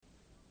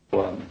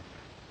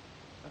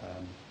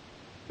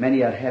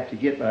many I'd have to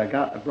get, but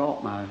I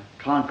brought my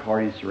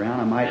concordance around.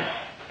 I might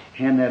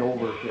hand that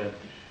over to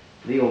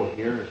Leo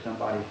here or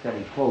somebody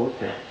sitting close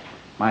that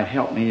might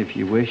help me if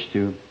you wish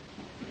to,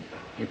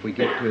 if we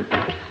get to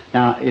it.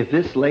 Now, if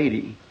this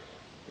lady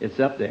is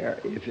up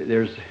there, if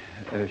there's,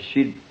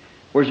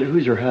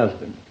 who's her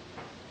husband?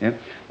 Yeah.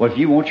 Well, if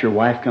you want your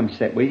wife come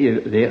sit with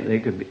you, they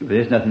could be,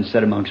 there's nothing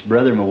said amongst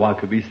brother, and what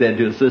could be said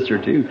to a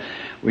sister too.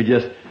 We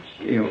just,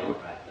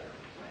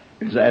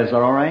 is that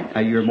all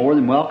right? You're more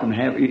than welcome to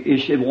have.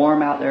 Is it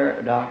warm out there,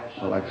 Doc?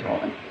 Oh, that's all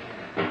right.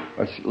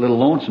 It's a little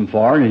lonesome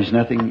for her, and there's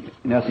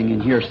nothing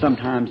in here.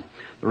 Sometimes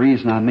the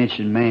reason I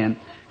mention man,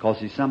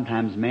 because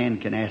sometimes man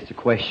can ask a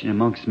question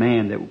amongst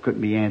man that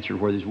couldn't be answered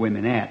where there's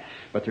women at.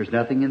 But there's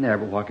nothing in there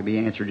but what could be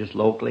answered just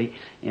locally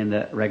in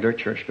the regular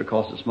church,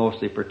 because it's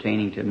mostly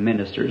pertaining to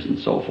ministers and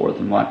so forth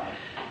and what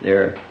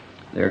their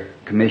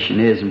commission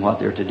is and what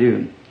they're to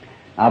do.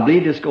 I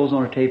believe this goes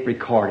on a tape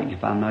recording.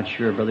 If I'm not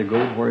sure, Brother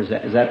Gould, where is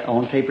that? Is that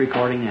on tape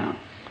recording now?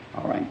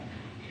 All right.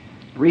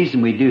 The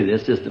reason we do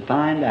this is to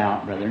find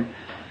out, brethren,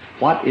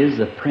 what is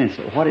the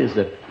principle, what is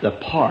the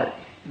part,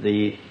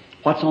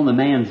 what's on the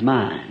man's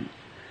mind.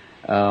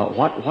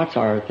 What's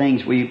our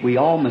things? We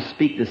all must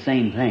speak the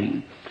same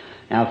thing.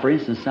 Now, for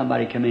instance,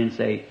 somebody come in and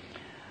say,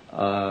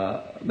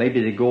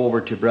 maybe they go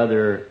over to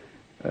Brother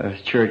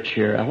Church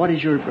here. What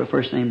is your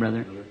first name,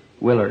 Brother?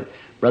 Willard.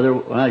 Brother,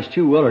 well, there's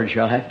two Willards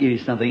here. I'll have to give you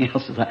something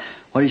else.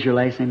 What is your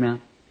last name now?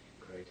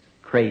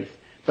 Crace.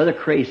 Brother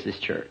Crace's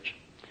church.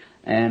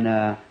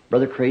 And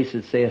Brother Crace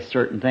would say a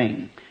certain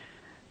thing.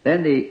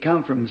 Then they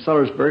come from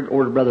Sellersburg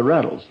over to Brother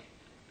Ruddles.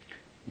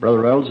 Brother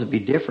Ruddles would be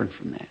different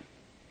from that.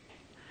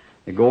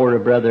 They go over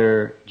to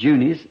Brother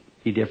Juni's,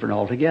 be different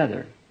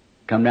altogether.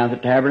 Come down to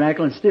the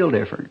tabernacle and still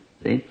different.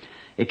 See?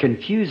 It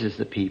confuses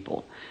the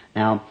people.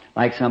 Now,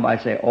 like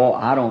somebody say, oh,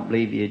 I don't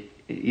believe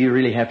you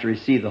really have to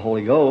receive the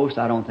Holy Ghost.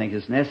 I don't think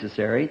it's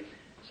necessary.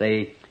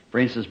 Say, for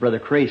instance, Brother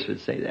Crace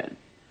would say that.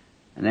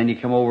 And then you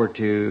come over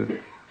to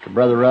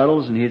Brother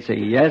Ruddles and he'd say,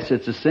 yes,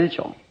 it's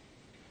essential.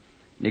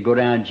 And you go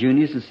down to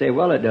Juni's and say,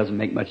 well, it doesn't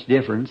make much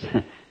difference.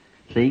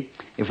 See,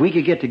 if we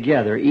could get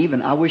together,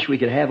 I wish we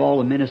could have all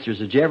the ministers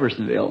of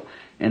Jeffersonville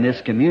and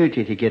this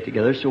community to get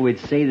together so we'd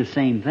say the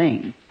same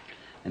thing.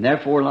 And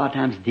therefore, a lot of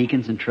times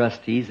deacons and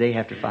trustees, they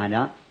have to find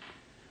out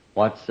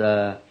what's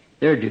their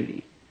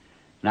duty.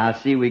 Now, I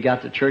see we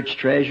got the church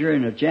treasurer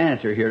and a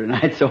janitor here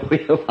tonight, so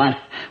we'll find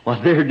out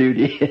what their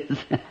duty is.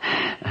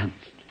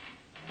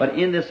 But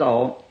in this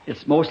all,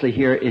 it's mostly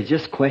here, it's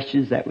just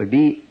questions that would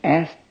be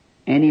asked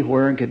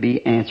anywhere and could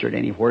be answered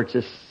anywhere. It's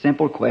just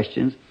simple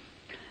questions.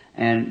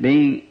 And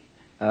being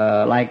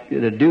like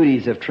the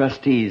duties of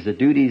trustees, the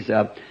duties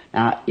of...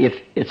 Now, if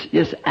it's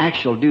just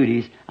actual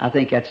duties, I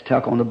think that's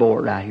tuck on the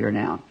board right here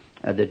now.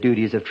 The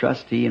duties of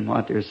trustee and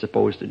what they're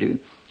supposed to do.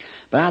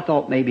 But I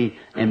thought maybe,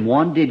 and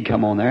one did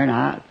come on there, and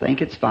I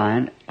think it's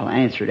fine. I'll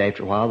answer it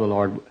after a while, the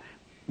Lord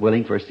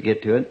willing for us to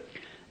get to it,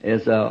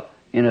 is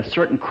in a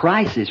certain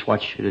crisis,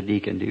 what should a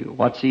deacon do?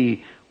 What's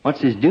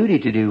his duty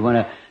to do when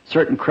a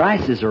certain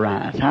crisis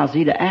arises? How's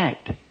he to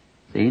act?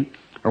 See?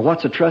 Or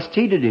what's a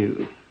trustee to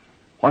do?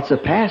 What's a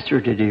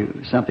pastor to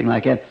do? Something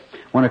like that.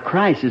 When a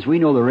crisis, we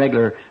know the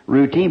regular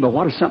routine, but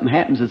what if something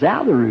happens that's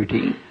out of the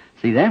routine?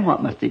 See, then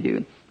what must he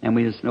do? And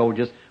we just know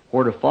just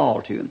where to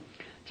fall to.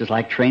 Just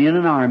like training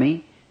an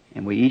army,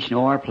 and we each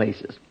know our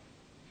places.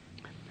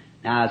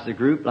 Now, as a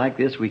group like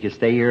this, we could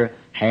stay here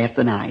half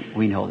the night.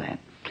 We know that.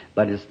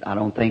 But I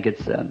don't think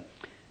it's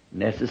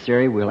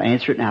necessary. We'll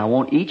answer it now. I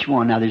want each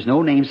one. Now, there's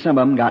no names. Some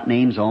of them got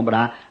names on, but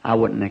I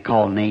wouldn't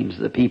call names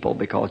of the people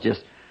because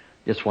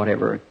just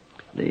whatever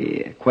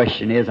the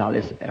question is, I'll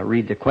just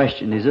read the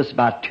question. There's just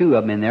about two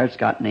of them in there. It's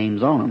got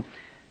names on them.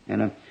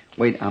 And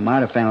wait, I might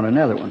have found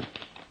another one.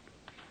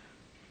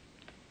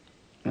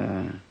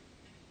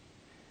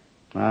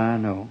 I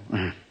know.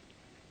 It's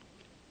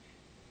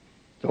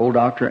old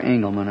Dr.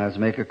 Engelman. I was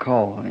making a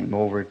call on him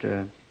over at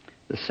the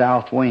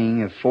south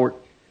wing of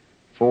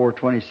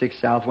 426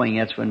 South Wing.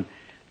 That's when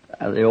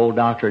the old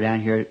doctor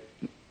down here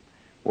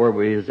where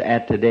we is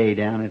at today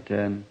down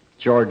at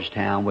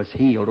Georgetown was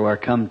healed or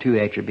come to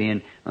after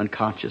being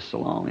unconscious so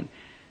long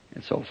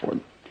and so forth.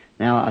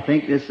 Now, I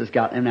think this has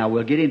got them. Now,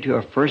 we'll get into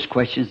our first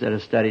questions that are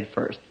studied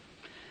first.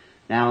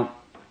 Now,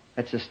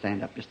 let's just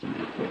stand up just a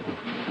minute.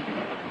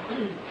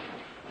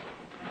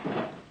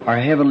 Our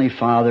Heavenly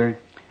Father,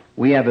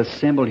 we have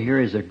assembled here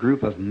as a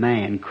group of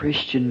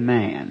Christian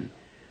man,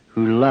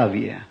 who love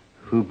you,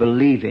 who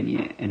believe in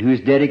you, and who's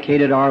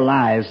dedicated our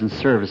lives and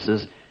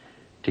services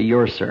to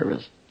your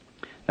service.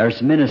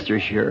 There's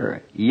ministers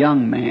here,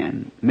 young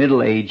man,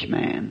 middle-aged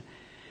man.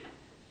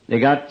 They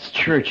got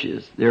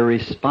churches. They're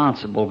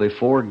responsible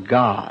before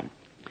God.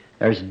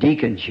 There's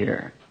deacons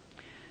here.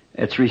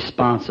 It's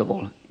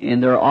responsible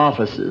in their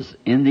offices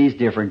in these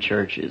different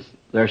churches.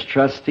 There's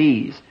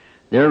trustees.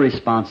 Their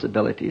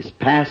responsibilities,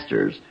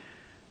 pastors,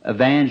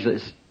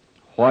 evangelists,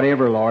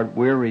 whatever, Lord,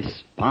 we're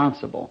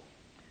responsible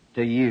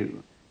to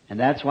you. And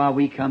that's why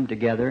we come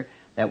together,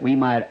 that we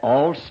might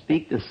all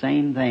speak the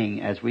same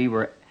thing as we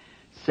were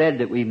said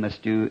that we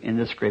must do in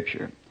the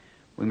Scripture.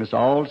 We must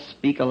all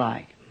speak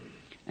alike.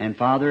 And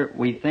Father,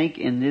 we think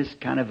in this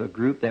kind of a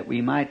group that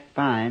we might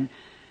find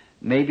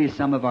maybe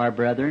some of our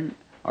brethren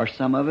or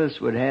some of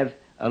us would have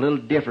a little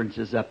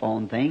differences up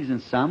on things,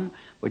 and some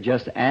were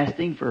just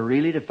asking for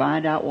really to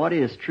find out what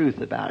is truth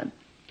about it.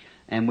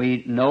 And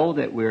we know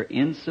that we're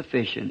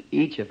insufficient,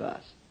 each of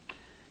us.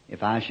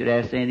 If I should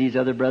ask any of these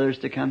other brothers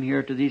to come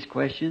here to these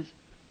questions,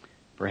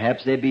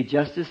 perhaps they'd be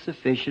just as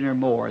sufficient or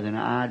more than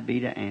I'd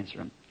be to answer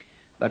them.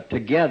 But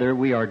together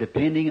we are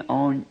depending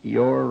on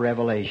your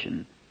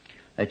revelation,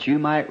 that you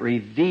might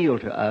reveal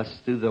to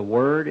us through the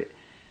Word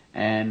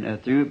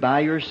and by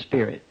your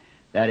Spirit,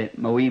 that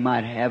we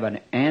might have an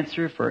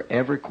answer for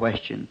every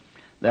question,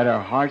 that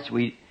our hearts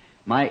we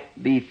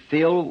might be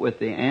filled with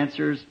the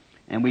answers,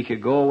 and we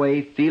could go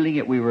away feeling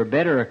that we were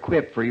better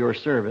equipped for your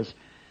service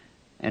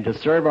and to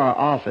serve our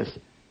office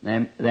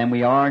than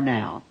we are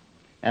now.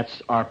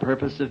 That's our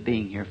purpose of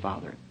being here,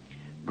 Father.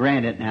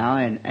 Grant it now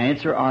and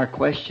answer our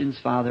questions,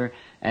 Father,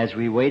 as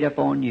we wait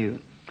upon you.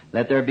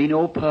 Let there be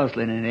no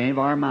puzzling in any of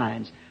our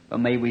minds, but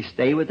may we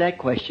stay with that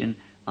question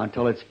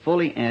until it's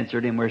fully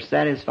answered and we're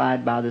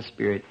satisfied by the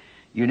Spirit,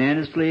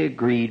 unanimously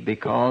agreed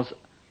because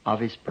of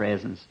His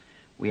presence.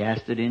 We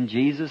ask it in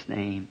Jesus'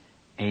 name.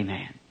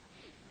 Amen.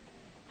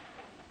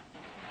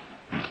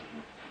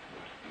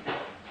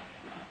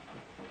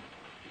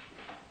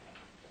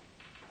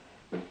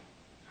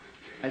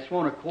 I just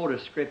want to quote a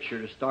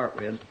scripture to start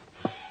with.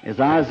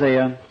 As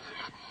Isaiah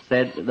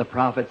said, the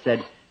prophet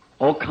said,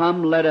 "O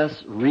come, let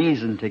us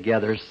reason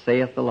together,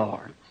 saith the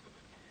Lord."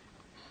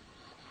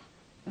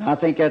 And I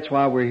think that's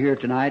why we're here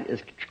tonight, is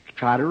to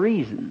try to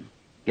reason,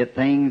 get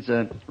things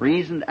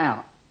reasoned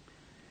out.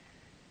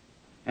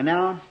 And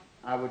now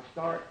I would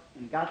start,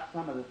 and got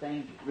some of the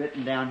things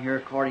written down here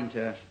according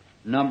to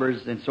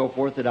numbers and so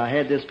forth, that I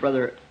had this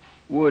Brother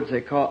Woods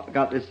had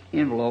got this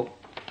envelope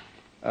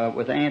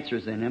with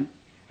answers in them.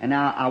 And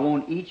now I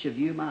want each of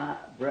you, my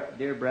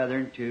dear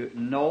brethren, to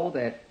know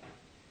that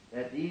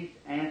these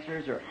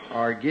answers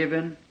are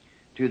given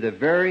to the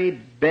very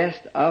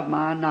best of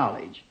my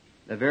knowledge,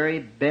 the very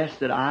best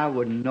that I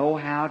would know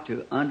how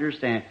to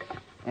understand.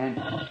 And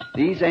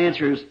these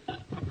answers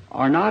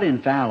are not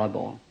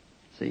infallible,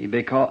 see,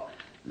 because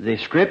the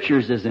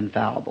Scriptures is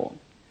infallible.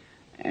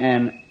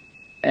 And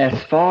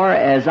as far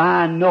as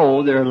I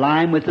know, they're in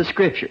line with the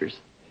Scriptures.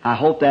 I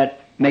hope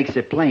that makes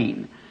it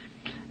plain.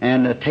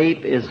 And the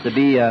tape is to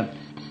be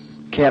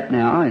kept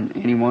now, and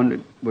anyone that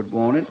would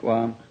want it,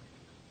 well,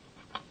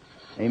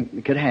 they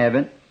could have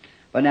it.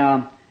 But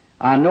now,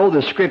 I know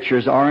the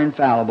Scriptures are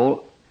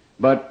infallible,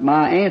 but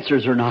my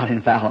answers are not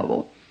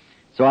infallible.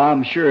 So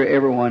I'm sure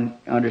everyone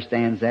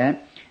understands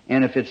that.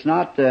 And if it's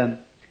not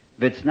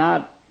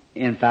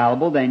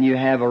infallible, then you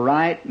have a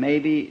right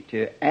maybe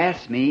to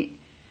ask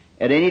me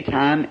at any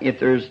time if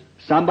there's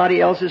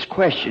somebody else's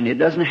question. It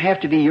doesn't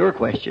have to be your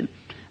question.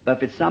 But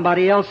if it's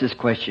somebody else's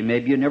question,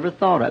 maybe you never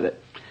thought of it.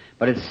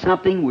 But it's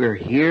something we're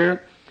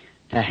here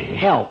to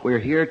help. We're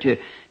here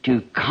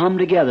to come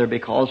together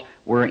because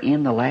we're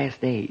in the last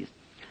days.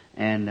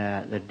 And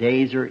the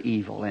days are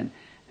evil.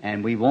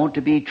 And we want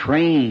to be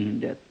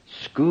trained at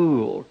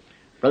school.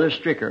 Brother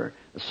Stricker,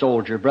 a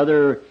soldier.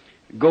 Brother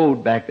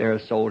Gold back there, a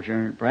soldier.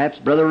 And perhaps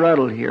Brother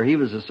Ruddle here, he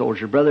was a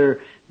soldier.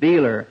 Brother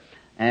Beeler.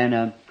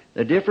 And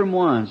the different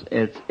ones.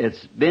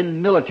 It's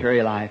been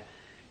military life.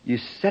 You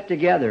sit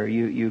together,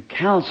 you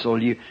counsel,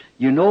 you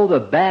know the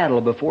battle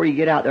before you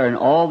get out there and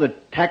all the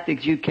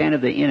tactics you can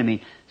of the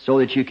enemy so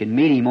that you can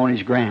meet him on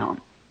his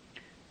ground.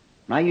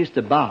 When I used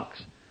to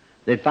box,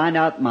 they'd find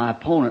out my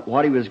opponent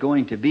what he was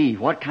going to be,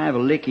 what kind of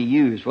a lick he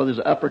used, whether it was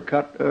an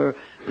uppercut or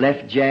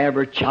left jab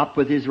or chop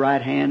with his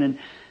right hand, and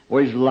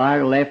where he's light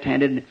or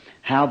left-handed, and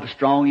how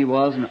strong he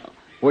was, and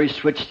where he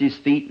switched his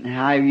feet, and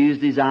how he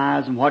used his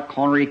eyes, and what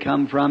corner he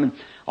come from, and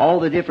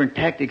all the different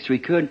tactics we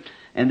could.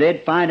 And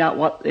they'd find out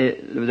what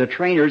the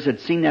trainers had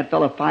seen that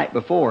fellow fight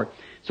before.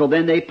 So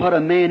then they put a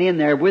man in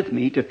there with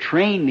me to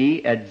train me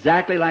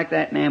exactly like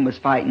that man was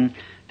fighting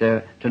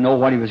to know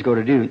what he was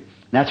going to do. And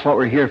that's what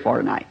we're here for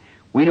tonight.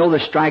 We know the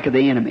strike of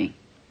the enemy.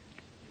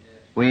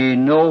 We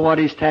know what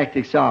his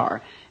tactics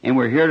are. And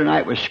we're here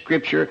tonight with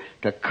Scripture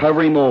to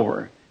cover him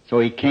over so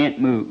he can't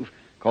move.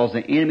 Because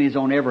the enemy's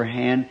on every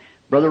hand.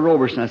 Brother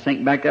Roberson, I was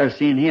thinking back there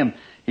seeing him.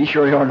 He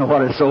surely ought to know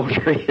what a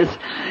soldier is.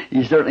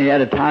 He certainly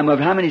had a time of...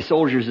 How many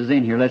soldiers is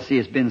in here? Let's see,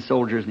 it's been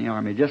soldiers in the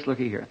army. Just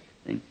looky here.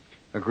 See?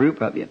 A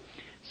group of you.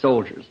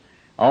 Soldiers.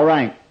 All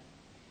right.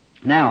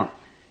 Now,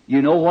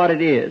 you know what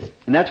it is.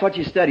 And that's what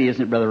you study,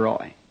 isn't it, Brother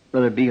Roy?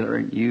 Brother Beeler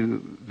and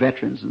you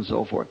veterans and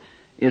so forth.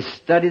 Is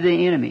study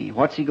the enemy.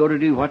 What's he going to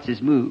do? What's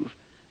his move?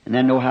 And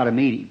then know how to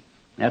meet him.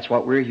 That's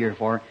what we're here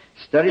for.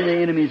 Study the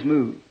enemy's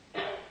move.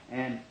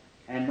 And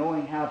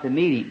knowing how to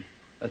meet him.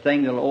 A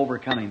thing that will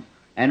overcome him.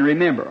 And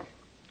remember...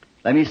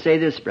 Let me say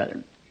this,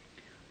 brethren.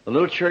 The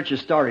little church has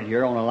started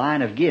here on a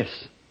line of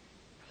gifts.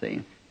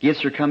 See?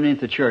 Gifts are coming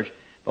into the church.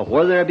 But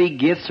whether there be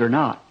gifts or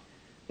not,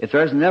 if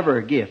there's never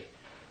a gift,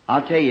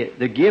 I'll tell you,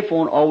 the gift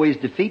won't always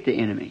defeat the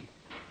enemy,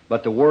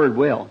 but the Word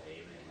will.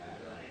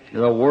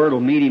 The Word will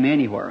meet him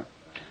anywhere.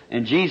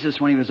 And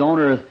Jesus, when He was on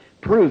earth,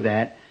 proved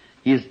that.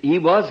 He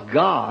was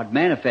God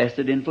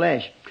manifested in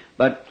flesh,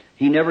 but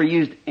He never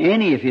used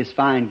any of His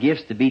fine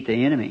gifts to beat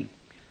the enemy.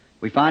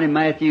 We find in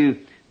Matthew,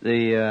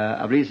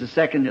 I believe it's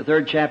the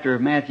third chapter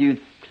of Matthew,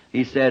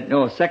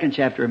 second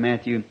chapter of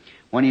Matthew,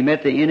 when He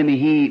met the enemy,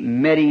 He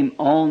met him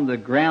on the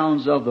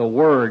grounds of the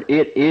Word.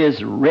 It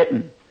is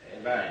written.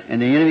 Amen.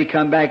 And the enemy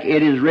come back,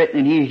 it is written,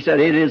 and He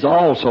said, it is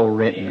also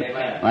written.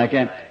 Amen. Like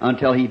that,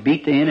 until He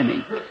beat the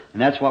enemy.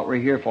 And that's what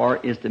we're here for,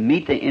 is to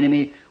meet the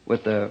enemy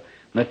with the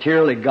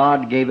material that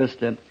God gave us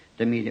to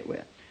meet it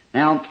with.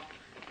 Now,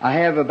 I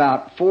have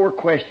about 4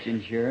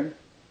 questions here.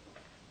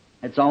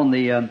 It's on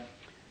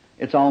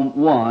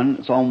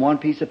one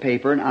piece of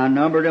paper, and I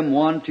numbered them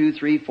 1, 2,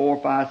 3,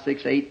 4, 5,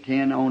 6, 8,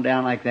 10, on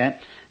down like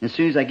that. And as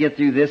soon as I get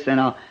through this, then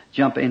I'll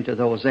jump into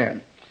those there.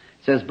 It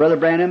says, Brother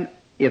Branham,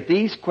 if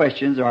these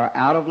questions are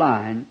out of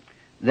line,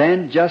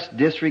 then just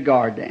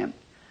disregard them.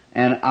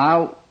 And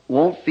I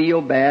won't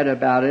feel bad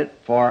about it,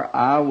 for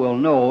I will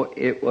know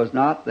it was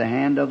not the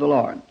hand of the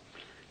Lord.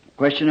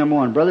 Question number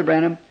 1. Brother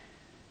Branham,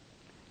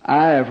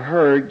 I have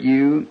heard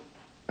you,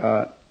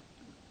 that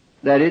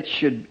it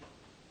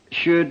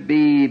should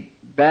be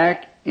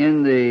back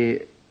in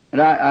the,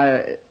 and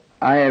I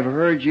have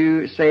heard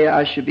you say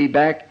I should be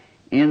back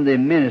in the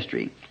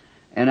ministry,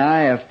 and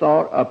I have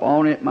thought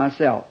upon it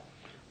myself,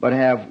 but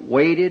have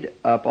waited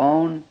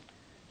upon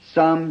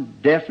some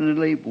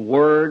definitely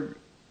word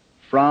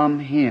from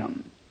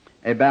Him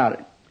about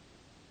it.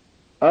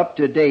 Up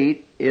to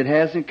date, it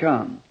hasn't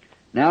come.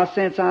 Now,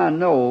 since I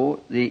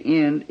know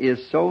the end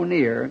is so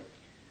near,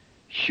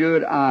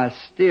 should I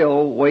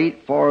still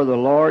wait for the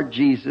Lord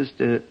Jesus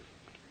to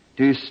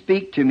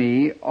speak to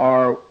me,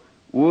 or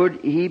would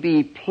He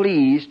be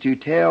pleased to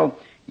tell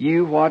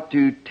you what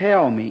to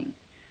tell me,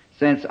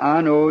 since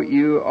I know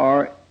you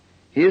are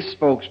His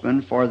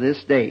spokesman for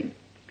this day?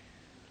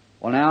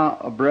 Well,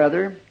 now,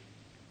 brother,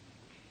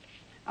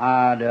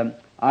 I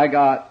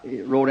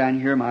wrote down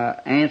here my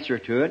answer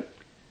to it.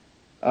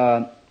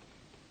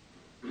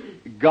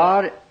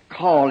 God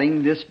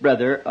calling this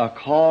brother a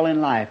call in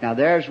life. Now,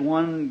 there's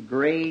one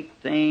great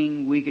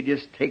thing. We could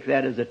just take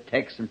that as a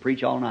text and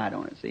preach all night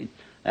on it, see?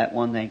 That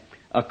one thing.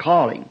 A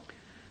calling.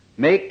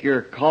 Make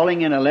your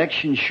calling and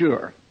election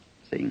sure.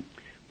 See?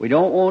 We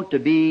don't want to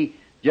be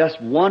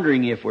just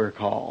wondering if we're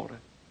called.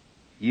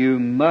 You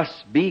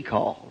must be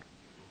called,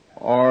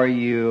 or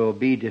you'll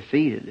be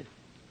defeated.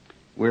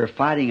 We're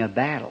fighting a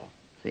battle.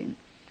 See?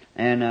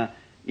 And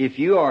if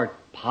you are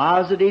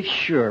positive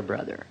sure,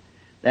 brother,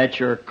 that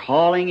your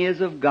calling is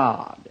of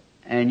God,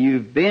 and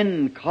you've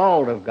been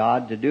called of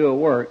God to do a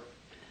work,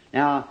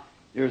 now,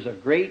 there's a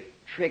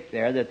great trick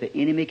there that the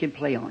enemy can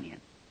play on you.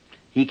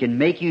 He can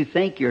make you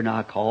think you're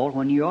not called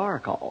when you are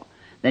called.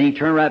 Then he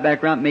turn right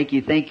back around and make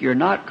you think you're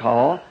not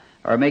called,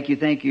 or make you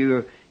think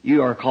you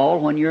are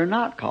called when you're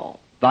not called.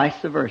 Vice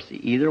versa,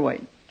 either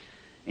way.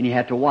 And you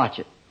have to watch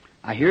it.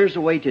 Now, here's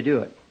the way to do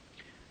it.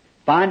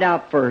 Find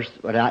out first,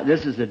 but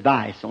this is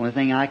advice. The only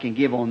thing I can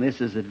give on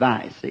this is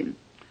advice, see?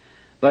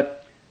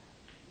 But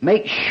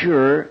make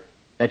sure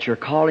that your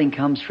calling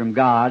comes from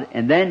God,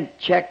 and then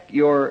check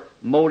your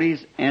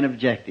motives and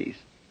objectives,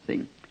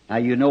 see? Now,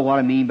 you know what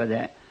I mean by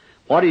that.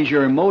 What is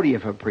your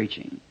motive for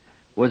preaching?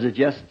 Was it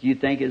just you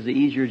think it's the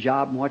easier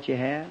job than what you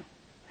have?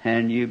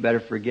 And you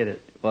better forget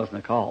it. It wasn't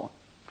a call.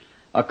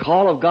 A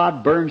call of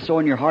God burns so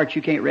in your heart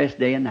you can't rest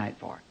day and night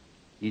for it.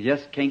 You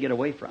just can't get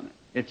away from it.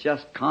 It's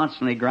just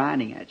constantly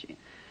grinding at you.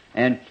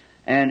 And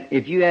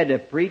if you had to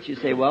preach, you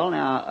say, well,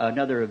 now,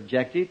 another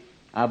objective,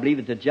 I believe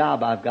it's the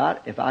job I've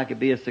got. If I could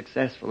be a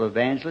successful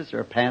evangelist or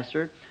a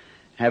pastor,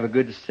 have a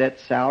good set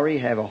salary,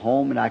 have a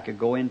home that I could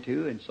go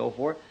into and so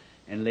forth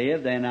and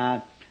live, then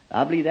I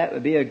believe that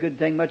would be a good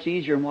thing, much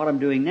easier than what I'm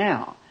doing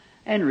now.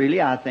 And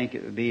really, I think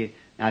it would be,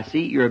 now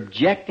see, your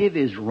objective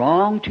is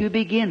wrong to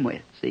begin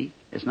with. See,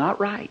 it's not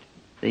right.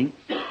 See,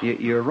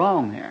 you're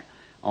wrong there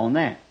on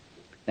that.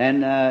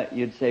 Then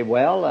you'd say,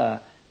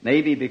 well,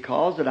 maybe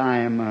because that I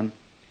am,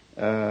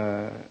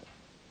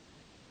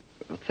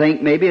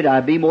 think maybe that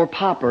I'd be more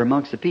popular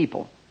amongst the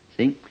people.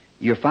 See,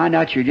 you'll find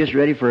out you're just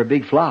ready for a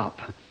big flop.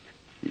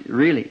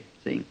 Really,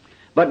 see.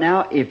 But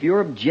now, if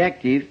your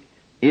objective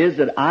is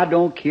that I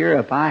don't care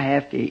if I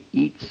have to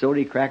eat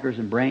soda crackers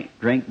and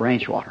drink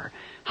branch water,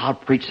 I'll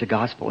preach the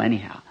gospel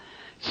anyhow.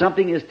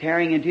 Something is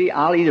tearing into you,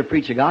 I'll either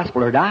preach the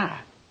gospel or die.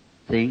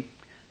 See?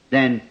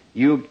 Then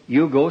you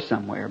go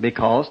somewhere,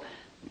 because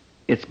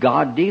it's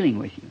God dealing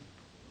with you.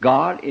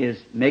 God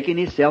is making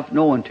Himself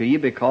known to you,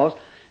 because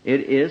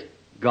it is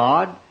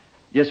God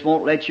just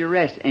won't let you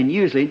rest. And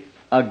usually,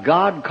 a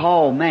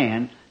God-called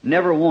man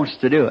never wants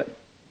to do it.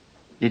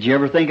 Did you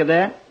ever think of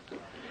that?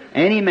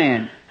 Any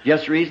man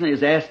just recently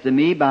was asked to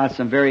me by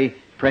some very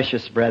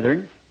precious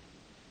brethren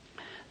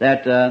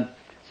that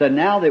said,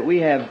 now that we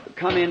have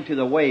come into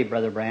the way,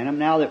 Brother Branham,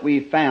 now that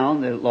we've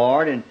found the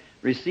Lord and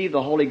received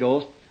the Holy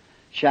Ghost,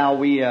 shall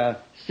we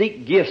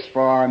seek gifts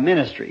for our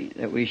ministry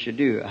that we should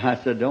do? I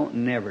said, don't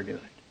never do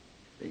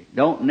it.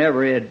 Don't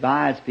never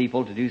advise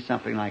people to do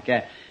something like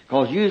that.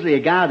 Because usually a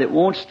guy that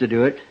wants to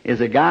do it is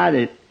a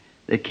guy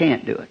that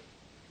can't do it.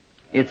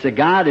 It's the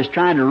guy that's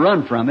trying to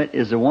run from it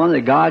is the one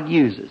that God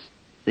uses.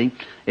 See?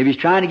 If he's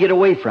trying to get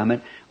away from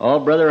it, oh,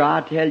 brother,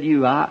 I tell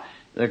you,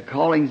 the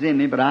calling's in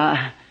me, but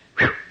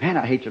man,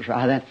 I hate to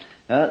try that.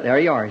 There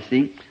you are,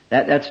 see?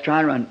 That's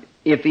trying to run.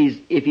 If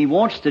he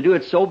wants to do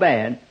it so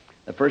bad,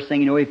 the first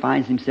thing you know, he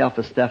finds himself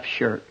a stuffed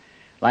shirt.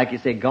 Like you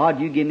say,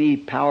 God, you give me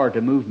power to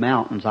move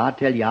mountains. I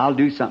tell you, I'll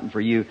do something for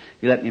you.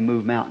 You let me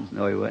move mountains.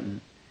 No, he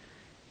wouldn't.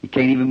 He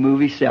can't even move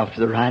himself to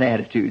the right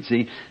attitude,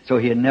 see? So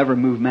he'd never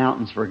move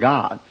mountains for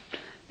God.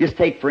 Just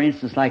take, for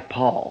instance, like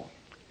Paul.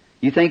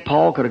 You think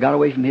Paul could have got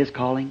away from his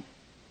calling?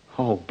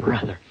 Oh,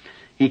 brother.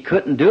 He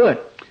couldn't do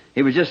it.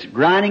 It was just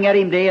grinding at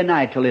him day and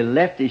night till he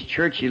left his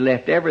church. He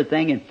left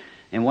everything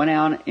and went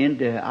out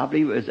into, I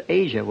believe it was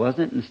Asia,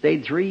 wasn't it? And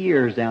stayed 3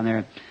 years down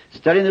there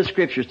studying the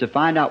Scriptures to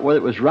find out whether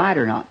it was right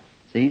or not.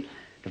 See?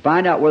 To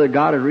find out whether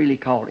God had really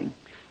called him.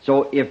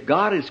 So if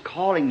God is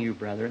calling you,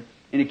 brother,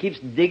 and He keeps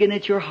digging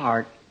at your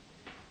heart,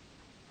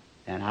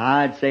 and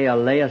I'd say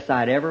lay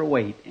aside every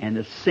weight and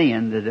the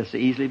sin that is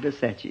easily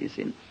besets you.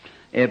 See?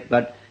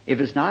 But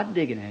if it's not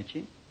digging at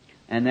you,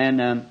 and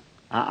then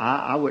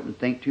I wouldn't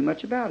think too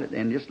much about it,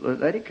 and just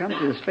let it come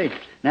to His faith.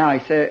 Now,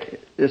 he said,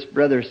 this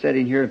brother said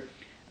in here,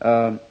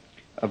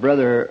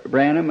 Brother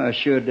Branham,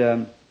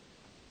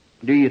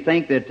 do you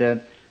think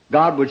that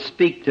God would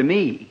speak to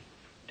me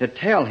to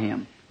tell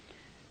him?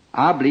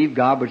 I believe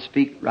God would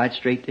speak right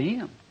straight to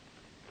him.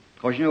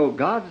 Because, you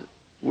know,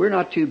 we're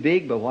not too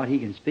big, but what He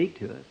can speak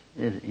to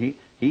us.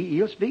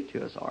 He'll speak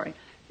to us, all right.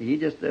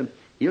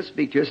 He'll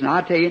speak to us. And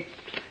I'll tell you,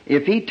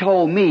 if He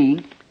told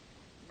me,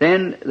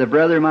 then the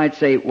brother might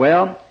say,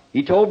 well,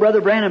 he told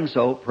Brother Branham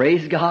so,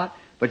 praise God.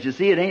 But you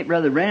see, it ain't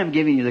Brother Branham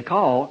giving you the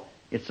call.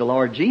 It's the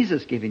Lord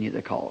Jesus giving you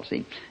the call,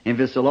 see. And if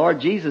it's the Lord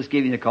Jesus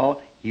giving you the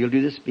call, He'll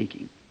do the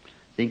speaking.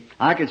 See,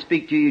 I could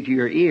speak to you to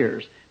your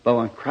ears, but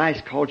when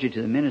Christ called you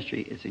to the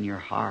ministry, it's in your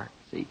heart,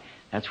 see.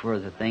 That's where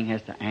the thing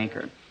has to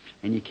anchor,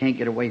 and you can't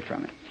get away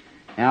from it.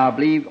 Now, I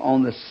believe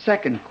on the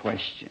second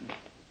question.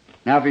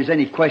 Now, if there's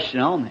any question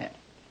on that,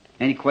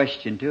 any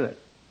question to it,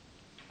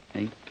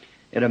 see,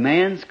 that a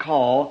man's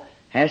call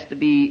has to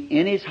be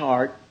in his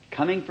heart,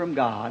 coming from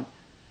God,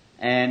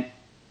 and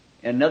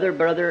another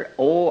brother,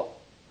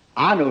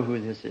 I know who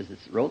this is that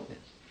wrote this.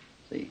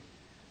 See,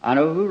 I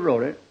know who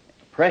wrote it.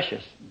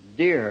 Precious,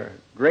 dear,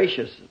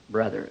 gracious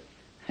brother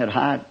that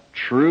I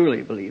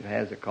truly believe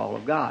has a call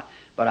of God.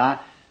 But I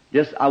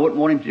wouldn't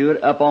want him to do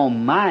it up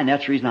on mine.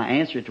 That's the reason I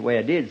answered it the way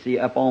I did. See,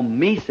 up on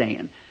me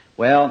saying,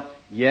 well,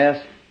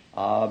 yes,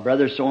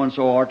 brother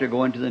so-and-so ought to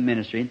go into the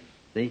ministry.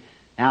 See,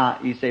 now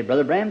you say,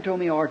 Brother Branham told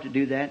me I ought to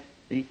do that.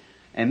 See,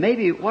 and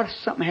maybe what if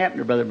something happened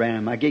to Brother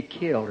Branham? I get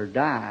killed or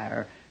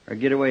die or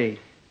get away.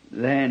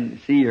 Then,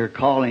 see, your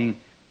calling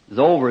is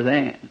over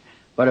then.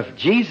 But if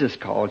Jesus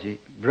called you,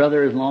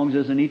 brother, as long as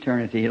there's an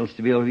eternity, it'll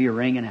still be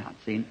ringing out,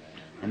 see?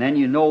 And then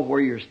you know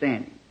where you're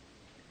standing.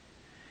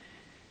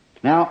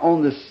 Now,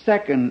 on the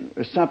second,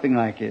 something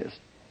like this.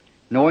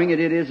 Knowing that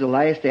it is the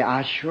last day,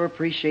 I sure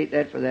appreciate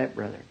that for that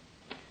brother.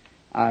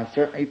 I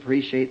certainly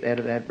appreciate that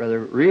of that brother,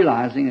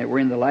 realizing that we're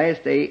in the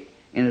last day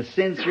in the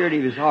sincerity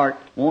of his heart,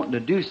 wanting to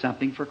do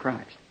something for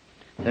Christ.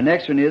 The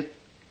next one is,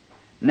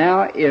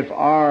 now if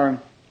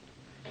our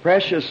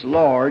precious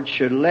Lord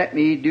should let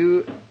me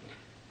do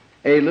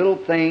a little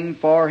thing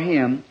for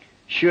Him,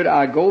 should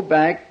I go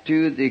back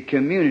to the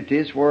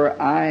communities where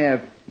I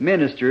have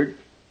ministered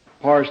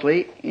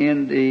partially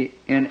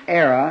in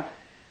error,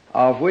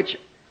 of which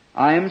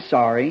I am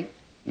sorry,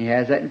 he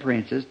has that in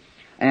parentheses,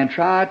 and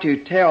try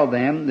to tell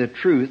them the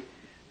truth?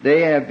 They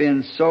have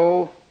been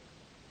so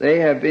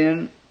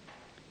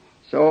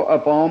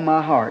upon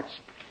my hearts.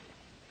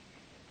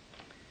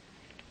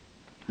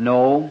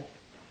 No,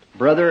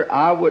 brother,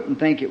 I wouldn't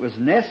think it was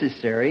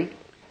necessary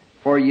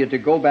for you to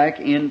go back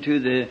into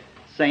the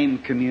same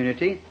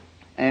community.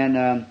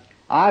 And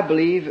I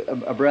believe,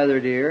 brother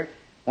dear,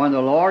 when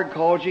the Lord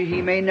calls you,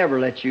 He may never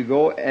let you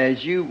go,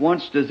 as you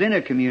once was in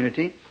a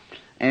community,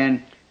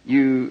 and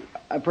you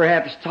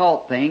perhaps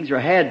taught things or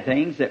had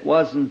things that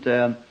wasn't,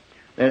 that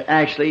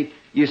actually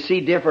you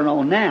see different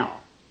on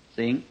now.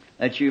 See?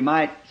 That you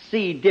might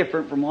see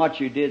different from what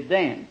you did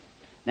then.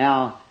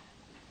 Now,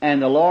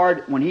 and the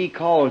Lord, when He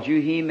calls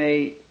you, He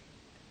may,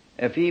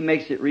 if He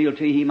makes it real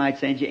to you, He might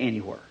send you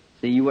anywhere.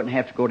 See, you wouldn't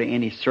have to go to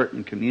any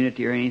certain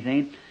community or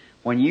anything.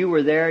 When you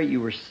were there, you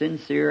were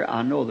sincere.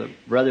 I know the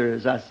brother,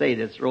 as I say,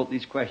 that's wrote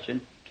these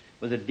questions,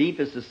 was the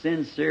deepest of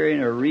sincerity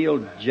and a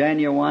real,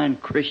 genuine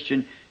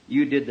Christian.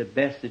 You did the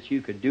best that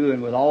you could do,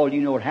 and with all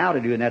you know how to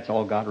do, and that's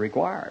all God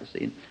requires.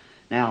 See?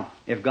 Now,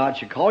 if God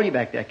should call you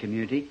back to that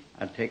community,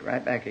 I'd take it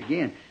right back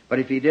again. But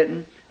if He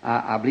didn't,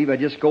 I believe I'd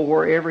just go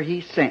wherever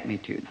He sent me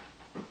to.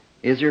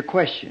 Is there a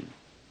question?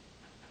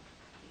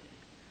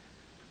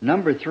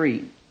 Number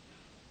 3.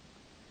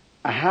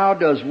 How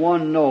does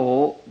one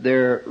know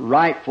their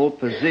rightful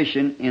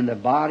position in the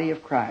body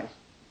of Christ?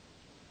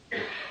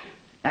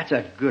 That's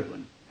a good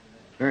one.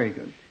 Very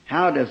good.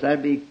 How does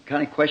that be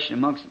kind of question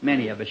amongst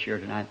many of us here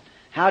tonight?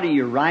 How do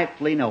you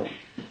rightfully know?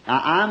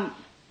 Now, I'm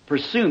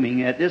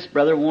presuming that this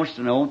brother wants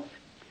to know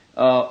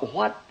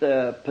what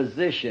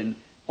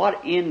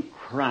what in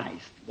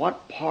Christ,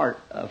 what part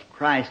of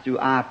Christ do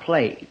I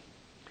play?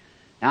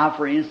 Now,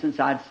 for instance,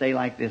 I'd say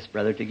like this,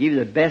 brother, to give you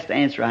the best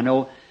answer I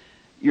know,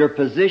 your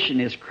position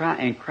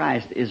in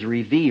Christ is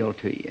revealed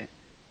to you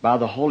by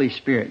the Holy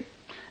Spirit.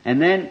 And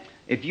then,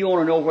 if you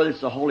want to know whether it's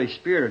the Holy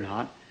Spirit or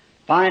not,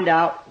 find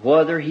out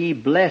whether He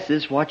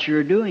blesses what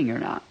you're doing or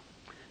not.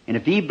 And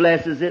if He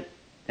blesses it,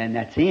 then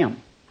that's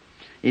Him.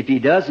 If He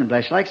doesn't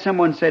bless, like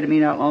someone said to me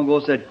not long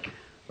ago, said,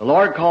 the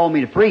Lord called me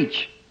to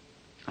preach.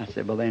 I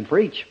said, well then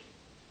preach.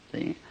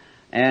 See?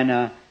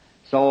 And,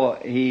 so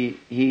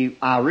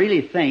I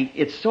really think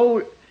it's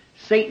so,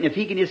 Satan, if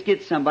he can just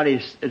get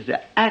somebody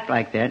to act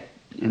like that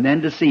and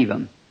then deceive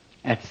them,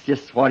 that's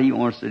just what he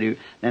wants to do.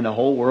 Then the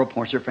whole world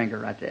points their finger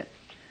right there.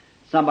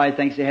 Somebody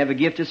thinks they have a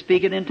gift of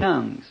speaking in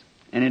tongues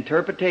and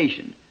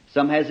interpretation.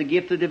 Some has a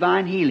gift of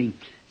divine healing.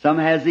 Some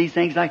has these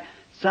things like,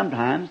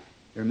 sometimes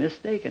they're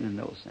mistaken in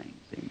those things.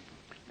 See?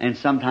 And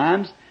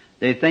sometimes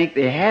they think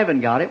they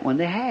haven't got it when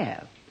they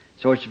have.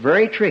 So it's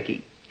very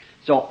tricky.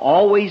 So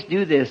always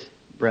do this,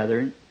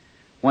 brethren.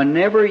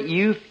 Whenever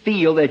you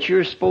feel that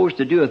you're supposed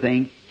to do a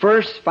thing,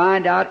 first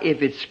find out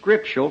if it's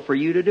scriptural for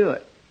you to do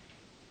it.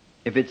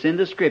 If it's in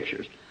the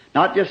Scriptures.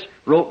 Not just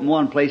wrote in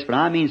one place, but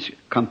I mean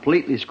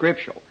completely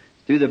scriptural.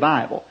 Through the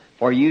Bible.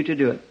 For you to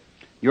do it.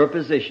 Your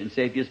position,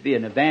 say if you just be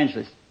an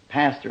evangelist,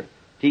 pastor,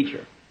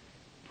 teacher,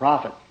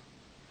 prophet,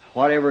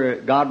 whatever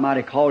God might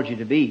have called you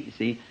to be,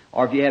 see.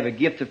 Or if you have a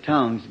gift of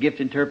tongues, gift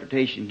of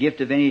interpretation, gift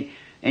of any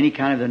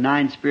kind of the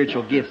 9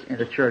 spiritual gifts in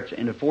the church,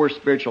 in the 4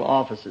 spiritual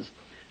offices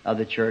of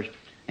the church.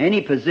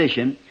 Any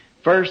position,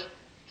 first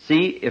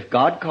see if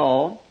God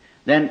called,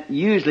 then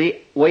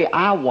usually, the way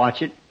I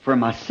watch it for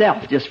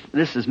myself, just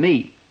this is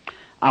me,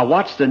 I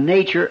watch the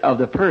nature of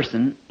the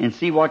person and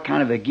see what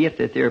kind of a gift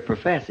that they're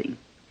professing.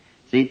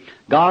 See,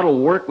 God will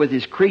work with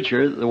His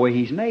creature the way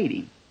He's made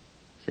him.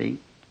 See,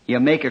 He'll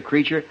make a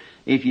creature,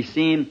 if you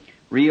see him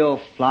real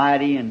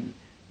flighty and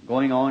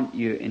going on,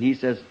 and he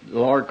says, the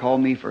Lord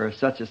called me for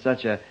such and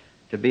such to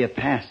be a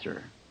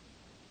pastor.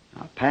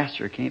 Now, a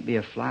pastor can't be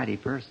a flighty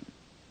person.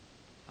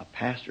 A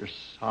pastor's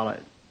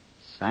solid,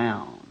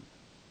 sound.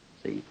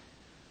 See?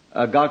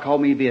 God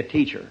called me to be a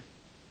teacher.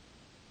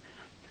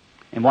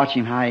 And watch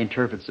him how he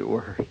interprets the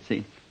word.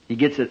 See? He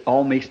gets it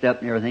all mixed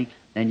up and everything,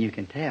 then you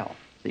can tell.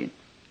 See?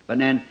 But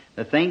then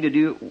the thing to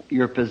do,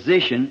 your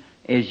position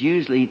is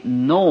usually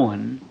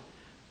knowing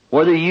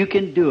whether you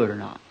can do it or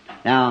not.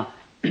 Now,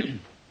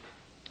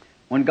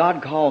 when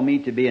God called me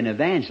to be an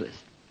evangelist,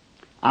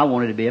 I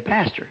wanted to be a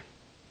pastor.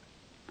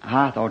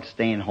 I thought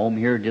staying home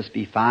here would just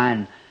be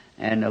fine.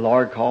 And the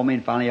Lord called me,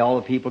 and finally all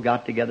the people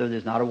got together.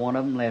 There's not a one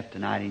of them left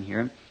tonight in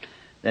here.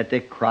 That they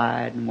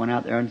cried and went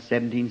out there on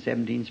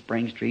 1717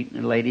 Spring Street.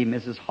 And a lady,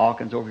 Mrs.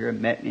 Hawkins, over here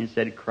met me and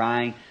said,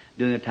 crying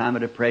during the time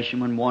of depression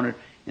when one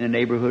in the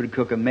neighborhood would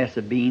cook a mess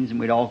of beans and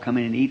we'd all come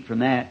in and eat from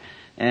that.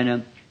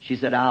 And she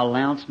said, I'll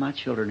allowance my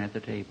children at the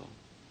table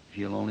if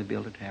you'll only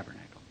build a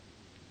tabernacle.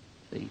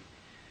 See?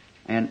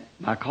 And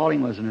my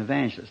calling was an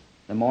evangelist.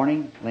 The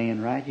morning,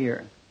 laying right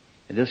here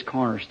at this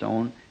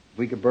cornerstone, if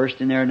we could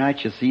burst in there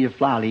tonight, you'll see a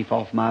flyleaf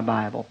off my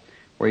Bible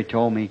where He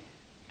told me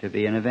to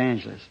be an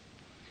evangelist.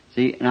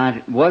 See, and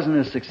I wasn't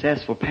a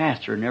successful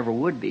pastor, never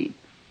would be,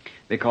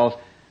 because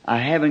I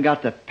haven't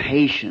got the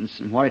patience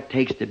and what it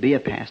takes to be a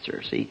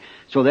pastor, see.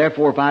 So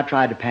therefore, if I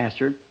tried to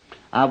pastor,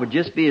 I would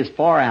just be as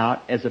far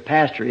out as a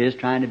pastor is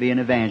trying to be an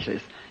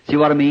evangelist. See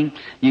what I mean?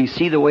 You can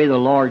see the way the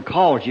Lord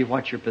calls you,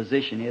 what your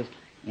position is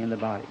in the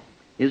body.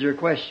 Is there a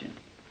question?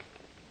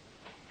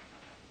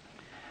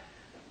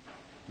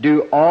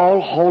 Do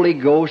all Holy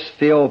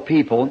Ghost-filled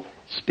people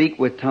speak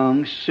with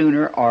tongues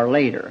sooner or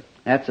later?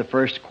 That's the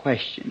first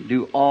question.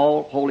 Do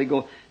all Holy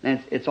Ghost...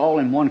 And it's all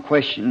in one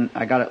question.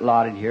 I got it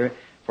allotted here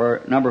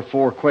for number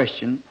 4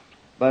 question.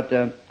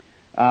 But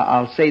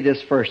I'll say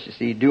this first, you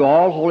see. Do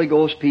all Holy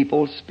Ghost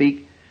people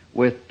speak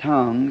with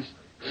tongues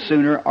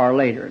sooner or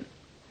later?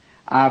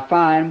 I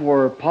find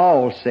where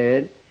Paul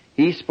said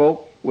he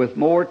spoke with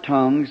more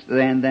tongues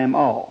than them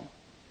all.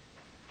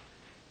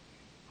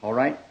 All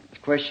right?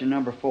 Question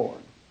number 4.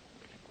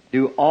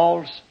 Do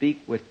all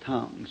speak with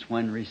tongues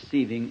when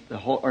receiving the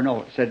whole... Or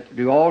no, it said,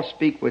 do all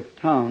speak with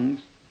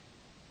tongues...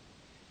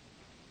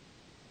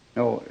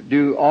 No,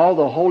 do all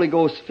the Holy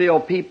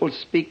Ghost-filled people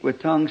speak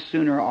with tongues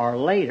sooner or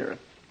later?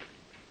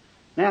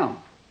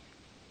 Now,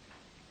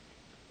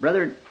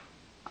 brother,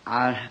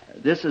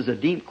 this is a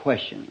deep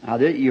question. Now,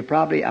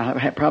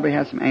 I probably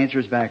have some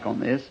answers back on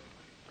this.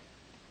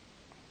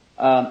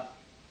 The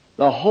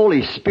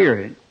Holy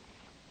Spirit,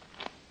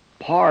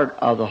 part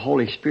of the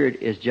Holy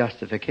Spirit is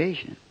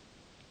justification.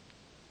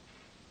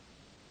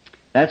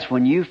 That's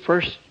when you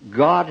first,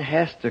 God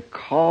has to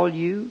call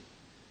you,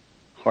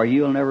 or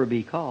you'll never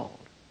be called.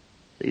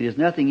 See, there's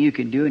nothing you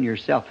can do in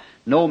yourself.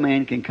 No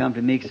man can come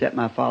to me except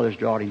my Father's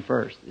drawed him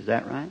first. Is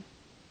that right?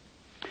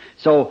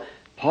 So,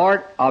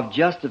 part of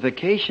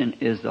justification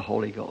is the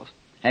Holy Ghost.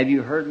 Have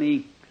you heard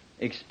me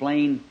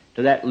explain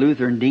to that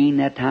Lutheran dean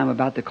that time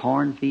about the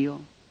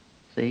cornfield?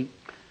 See?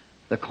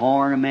 the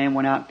corn. A man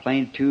went out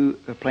and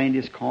planted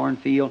his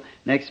cornfield.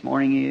 Next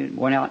morning he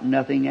went out and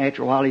nothing.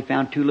 After a while he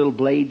found 2 little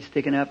blades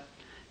sticking up.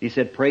 He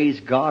said, "Praise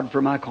God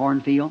for my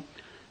cornfield."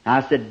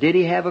 I said, "Did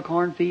he have a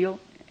cornfield?"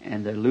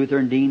 And the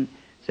Lutheran dean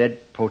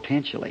said,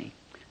 "Potentially."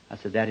 I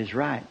said, "That is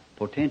right.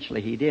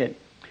 Potentially he did."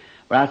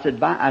 But I said,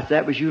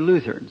 "That was you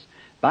Lutherans."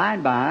 By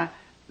and by,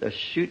 the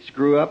shoots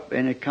grew up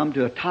and it come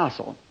to a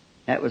tassel.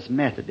 That was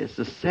Methodist.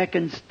 The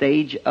second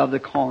stage of the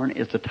corn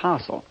is the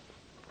tassel.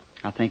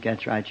 I think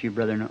that's right, you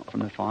brother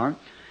from the farm.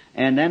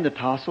 And then the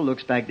tassel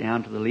looks back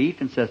down to the leaf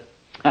and says,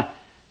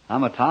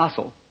 "I'm a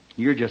tassel.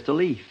 You're just a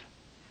leaf.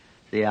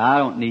 See, I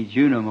don't need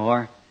you no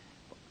more."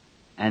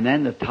 And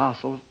then the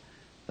tassel,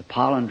 the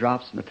pollen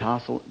drops from the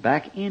tassel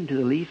back into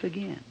the leaf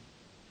again.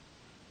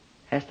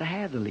 Has to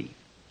have the leaf.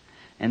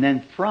 And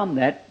then from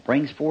that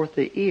brings forth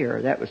the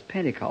ear. That was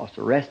Pentecost,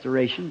 a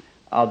restoration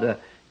of the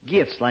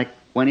gifts like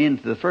went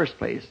into the first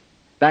place,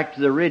 back to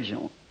the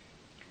original.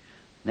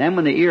 Then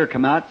when the ear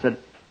come out, it said,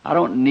 "I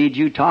don't need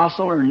you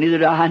tassel, or neither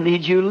do I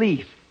need you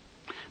leaf."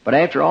 But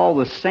after all,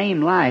 the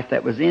same life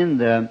that was in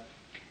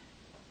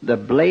the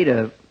blade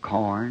of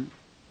corn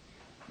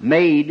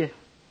made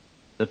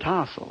the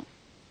tassel.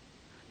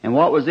 And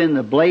what was in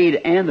the blade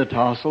and the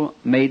tassel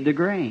made the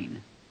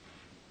grain.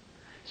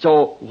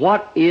 So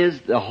what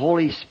is the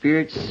Holy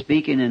Spirit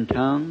speaking in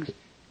tongues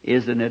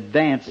is an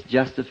advanced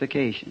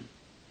justification.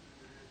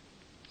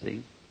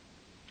 See?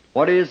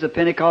 What is the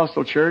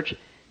Pentecostal church?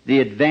 The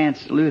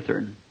advanced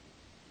Lutheran.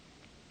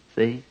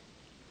 See?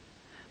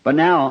 But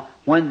now,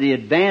 when the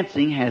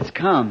advancing has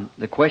come,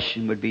 the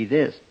question would be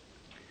this: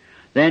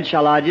 then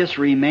shall I just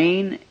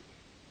remain?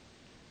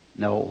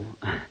 No.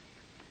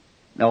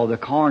 No, the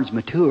corn's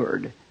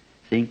matured.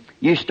 See?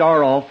 You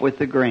start off with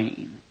the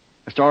grain.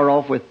 Start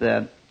off with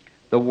the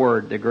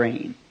word, the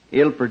grain.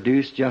 It'll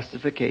produce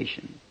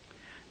justification.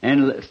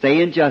 And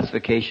stay in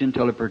justification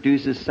until it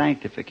produces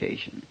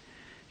sanctification.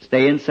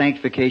 Stay in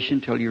sanctification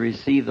until you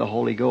receive the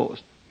Holy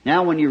Ghost.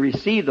 Now when you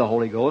receive the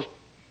Holy Ghost,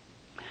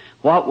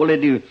 what will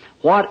it do?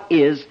 What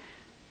is...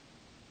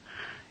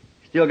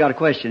 Still got a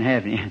question,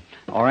 haven't you?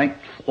 All right.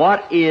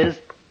 What is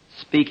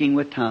speaking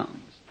with tongues?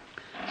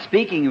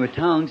 Speaking with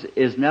tongues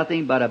is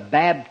nothing but a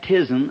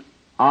baptism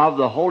of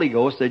the Holy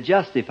Ghost that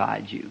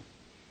justified you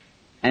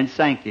and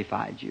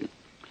sanctified you.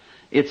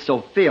 It's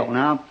so filled.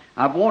 Now,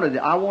 I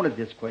wanted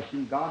this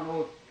question. God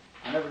knows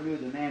I never knew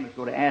the man was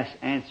going to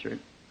answer it,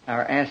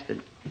 or ask it.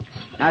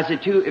 Now, I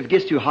said, if it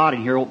gets too hot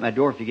in here, open that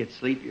door if you get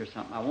sleepy or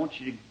something. I want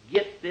you to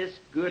get this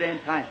good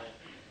and tight,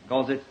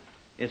 because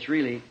it's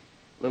really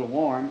a little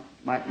warm.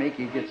 Might make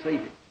you get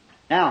sleepy.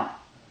 Now,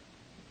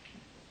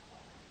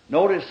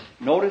 notice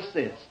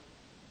this.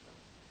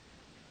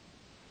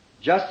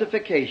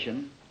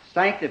 Justification,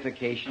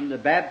 sanctification, the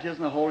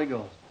baptism of the Holy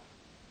Ghost.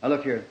 Now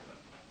look here.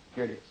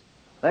 Here it is.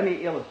 Let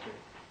me illustrate.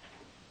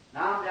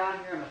 Now I'm down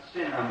here, I'm a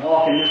sinner. I'm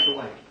walking this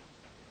way.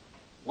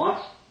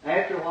 Once,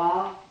 after a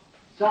while,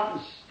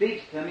 something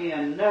speaks to me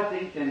and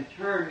nothing can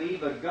turn me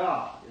but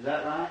God. Is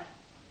that right?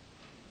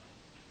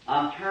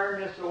 I'm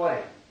turning this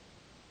away.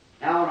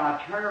 Now when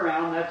I turn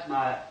around, that's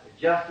my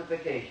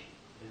justification.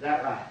 Is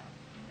that right?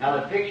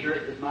 Now the picture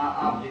is my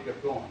object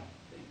of going.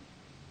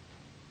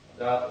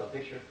 The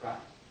picture of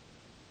Christ.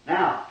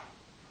 Now,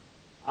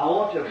 I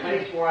want to a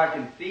place where I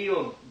can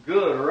feel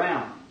good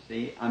around Him.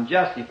 See, I'm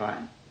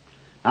justified.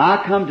 Now,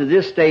 I come to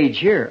this stage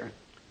here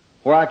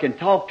where I can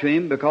talk to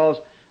Him because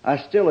I'm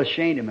still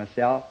ashamed of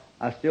myself.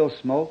 I still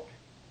smoked.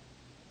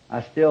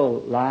 I still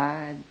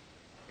lied.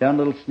 Done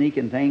little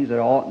sneaking things that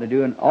I oughtn't to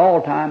do. And all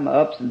the time,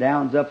 ups and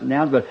downs.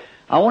 But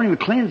I want Him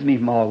to cleanse me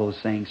from all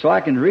those things so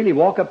I can really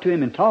walk up to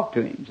Him and talk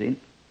to Him. See?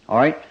 All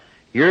right?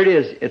 Here it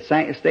is. It's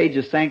a stage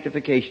of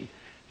sanctification.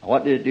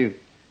 What did it do?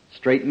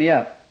 Straighten me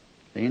up.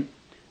 See?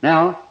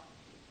 Now,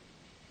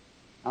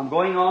 I'm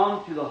going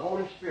on to the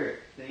Holy Spirit.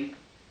 See?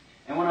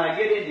 And when I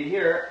get into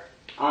here,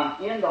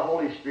 I'm in the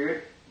Holy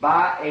Spirit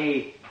by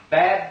a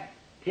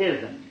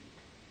baptism.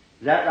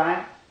 Is that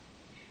right?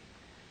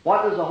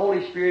 What does the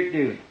Holy Spirit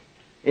do?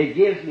 It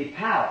gives me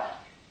power.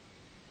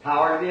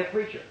 Power to be a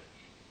preacher.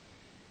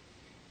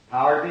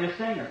 Power to be a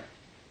singer.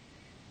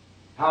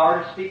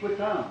 Power to speak with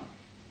tongues.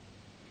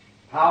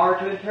 Power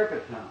to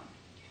interpret tongues.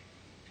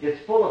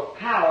 It's full of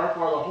power,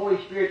 for the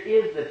Holy Spirit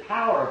is the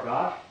power of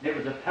God. And it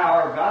was the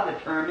power of God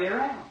that turned me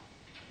around.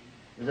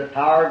 It was the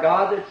power of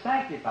God that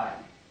sanctified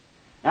me.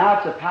 Now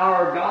it's the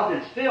power of God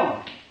that's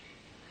filled me.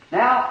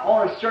 Now,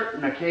 on a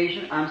certain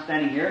occasion, I'm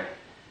standing here,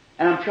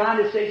 and I'm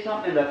trying to say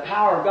something, and the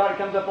power of God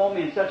comes up on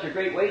me in such a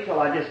great way till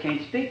I just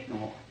can't speak no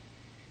more.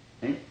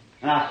 See?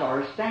 And I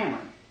started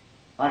stammering.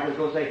 Like I was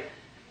going to say,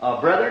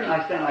 brethren,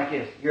 I stand like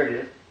this. Here it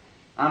is.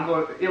 I'm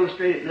going to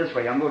illustrate it this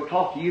way. I'm going to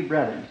talk to you,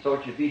 brethren, so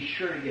that you be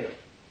sure to get it.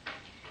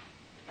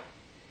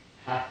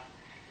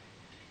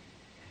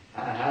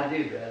 I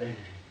do, brother.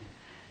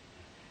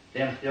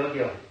 I'm still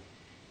guilty.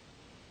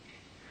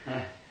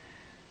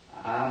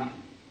 I'm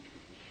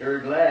sure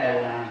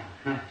glad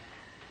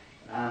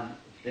I'm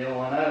still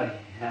one of you.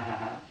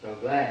 I'm so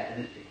glad.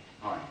 Isn't it?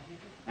 All right.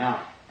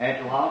 Now,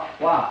 after a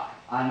while,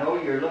 I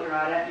know you're looking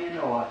right at me and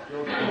know I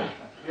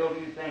still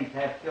do things. things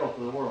have filth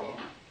of the world.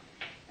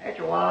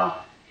 After a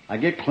while, I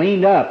get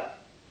cleaned up.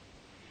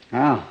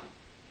 Now,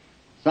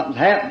 something's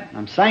happened.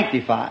 I'm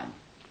sanctified.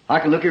 I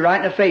can look you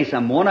right in the face.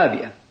 I'm one of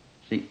you.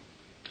 See?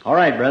 All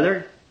right,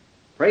 brother.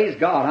 Praise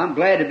God. I'm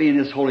glad to be in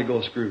this Holy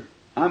Ghost group.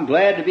 I'm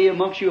glad to be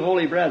amongst you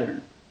holy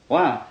brethren.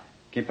 Why?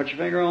 Can't put your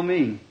finger on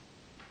me.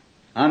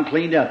 I'm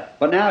cleaned up.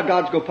 But now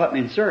God's going to put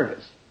me in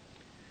service.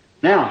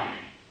 Now,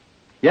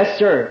 yes,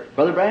 sir.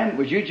 Brother Branham,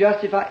 was you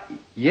justified?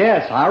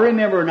 Yes, I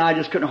remember, and I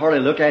just couldn't hardly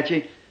look at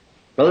you.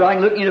 Brother, I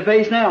can look you in the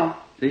face now.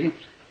 See?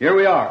 Here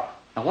we are.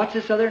 Now, what's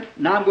this other?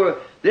 Now I'm going,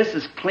 this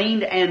is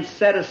cleaned and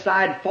set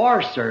aside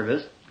for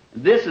service.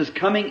 This is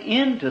coming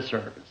into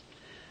service.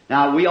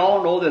 Now, we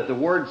all know that the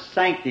word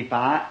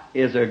sanctify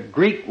is a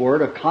Greek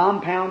word, a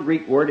compound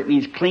Greek word. It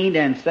means cleaned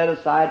and set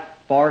aside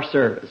for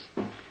service.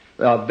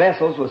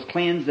 Vessels was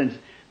cleansed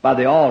by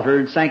the altar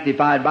and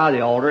sanctified by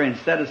the altar and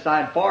set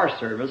aside for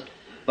service.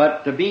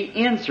 But to be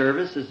in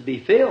service is to be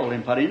filled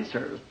and put in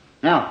service.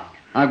 Now,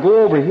 I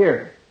go over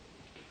here.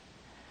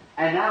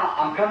 And now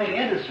I'm coming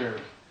into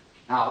service.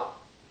 Now,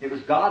 it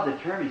was God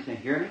that turned me saying,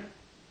 hear me?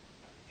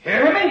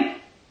 Hear me?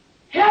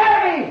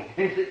 Hear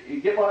me!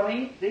 You get what I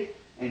mean? See?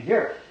 And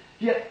here.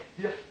 See,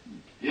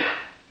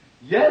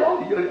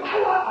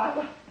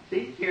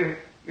 you're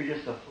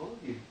just a fool.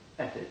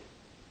 That's it.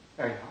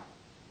 There you are.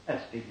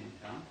 That's speaking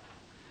in tongues.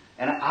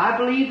 And I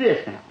believe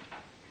this now.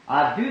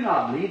 I do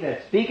not believe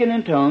that speaking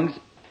in tongues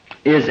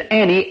is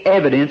any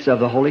evidence of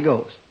the Holy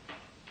Ghost.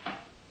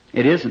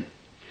 It isn't.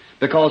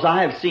 Because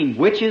I have seen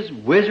witches,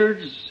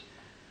 wizards,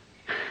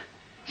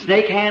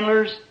 snake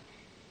handlers,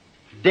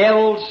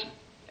 devils,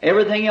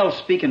 everything else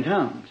speak in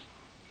tongues.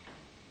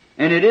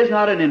 And it is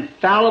not an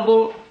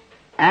infallible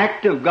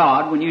act of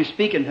God when you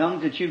speak in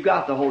tongues that you've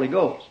got the Holy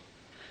Ghost.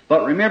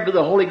 But remember,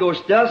 the Holy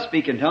Ghost does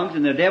speak in tongues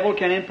and the devil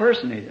can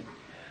impersonate him.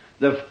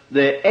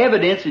 The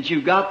evidence that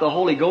you've got the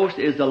Holy Ghost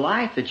is the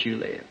life that you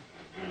live.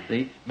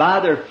 See? By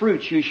their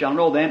fruits you shall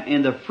know them,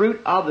 and the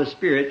fruit of the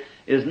Spirit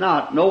is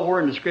not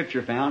nowhere in the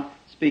Scripture found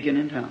speaking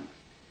in tongues.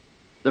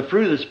 The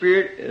fruit of the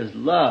Spirit is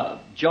love,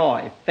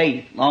 joy,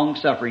 faith,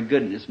 long-suffering,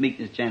 goodness,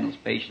 meekness, gentleness,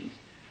 patience.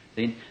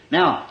 See?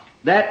 Now,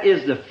 that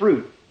is the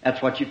fruit.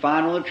 That's what you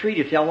find on the tree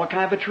to tell what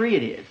kind of a tree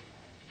it is.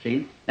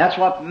 See? That's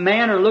what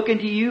men are looking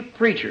to you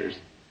preachers,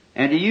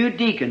 and to you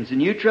deacons,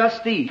 and you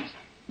trustees,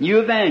 and you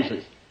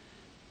evangelists.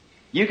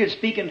 You can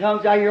speak in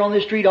tongues out here on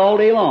this street all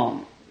day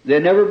long.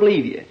 They'll never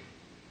believe you.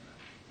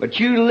 But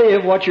you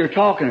live what you're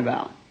talking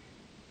about.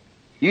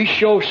 You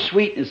show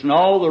sweetness and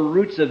all the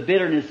roots of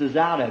bitterness is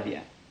out of you.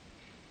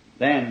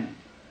 Then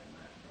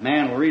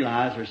man will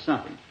realize there's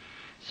something.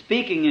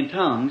 Speaking in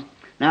tongues,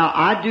 now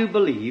I do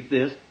believe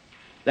this,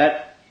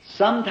 that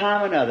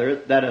sometime or another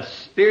that a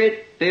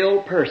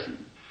Spirit-filled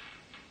person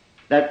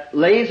that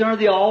lays under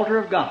the altar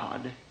of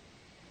God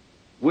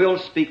will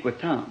speak with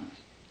tongues.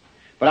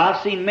 But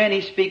I've seen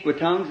many speak with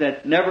tongues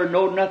that never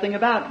know nothing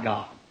about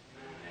God.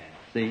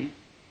 See,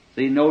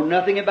 know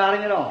nothing about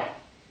Him at all.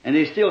 And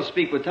they still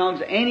speak with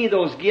tongues. Any of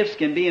those gifts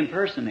can be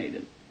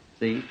impersonated.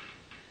 See?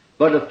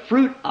 But the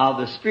fruit of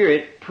the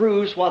Spirit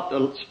proves what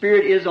the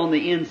Spirit is on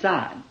the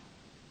inside.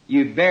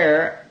 You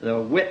bear the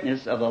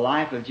witness of the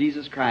life of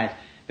Jesus Christ.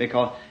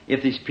 Because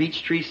if this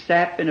peach tree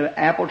sap in an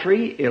apple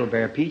tree, it'll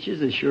bear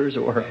peaches as sure as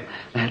the world.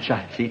 That's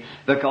right, see?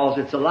 Because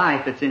it's a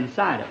life that's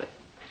inside of it.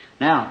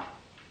 Now,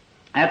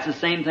 that's the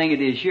same thing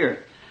it is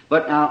here.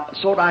 But now,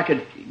 so that I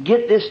could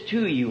get this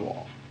to you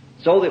all,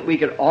 so that we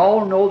could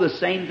all know the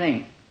same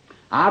thing.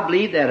 I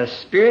believe that a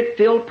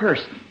Spirit-filled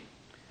person,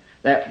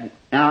 that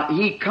now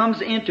he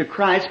comes into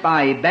Christ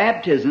by a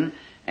baptism,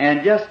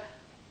 and just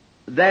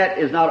that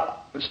is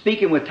not,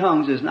 speaking with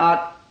tongues is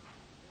not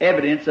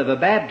evidence of a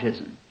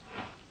baptism.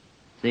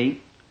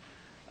 See?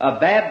 A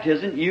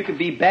baptism, you could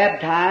be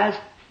baptized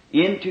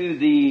into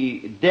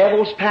the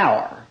devil's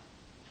power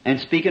and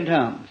speak in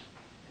tongues.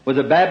 With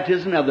the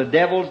baptism of the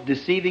devil's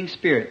deceiving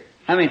spirit.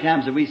 How many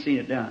times have we seen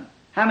it done?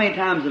 How many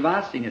times have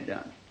I seen it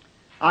done?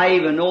 I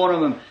even know one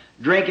of them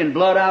drinking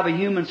blood out of a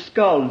human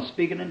skull and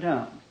speaking in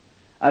tongues.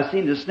 I've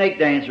seen the snake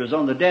dancers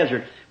on the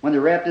desert when they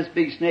wrap this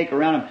big snake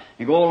around them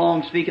and go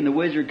along speaking, the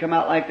wizard come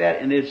out like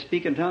that and they'd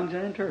speak in tongues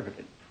and interpret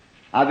it.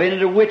 I've been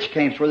into witch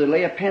camps where they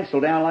lay a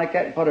pencil down like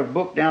that and put a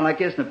book down like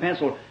this and the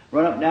pencil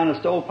run up and down a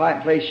stovepipe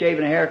and play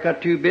shaving a hair,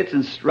 cut 2 bits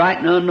and write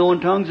in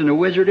unknown tongues and the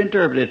wizard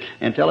interpret it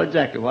and tell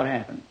exactly what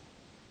happened.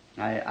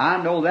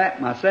 I know that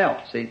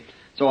myself, see.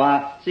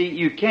 So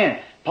you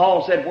can't.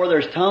 Paul said, where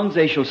there's tongues,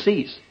 they shall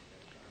cease.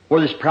 Where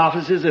there's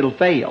prophecies, it'll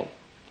fail.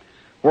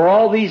 Where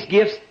all these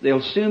gifts,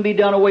 they'll soon be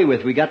done away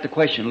with. We got the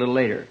question a little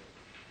later.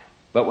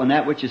 But when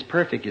that which is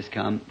perfect is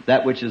come,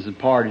 that which is in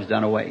part is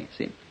done away,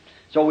 see.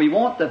 So we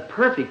want the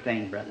perfect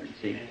thing, brethren,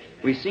 see.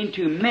 We've seen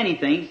too many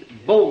things,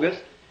 bogus,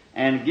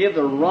 and give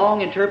the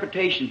wrong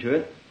interpretation to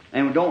it,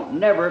 and we don't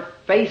never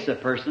face a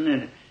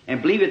person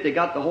and believe that they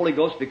got the Holy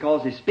Ghost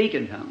because they speak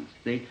in tongues,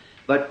 see.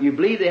 But you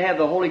believe they have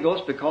the Holy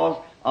Ghost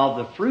because of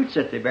the fruits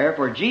that they bear,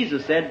 for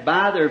Jesus said,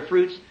 by their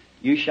fruits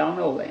you shall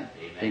know them.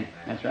 See?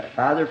 That's right,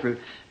 by their fruit.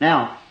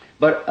 Now,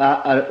 But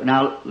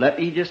now, let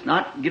me just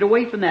not get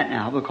away from that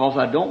now, because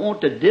I don't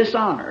want to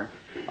dishonor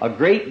a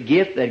great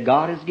gift that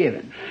God has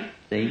given.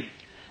 See?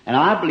 And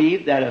I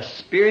believe that a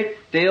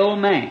Spirit-filled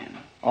man,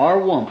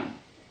 or woman,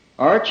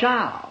 or a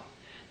child,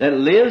 that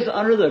lives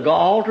under the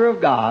altar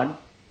of God,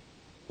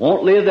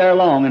 won't live there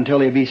long until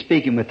he'll be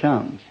speaking with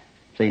tongues.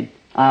 See?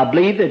 I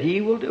believe that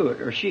he will do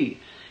it, or she.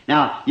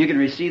 Now, you can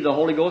receive the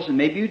Holy Ghost, and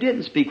maybe you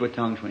didn't speak with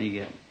tongues when you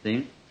get it.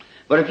 See?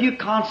 But if you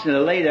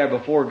constantly lay there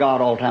before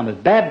God all the time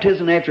with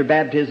baptism after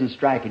baptism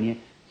striking you,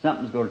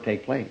 something's going to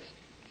take place.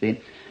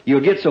 See? You'll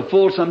get so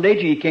full some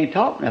days you can't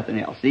talk nothing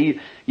else. See?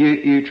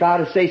 You try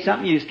to say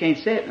something, you just can't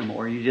say it no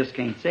more. You just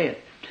can't say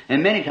it.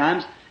 And many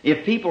times,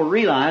 if people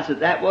realize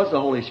that that was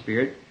the Holy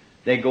Spirit,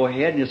 they go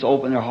ahead and just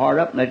open their heart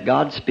up and let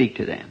God speak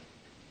to them.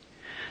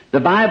 The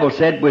Bible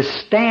said, with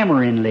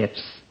stammering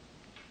lips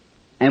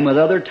and with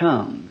other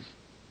tongues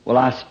will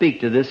I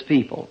speak to this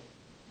people.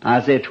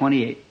 Isaiah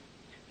 28.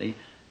 See?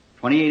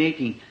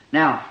 28:18.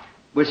 Now,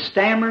 with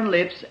stammering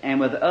lips and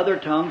with other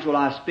tongues will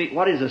I speak.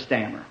 What is a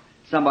stammer?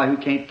 Somebody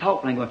who can't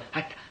talk and going,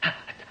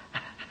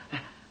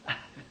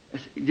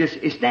 just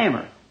a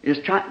stammer. He's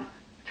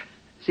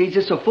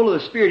just so full of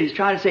the Spirit. He's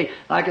trying to say,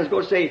 like I was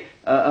going to say,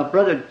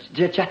 Brother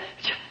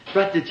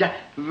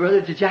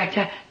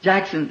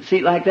Jackson.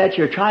 See, like that,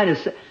 you're trying to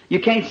say, you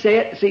can't say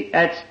it. See,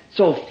 that's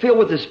so filled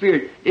with the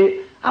Spirit.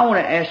 I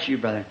want to ask you,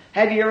 brother,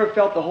 have you ever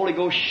felt the Holy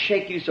Ghost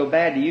shake you so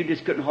bad that you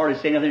just couldn't hardly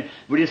say nothing?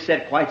 We just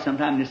sat quiet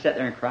sometime and just sat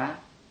there and cry?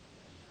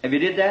 Have you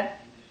did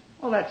that?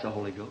 Well, that's the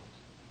Holy Ghost.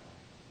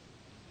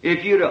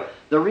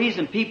 The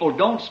reason people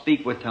don't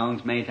speak with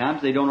tongues many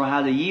times, they don't know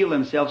how to yield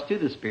themselves to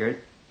the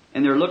Spirit,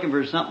 and they're looking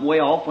for something way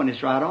off when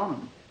it's right on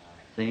them.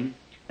 See?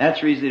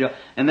 That's the reason they don't.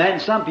 And then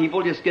some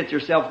people just get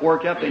themselves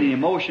worked up in an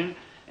emotion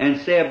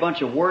and say a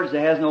bunch of words that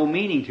has no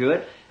meaning to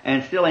it,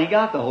 and still ain't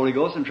got the Holy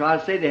Ghost, and try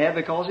to say they have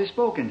because they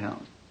spoke in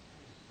tongues.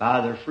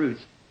 By their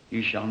fruits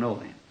you shall know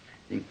them.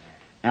 See?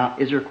 Now,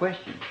 is there a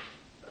question?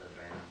 Brother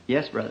Branham,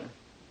 Yes, brother.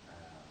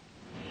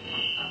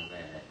 I'm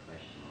glad that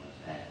question was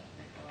asked,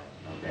 because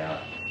no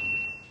doubt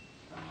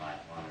some might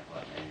wonder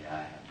what maybe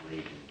I have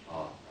believed in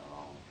taught for a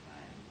long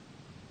time.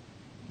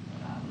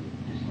 But I believe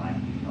just like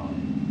you taught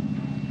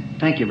it.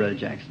 Thank you, Brother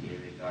Jackson.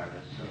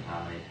 Regardless of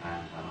how many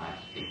times I might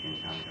speak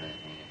in tongues or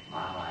anything, if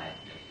my life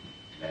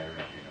is a better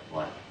record of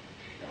what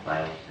the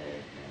Bible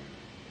says, then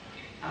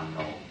I'm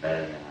no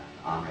better than an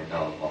ornery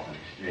dog walking the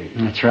street.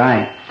 That's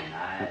right. And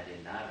I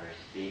did not ever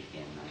speak in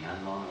an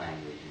unknown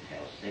language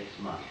until 6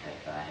 months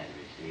after I had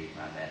received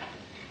my baptism.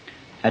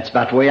 That's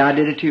about the way I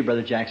did it too,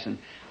 Brother Jackson.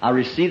 I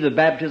received the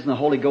baptism of the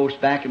Holy Ghost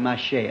back in my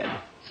shed,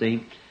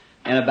 see?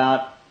 And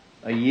about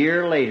a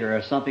year later,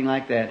 or something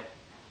like that,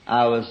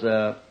 I was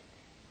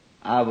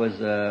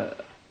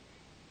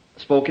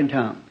spoke in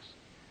tongues.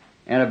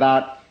 And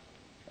about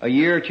a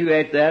year or two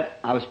after that,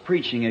 I was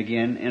preaching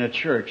again in a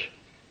church.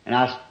 And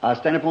I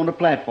stand up on the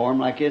platform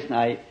like this,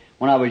 and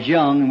when I was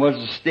young and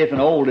wasn't as stiff and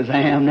old as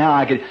I am now,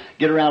 I could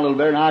get around a little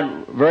better, and I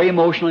was very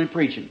emotional in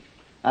preaching.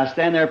 I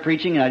stand there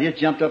preaching, and I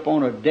just jumped up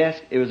on a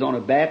desk. It was on a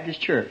Baptist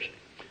church,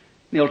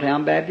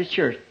 Milltown Baptist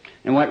Church,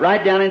 and went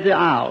right down into the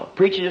aisle,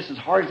 preaching just as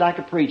hard as I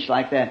could preach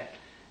like that.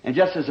 And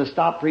just as I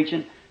stopped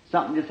preaching,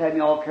 something just had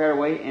me all carried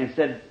away, and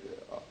said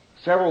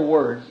several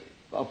words,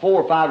 4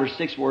 or 5 or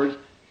 6 words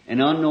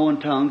in unknown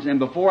tongues. And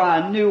before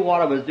I knew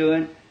what I was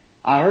doing,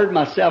 I heard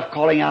myself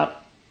calling out,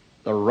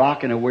 "The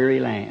rock in a weary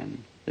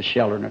land, the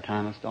shelter in a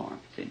time of storm."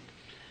 See?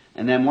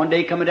 And then one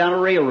day coming down a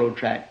railroad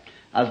track,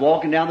 I was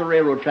walking down the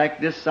railroad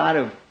track this side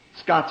of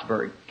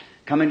Scottsburg,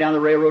 coming down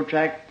the railroad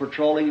track,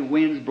 patrolling,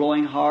 winds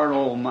blowing hard,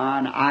 oh my,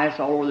 and ice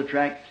all over the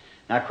track.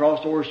 And I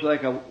crossed over so I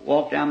could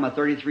walk down my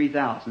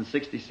 33,000.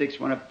 66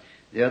 went up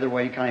the other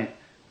way, kind of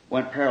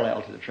went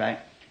parallel to the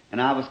track.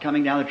 And I was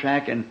coming down the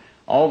track, and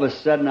all of a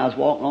sudden I was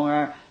walking along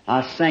there. I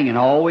was singing.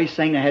 I always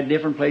sang. I had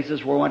different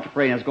places where I went to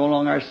pray. And I was going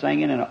along there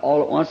singing, and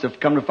all at once, I've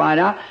come to find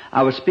out,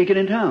 I was speaking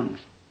in tongues.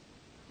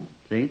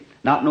 See?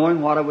 Not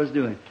knowing what I was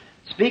doing.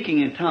 Speaking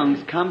in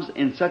tongues comes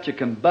in such a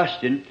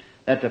combustion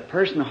that the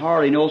person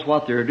hardly knows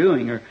what they're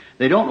doing, or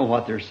they don't know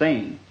what they're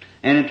saying.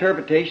 And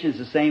interpretation is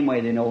the same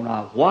way. They know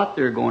not what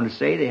they're going to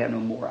say. They have no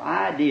more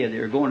idea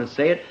they're going to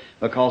say it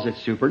because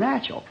it's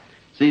supernatural.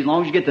 See, as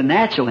long as you get the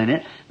natural in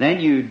it, then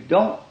you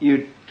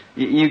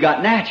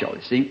got natural,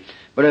 you see.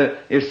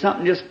 But if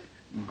something just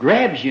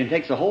grabs you and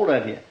takes a hold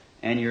of you,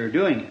 and you're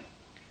doing it.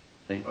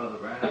 See? Brother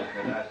Branham,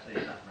 could I say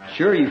something right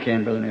Sure there? You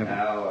can, Brother Neville.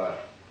 Now,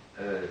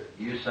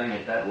 you sing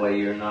it that way,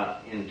 you're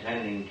not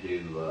intending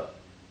to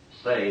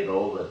say,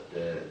 though,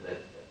 that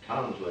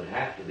tongues would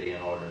have to be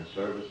in order and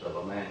service of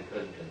a man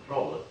couldn't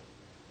control it,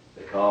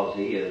 because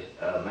he is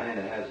a man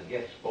that has a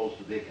gift supposed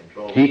to be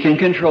controlled. He can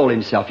control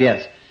himself,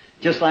 yes.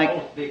 Just He's like...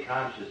 supposed to be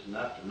conscious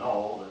enough to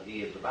know that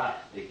he is about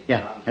to speak in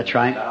Yeah, tongues. that's and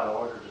right. it's out of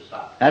order to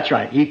stop. That's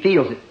right. He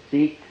feels it.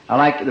 See? I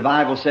like the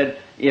Bible said,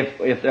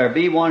 if there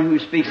be one who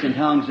speaks in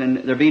tongues and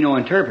there be no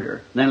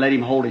interpreter, then let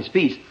him hold his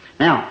peace.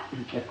 Now,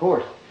 of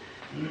course,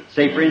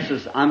 say for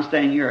instance, I'm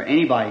standing here,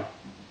 anybody,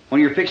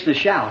 when you're fixing to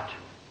shout,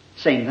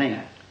 same thing.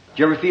 Do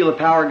you ever feel the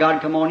power of God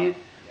come on you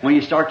when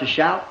you start to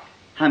shout?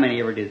 How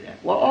many ever did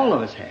that? Well, all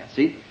of us have.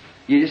 See,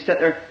 you just sit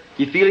there,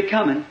 you feel it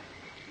coming.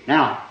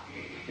 Now,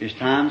 there's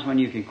times when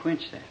you can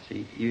quench that.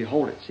 See, you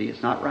hold it. See,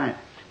 it's not right.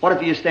 What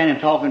if you're standing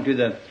talking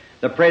to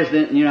the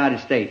President of the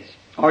United States?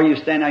 Or you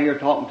stand out here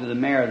talking to the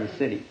mayor of the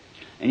city?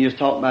 And you're just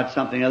talking about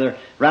something other.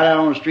 Right out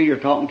on the street, you're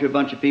talking to a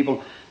bunch of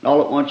people, and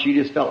all at once you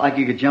just felt like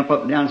you could jump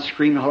up and down and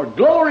scream and holler,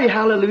 glory,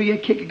 hallelujah,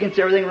 kick against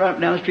everything, run up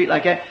and down the street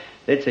like that.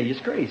 They'd say, you're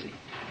crazy.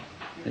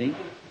 See?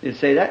 They'd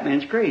say, that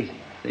man's crazy.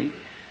 See?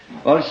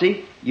 Well,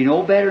 see, you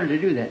know better than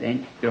to do that.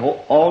 And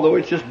although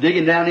it's just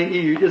digging down in you,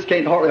 you just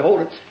can't hardly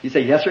hold it. You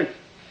say, yes, sir.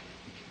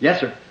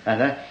 Yes, sir.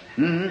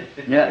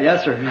 Mm-hmm. Yeah,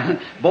 yes,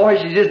 sir.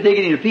 Boys, you're just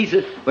digging into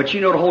pieces, but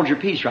you know to hold your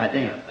peace right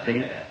then.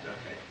 See?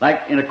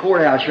 Like in a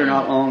courthouse here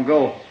not long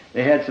ago,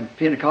 they had some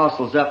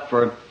Pentecostals up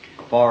for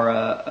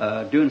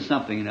doing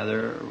something or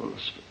another,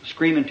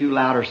 screaming too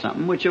loud or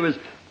something, which it was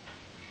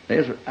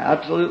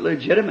absolutely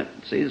legitimate.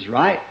 See, it's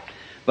right.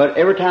 But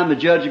every time the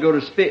judge would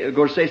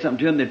go to say something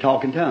to them, they'd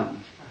talk in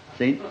tongues.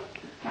 See?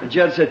 The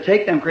judge said,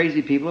 take them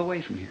crazy people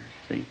away from here.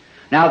 See?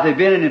 Now, if they've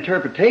been an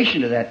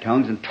interpretation of that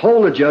tongues and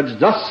told the judge,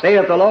 thus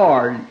saith the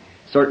Lord,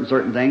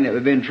 certain thing that would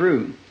have been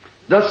true.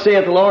 Thus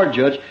saith the Lord,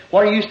 Judge.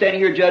 What are you standing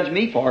here judging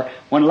me for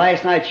when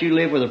last night you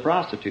lived with a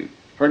prostitute?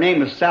 Her name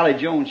was Sally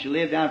Jones. She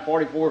lived down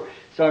 44,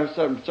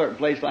 certain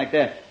place like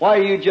that. Why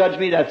do you judge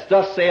me? That's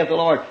thus saith the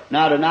Lord.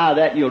 Now deny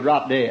that and you'll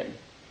drop dead.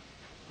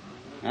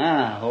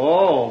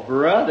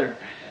 Brother.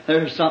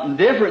 There's something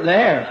different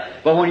there.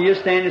 But when you're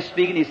standing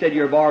speaking, he said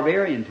you're a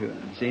barbarian to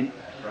him. See?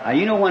 Now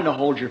you know when to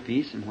hold your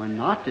peace and when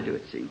not to do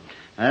it. See?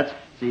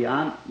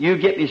 You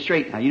get me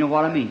straight now. You know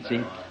what I mean.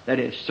 See? That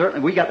is certainly,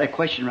 we got that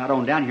question right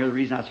on down here. The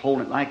reason I was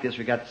holding it like this,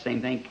 we got the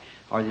same thing.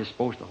 Are they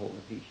supposed to hold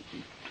the peace?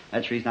 See?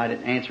 That's the reason I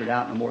didn't answer it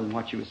out no more than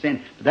what you were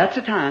saying. But that's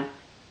the time.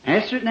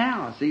 Answer it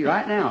now. See,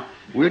 right now.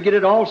 We'll get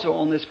it also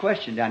on this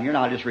question down here, and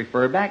I'll just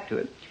refer back to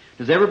it.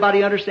 Does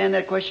everybody understand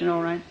that question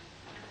all right?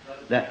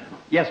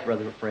 Yes,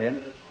 Brother Fred.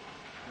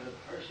 Could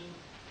a person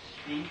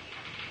speak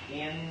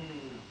in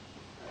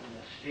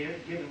the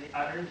Spirit, given the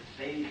utterance,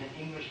 say he's an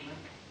Englishman,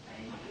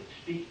 and he could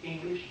speak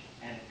English,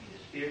 and it be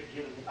the Spirit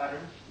given the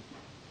utterance?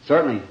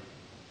 Certainly.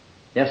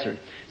 Yes, sir.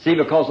 See,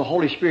 because the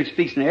Holy Spirit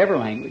speaks in every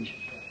language.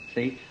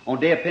 See, on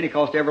the day of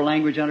Pentecost, every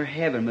language under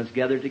heaven was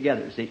gathered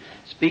together. See,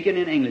 speaking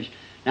in English.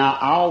 Now,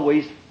 I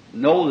always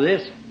know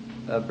this,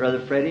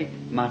 Brother Freddie,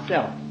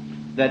 myself,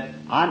 that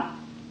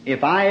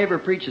if I ever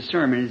preach a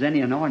sermon, there's any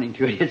anointing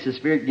to it, it's the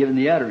Spirit giving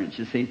the utterance,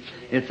 you see.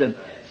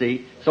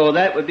 So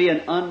that would be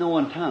an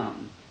unknown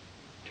tongue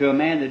to a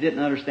man that didn't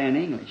understand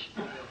English.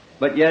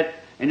 But yet,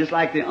 and just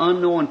like the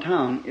unknown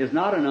tongue is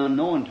not an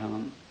unknown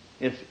tongue,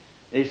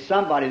 there's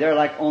somebody there,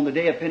 like on the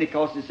day of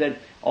Pentecost, it said,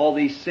 all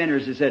these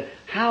sinners, it said,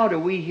 how do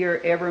we hear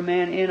every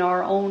man in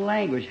our own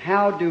language?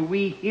 How do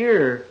we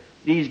hear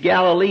these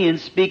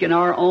Galileans speak in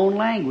our own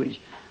language?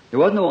 There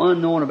wasn't no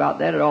unknown about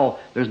that at all.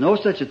 There's no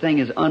such a thing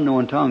as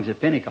unknown tongues at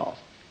Pentecost.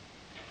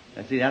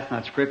 And see, that's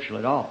not scriptural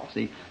at all.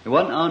 See, it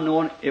wasn't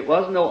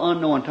no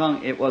unknown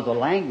tongue, it was a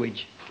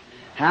language.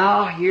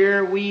 How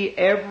hear we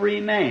every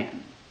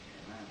man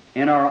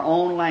in our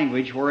own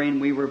language wherein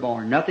we were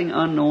born? Nothing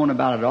unknown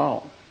about it at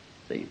all.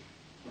 See?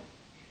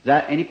 Is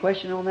that any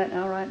question on that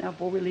now, right now,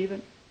 before we leave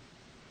it?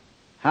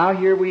 How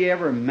hear we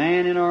every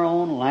man in our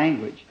own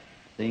language?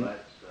 See? That's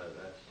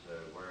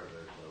where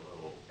there's a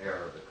little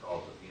error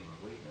because of human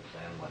weakness,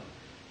 and when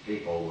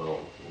people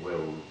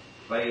will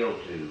fail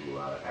to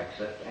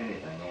accept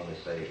anything, only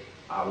say,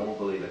 I won't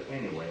believe it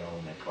anyway,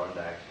 only according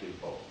to Acts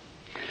 2:4.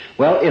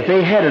 Well, if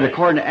they had it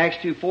according to Acts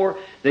 2:4,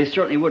 they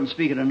certainly wouldn't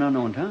speak in an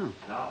unknown tongue.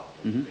 No,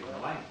 they speak in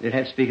a language. They'd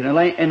have to speak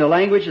in the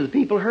language of the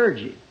people heard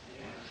you.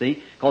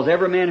 See? Because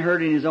every man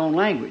heard in his own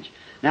language.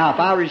 Now,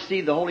 if I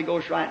receive the Holy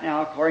Ghost right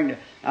now,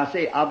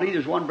 I believe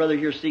there's one brother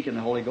here seeking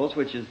the Holy Ghost,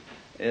 which is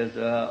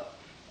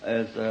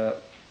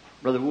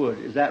Brother Wood.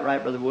 Is that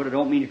right, Brother Wood? I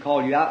don't mean to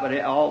call you out,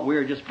 but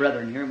we're just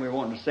brethren here, and we're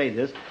wanting to say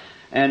this.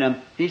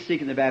 And he's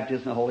seeking the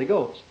baptism of the Holy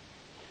Ghost.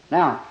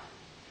 Now,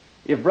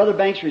 if Brother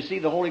Banks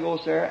received the Holy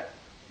Ghost there,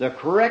 the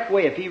correct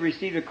way, if he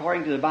received it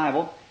according to the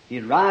Bible,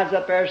 he'd rise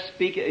up there,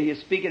 he's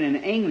speaking in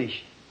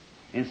English,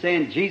 and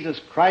saying, Jesus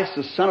Christ,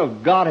 the Son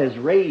of God, has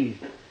raised.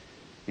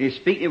 He's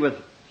speaking with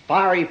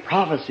fiery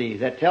prophecy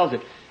that tells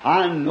it.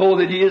 I know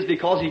that He is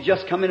because He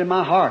just come into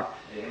my heart.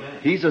 Amen.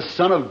 He's the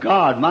Son of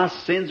God. My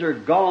sins are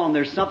gone.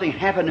 There's something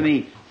happened to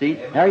me. See,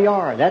 Amen. There you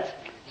are. That's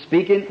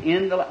speaking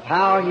in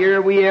how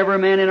hear we every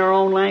man in our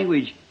own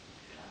language.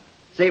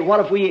 Say,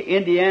 what if we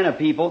Indiana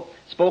people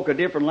spoke a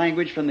different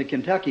language from the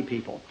Kentucky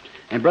people?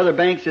 And Brother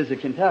Banks is a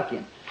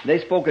Kentuckian. They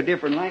spoke a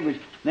different language.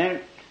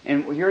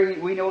 And here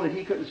we know that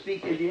he couldn't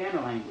speak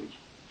Indiana language.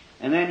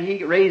 And then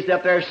he raised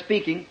up there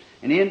speaking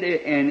in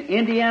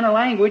Indiana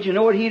language, you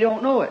know what, he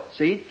don't know it,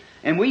 see?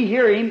 And we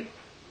hear him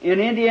in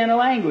Indiana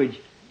language.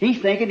 He's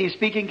thinking he's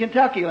speaking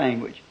Kentucky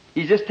language.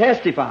 He's just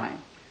testifying.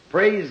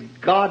 Praise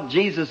God,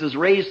 Jesus is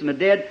raised from the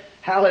dead.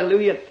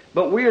 Hallelujah.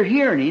 But we're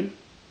hearing him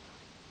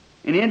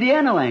in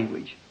Indiana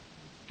language.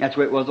 That's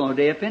what it was on the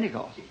day of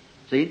Pentecost.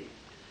 See?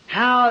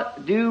 How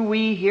do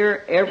we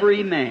hear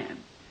every man?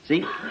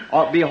 See?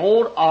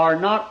 Behold, are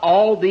not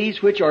all these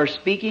which are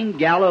speaking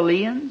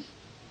Galileans?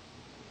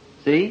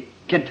 See?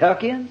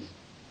 Kentuckians?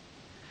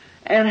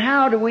 And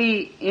how do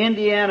we,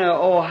 Indiana,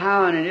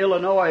 Ohio, and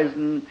Illinois,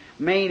 and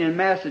Maine, and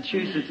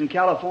Massachusetts, and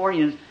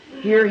Californians,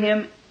 hear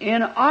Him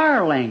in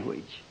our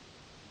language,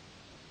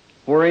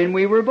 wherein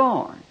we were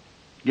born?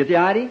 Get the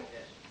idea? Yes.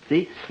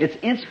 See? It's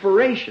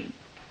inspiration.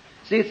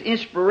 See, it's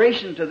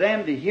inspiration to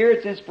them to hear.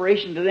 It's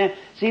inspiration to them.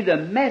 See,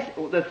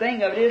 the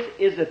thing of it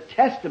is a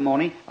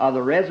testimony of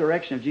the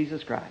resurrection of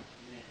Jesus Christ.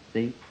 Amen.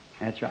 See?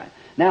 That's right.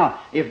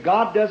 Now, if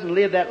God doesn't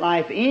live that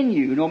life in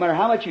you, no matter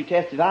how much you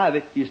testify of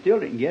it, you still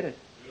didn't get it.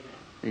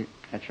 Amen. See?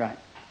 That's right.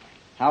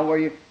 How were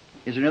you?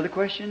 Is there another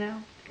question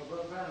now? Well,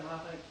 Brother Branham, I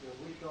think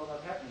we saw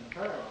that happen in the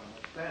prayer line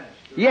in Spanish.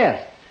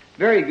 Yes.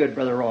 Very good,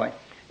 Brother Roy.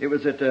 It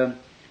was at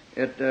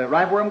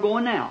right where I'm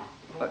going now.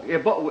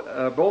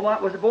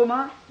 Beaumont, was it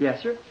Beaumont?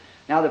 Yes, sir.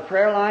 Now the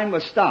prayer line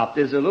was stopped.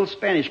 There's a little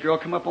Spanish girl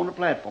come up on the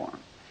platform.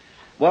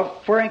 Well,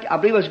 Frank, I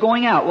believe it was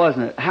going out,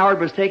 wasn't it? Howard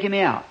was taking me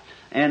out.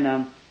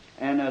 I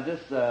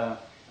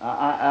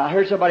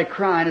heard somebody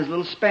crying. There's a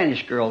little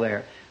Spanish girl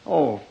there.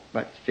 Oh,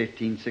 about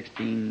 15,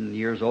 16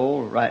 years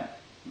old, right?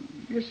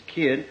 Just a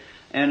kid.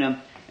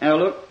 And I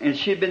looked, and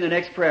she'd been the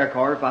next prayer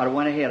card if I'd have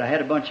went ahead. I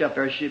had a bunch up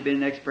there. She'd been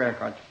the next prayer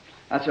card.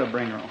 That's what I'll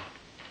bring her on.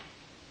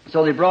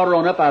 So they brought her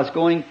on up. I was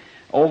going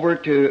over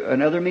to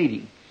another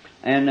meeting.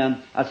 And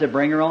I said,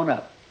 bring her on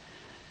up.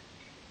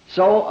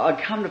 So I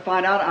come to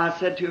find out, I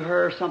said to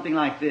her something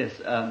like this.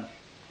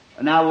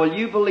 Now, will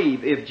you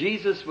believe, if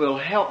Jesus will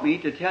help me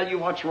to tell you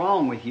what's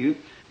wrong with you,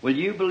 will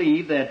you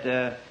believe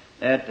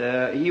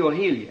that He will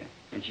heal you?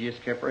 And she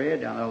just kept her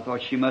head down. I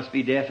thought she must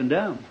be deaf and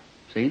dumb.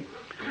 See?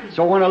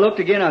 So when I looked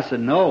again, I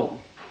said, no.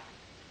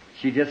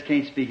 She just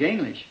can't speak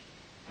English.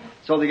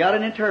 So they got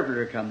an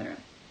interpreter come there.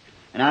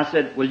 And I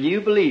said, will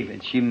you believe?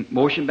 And she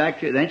motioned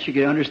back to it. Then she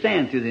could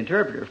understand through the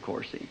interpreter, of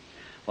course. See?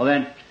 Well,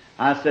 then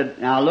I said,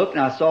 now I looked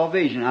and I saw a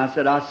vision. I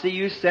said, I see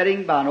you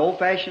sitting by an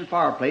old-fashioned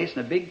fireplace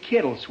and a big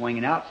kettle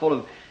swinging out full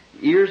of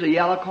ears of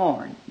yellow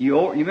corn.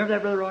 You remember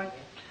that, Brother Roy?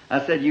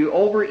 I said, you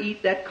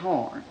overeat that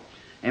corn.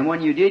 And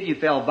when you did, you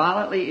fell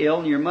violently ill,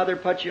 and your mother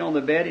put you on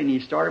the bed, and you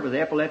started with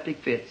epileptic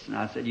fits. And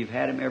I said, you've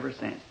had them ever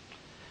since.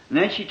 And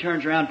then she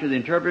turns around to the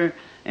interpreter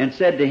and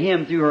said to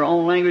him through her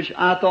own language,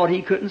 I thought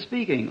he couldn't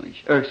speak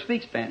English, or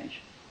speak Spanish.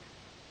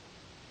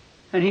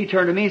 And he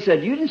turned to me and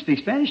said, you didn't speak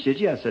Spanish,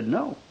 did you? I said,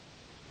 no.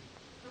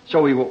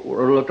 So we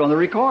looked on the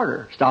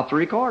recorder, stopped the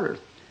recorder.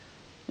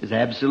 It's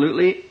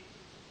absolutely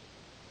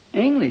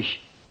English.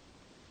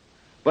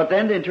 But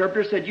then the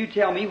interpreter said, you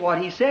tell me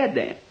what he said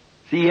then.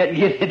 See, he hadn't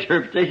given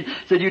interpretation.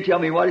 Said, you tell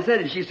me what he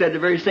said. And she said the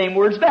very same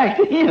words back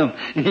to him.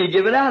 And he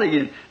gave it out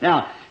again.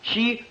 Now,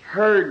 she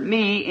heard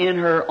me in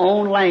her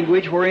own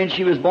language wherein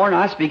she was born.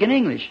 I speak in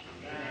English.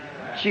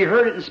 She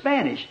heard it in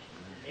Spanish.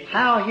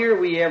 How hear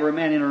we ever a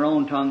man in our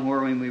own tongue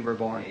wherein we were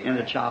born? And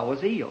the child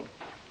was healed.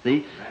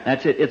 See?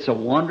 That's it. It's a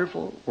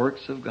wonderful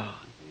works of God.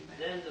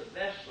 Then the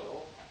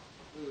vessel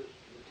who is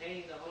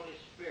containing the Holy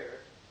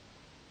Spirit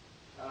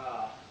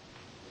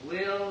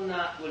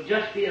will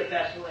just be a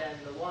vessel, and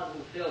the one who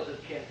fills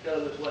it can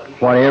fill it with what he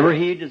Whatever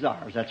he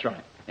desires. That's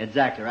right.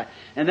 Exactly right.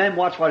 And then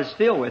watch what it's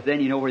filled with.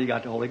 Then you know whether you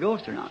got the Holy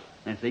Ghost or not.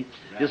 And see?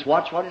 Just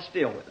watch what it's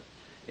filled with.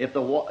 If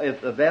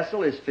the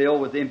vessel is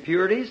filled with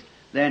impurities,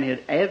 then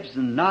it is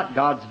not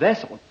God's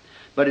vessel.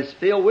 But it's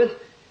filled with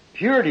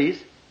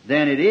purities,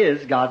 then it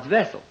is God's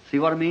vessel. See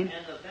what I mean?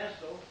 And the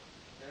vessel,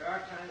 there are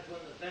times when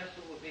the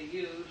vessel will be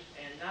used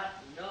and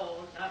not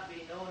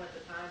be known at the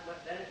time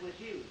that it was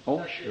used. Oh,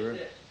 Such sure. as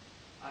this.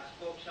 I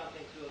spoke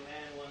something to a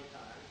man one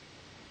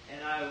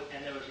time,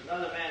 and there was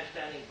another man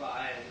standing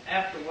by, and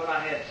after what I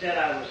had said,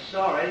 I was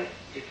sorry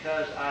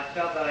because I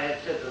felt that I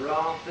had said the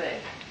wrong thing.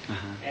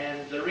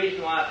 And the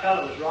reason why I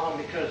felt it was wrong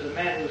because the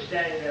man who was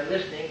standing there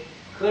listening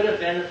could have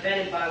been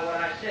offended by what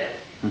I said.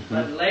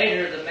 But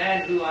later, the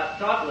man who I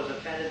thought was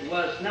offended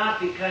was not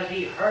because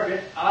he heard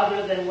it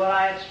other than what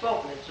I had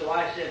spoken. And so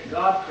I said,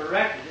 God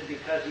corrected it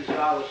because he said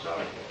I was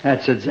sorry for it.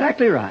 That's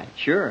exactly right.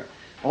 Sure.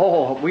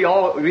 Oh,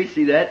 we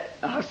see that.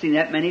 I've seen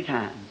that many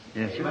times.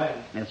 Yes, sir.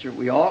 Amen. Yes, sir.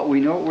 We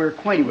know we're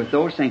acquainted with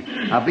those things.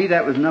 I believe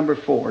that was number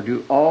 4.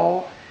 Do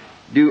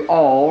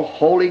all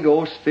Holy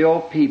Ghost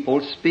filled people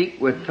speak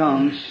with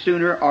tongues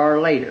sooner or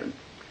later?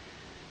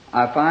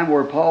 I find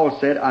where Paul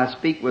said, I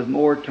speak with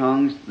more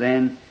tongues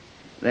than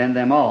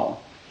them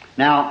all.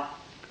 Now,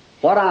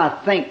 what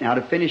I think now,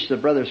 to finish the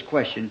brother's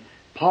question,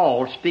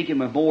 Paul speaking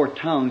with more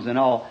tongues than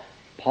all,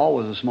 Paul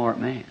was a smart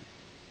man.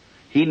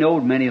 He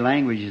knowed many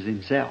languages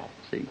himself.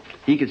 See,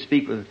 he could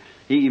speak with.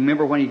 You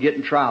remember when you get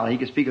in trial, he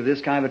could speak of this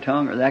kind of a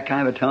tongue or that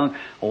kind of a tongue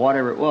or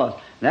whatever it was.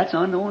 That's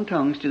unknown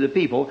tongues to the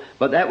people,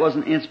 but that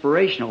wasn't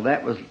inspirational.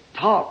 That was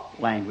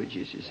taught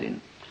languages, you see.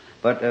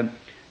 But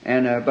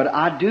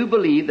I do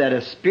believe that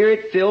a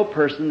spirit-filled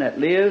person that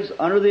lives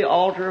under the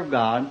altar of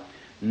God,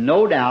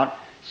 no doubt,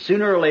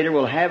 sooner or later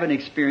will have an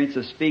experience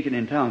of speaking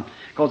in tongues.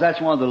 Because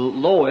that's one of the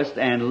lowest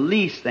and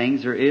least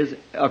things there is,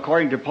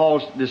 according to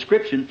Paul's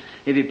description.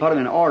 If you put them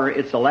in order,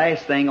 it's the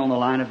last thing on the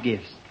line of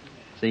gifts.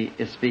 See,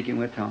 it's speaking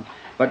with tongues.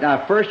 But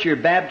now, first you're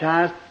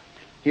baptized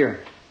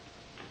Here.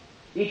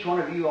 Each one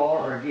of you all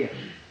are a gift.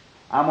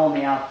 I'm on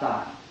the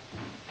outside.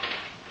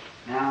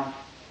 Now,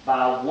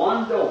 by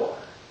one door,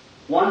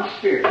 one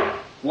Spirit,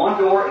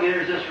 one door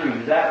enters this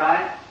room. Is that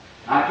right?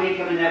 I can't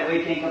come in that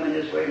way, can't come in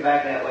this way,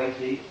 back that way,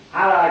 see?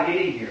 How did I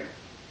get in here?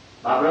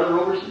 By Brother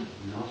Roberson?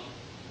 No, sir.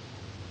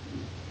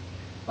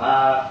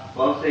 By,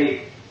 well,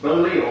 say,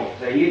 Brother Leo.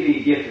 Say, he'd be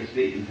a gift to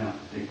speak in tongues,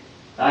 see? Did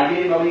I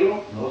get in by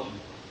Leo? No, sir.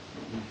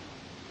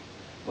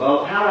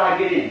 Well, how did I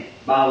get in?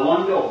 By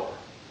one door.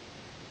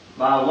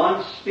 By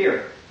one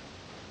Spirit.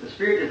 The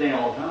Spirit is in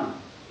all tongues.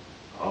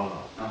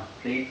 Oh, no.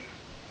 See,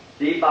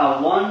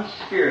 by one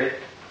Spirit,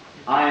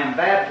 I am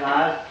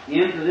baptized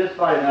into this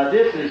body. Now,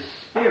 this is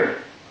Spirit.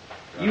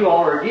 You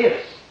all are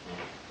gifts.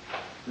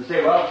 To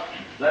say, well,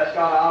 let's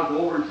God, I'll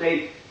go over and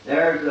say,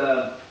 there's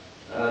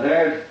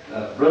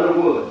Brother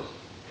Woods.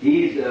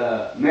 He's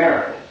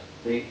miracles.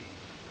 See?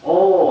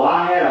 Oh,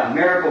 I had a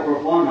miracle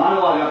performed. I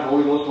know I got the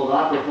Holy Ghost because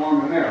I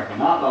performed a miracle.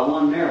 Not by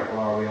one miracle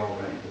are we all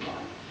ready to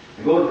find.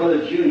 I go to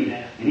Brother Junie,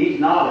 and he's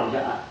knowledge.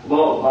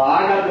 Well,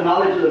 I got the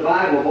knowledge of the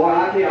Bible, boy.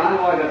 I tell you, I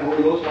know I got the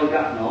Holy Ghost, so I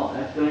got no.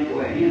 That still ain't the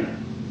way I enter.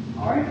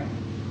 All right?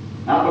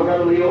 Not by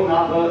Brother Leo,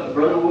 not by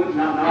Brother Woods,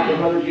 not by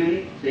Brother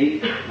Junie.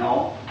 See?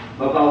 No.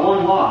 But by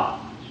one what?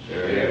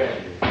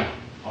 Spirit.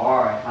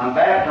 All right. I'm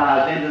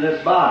baptized into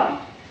this body.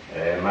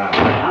 Amen.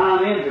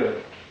 I'm into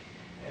it.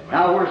 Amen.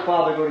 Now, where's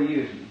Father going to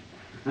use me?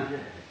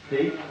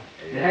 See?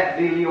 It had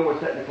to be Leo was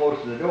sitting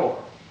close to the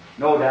door.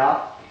 No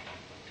doubt.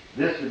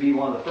 This would be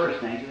one of the first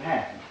things that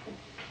happened.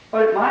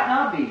 But it might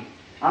not be.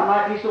 I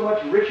might be so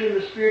much richer in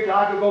the Spirit that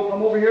I could go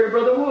from over here to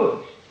Brother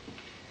Woods.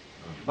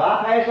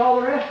 Bypass all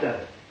the rest of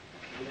it.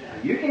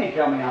 You can't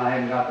tell me I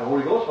haven't got the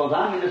Holy Ghost because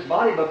I'm in this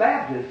body by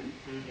baptism.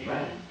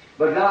 Amen.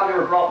 But God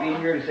never brought me in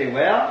here to say,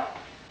 well,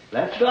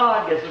 that's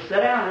God. Guess I'll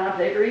sit down now,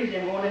 take her easy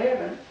and go to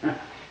heaven.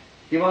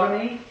 See what I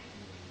mean?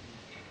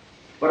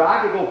 But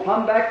I could go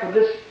plumb back from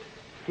this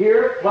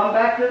here, plumb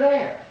back to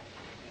there.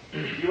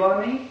 See what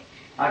I mean?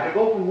 I could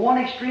go from one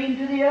extreme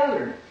to the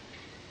other.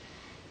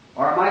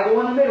 Or I might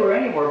go in the middle or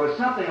anywhere, but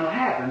something will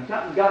happen.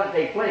 Something's got to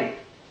take place.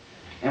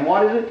 And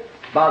what is it?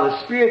 By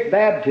the Spirit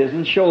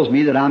baptism shows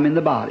me that I'm in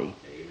the body.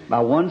 Amen. By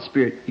one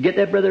Spirit. You get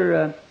that,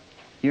 brother,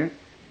 here?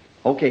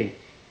 Okay.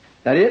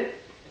 That it?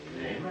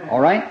 Amen. All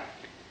right.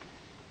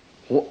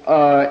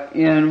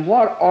 In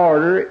what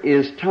order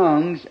is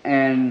tongues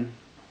and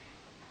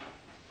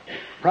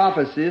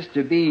prophecies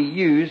to be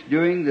used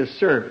during the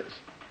service?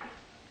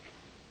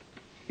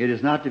 It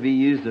is not to be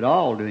used at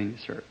all during the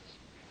service.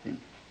 See?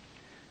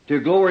 To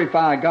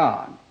glorify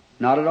God,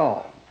 not at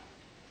all.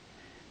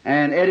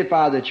 And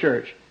edify the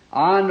church.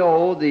 I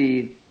know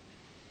the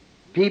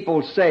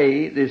people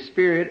say the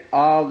spirit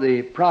of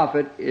the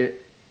prophet,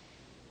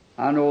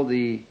 I know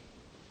the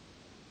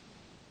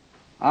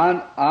I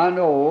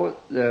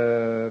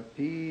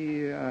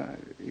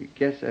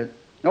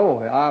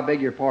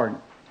beg your pardon.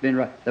 It's been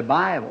right. The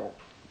Bible,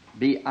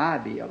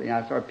 B-I-B-L-E.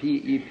 I saw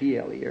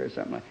P-E-P-L-E or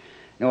something like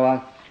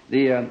that.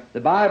 No,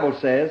 the Bible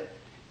says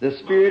the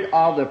spirit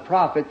of the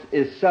prophets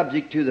is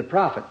subject to the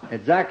prophet.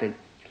 Exactly.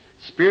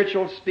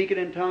 Spiritual speaking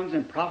in tongues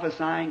and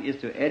prophesying is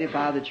to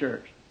edify the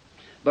church.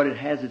 But it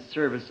has its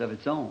service of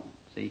its own.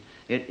 See,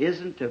 it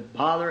isn't to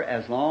bother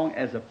as long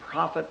as the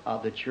prophet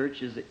of the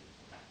church is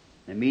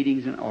the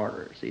meeting's in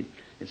order. See,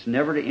 it's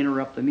never to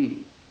interrupt the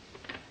meeting.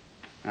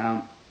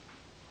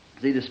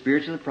 See, the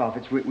spirits of the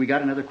prophets, we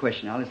got another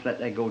question. Now let's let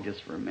that go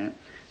just for a minute.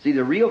 See,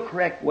 the real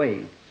correct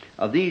way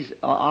of these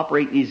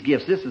operating these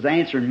gifts, this is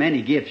answering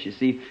many gifts, you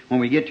see. When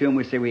we get to them,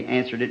 we say we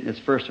answered it in this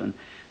first one.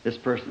 This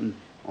person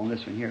on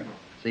this one here.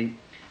 See,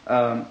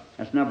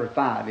 that's number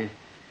 5.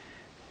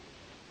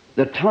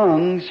 The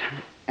tongues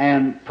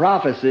and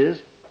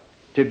prophecies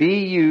to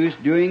be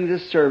used during the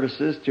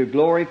services to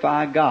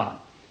glorify God.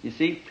 You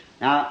see,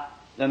 now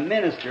the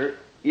minister,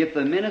 if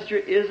the minister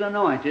is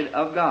anointed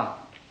of God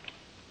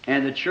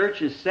and the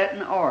church is set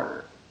in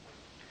order,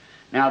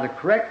 now the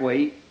correct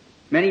way,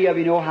 many of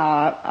you know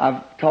how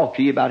I've talked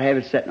to you about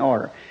having it set in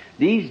order.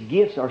 These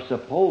gifts are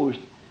supposed,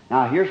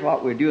 now here's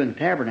what we do in the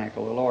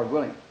tabernacle, the Lord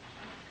willing.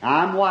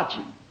 I'm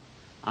watching.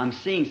 I'm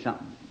seeing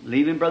something.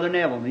 Leaving Brother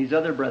Neville and these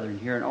other brethren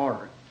here in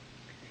order.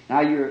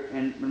 Now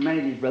and many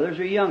of these brothers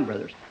are young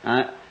brothers.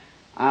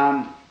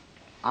 I'm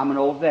an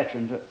old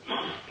veteran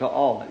to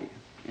all of you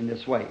in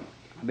this way.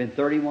 I've been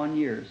 31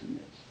 years in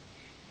this.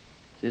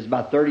 It's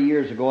about 30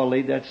 years ago I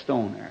laid that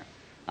stone there.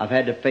 I've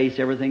had to face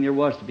everything there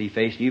was to be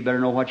faced. You better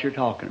know what you're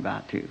talking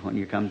about too when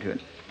you come to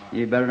it.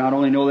 You better not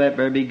only know that,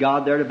 better be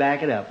God there to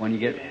back it up when you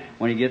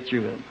get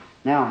through with it.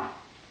 Now,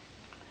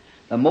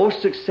 the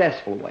most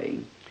successful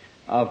way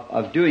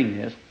of doing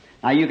this,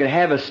 now you could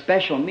have a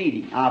special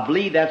meeting. I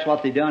believe that's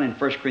what they done in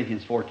 1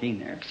 Corinthians 14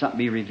 there. Something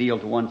be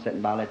revealed to one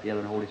sitting by, let the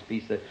other hold his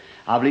peace.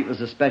 I believe it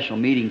was a special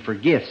meeting for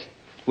gifts,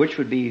 which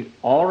would be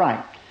all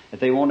right. If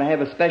they want to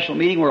have a special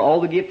meeting where all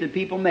the gifted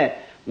people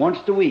met once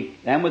a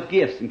week, them with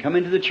gifts, and come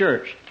into the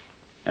church,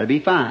 that'd be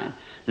fine.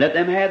 Let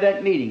them have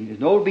that meeting.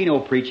 There'll be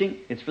no preaching.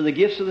 It's for the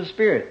gifts of the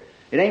Spirit.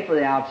 It ain't for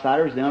the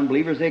outsiders, the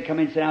unbelievers. They come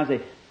in and sit down and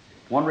say,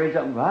 one raise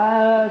up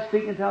and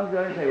speak in tongues, the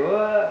other say,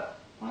 what?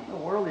 What in the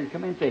world? He'd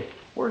come in and say,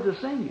 where's the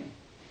singing?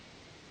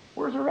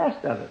 Where's the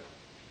rest of it?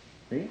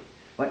 See?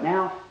 But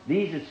now,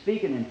 these that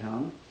speaking in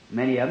tongues,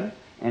 many of them,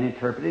 and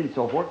interpreted and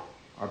so forth,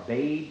 are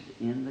babes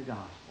in the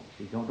gospel.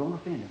 See, don't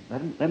offend them.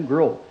 Let them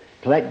grow.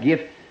 To that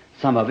gift,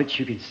 some of it,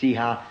 you can see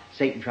how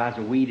Satan tries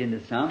to weed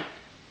into some.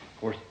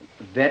 Of course,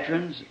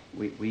 veterans,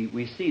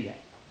 we see that.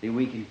 See,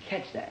 we can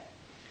catch that.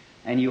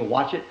 And you'll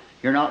watch it.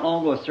 Here not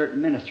long ago, a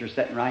certain minister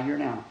sitting right here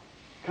now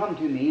come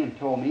to me and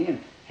told me and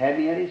had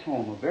me at his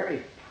home. A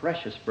very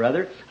precious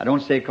brother. I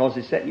don't say it because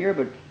he's sitting here,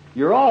 but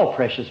you're all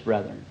precious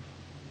brethren.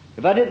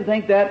 If I didn't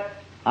think that,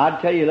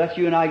 I'd tell you, let's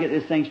you and I get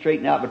this thing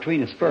straightened out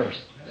between us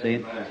first. See?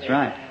 That's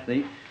right.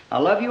 See? I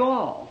love you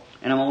all.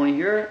 And I'm only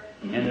here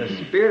in the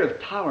spirit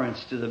of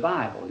tolerance to the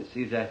Bible. You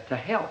see, that to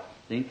help.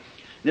 See?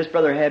 This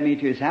brother had me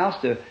to his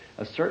house to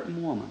a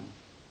certain woman.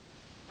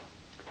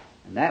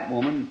 And that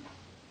woman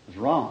was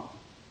wrong.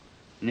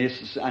 And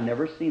I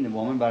never seen the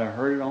woman, but I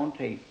heard it on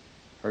tape.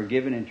 Her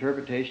giving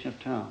interpretation of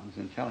tongues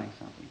and telling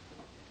something.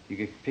 You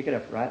could pick it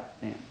up right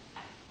then.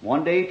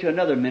 One day to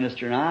another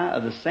minister and I,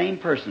 of the same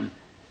person,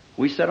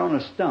 we sat on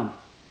a stump,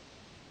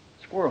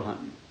 squirrel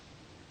hunting,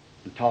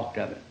 and talked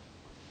of it.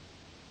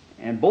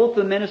 And both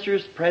the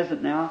ministers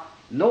present now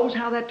knows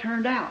how that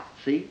turned out.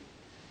 See?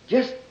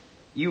 Just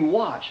you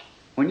watch.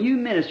 When you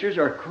ministers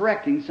are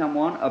correcting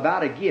someone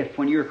about a gift,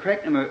 when you're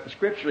correcting them,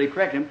 scripturally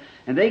correcting them,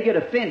 and they get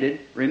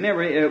offended,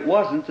 remember, it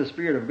wasn't the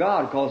Spirit of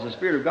God, because the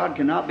Spirit of God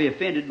cannot be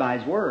offended by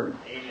His Word.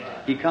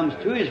 Amen. He comes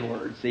to His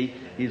Word, see?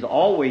 He's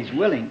always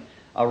willing.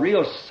 A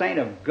real saint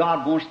of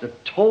God wants to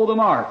toe the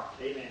mark.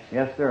 Amen.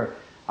 Yes, sir.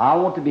 I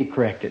want to be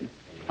corrected.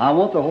 I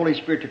want the Holy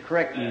Spirit to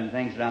correct me in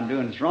things that I'm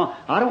doing that's wrong.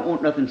 I don't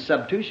want nothing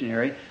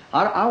substitutionary.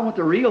 I want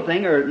the real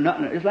thing, or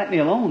nothing. Just let me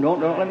alone. Don't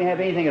let me have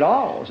anything at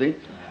all, see?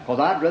 Because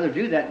I'd rather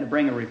do that than to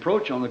bring a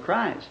reproach on the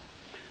Christ.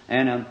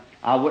 And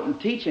I wouldn't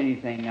teach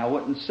anything. I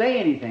wouldn't say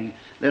anything.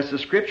 That's the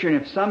Scripture.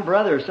 And if some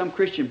brother, some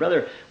Christian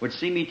brother, would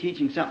see me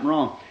teaching something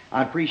wrong,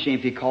 I'd appreciate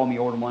if he'd call me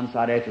over to one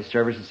side after the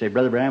service and say,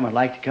 Brother Branham, I'd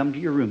like to come to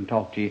your room and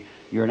talk to you.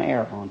 You're an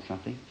error on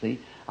something. See?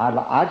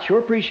 I'd sure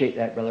appreciate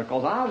that, brother,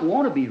 because I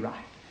want to be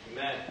right.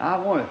 Amen. I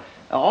want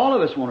to. All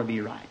of us want to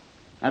be right.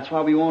 That's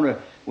why we want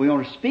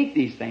to speak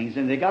these things,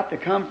 and they got to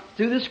come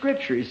through the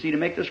Scripture, you see, to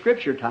make the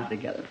Scripture tie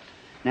together.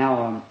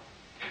 Now,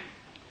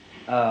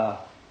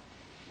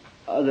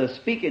 the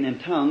speaking in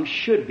tongues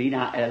should be,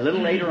 now a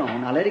little later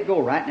on, now let it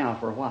go right now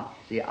for a while.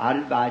 See, I'd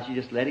advise you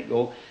just let it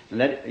go, and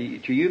let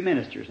it, to you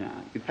ministers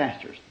now, you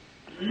pastors,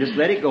 just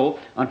let it go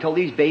until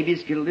these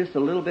babies get just a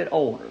little bit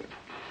older.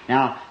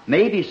 Now,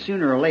 maybe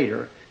sooner or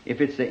later,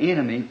 if it's the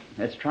enemy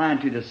that's trying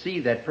to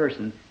deceive that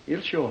person,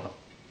 it'll show up.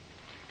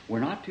 We're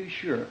not too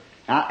sure.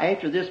 Now,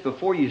 after this,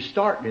 before you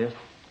start this,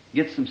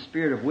 get some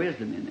spirit of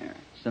wisdom in there,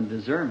 some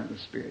discernment of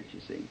spirit,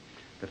 you see,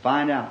 to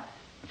find out.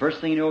 The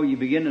first thing you know, you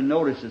begin to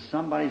notice is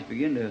somebody's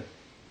begin to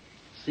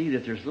see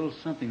that there's a little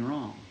something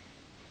wrong.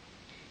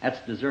 That's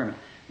discernment.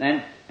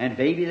 And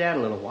baby that a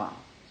little while,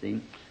 see.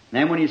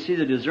 Then when you see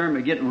the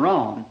discernment getting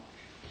wrong,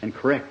 then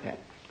correct that.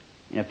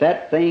 And if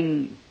that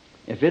thing,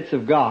 if it's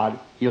of God,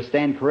 He'll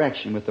stand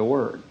correction with the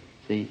Word.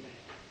 See?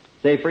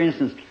 Say, for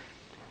instance,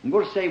 I'm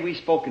going to say we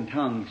spoke in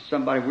tongues.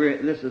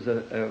 This is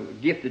a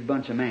gifted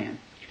bunch of men.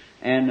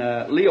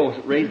 And Leo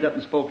raised up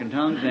and spoke in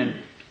tongues,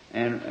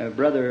 and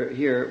brother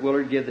here,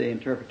 Willard, give the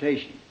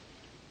interpretation.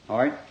 All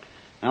right?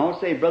 Now I want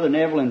to say Brother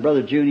Neville and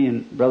Brother Junie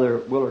and Brother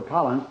Willard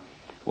Collins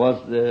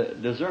was the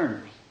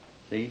discerners.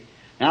 See?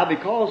 Now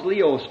because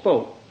Leo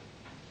spoke,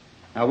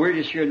 now we're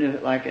just here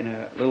in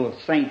a little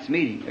saints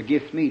meeting, a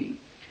gift meeting.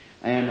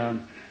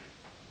 And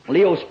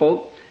Leo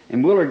spoke,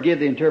 and Willard gave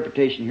the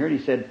interpretation here, and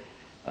he said,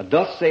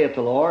 Thus saith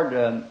the Lord,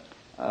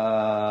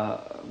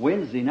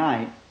 Wednesday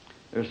night,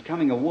 there's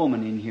coming a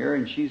woman in here,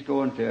 and she's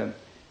going to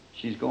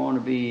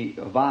be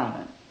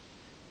violent.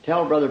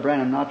 Tell Brother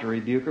Branham not to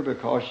rebuke her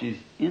because she's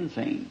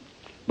insane.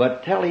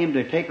 But tell him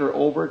to take her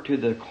over to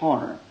the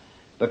corner,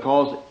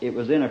 because it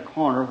was in a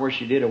corner where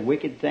she did a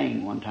wicked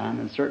thing one time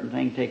and certain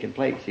thing taking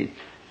place. See,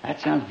 that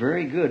sounds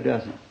very good,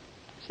 doesn't it?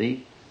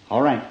 See?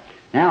 All right.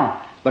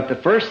 Now, but the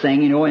first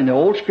thing, in the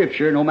old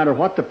Scripture, no matter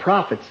what the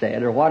prophet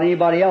said or what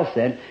anybody else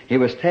said, it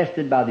was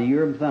tested by the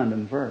Urim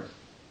Thummim first.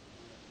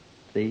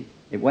 See?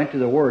 It went to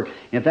the Word.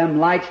 And if them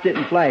lights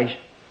didn't flash,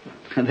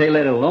 they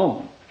let it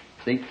alone.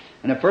 See?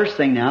 And the first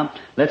thing now,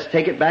 let's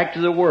take it back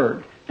to the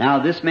Word. Now,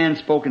 this man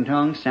spoke in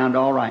tongues, sound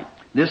all right.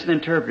 This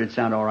interpreted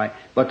sound all right.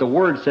 But the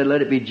Word said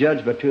let it be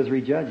judged by 2 or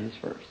 3 judges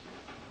first.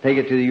 Take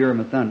it to the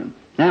Urim Thummim.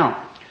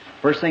 Now,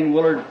 first thing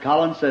Willard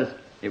Collins says,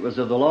 it was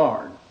of the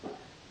Lord.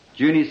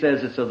 Junie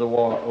says it's of the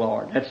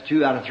Lord. That's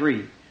 2 out of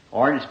 3.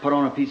 Or it's put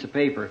on a piece of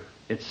paper.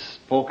 It's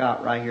spoke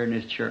out right here in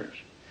this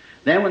church.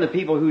 Then when the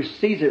people who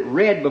sees it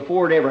read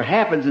before it ever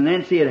happens and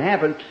then see it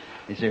happen,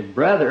 they say,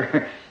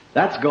 Brother,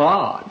 that's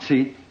God.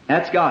 See,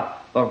 that's God.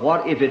 But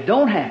what if it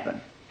don't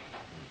happen?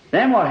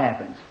 Then what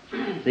happens?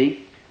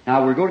 See?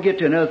 Now we're going to get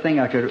to another thing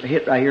I could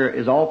hit right here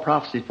is all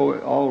prophecy,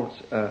 all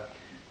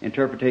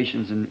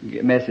interpretations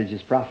and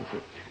messages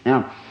prophecy.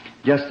 Now,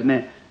 just a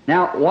minute.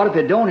 Now, what if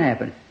it don't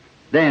happen?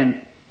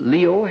 Then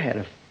Leo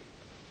had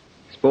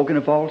spoke in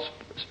a false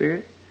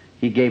spirit.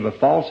 He gave a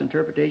false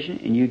interpretation,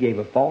 and you gave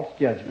a false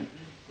judgment.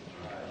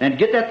 And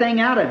get that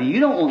thing out of you. You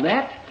don't want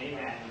that.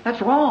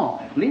 That's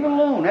wrong. Leave it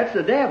alone. That's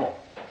the devil.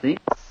 See?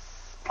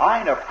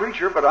 I ain't a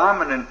preacher, but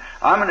I'm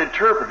an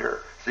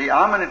interpreter. See,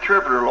 I'm an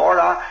interpreter, Lord.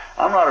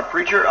 I'm not a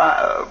preacher.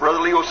 Brother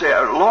Leo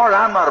said, Lord,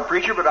 I'm not a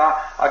preacher, but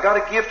I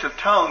got a gift of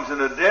tongues, and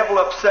the devil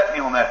upset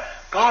me on that.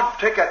 God,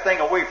 take that thing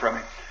away from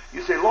me.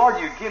 You say,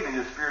 Lord, you give me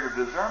the spirit of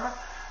discernment.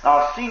 Now,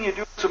 I've seen you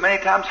do it so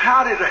many times.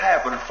 How did it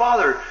happen?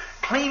 Father,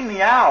 clean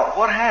me out.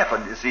 What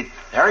happened? You see,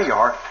 there you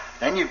are.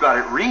 Then you've got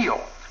it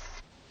real.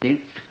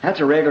 See,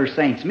 that's a regular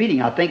saints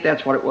meeting. I think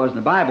that's what it was in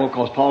the Bible,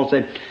 because Paul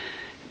said,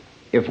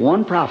 if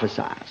one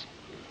prophesies,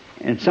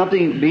 and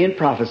something being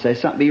prophesied,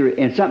 something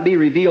be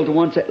revealed to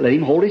one, let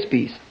him hold his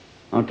peace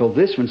until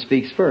this one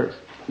speaks first.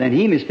 Then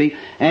he may speak,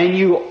 and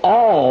you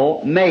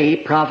all may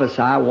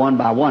prophesy one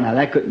by one. Now,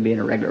 that couldn't be in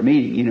a regular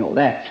meeting. You know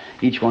that.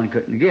 Each one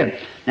couldn't give.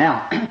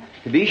 Now,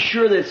 to be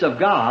sure that it's of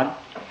God,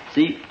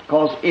 see,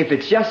 because if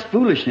it's just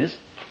foolishness,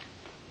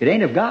 it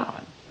ain't of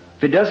God.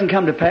 If it doesn't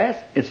come to pass,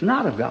 it's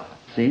not of God.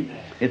 See?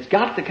 It's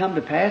got to come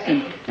to pass,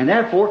 and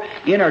therefore,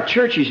 in our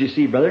churches, you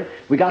see, brother,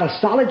 we got a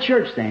solid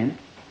church then,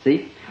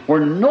 see, where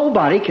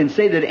nobody can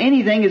say that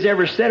anything is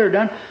ever said or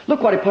done.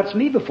 Look what it puts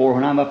me before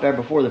when I'm up there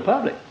before the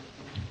public.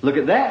 Look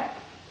at that.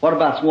 What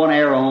about one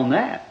error on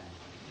that?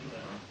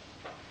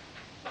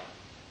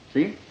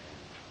 See?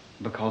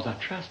 Because I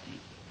trust Him.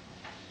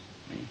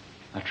 See?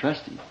 I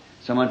trust Him.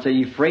 Someone say,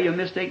 you afraid of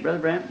mistake, Brother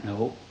Branham?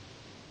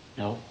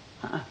 No.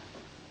 I'm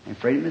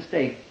afraid of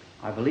mistake.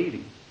 I believe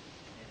Him.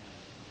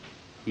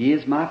 He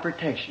is my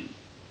protection.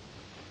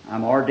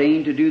 I'm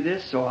ordained to do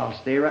this, so I'll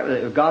stay right with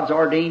it. If God's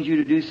ordained you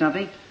to do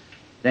something,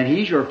 then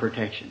He's your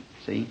protection,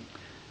 see?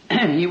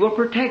 And He will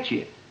protect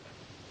you.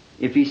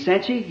 If He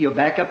sent you, He'll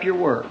back up your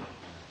word.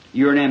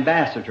 You're an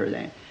ambassador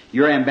then.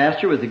 You're an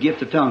ambassador with the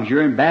gift of tongues.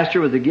 You're an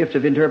ambassador with the gift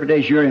of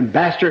interpretation. You're an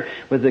ambassador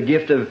with the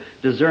gift of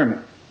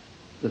discernment.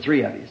 The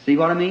three of you. See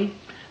what I mean?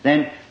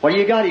 Then, what do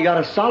you got? You got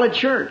a solid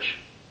church.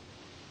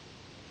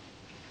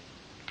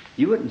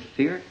 You wouldn't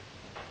fear it.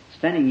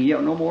 Standing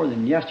no more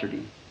than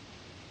yesterday.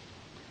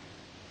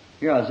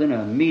 Here I was in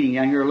a meeting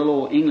down here, a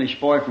little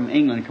English boy from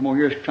England come over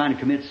here trying to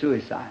commit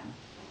suicide.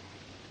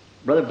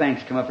 Brother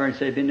Banks come up there and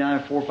said he'd been down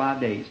there 4 or 5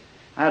 days.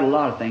 I had a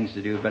lot of things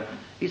to do, but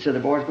he said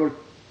the boy's going to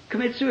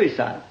commit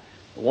suicide.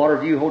 The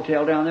Waterview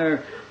Hotel down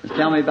there was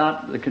telling me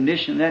about the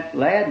condition of that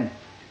lad, and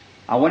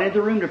I went into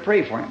the room to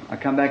pray for him. I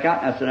come back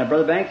out and I said, now,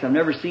 Brother Banks, I've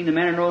never seen the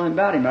man or know anything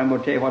about him, but I'm going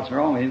to tell you what's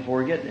wrong with him before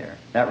we get there.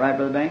 Is that right,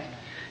 Brother Banks?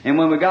 And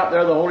when we got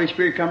there, the Holy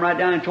Spirit come right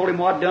down and told him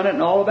what done it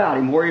and all about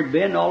him, where he'd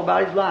been and all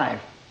about his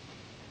life.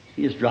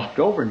 He just dropped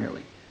over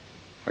nearly.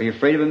 Are you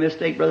afraid of a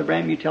mistake, Brother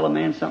Branham? You tell a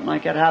man something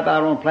like that? How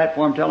about on a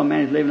platform tell a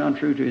man he's living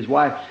untrue to his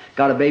wife,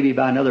 got a baby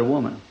by another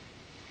woman?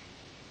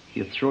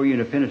 He'll throw you in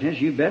a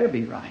penitentiary. You better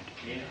be right.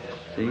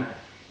 Yes.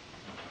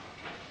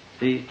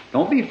 See?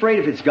 Don't be afraid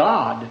if it's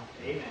God.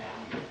 Amen.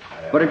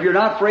 But if you're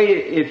not afraid,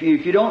 if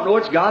you don't know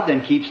it's God,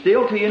 then keep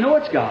still till you know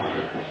it's God.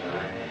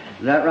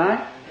 Is that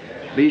right?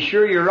 Be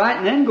sure you're right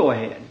and then go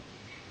ahead.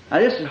 Now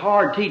this is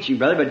hard teaching,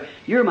 brother, but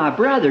you're my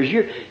brothers.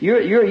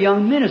 You're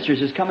young ministers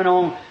that's coming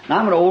on, and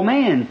I'm an old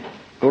man.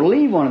 Go to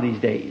leave one of these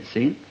days,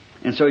 see?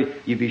 And so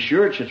you be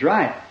sure it's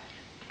right.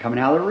 Coming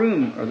out of the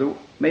room, or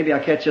maybe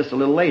I'll catch this a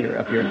little later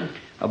up here.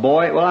 A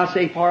boy, well, I'll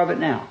say part of it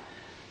now.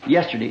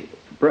 Yesterday,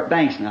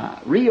 Banks and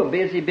I, real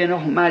busy,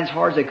 been mighty as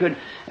hard as they could,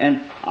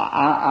 and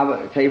I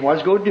will tell you what I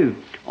was going to do.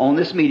 On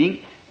this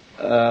meeting,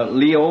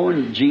 Leo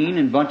and Gene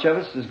and a bunch of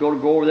us was going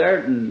to go over there,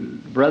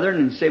 and brethren,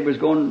 and say we was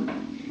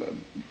going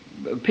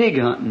pig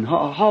hunting,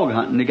 hog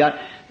hunting. They got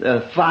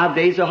 5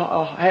 days of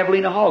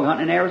javelina hog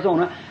hunting in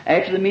Arizona.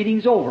 After the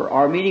meeting's over,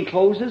 our meeting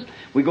closes.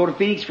 We go to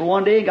Phoenix for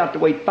 1 day and got to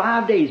wait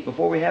 5 days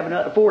before we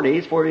have 4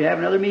 days before we have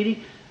another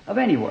meeting of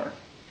anywhere.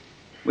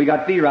 We got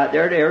to be right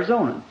there to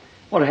Arizona.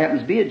 Well, it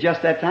happens to be at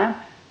just that time,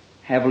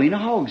 javelina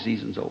hog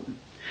season's open.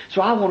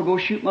 So I want to go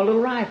shoot my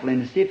little rifle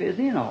in to see if it's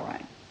in all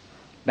right.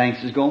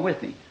 Banks is going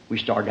with me. We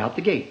started out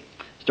the gate.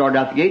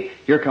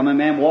 Here come a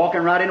man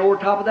walking right in over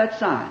top of that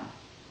sign.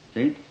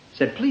 See?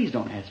 Said, please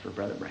don't ask for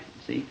Brother Branham.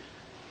 See?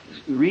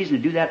 The reason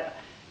to do that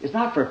is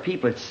not for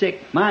people that's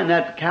sick. Mind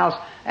that house.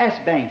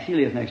 Ask Banks. He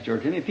lives next door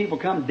to me. People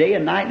come day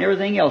and night and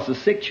everything else. The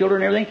sick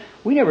children and everything.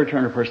 We never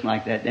turn a person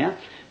like that down.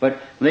 But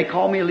when they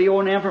call me, Leo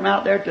and them from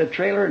out there at the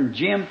trailer, and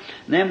Jim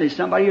and them, there's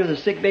somebody here with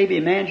a sick baby,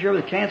 a man here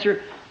with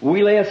cancer.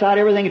 We lay aside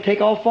everything and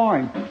take off for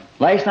him.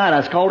 Last night I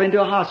was called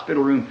into a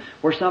hospital room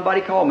where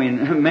somebody called me,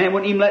 and the man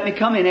wouldn't even let me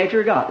come in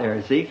after I got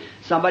there, see?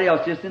 Somebody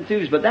else just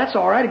enthused. But that's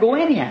all right to go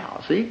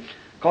anyhow, see?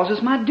 Because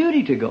it's my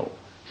duty to go.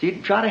 See,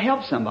 to try to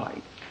help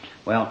somebody.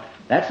 Well,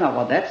 that's not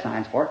what that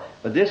sign's for.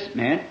 But this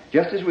man,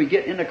 just as we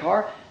get in the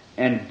car,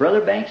 and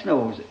Brother Banks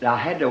knows,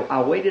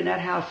 I waited in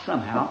that house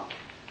somehow.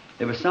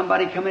 There was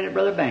somebody coming at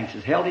Brother Banks,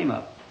 held him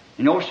up.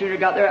 And no sooner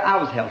got there, I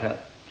was held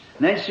up.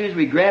 And then as soon as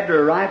we grabbed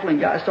our rifle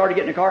and started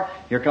getting in the car,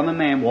 here come a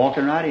man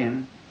walking right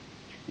in.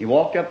 He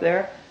walked up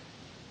there,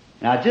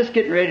 and I was just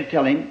getting ready to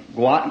tell him,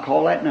 go out and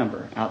call that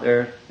number out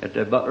there at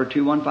the Butler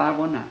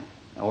 21519.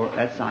 Or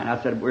that sign.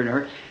 I said, we're in a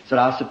hurry. He said,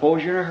 I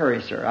suppose you're in a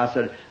hurry, sir. I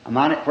said, I'm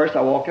on it. First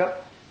I walked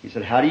up. He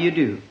said, how do you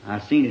do? I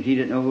seen it. He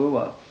didn't know who it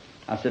was.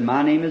 I said,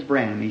 my name is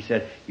Branham. He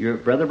said, you're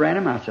Brother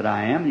Branham? I said,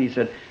 I am. And he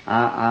said,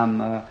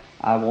 I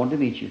wanted to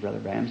meet you, Brother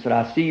Branham. He said,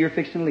 I see you're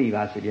fixing to leave.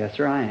 I said, yes,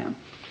 sir, I am.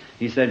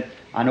 He said,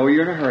 I know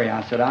you're in a hurry.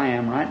 I said, I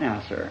am right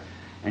now, sir.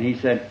 And he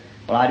said,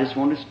 well, I just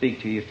wanted to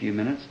speak to you a few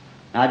minutes.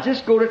 Now,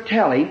 just go to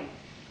tell him.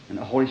 And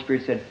the Holy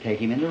Spirit said, take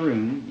him in the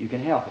room. You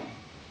can help him.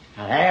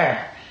 Now,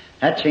 there.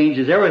 That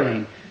changes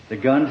everything. The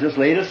gun's just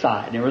laid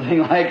aside and everything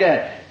like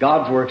that.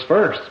 God's works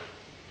first.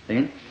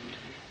 See?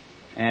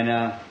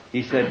 And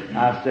he said,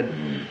 I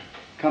said,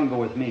 come go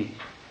with me.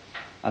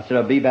 I said,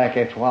 I'll be back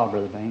after a while,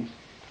 Brother Banks.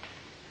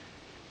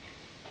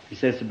 He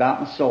said, it's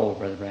about my soul,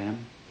 Brother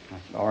Branham. I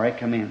said, all right,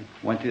 come in.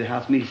 Went through the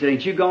house meeting. He said,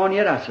 ain't you gone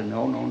yet? I said,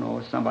 no,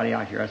 there's somebody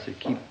out here. I said,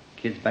 keep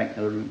kids back in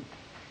the other room.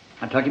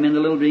 I took him in the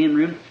little green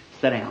room,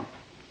 sat down.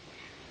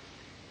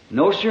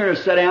 No sooner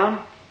sat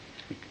down,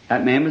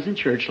 that man was in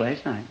church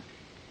last night.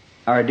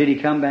 Or did he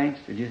come, Banks?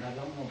 Did you? I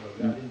don't know,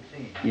 brother. I didn't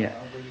see him.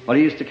 Yeah. Well,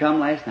 he used to come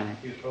last night.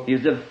 He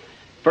was the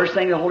first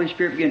thing the Holy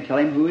Spirit began to tell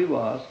him who he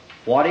was,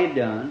 what he had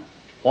done,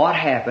 what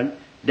happened,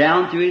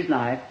 down through his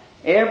life,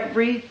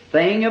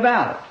 everything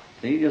about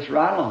it. See, just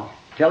right along.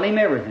 Tell him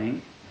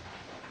everything.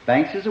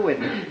 Banks is a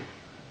witness.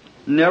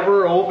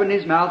 Never opened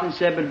his mouth and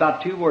said but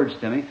about 2 words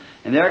to me.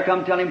 And there I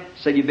come tell him,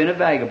 said, you've been a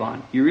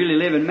vagabond. You really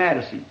live in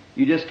Madison.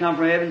 You just come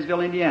from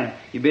Evansville, Indiana.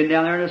 You've been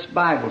down there in this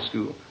Bible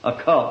school,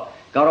 a cult.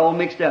 Got all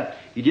mixed up.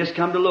 You just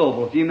come to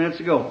Louisville a few minutes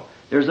ago.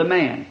 There's a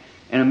man.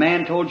 And a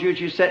man told you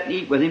that you sat and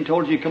eat with him,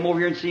 told you to come over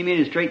here and see me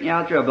and straighten you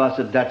out there. I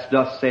said, that's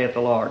thus saith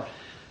the Lord.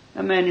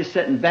 That man just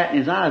sitting batting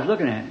his eyes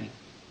looking at me.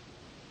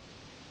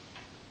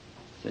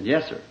 I said,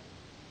 yes, sir.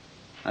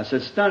 I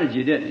said, stunned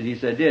you, didn't it? He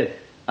said, did.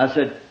 I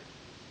said,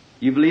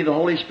 you believe the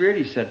Holy Spirit?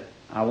 He said,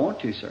 I want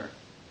to, sir.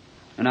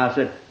 And I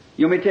said,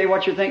 you want me to tell you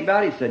what you think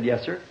about it? He said,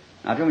 yes, sir.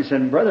 I told him, he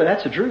said, brother,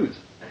 that's the truth.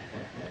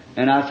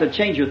 And I said,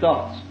 change your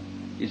thoughts.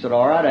 He said,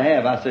 all right, I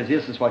have. I said,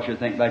 this is what you're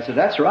thinking about. He said,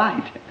 that's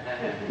right.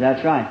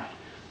 That's right.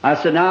 I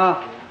said,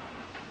 now,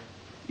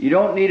 you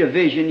don't need a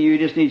vision, you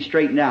just need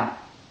straightened out.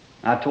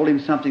 I told him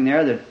something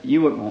there that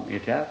you wouldn't want me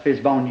to tell. If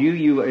it's on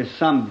you is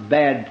some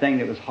bad thing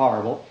that was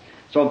horrible.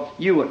 So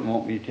you wouldn't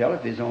want me to tell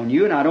if it's on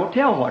you, and I don't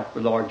tell what the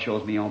Lord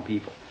shows me on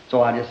people.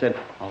 So I just said,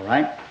 all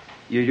right,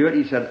 you do it?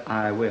 He said,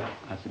 I will.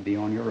 I said, be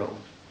on your road.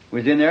 We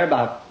was in there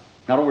about,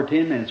 not over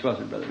 10 minutes,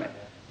 wasn't it, Brother Matt?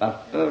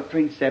 About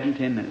between 7 and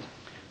 10 minutes.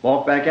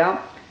 Walked back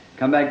out,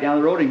 come back down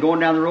the road, and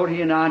going down the road,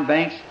 he and I and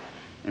Banks,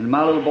 and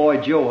my little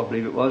boy Joe, I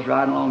believe it was,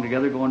 riding along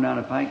together, going down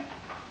the pike.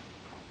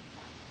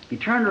 He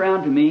turned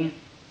around to me.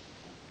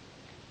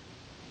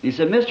 He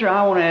said, mister,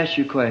 I want to ask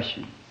you a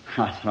question.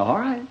 I said, all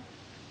right.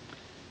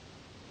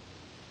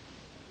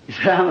 He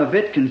said, I'm a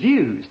bit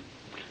confused.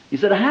 He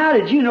said, how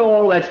did you know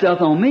all that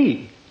stuff on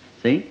me?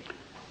 See?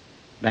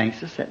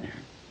 Banks is sitting there.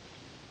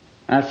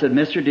 I said,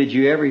 mister, did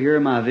you ever hear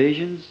my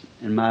visions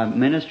and my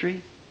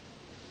ministry?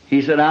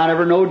 He said, I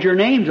never knowed your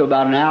name till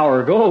about an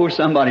hour ago.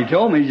 Somebody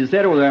told me. He just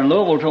said over there in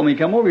Louisville, told me to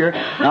come over here.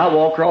 And I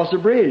walked across the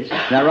bridge. Is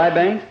that right,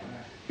 Banks?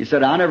 He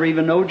said, I never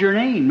even knowed your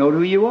name, knowed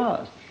who you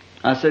was.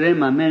 I said, in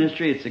my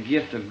ministry, it's a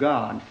gift of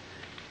God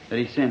that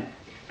He sent.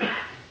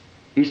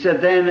 He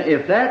said, then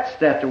if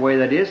that's the way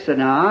that is, said,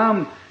 now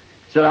I'm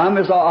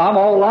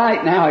all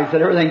right now. He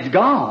said, everything's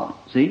gone.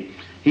 See?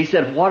 He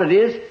said, what it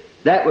is,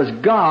 that was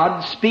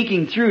God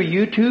speaking through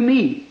you to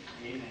me.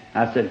 Amen.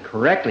 I said,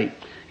 correctly.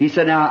 He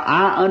said, now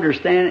I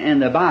understand in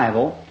the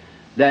Bible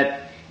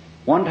that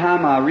one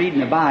time I read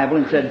in the Bible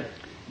and said,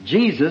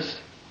 Jesus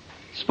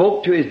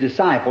spoke to His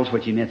disciples,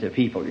 which He meant to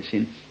people, you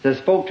see. He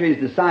spoke to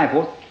His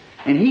disciples,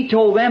 and He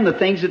told them the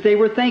things that they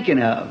were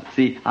thinking of.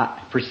 See,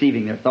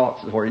 perceiving their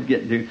thoughts is where He's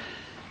getting to.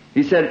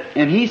 He said,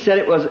 and He said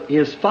it was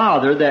His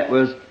Father that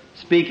was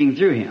speaking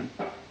through Him.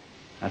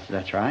 I said,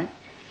 that's right.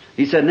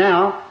 He said,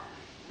 now,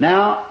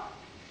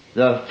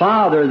 the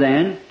Father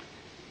then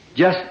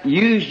just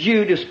used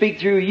you to speak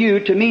through you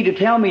to me to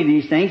tell me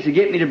these things, to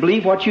get me to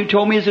believe what you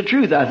told me is the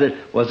truth. I said,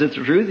 was it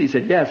the truth? He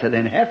said, yes. I said,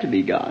 then it have to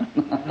be God.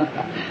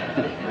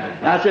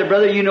 I said,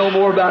 brother, you know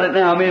more about it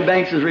now. Me and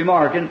Banks is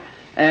remarking,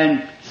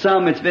 and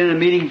it's been in a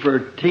meeting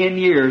for 10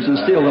 years and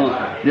still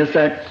don't. Just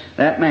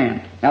that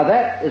man. Now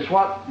that is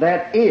what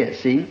that is,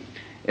 see.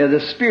 The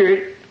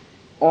Spirit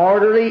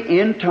orderly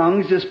in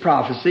tongues is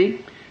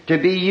prophecy to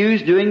be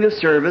used during the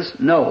service.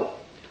 No.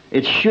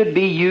 It should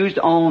be used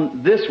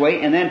on this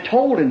way and then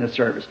told in the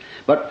service.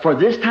 But for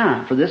this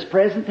time, for this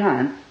present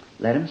time,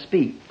 let Him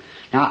speak.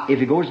 Now,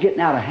 if it goes getting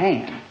out of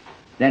hand,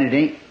 then it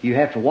ain't, you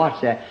have to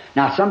watch that.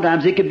 Now,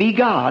 sometimes it could be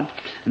God,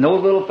 and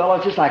those little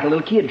fellows just like a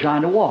little kid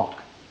trying to walk.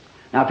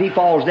 Now, if he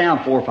falls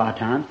down 4 or 5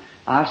 times,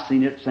 I've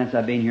seen it since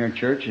I've been here in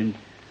church,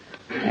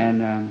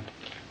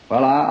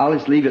 well, I'll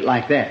just leave it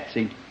like that,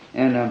 see.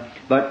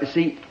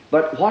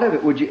 But what of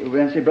it would you,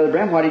 when I say, Brother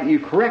Branham, why didn't you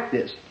correct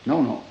this?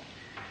 No.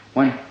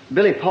 When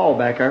Billy Paul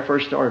back there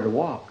first started to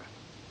walk,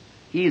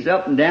 he's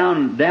up and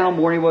down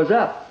where he was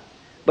up.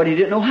 But he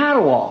didn't know how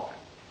to walk.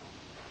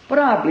 But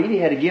I believe he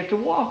had a gift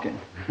of walking.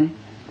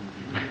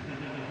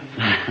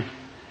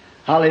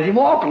 I let him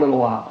walk a little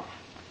while.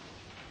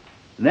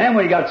 And then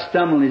when he got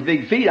stumbling his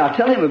big feet, I'll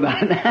tell him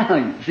about it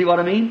now. See what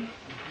I mean?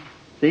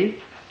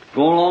 See?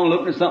 Going along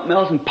looking at something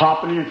else and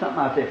popping into something.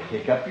 I say,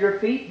 pick up your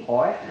feet,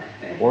 boy.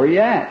 Where are you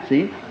at?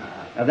 See?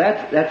 Now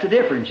that's the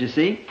difference, you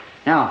see.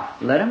 Now,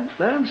 let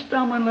them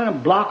stumble and let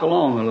them block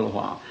along a little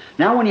while.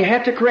 Now when you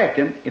have to correct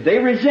them, if they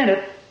resent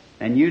it,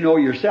 and you know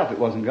yourself it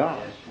wasn't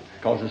God.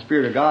 Because the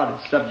Spirit of God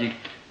is subject,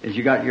 as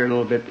you got here a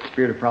little bit, the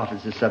Spirit of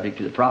prophets is subject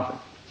to the prophet.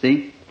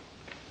 See?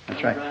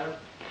 That's right.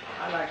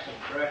 I'd like some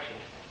correction.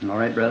 All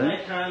right, brother.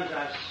 Many times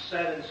I've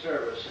sat in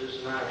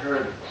services and I've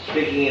heard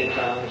speaking in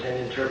tongues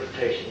and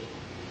interpretation.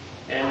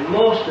 And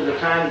most of the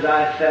times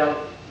I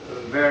felt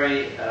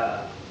very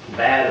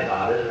bad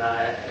about it, and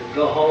I'd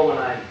go home and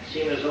I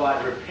seemed as though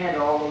I'd repent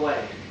all the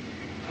way.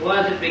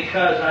 Was it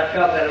because I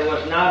felt that it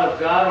was not of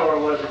God,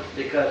 or was it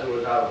because it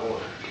was out of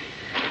order?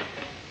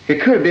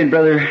 It could have been,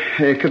 brother,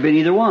 it could have been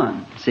either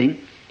one.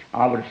 See?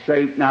 I would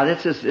say, now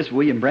this is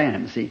William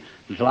Branham, see?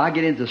 Until I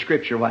get into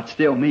Scripture, what's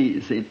still me,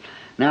 you see?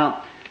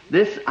 Now,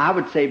 this, I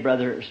would say,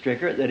 Brother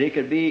Stricker, that it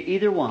could be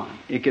either one.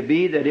 It could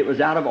be that it was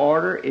out of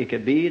order. It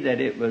could be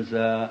that it was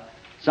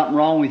something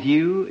wrong with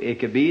you. It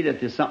could be that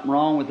there's something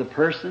wrong with the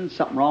person,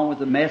 something wrong with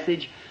the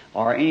message,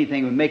 or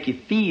anything would make you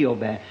feel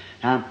bad.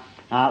 Now,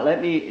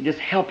 let me just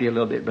help you a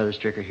little bit, Brother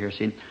Stricker, here,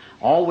 see?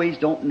 Always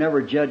don't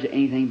never judge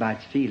anything by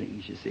its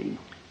feelings, you see.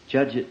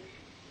 Judge it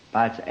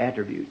by its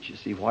attributes, you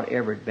see,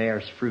 whatever it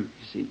bears fruit,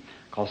 you see.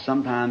 Because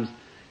sometimes,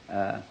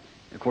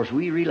 of course,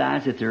 we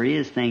realize that there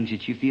is things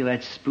that you feel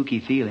that spooky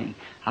feeling.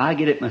 I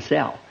get it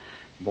myself.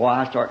 Boy,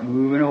 I start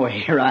moving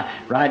away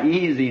right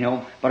easy, you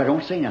know, but I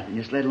don't say nothing.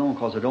 Just let it alone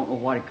because I don't know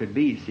what it could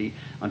be, see,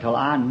 until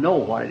I know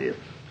what it is.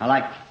 I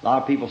like, a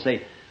lot of people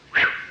say,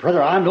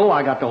 brother, I know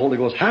I got the Holy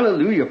Ghost.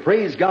 Hallelujah,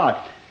 praise God.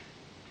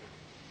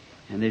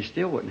 And they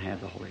still wouldn't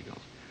have the Holy Ghost.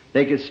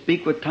 They could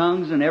speak with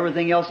tongues and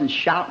everything else and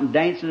shout and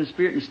dance in the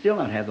Spirit and still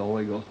not have the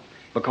Holy Ghost.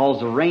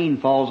 Because the rain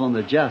falls on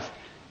the just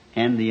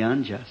and the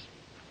unjust.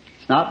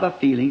 It's not by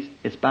feelings,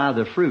 it's by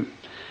the fruit.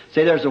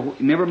 Say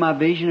remember my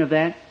vision of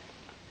that?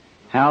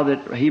 How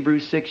that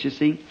Hebrews 6, you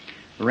see?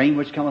 The rain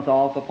which cometh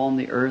off upon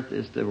the earth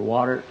is the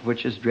water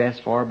which is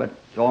dressed for, but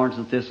thorns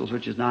and thistles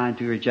which is nigh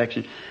unto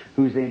rejection.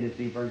 Whose end is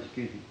deep,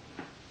 excuse me.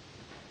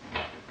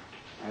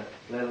 That's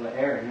a little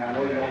air, and I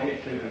know you don't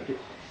get to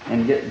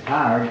and getting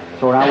tired,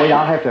 so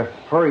I'll have to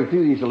hurry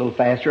through these a little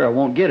faster. I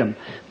won't get them.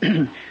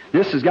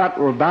 This has got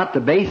about the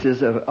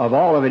basis of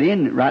all of it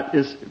in right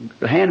this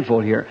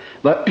handful here.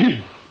 But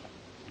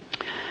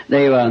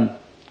they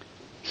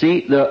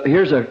see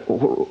here's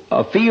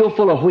a field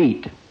full of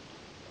wheat,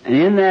 and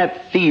in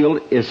that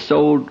field is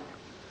sowed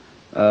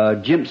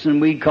Jimson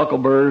weed,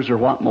 cuckleburrs, or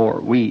what more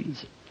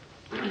weeds.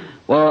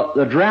 Well,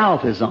 the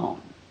drought is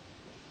on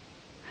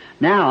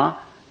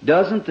now.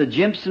 Doesn't the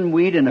Jimson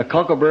weed and the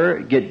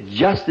cuckleburr get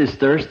just as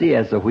thirsty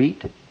as the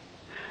wheat?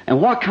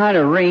 And what kind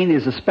of rain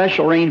is a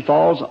special rain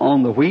falls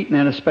on the wheat and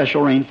then a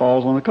special rain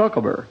falls on the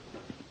cuckleburr?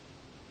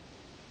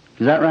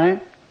 Is that right?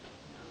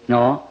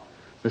 No.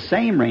 The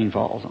same rain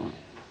falls on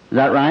it. Is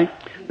that right?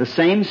 The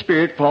same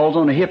Spirit falls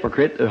on the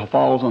hypocrite that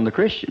falls on the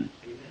Christian.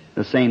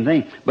 The same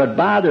thing. But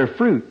by their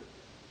fruit.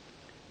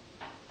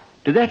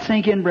 Did that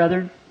sink in,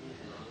 brethren?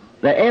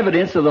 The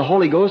evidence of the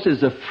Holy Ghost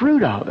is the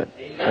fruit of it.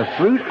 The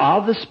fruit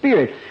of the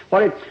Spirit.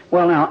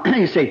 Well, now,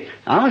 you say,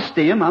 I'm a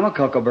stem, I'm a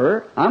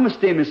cuckleburr. I'm a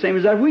stem the same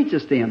as that wheat's a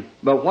stem.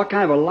 But what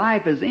kind of a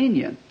life is in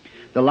you?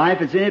 The life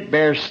that's in it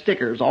bears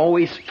stickers,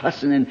 always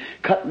fussing and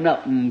cutting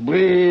up and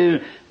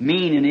bleh,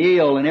 mean and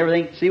ill and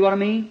everything. See what I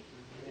mean?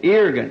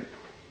 Arrogant.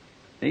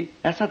 See?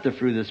 That's not the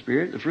fruit of the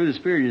Spirit. The fruit of the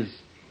Spirit is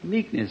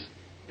meekness,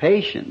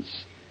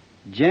 patience,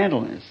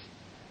 gentleness.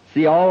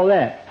 See all of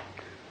that?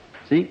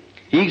 See?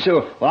 He said,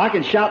 well, I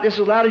can shout this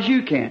as loud as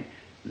you can.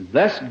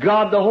 Lest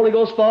God, the Holy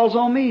Ghost, falls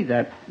on me.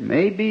 That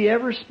may be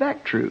every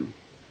speck true.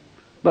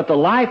 But the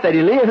life that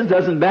he lives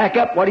doesn't back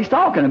up what he's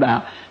talking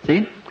about.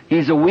 See? He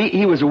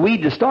was a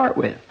weed to start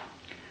with.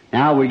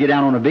 Now we get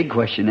down on a big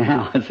question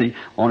now. See?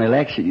 On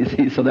election, you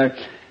see. So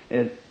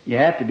you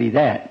have to be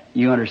that.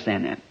 You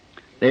understand that.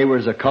 There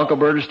was a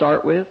cuckleburr to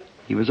start with.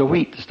 He was a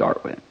wheat to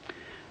start with.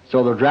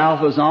 So the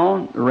drought was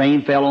on. The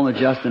rain fell on the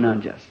just and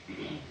unjust.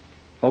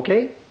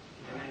 Okay?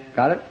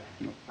 Got it?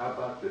 How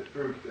about the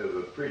fruit of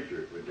a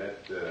preacher? Would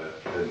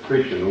that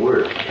preaching the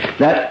word?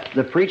 That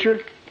the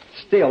preacher,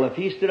 still, if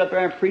he stood up there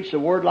and preached the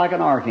word like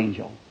an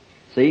archangel,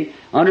 see,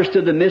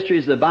 understood the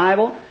mysteries of the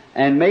Bible,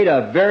 and made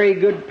a very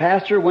good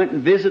pastor, went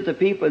and visited the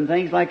people and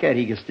things like that,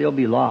 he could still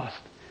be lost.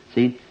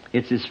 See,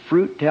 it's his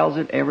fruit tells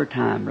it every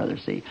time, brother.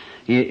 See,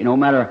 no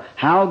matter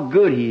how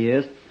good he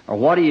is or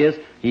what he is,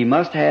 he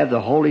must have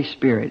the Holy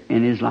Spirit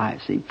in his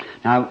life, see.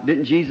 Now,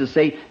 didn't Jesus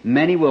say,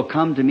 many will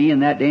come to me in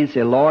that day and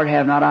say, Lord,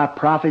 have not I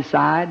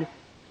prophesied,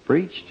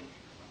 preached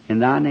in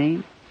thy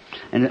name?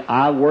 And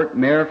I worked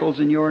miracles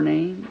in your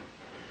name?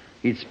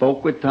 He'd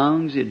spoke with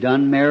tongues, he'd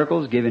done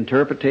miracles, give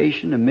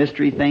interpretation, the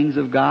mystery things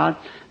of God,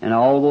 and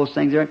all those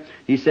things there.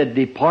 He said,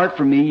 depart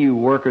from me, you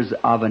workers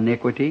of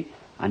iniquity.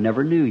 I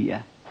never knew you.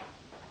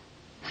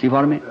 See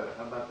what I mean?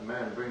 How about the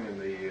man bringing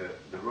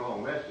the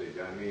wrong message?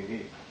 I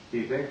mean,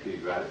 he thinks he's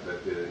right,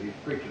 but he's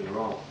preaching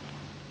wrong.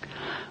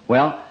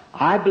 Well,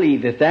 I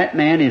believe if that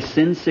man is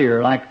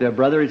sincere, like the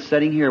brother is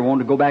sitting here,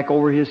 wanting to go back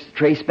over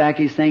trace back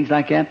his things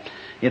like that,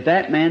 if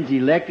that man's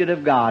elected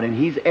of God and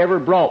he's ever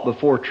brought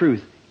before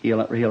truth,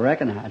 he'll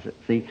recognize it.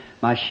 See,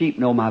 my sheep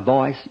know my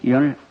voice. See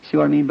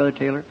what I mean, Brother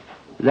Taylor?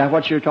 Is that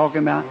what you're talking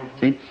about?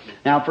 See?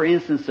 Now, for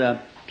instance,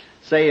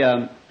 say,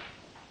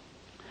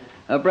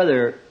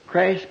 Brother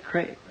Crace,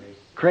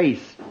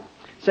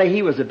 say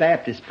he was a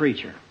Baptist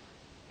preacher.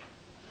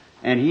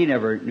 And he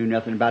never knew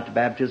nothing about the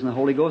baptism of the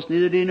Holy Ghost,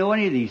 neither did he know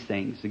any of these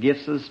things, the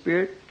gifts of the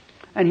Spirit.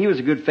 And he was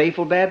a good,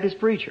 faithful Baptist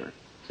preacher.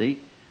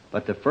 See?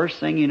 But the first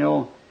thing you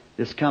know,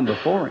 this come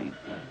before him.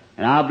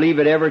 And I believe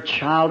that every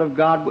child of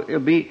God will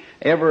be,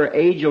 every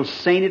age will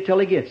saint it till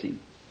he gets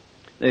him.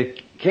 The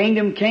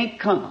kingdom can't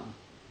come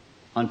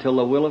until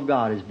the will of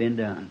God has been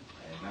done.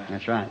 Amen.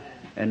 That's right.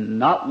 And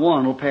not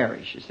one will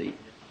perish, you see.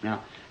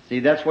 Now, see,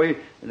 that's why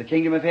the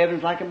kingdom of heaven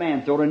is like a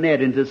man throwed a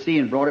net into the sea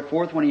and brought it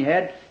forth. When he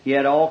had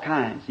all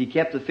kinds. He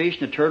kept the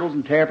fish and the turtles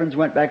and terrapins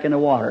went back in the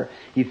water.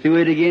 He threw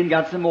it again,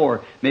 got some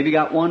more. Maybe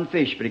got one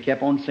fish, but he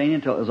kept on seining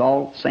until it was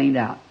all seined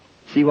out.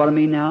 See what I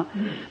mean now?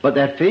 But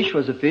that fish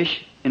was a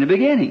fish in the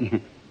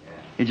beginning.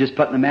 It just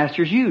put in the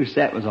master's use,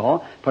 that was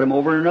all. Put him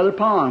over in another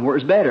pond where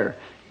it's better,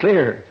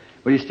 clearer.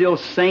 But he's still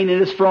sane in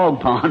his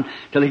frog pond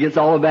till he gets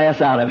all the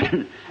bass out of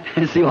it.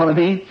 See what I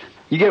mean?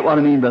 You get what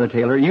I mean, Brother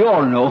Taylor. You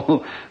ought to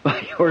know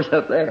by yours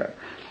up there.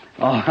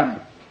 All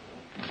right.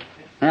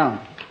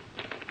 Now,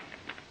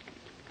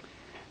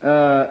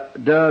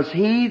 does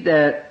he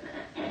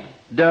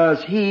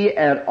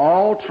at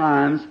all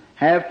times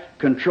have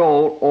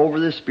control over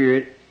the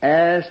Spirit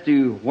as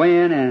to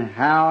when and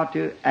how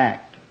to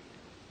act?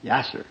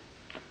 Yes, sir.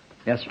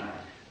 Yes, sir.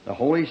 The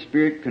Holy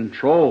Spirit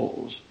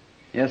controls.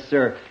 Yes,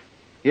 sir.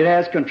 It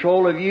has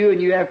control of you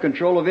and you have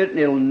control of it, and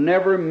it'll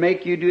never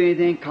make you do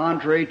anything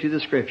contrary to the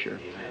Scripture.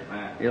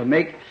 Amen. It'll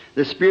make,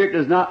 the Spirit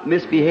does not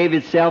misbehave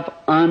itself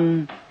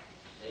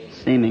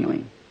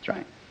unseemingly. That's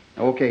right.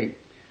 Okay.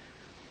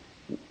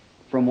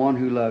 From one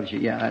who loves you.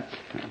 Yeah, that's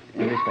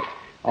in respect.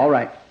 All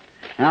right.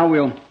 Now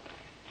we'll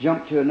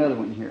jump to another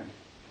one here.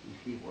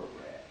 Let's see where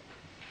we're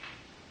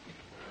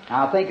at.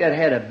 Now, I think that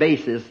had a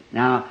basis.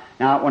 Now,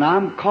 when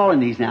I'm calling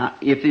these now,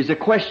 if there's a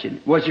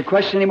question, was your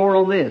question any more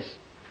on this?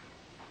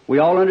 We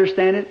all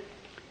understand it?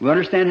 We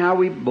understand how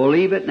we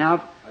believe it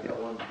now? I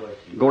got one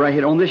question. Go right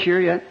ahead. On this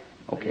here yet?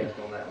 Okay. Yes,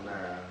 on that one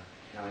there.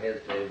 I kind of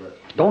hesitate, but...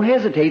 Don't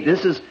hesitate.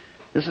 This is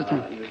you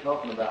were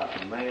talking about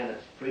the man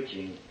that's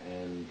preaching,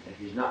 and if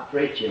he's not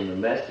preaching the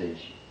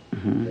message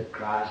that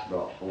Christ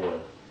brought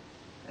forth,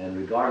 and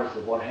regardless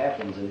of what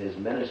happens in his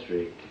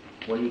ministry,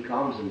 when he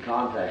comes in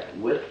contact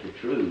with the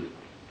truth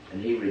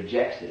and he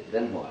rejects it,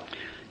 then what?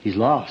 He's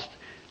lost.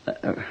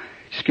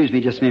 Excuse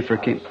me just a minute for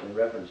King. In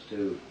reference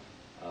to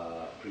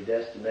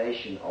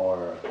predestination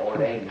or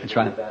ordained. That's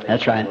right.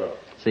 That's right.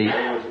 See, in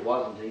other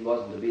words, he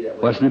wasn't to be that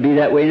way. Wasn't to be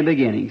that way in the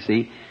beginning.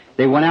 See,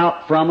 they went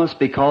out from us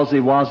because they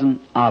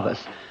wasn't of us.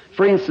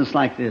 For instance,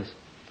 like this,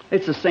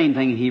 it's the same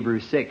thing in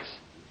Hebrews 6.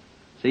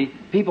 See,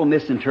 people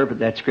misinterpret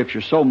that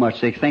scripture so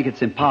much they think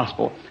it's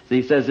impossible.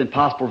 See, he says,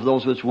 impossible for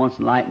those which once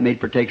enlightened, made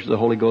partakers of the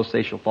Holy Ghost,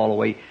 they shall fall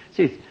away.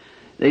 See,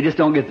 they just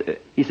don't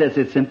get he says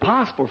it's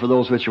impossible for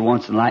those which are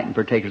once enlightened,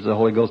 partakers of the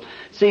Holy Ghost,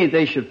 seeing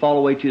they should fall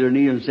away to their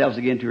knees themselves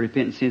again to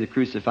repent and see the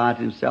crucified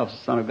to themselves the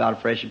Son of God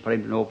afresh and put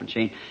him to an open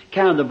chain.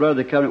 Count the blood of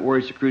the covenant where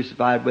he's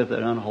crucified with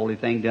an unholy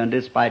thing done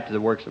despite to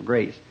the works of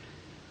grace.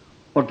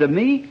 Well, to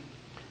me,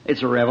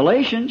 it's a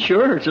revelation,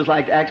 sure. It's just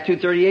like Acts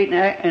 2:38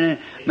 and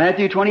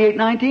Matthew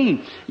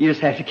 28:19. You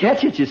just have to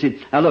catch it, you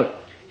see. Now look,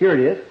 here it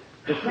is.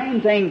 The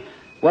same thing,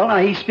 well now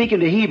he's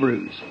speaking to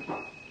Hebrews.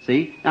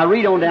 See? Now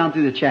read on down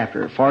through the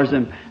chapter. As far as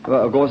them,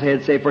 goes ahead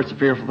and say, for it's a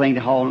fearful thing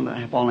to fall in the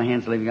hands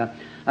of the living God.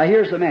 Now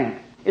here's the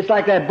man. It's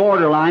like that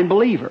borderline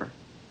believer.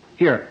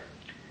 Here.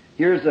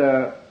 Here,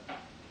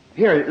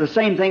 the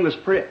same thing was,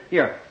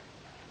 here.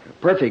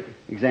 Perfect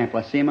example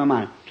I see in my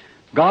mind.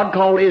 God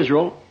called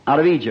Israel out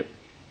of Egypt.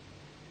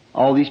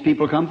 All these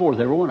people come forth,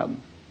 every one of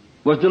them.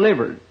 Was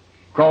delivered.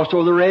 Crossed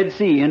over the Red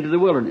Sea into the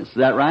wilderness. Is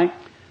that right?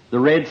 The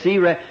Red Sea,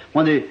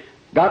 when they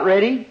got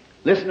ready,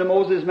 listened to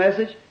Moses'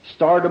 message,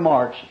 started to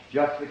march.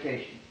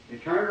 Justification. They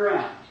turned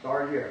around,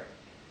 started here.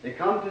 They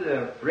come to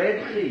the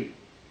Red Sea.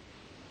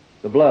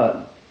 The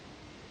blood.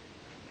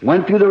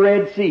 Went through the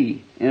Red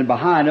Sea, and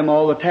behind them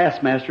all the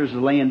taskmasters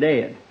were laying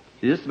dead.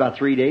 See, this is about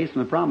 3 days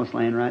from the Promised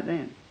Land right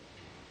then.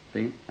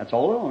 See? That's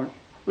all over.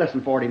 Less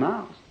than 40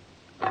 miles.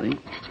 See?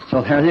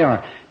 So there they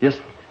are. Just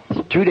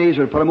 2 days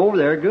would put them over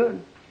there,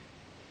 good.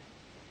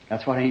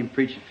 That's why I ain't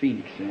preaching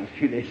Phoenix. A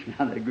few days from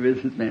now, the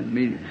businessman's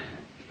meeting,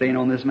 staying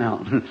on this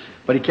mountain.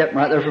 But he kept them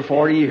right there for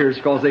 40 years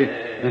because they,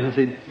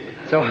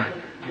 so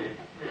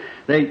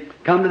they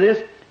come to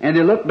this and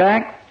they look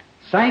back,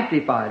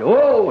 sanctified.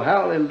 Oh,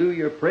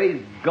 hallelujah,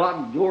 praise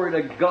God, glory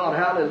to God,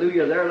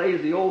 hallelujah. There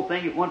lays the old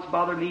thing that once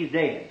bothered me, is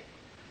dead.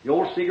 The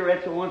old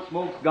cigarettes that once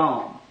smoked,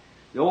 gone.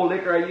 The old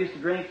liquor I used to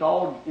drink,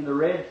 all in the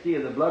Red Sea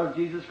of the blood of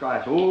Jesus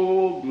Christ.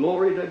 Oh,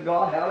 glory to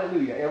God,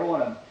 hallelujah. Every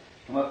one of them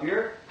come up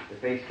here, they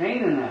face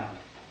Canaan now,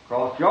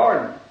 cross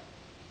Jordan,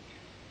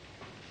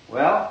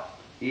 Well,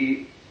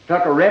 he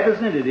took a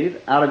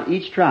representative out of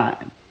each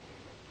tribe.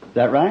 Is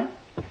that right?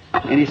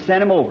 And he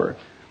sent him over.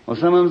 Well,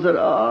 some of them said,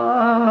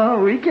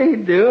 "Oh, we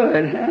can't do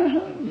it."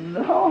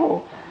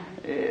 No.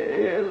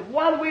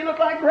 Why do we look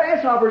like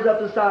grasshoppers up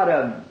the side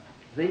of them?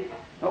 See?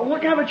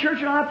 What kind of a church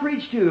would I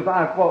preach to if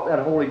I fought that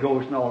Holy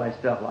Ghost and all that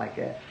stuff like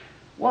that?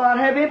 Well, I'd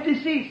have empty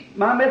seats.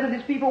 My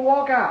Methodist people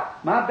walk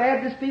out. My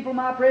Baptist people,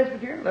 my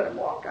Presbyterian, let them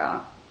walk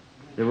out.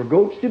 There were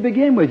goats to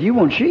begin with. You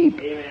want sheep.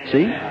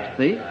 Amen.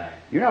 See?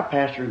 You're not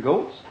pasturing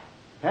goats.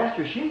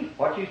 Pastor sheep.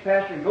 What you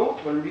pasturing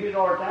goats when we're using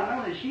all the time? I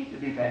want the sheep to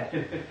be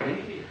pastured.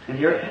 See? And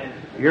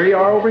here you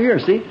are over here.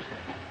 See?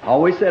 I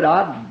always said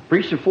I'd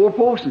preach the four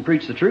posts and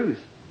preach the truth.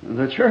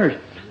 The church.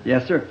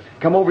 Yes, sir.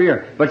 Come over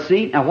here. But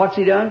see, now what's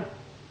he done?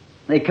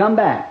 They come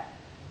back.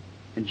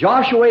 And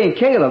Joshua and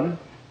Caleb,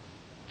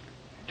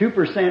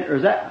 2%, or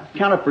is that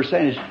count of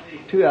percentage?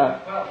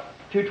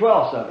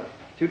 2/12 of it.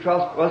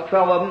 2/12, well,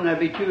 12 of them, that'd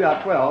be 2 out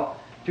of 12.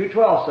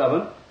 2/12 of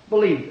them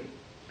believed it.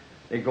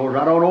 They go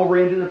right on over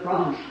into the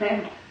promised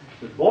land.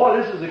 But boy,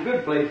 this is a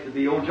good place to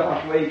be. Old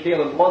Joshua and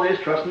Caleb, boy, they're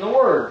just trusting the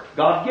Word.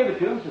 God give it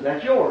to them, so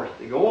that's yours.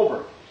 They go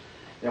over.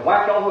 They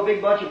whacked off a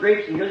big bunch of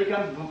grapes, and here they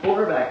come, pull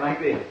her back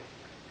like this.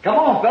 Come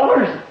on,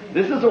 fellas.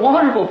 This is a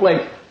wonderful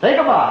place. Take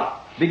a bite.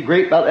 Big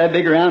grape about that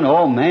big around.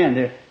 Oh, man.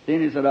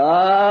 Then he said,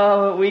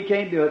 "Oh, we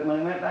can't do it." When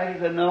he went back, he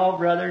said, "No,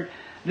 brother.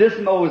 This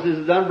Moses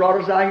has done brought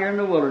us out here in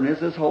the wilderness.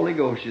 This Holy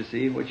Ghost, you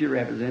see, what you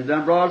represent, has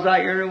done brought us out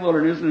here in the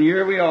wilderness, and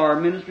here we are.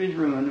 Ministry's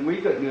ruined, and we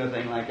couldn't do a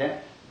thing like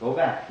that. Go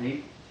back,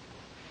 see?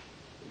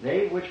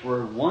 They which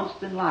were once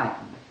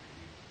enlightened,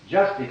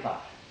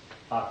 justified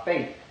by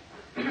faith,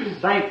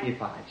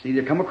 sanctified." See,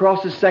 they come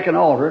across the second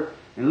altar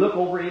and look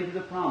over into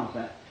the promised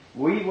land.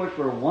 We which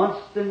were once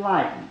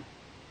enlightened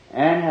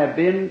and have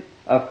been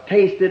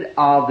tasted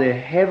of the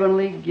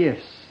heavenly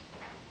gifts.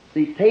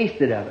 See,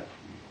 tasted of it.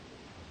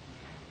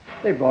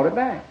 They brought it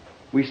back.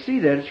 We see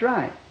that it's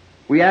right.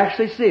 We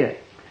actually see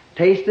it.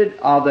 Tasted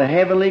of the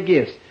heavenly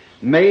gifts.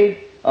 Made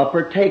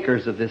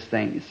partakers of this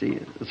thing, you see.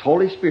 This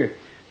Holy Spirit.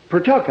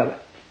 Partook of it.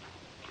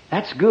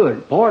 That's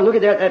good. Boy, look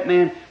at that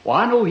man. Well,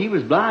 I know he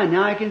was blind.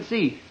 Now I can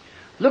see.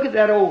 Look at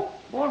that old...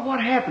 Boy, what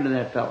happened to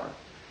that fella?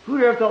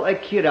 Who'd ever thought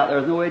that kid out there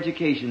with no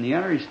education? The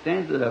other, he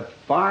stands at a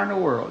fire in the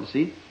world,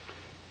 see?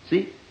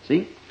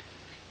 See?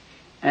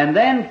 And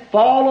then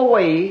fall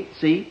away,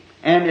 see?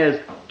 And as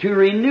to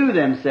renew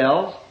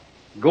themselves,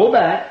 go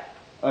back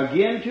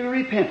again to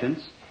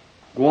repentance.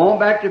 Go on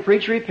back to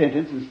preach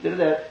repentance instead of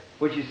that,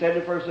 which you said in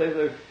the first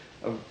place,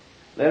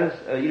 let us,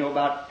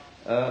 about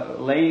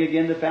laying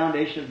again the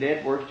foundation of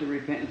dead works to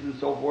repentance and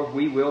so forth.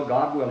 We will,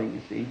 God willing,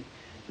 you see.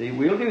 See,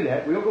 we'll do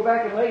that. We'll go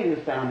back and lay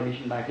this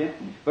foundation back in.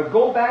 But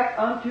go back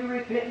unto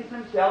repentance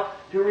himself,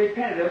 to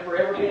repent of him for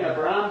ever being up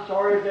there. I'm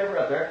sorry as ever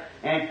up there.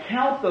 And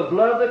count the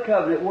blood of the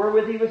covenant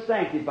wherewith he was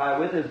sanctified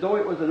with as though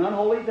it was an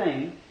unholy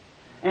thing,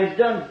 and has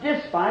done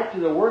despite to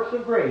the works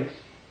of grace.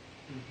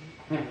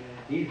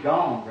 He's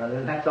gone,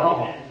 brother. That's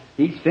all.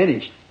 He's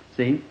finished.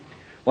 See?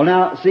 Well,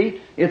 now, see,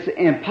 it's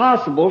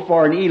impossible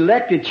for an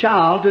elected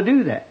child to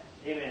do that.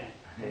 Amen.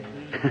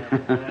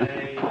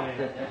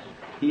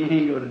 He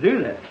ain't going to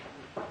do that.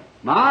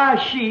 My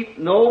sheep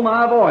know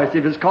my voice.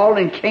 If it's called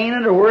in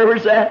Canaan or wherever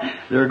it's at,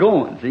 they're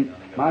going. See?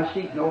 My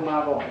sheep know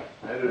my voice.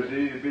 That would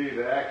need to be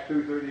the Acts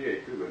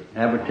 2:38 too.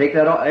 That would take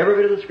that all, every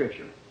bit of the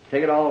Scripture.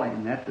 Take it all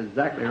in. That's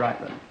exactly right,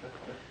 brother.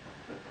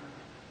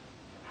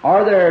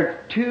 Are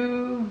there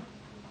two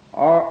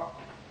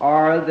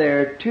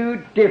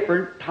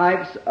different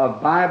types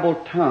of Bible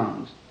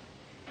tongues?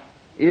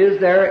 Is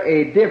there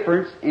a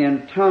difference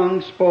in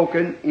tongues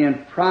spoken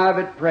in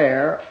private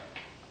prayer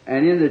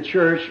and in the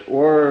church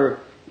where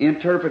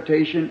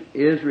interpretation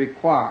is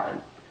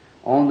required?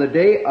 On the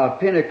day of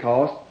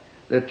Pentecost,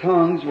 the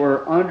tongues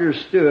were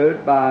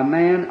understood by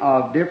men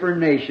of different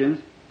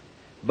nations,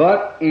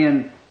 but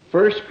in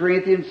 1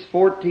 Corinthians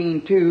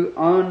 14:2,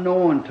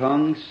 unknown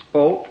tongues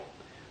spoke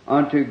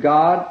unto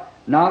God,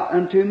 not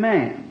unto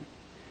man.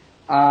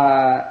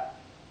 1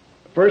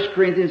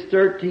 Corinthians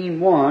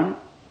 13:1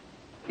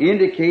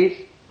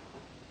 indicates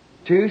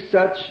to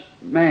such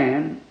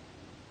man,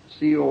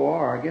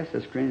 C-O-R, I guess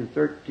that's Corinthians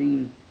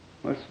 13,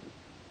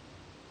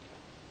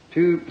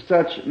 to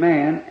such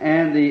man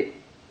and the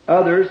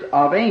others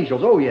of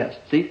angels. Oh yes,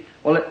 see?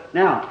 Well,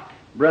 now,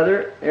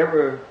 brother,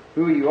 ever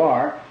who you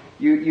are,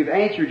 you've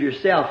answered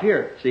yourself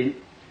here, see?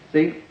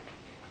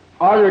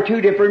 Are there two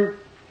different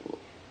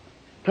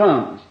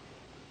tongues?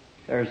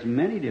 There's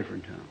many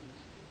different tongues.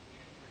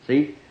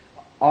 See?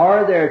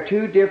 Are there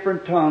two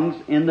different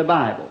tongues in the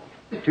Bible?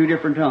 Two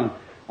different tongues.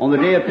 On the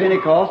day of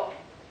Pentecost,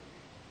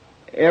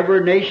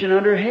 every nation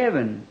under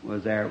heaven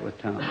was there with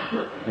tongues.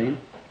 See?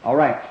 All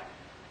right.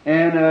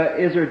 And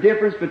is there a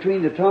difference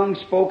between the tongues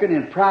spoken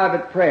in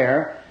private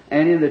prayer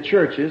and in the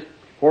churches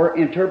where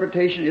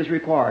interpretation is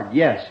required?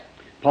 Yes.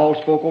 Paul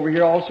spoke over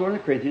here also in the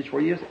Corinthians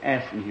where he was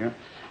asking here.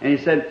 And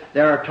he said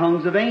there are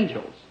tongues of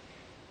angels.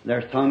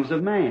 There's tongues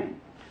of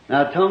man.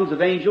 Now, tongues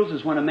of angels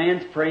is when a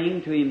man's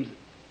praying to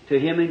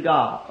him and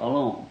God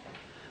alone.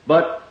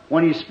 But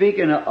when he's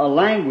speaking a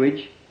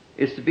language,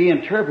 it's to be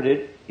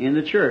interpreted in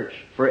the church,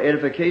 for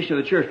edification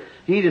of the church.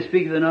 He that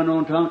speaketh in an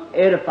unknown tongue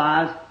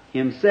edifies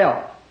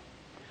himself.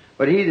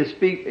 But he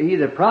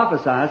that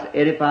prophesies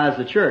edifies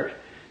the church.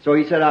 So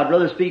he said, I'd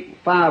rather speak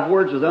 5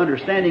 words with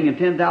understanding and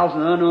 10,000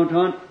 in an unknown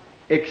tongue,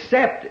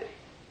 except,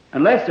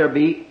 unless there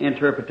be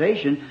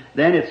interpretation,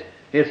 then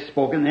it's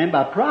spoken then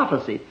by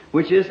prophecy,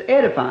 which is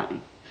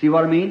edifying. See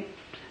what I mean?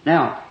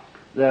 Now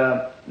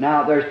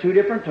there's 2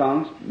 different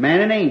tongues,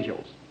 man and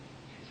angels.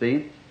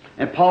 See?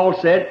 And Paul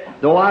said,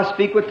 though I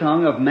speak with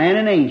tongue of man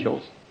and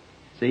angels,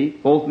 see,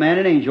 both man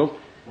and angels,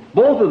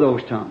 both of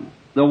those tongues.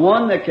 The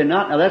one that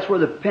cannot, now that's where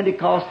the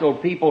Pentecostal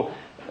people,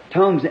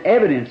 tongues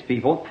evidence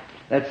people,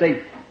 that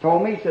say,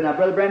 told me, said, now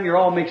Brother Branham, you're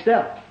all mixed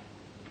up.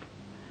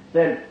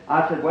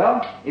 I said,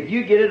 well, if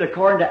you get it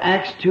according to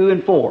Acts 2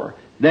 and 4,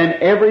 then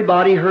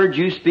everybody heard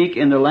you speak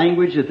in the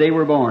language that they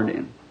were born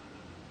in.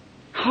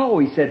 Oh,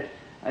 he said,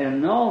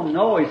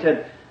 no, he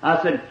said,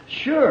 I said,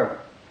 sure.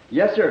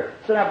 Yes, sir.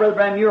 Said, now, Brother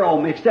Branham, you're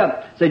all mixed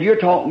up. Said, you're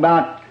talking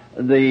about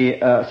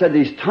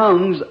these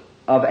tongues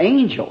of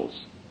angels.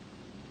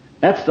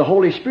 That's the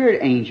Holy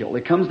Spirit angel.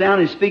 It comes down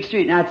and speaks to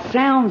you. Now, it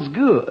sounds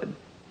good.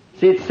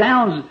 See, it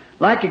sounds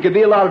like it could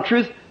be a lot of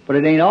truth, but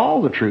it ain't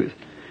all the truth.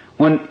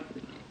 When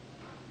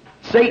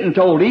Satan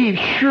told Eve,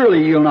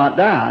 surely you'll not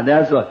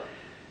die.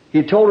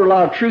 He told her a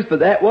lot of truth, but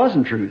that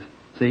wasn't truth.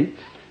 See?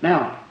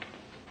 Now,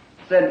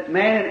 said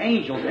man and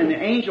angels, and the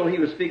angel he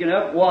was speaking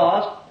of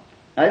was,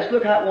 now let's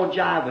look how it won't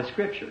jive with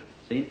Scripture.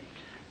 See?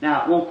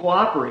 Now, it won't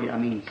cooperate,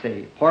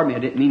 pardon me, I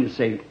didn't mean to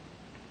say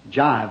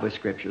jive with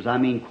Scriptures. I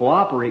mean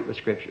cooperate with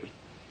Scriptures.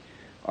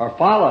 Or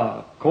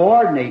follow,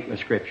 coordinate with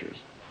Scriptures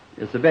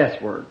is the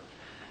best word.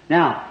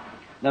 Now,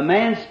 the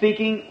man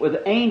speaking with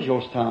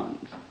angels'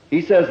 tongues,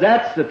 he says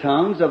that's the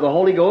tongues of the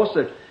Holy Ghost.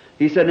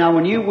 He said, now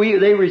when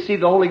they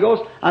received the Holy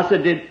Ghost, I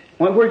said,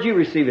 where'd you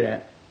receive it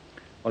at?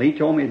 Well, he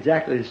told me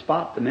exactly the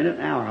spot, the minute,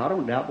 and hour. I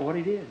don't doubt what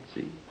he did.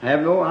 See,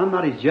 I'm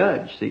not his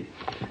judge. See,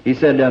 he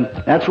said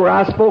that's where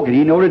I spoke it.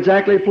 He knew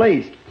exactly the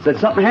place. He said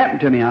something happened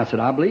to me. I said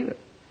I believe it.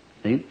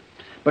 See,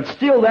 but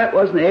still that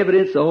wasn't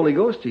evidence of the Holy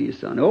Ghost to you,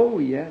 son. Oh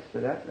yes,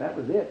 that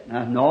was it.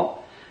 No,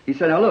 he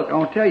said, now look, I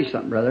want to tell you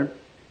something, brother.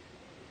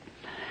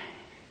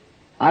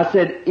 I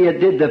said,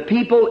 did the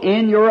people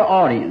in your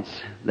audience,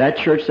 that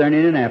church there in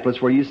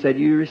Indianapolis where you said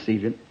you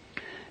received it,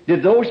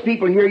 did those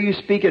people hear you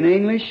speak in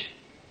English?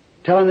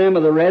 Telling them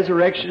of the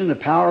resurrection and the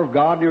power of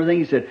God and everything.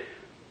 He said,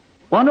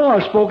 well, no,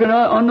 I've spoken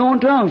unknown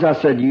tongues. I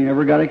said, you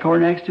never got it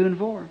according to Acts 2 and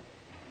 4.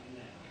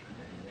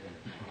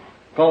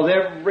 Because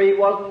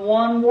wasn't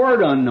one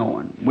word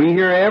unknown. We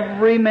hear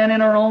every man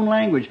in our own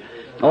language.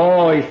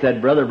 Oh, he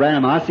said, Brother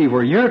Branham, I see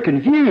where you're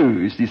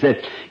confused. He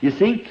said, you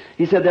see,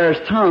 he said,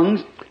 there's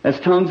tongues, that's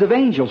tongues of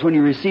angels. When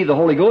you receive the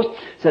Holy Ghost,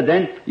 said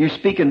then you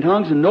speak in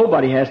tongues and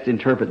nobody has to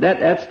interpret.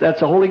 That's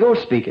the Holy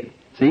Ghost speaking.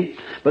 See?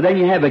 But then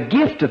you have a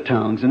gift of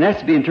tongues, and that's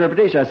to be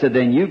interpretation. I said,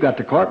 then you've got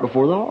the cart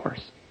before the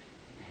horse.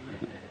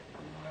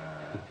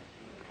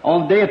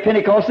 On the day of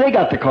Pentecost, they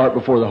got the cart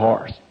before the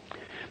horse.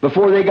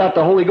 Before they got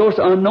the Holy Ghost,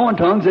 unknown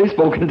tongues, they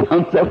spoke in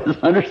tongues that was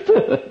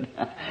understood.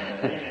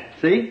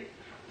 See?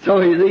 So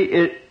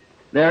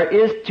there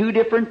is 2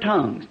 different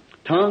tongues.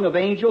 Tongue of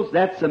angels,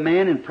 that's a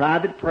man in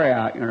private prayer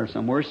out there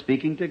somewhere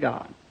speaking to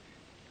God.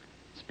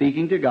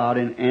 Speaking to God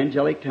in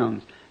angelic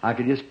tongues. I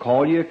could just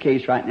call you a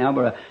case right now,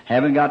 but I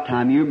haven't got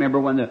time. You remember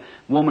when the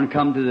woman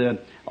come to the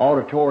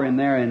auditorium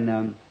there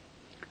in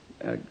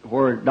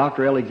where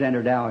Dr.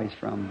 Alexander Dowie's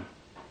from?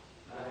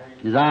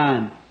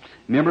 Zion.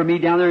 Remember me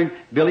down there? And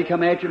Billy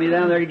come after me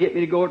down there to get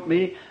me to go to the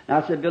meeting.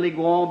 And I said, Billy,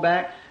 go on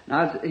back.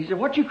 And he said,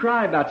 what you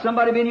crying about?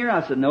 Somebody been here?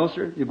 I said, no,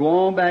 sir. You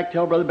go on back,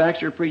 tell Brother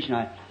Baxter preaching.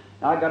 I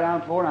got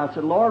down the floor and I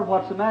said, Lord,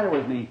 what's the matter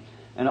with me?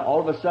 And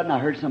all of a sudden I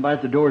heard somebody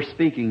at the door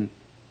speaking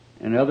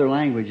in other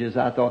languages.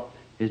 I thought,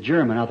 it's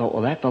German. I thought,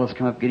 well, that fellow's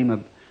come up, get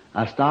him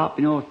I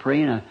stopped,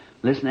 praying. I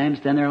listened to him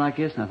stand there like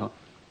this, and I thought,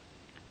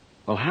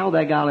 well, how'll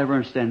that guy ever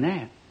understand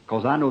that?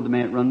 Because I know the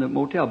man that run the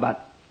motel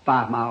about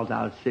 5 miles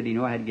out of the city.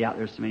 I had to get out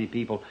there, so many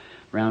people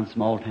around a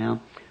small town.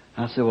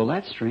 I said, well,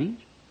 that's strange.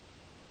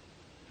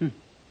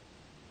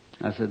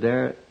 I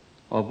said,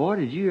 well, boy,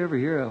 did you ever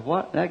hear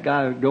what? That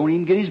guy don't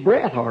even get his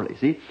breath hardly,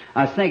 see?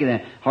 I was thinking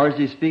that. Hard as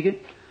he's speaking.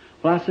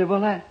 Well, I said,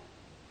 well,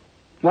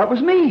 what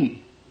was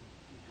me?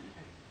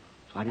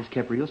 So I just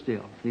kept real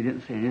still. He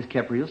didn't say anything. I just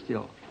kept real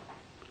still.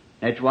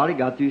 After a while, he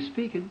got through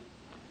speaking.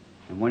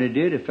 And when it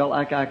did, it felt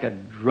like I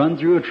could run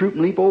through a troop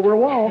and leap over a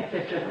wall.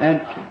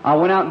 And I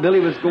went out, and Billy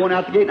was going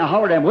out the gate, and I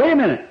hollered at him, wait a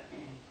minute.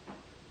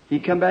 He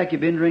come back,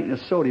 he'd been drinking a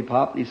soda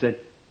pop, and he said,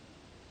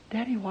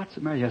 Daddy, what's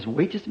the matter? I said,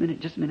 wait just a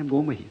minute, I'm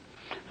going with you.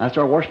 I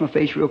started washing my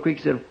face real quick.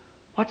 He said,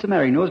 what's the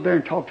matter? He knows better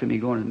and talked to me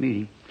going to the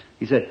meeting.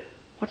 He said,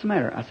 what's the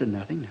matter? I said,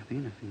 nothing,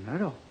 not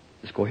at all.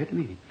 Just go ahead to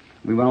the meeting.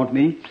 We went on to the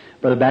meeting.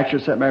 Brother Baxter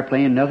sat there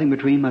playing Nothing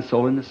Between My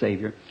Soul and the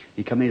Savior.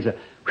 He come in and said,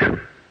 whew,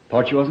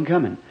 thought you wasn't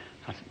coming.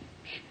 I said,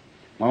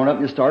 I went up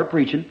and just started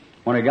preaching.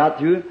 When I got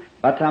through,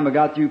 by the time I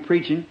got through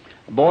preaching,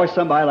 a boy,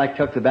 somebody like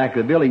tucked the back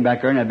of the building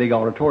back there in that big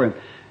auditorium,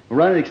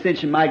 running an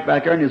extension mic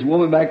back there, and this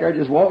woman back there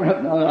just walking up,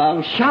 and I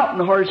was shouting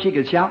the hardest she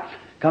could shout.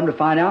 Come to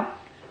find out,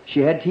 She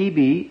had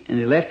TB, and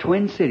they left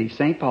Twin Cities,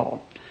 St.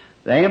 Paul.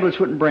 The ambulance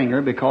wouldn't bring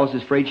her because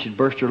it's afraid she'd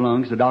burst her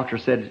lungs. The doctor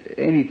said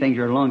anything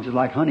to her lungs is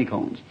like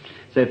honeycombs.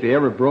 Said if it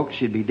ever broke,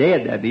 she'd be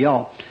dead. That'd be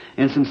all.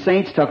 And some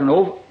saints took an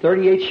old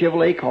 38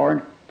 Chevrolet car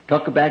and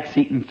took the back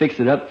seat and fixed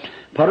it up,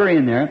 put her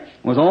in there,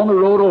 was on the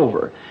road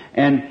over.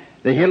 And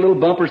they hit a little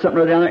bump or something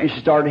right down there, and she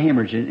started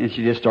hemorrhaging, and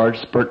she just started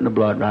spurting the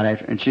blood right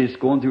after. And she was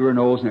going through her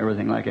nose and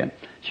everything like that.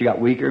 She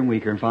got weaker and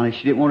weaker, and finally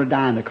she didn't want to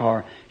die in the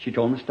car. She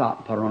told them to stop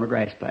and put her on a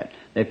grass plat.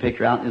 They picked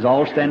her out, and they was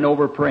all standing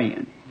over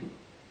praying.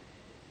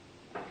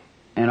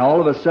 And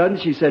all of a sudden,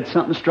 she said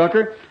something struck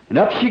her, and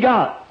up she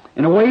got.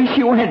 And away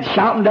she went,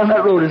 shouting down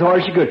that road as hard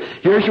as she could.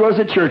 Here she was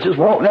at church, just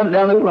walking up and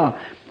down the aisle.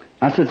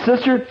 I said,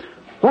 "Sister,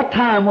 what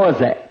time was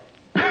that?"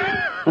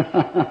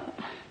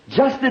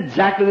 Just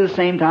exactly the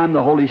same time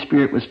the Holy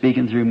Spirit was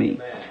speaking through me.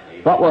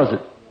 What was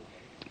it?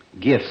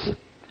 Gifts.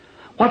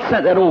 What's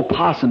that old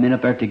possum in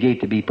up there at the gate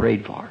to be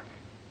prayed for?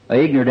 An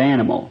ignorant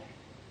animal.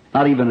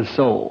 Not even a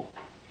soul.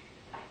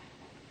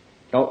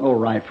 Don't know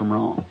right from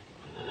wrong.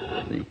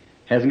 See?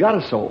 Hasn't got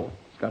a soul.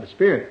 It's got a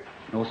spirit.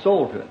 No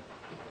soul to it.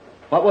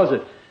 What was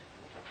it?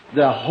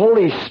 The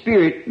Holy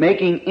Spirit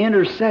making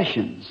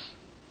intercessions.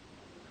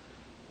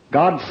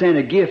 God sent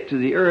a gift to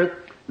the earth.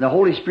 The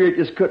Holy Spirit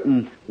just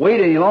couldn't wait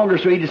any longer,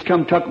 so He just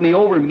come tuck me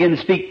over and began to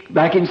speak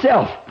back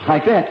Himself,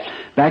 like that.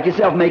 Back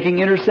Himself, making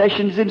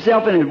intercessions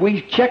Himself. And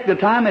we checked the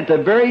time at the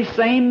very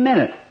same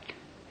minute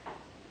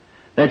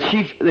that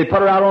they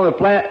put her out on the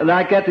plat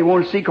like that. They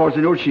wanted to see, because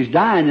they know she's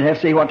dying, and have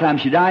to say what time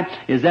she died.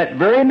 Is that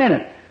very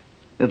minute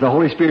that the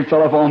Holy Spirit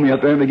fell upon me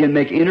up there and began to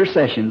make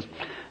intercessions,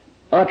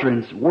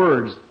 utterance,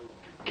 words.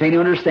 Can't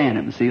understand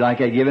them. See,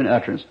 like I give an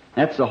utterance.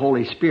 That's the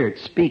Holy Spirit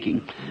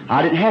speaking.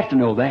 I didn't have to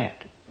know that.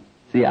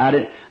 See,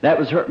 that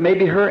was her,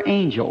 maybe her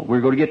angel.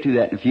 We're going to get to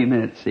that in a few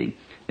minutes, see.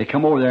 They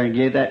come over there and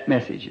gave that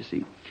message, you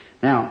see.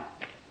 Now,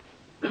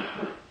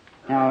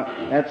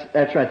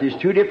 that's right. There's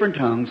two different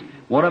tongues.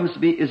 One of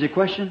them is a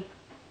question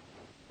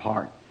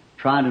part.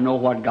 Trying to know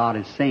what God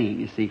is saying,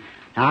 you see.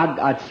 Now,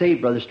 I'd say,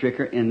 Brother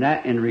Stricker,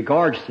 in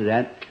regards to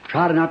that,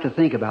 try to not to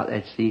think about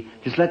that, see.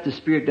 Just let the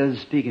Spirit do the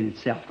speaking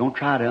itself. Don't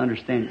try to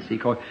understand it, see.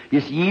 Cause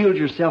just yield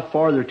yourself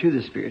farther to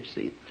the Spirit,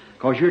 see.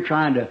 Because you're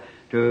trying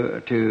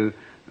to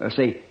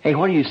say, "Hey,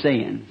 what are you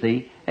saying?"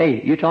 See?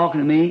 "Hey, you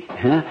talking to me?"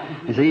 Huh?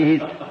 See,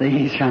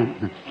 he's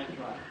trying.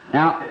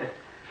 Now,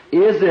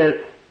 is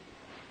it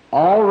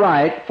all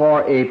right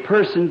for a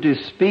person to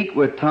speak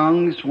with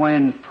tongues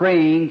when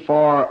praying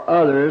for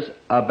others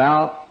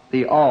about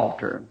the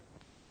altar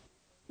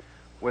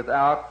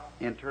without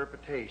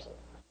interpretation?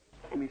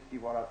 Let me see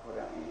what I put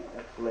out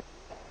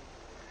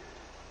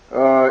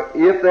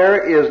here. If there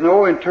is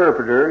no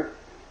interpreter,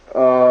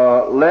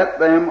 let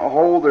them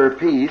hold their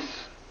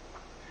peace.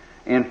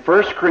 In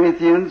 1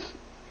 Corinthians,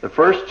 the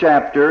 1st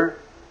chapter,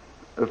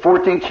 the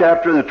 14th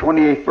chapter, and the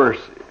 28th verse.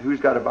 Who's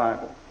got a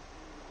Bible?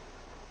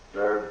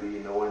 There be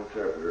no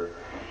interpreter.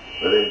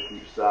 Let him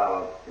keep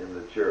silent in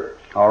the church.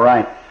 All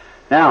right.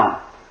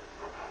 Now,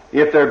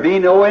 if there be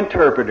no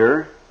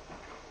interpreter,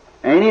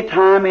 any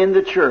time in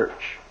the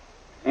church,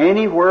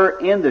 anywhere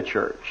in the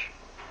church,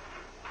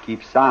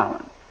 keep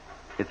silent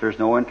if there's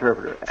no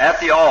interpreter. At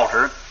the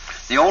altar,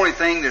 the only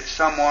thing that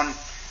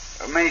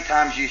many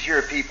times you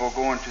hear people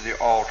going to the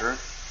altar.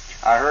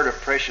 I heard a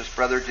precious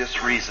brother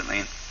just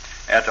recently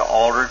at the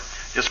altar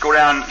just go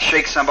down and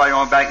shake somebody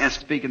on the back and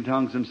speak in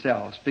tongues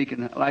themselves,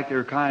 speaking like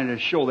they're kind of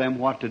show them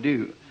what to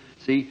do.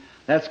 See,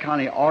 that's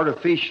kind of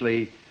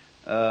artificially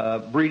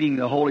breeding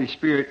the Holy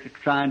Spirit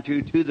trying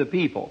to the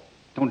people.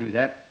 Don't do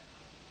that.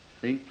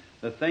 See,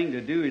 the thing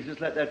to do is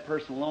just let that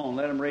person alone.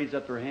 Let them raise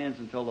up their hands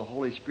until the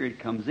Holy Spirit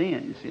comes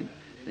in. You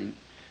see?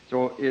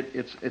 So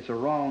it's a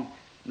wrong.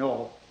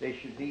 No, they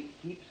should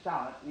keep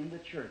silent in the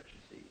church,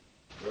 you see.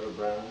 Brother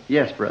Brown?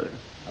 Yes, brother.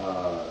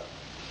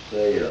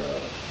 Say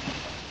a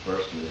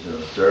person is in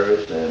a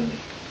service,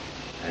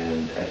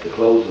 and at the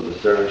close of the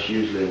service,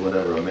 usually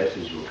whenever a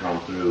message will come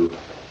through,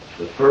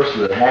 the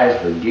person that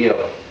has the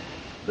gift,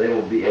 they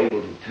will be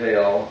able to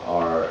tell,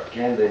 or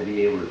can they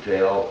be able to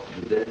tell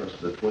the difference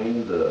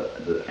between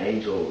the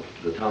angel,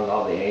 the tongue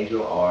of the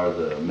angel, or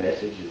the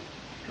message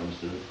that comes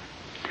through?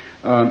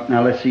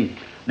 Now let's see.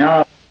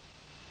 Now,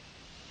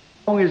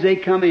 as long as they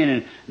come in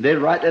and they'd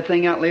write that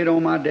thing out, lay it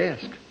on my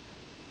desk.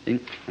 See?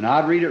 And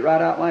I'd read it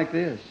right out like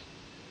this.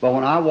 But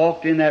when I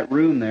walked in that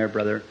room there,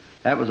 brother,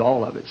 that was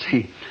all of it,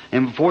 see.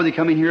 And before they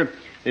come in here,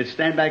 they'd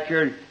stand back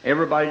here and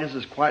everybody just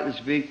as quiet as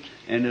big,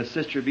 and the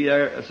sister would be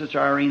there, Sister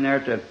Irene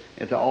there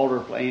at the altar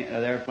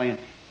playing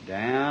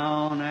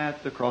down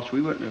at the cross.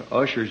 We wouldn't,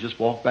 ushers just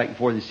walk back and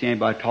forth and see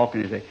anybody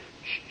talking and say,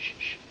 shh, shh,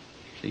 shh.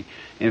 See.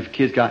 And if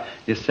kids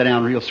just sit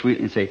down real sweet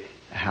and say,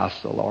 "The house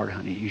of the Lord,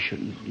 honey, you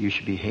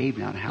should behave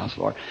now in the house of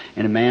the Lord."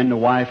 And the man and the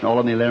wife and all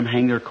of them, they let them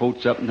hang their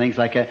coats up and things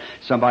like that.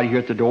 Somebody here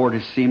at the door to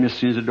see them as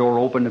soon as the door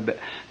opened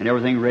and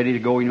everything ready to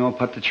go,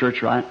 put the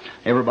church right.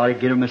 Everybody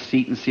get them a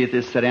seat and see if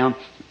they sit down.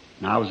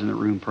 And I was in the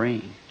room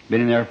praying.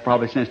 Been in there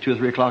probably since 2 or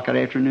 3 o'clock that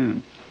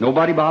afternoon.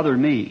 Nobody bothered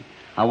me.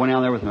 I went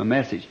down there with my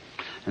message.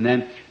 And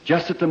then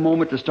just at the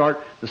moment to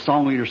start, the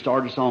song leader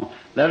started a song.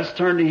 Let us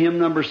turn to hymn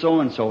number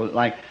so-and-so,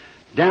 like,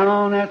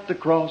 down at the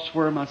cross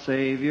where my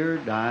Savior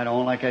died,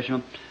 on like that,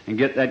 and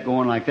get that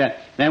going like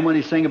that. Then when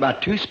they sing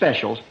about two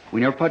specials,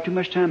 we never put too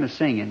much time in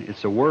singing.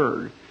 It's a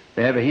word.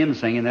 They have a hymn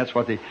singing. That's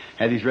what they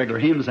have these regular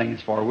hymn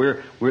singings for.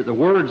 We're the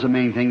word's the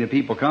main thing that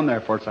people come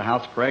there for. It's a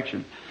house of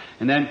correction.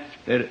 And then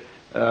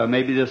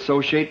maybe they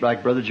associate,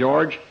 like Brother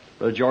George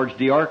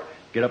D'Arc,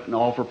 get up and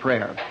offer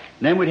prayer. And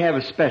then we'd have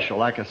a special,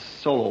 like a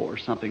solo or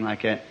something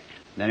like that.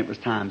 And then it was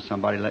time.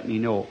 Somebody let me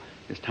know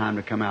it's time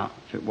to come out.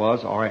 If it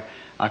was, all right.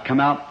 I come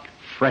out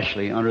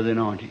freshly under the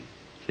anointing.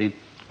 See?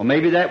 Well,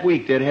 maybe that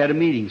week they'd had a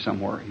meeting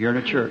somewhere here in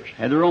a church.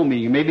 Had their own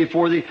meeting. Maybe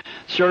before the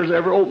service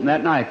ever opened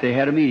that night, they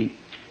had a meeting.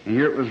 And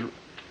here it was,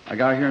 I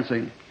got here and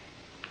say,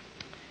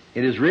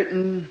 it is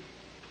written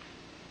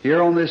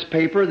here on this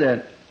paper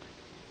that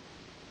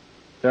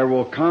there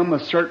will come a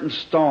certain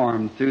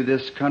storm through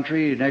this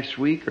country next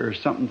week or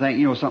something,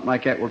 something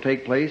like that will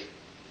take place.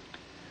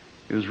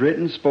 It was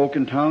written,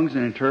 spoken tongues,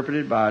 and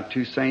interpreted by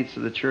two saints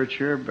of the church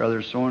here,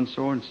 Brother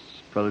so-and-so and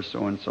Brother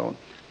so-and-so.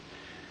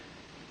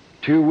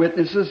 Two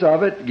witnesses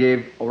of it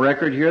gave a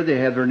record here. They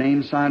had their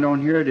names signed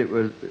on here. It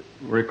was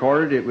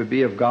recorded. It would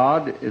be of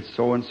God. It's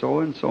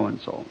so-and-so and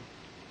so-and-so.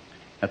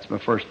 That's my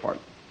first part.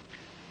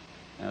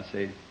 And I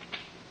say,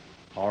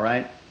 all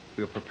right,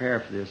 we'll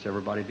prepare for this.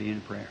 Everybody be in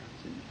prayer.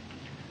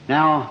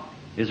 Now,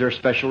 is there a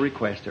special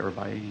request,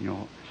 everybody?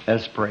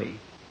 Let's pray.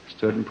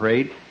 Stood and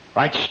prayed.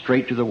 Right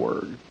straight to the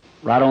Word.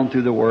 Right on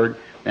through the Word.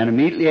 And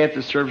immediately after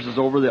the service was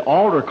over, the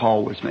altar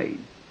call was made.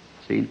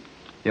 See?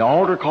 The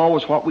altar call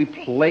was what we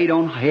played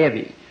on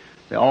heavy.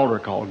 The altar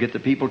call. Get the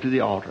people to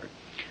the altar.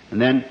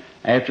 And then,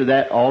 after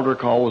that altar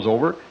call was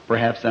over,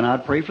 perhaps then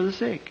I'd pray for the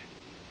sick.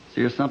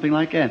 See, or something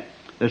like that.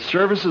 The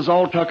service is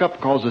all tucked up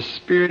because the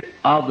spirit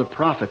of the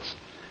prophets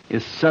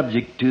is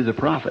subject to the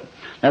prophet.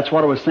 That's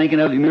what I was thinking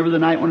of. You remember the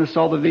night when I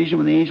saw the vision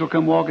when the angel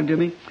come walking to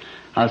me?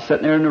 I was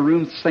sitting there in the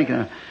room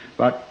thinking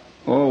about,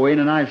 way in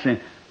the night saying,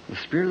 the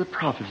spirit of the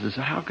prophets is,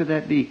 how could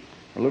that be?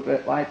 I looked at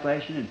that light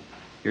flashing and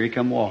here he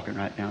come walking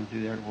right down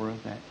through there to where I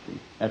was at. See?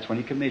 That's when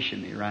he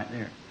commissioned me right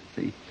there.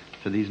 See?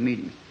 To these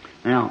meetings.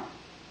 Now,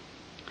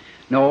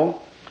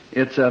 no,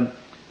 it's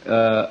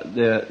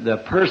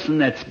the person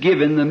that's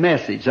given the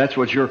message. That's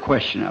what's your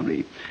question, I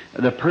believe.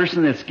 The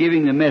person that's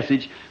giving the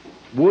message,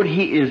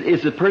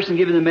 is the person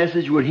giving the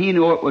message, would he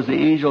know it was the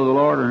angel of the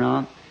Lord or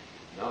not?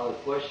 No, the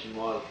question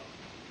was,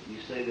 you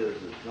say there's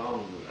a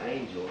tongue of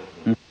angels.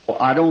 Well,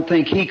 I don't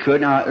think he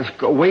could. Now, it's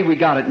the way we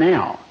got it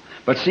now.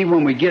 But see,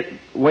 when we get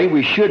the way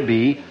we should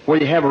be, where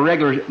you have a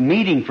regular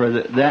meeting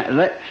for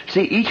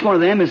see, each one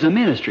of them is a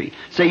ministry.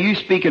 Say you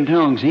speak in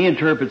tongues, he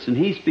interprets, and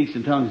he speaks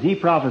in tongues, he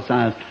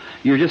prophesies.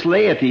 You're just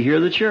laity here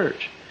at the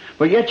church.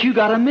 But yet you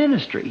got a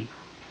ministry.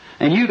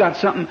 And you got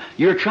something,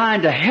 you're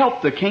trying to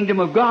help the kingdom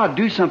of God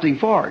do something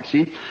for it,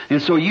 see?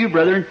 And so you,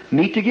 brethren,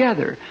 meet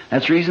together.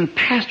 That's the reason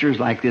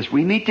pastors like this,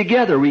 we meet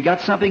together. We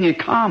got something in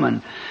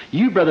common.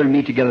 You, brethren,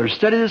 meet together.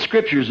 Study the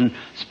scriptures and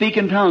speak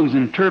in tongues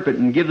and interpret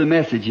and give the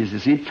messages, you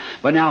see?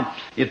 But now,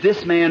 if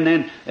this man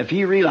then, if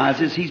he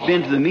realizes he's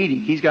been to the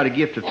meeting, he's got a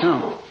gift of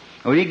tongues.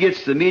 When he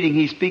gets to the meeting,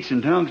 he speaks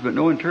in tongues, but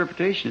no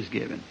interpretation is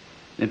given.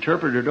 The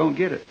interpreter don't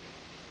get it.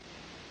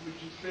 Would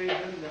you say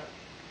then that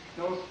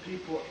those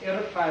people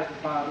edify the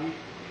body,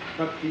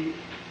 but the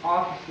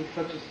offices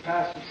such as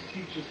pastors,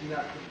 teachers, and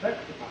that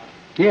perfect the body?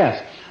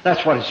 Yes,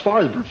 that's what, as far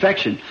as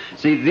perfection.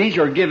 See, these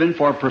are given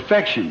for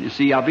perfection. You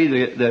see, I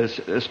believe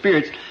the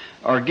spirits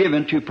are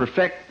given to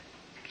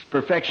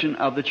perfection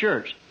of the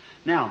church.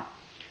 Now,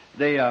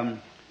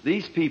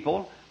 these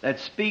people that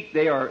speak,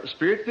 they are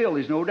spirit-filled,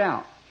 there's no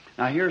doubt.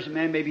 Now, here's a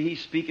man, maybe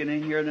he's speaking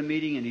in here in the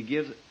meeting, and he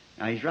gives,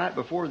 now he's right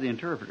before the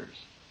interpreters.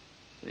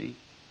 See?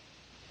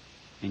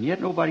 And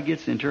yet nobody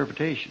gets the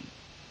interpretation.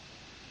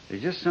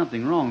 There's just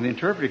something wrong. The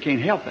interpreter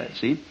can't help that,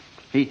 see?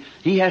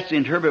 He has to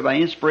interpret by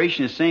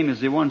inspiration the same as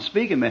the one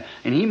speaking.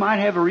 And he might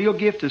have a real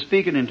gift of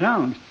speaking in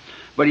tongues,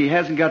 but he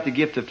hasn't got the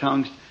gift of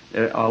tongues,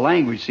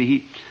 language.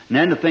 See, and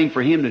then the thing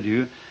for him to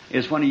do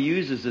is when he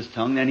uses this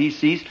tongue, then he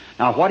sees,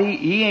 now what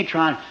he ain't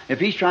trying, if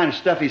he's trying to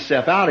stuff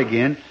himself out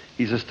again,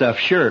 he's a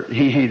stuffed shirt.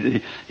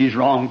 He's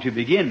wrong to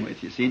begin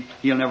with, you see.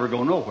 He'll never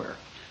go nowhere.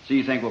 So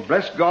you think, well,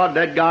 bless God,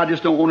 that God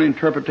just don't want to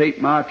interpretate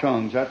my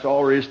tongues. That's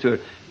all there is to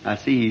it. I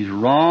see he's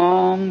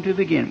wrong to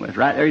begin with.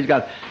 Right there, he's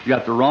got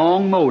the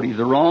wrong motive,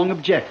 the wrong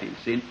objective.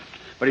 See,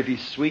 but if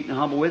he's sweet and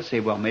humble with it, say,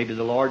 well, maybe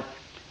the Lord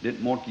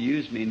didn't want to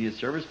use me in His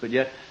service, but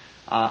yet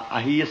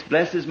He just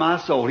blesses my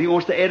soul. He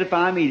wants to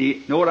edify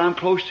me. To know that I'm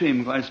close to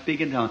Him when I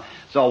speak in tongues.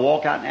 So I'll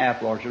walk out in the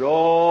apple orchard.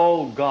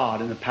 Oh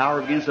God, and the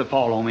power begins to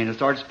fall on me, and I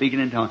start speaking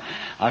in tongues.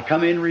 I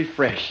come in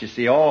refreshed. You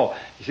see,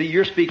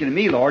 you're speaking to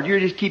me, Lord. You're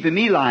just keeping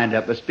me lined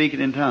up by speaking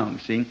in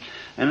tongues. See,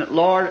 and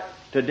Lord,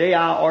 today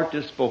I ought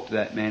to spoke to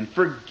that man.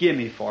 Forgive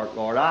me for it,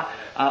 Lord.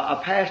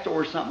 I passed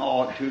over something I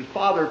ought to.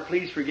 Father,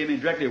 please forgive me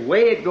directly.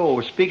 Away it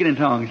goes, speaking in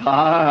tongues.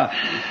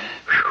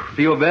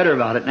 Feel better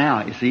about it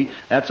now, you see.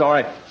 That's all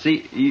right.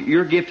 See,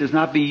 your gift is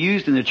not to be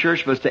used in the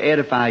church, but it's to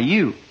edify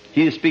you.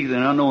 He that speaks in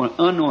an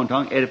unknown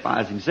tongue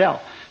edifies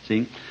himself.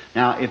 See?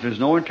 Now, if there's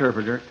no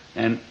interpreter,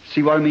 and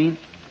see what I mean?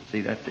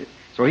 See, that's it.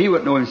 So he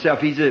wouldn't know himself,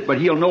 but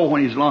he'll know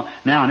when he's alone.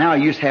 Now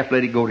you just have to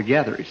let it go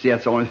together. See,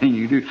 that's the only thing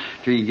you do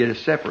till you get it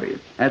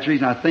separated. That's the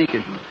reason I think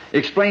it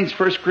explains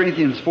 1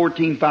 Corinthians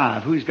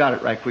 14:5. Who's got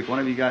it right quick? One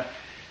of you got?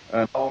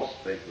 All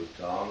speak with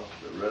tongues,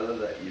 but rather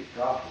that you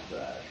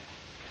prophesy.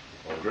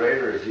 For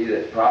greater is he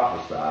that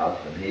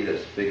prophesieth than he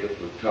that speaketh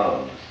with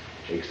tongues,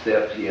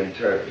 except he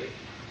interpret,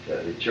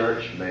 that the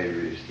church may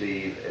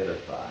receive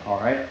edifying. All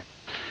right.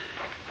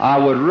 I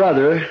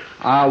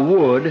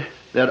would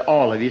that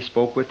all of you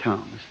spoke with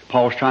tongues.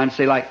 Paul's trying to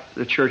say, like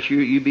the church,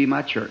 you be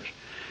my church.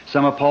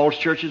 Some of Paul's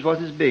churches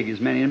was as big as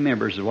many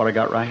members as what I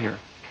got right here.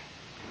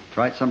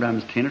 Right?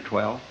 Sometimes 10 or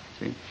 12.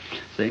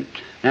 See?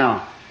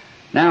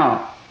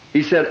 Now,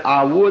 he said,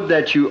 I would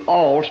that you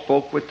all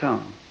spoke with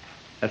tongues.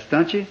 That's,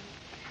 don't you?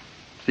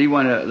 See,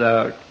 when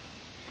the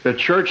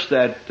church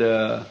that,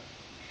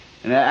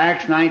 in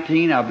Acts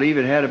 19, I believe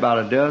it had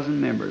about a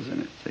dozen members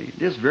in it. See?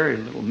 Just very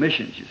little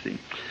missions, you see.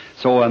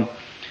 So,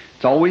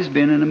 it's always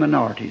been in a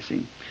minority,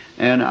 see.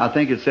 And I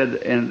think it said,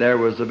 and there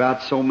was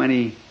about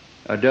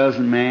a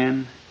dozen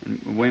men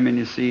and women,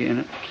 you see, in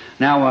it.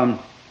 Now,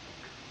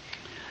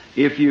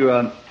 if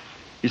you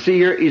see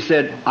here, he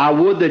said, I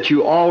would that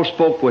you all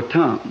spoke with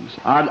tongues.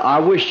 I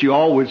wish you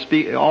all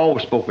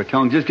spoke with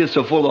tongues. Just get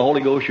so full of the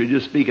Holy Ghost you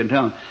just speak in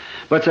tongues.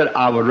 But said,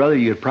 I would rather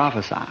you'd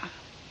prophesy.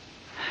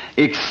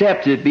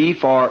 Except it be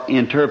for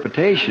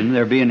interpretation.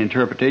 There be an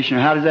interpretation.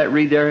 How does that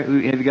read there?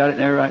 Have you got it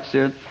there right,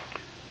 Sid?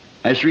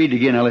 Let's read it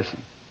again. Now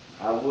listen.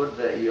 I would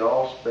that you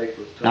all speak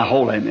with tongues. Now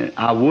hold on a minute.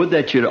 I would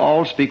that you'd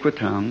all speak with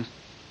tongues.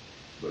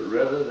 But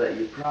rather that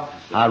you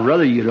prophesy. I'd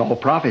rather you'd all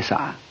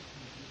prophesy.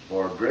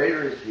 For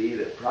greater is he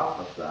that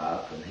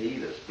prophesieth than he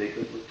that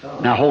speaketh with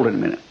tongues. Now hold it a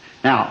minute.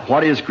 Now,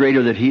 what is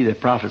greater than he that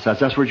prophesies?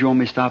 That's where you want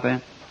me to stop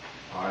at?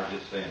 I was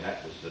just saying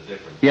that was the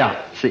difference.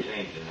 Yeah, see.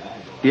 Change in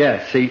angle.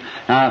 Yeah, see.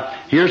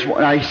 Here's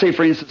what I say,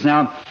 for instance,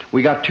 now,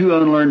 we got two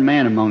unlearned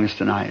men among us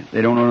tonight.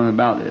 They don't know nothing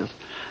about this.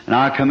 And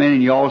I come in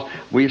and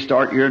we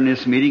start here in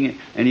this meeting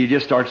and you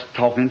just start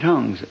talking in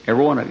tongues.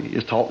 Every one of you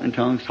just talking in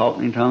tongues,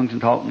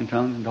 and talking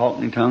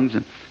in tongues.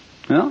 And,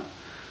 well,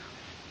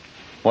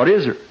 what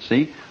is there?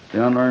 See?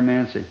 The unlearned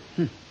man say,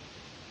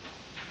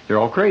 they're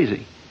all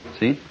crazy.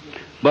 See?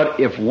 But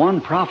if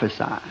one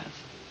prophesies,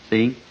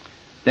 see,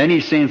 then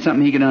he's saying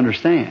something he can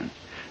understand.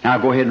 Now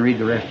go ahead and read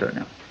the rest of it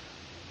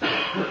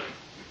now.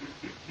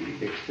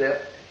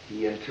 Except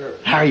he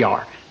interprets. There you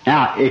are.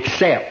 Now,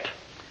 except.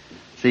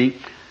 See?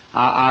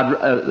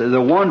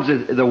 The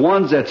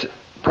ones that's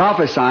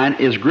prophesying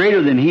is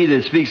greater than he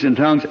that speaks in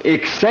tongues,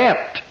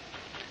 except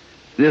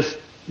this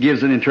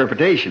gives an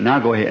interpretation. Now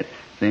go ahead.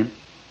 See?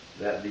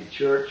 That the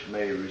church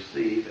may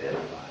receive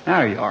edifying.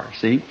 There you are.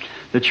 See?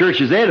 The church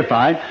is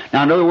edified.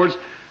 Now, in other words,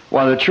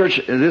 while the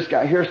church, this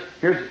guy, here's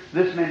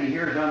this many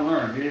here is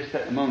unlearned. You're just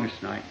sitting among us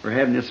tonight. We're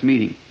having this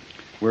meeting.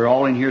 We're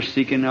all in here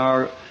seeking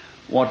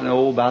want to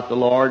know about the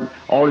Lord.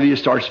 All of you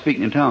start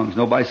speaking in tongues.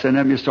 Nobody said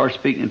nothing, you start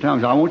speaking in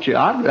tongues. I want you,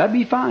 that'd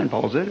be fine,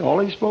 Paul said. All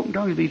of you spoke in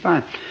tongues would be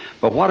fine.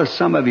 But what if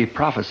some of you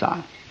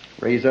prophesy?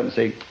 Raise up and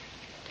say,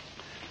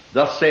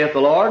 thus saith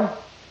the Lord.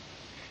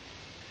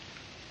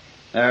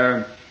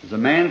 There's a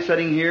man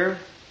sitting here,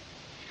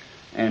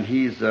 and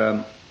he's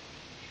a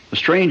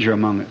stranger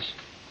among us.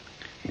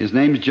 His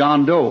name's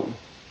John Doe.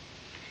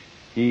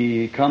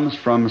 He comes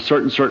from a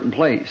certain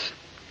place.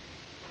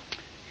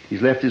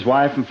 He's left his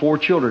wife and 4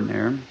 children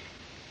there.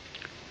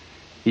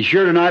 He's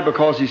here tonight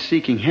because he's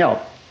seeking help.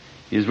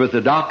 He's with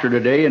the doctor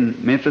today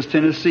in Memphis,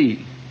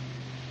 Tennessee.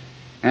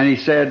 And he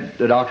said,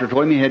 the doctor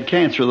told him he had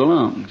cancer of the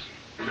lungs.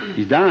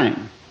 He's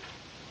dying.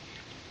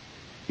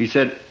 He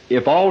said,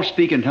 if all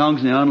speak in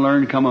tongues and the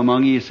unlearned come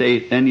among you,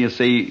 then you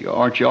say,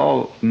 aren't you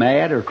all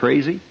mad or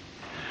crazy?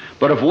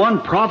 But if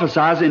one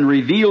prophesies and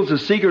reveals the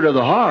secret of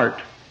the heart,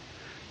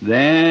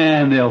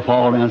 then they'll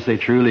fall down and say,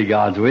 truly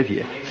God's with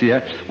you. See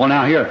that? Well,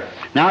 now here.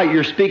 Now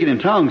you're speaking in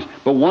tongues,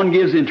 but one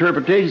gives the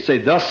interpretation, say,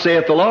 thus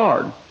saith the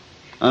Lord.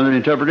 Under the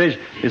interpretation,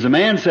 is a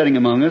man sitting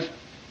among us,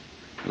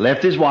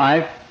 left his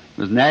wife,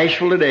 was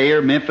Nashville today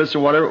or Memphis or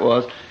whatever it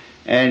was,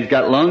 and he's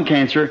got lung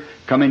cancer,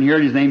 come in here,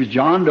 and his name is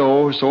John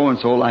Doe,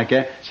 so-and-so like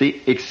that.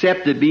 See,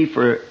 except it be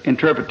for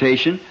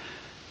interpretation,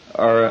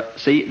 or,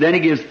 see, then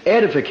he gives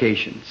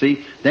edification.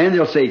 See, then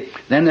they'll say,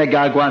 then that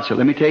guy go out and say,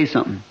 let me tell you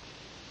something.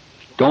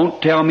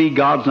 Don't tell me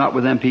God's not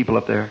with them people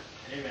up there.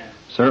 Amen.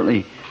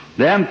 Certainly.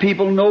 Them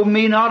people know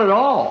me not at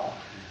all.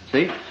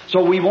 See?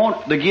 So we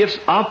want the gifts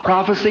of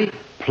prophecy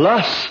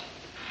plus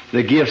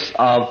the gifts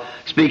of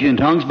speaking in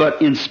tongues.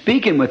 But in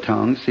speaking with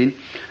tongues, see,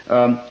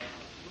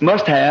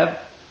 must have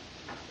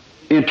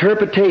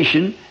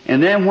interpretation.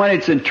 And then when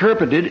it's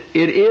interpreted,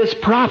 it is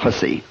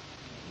prophecy.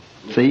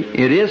 See?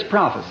 It is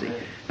prophecy.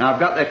 Now I've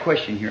got that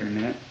question here in a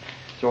minute.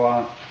 So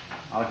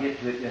I'll get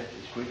to it just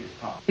as quick as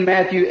possible.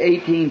 Matthew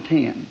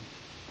 18:10.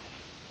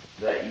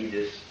 That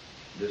ye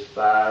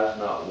despise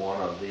not one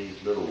of these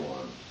little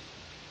ones.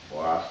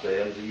 For I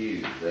say unto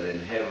you that in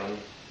heaven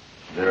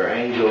there are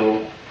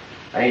angels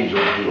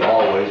who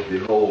always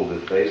behold the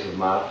face of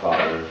my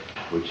Father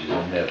which is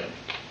in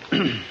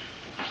heaven.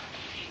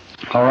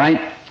 All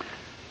right?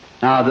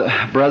 Now,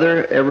 the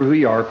brother, ever who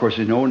you are, of course,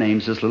 there's no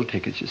names, just little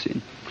tickets, you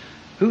see.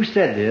 Who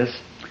said this?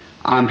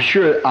 I'm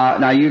sure,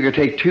 now you can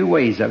take two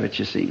ways of it,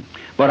 you see.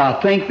 But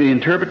I think the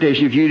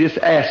interpretation, if you just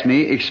ask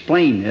me,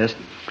 explain this,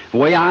 the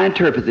way I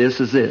interpret this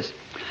is this.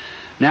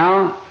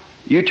 Now,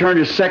 you turn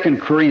to 2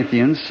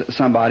 Corinthians,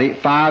 somebody,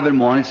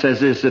 5:1, it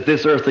says this, if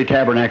this earthly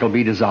tabernacle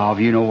be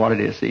dissolved, you know what it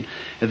is, see.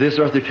 If this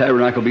earthly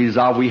tabernacle be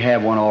dissolved, we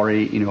have one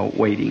already,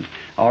 waiting.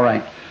 All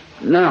right.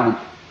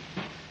 Now,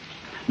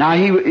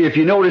 if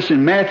you notice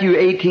in Matthew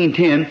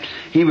 18:10,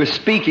 he was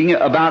speaking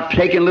about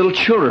taking little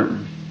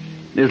children.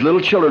 There's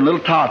little children, little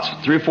tots,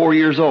 3 or 4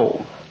 years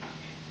old.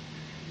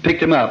 Picked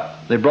them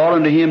up. They brought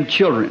unto him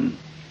children.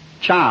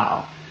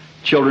 Child.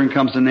 Children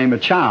comes in the name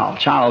of child.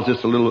 Child's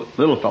just a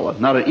little fellow.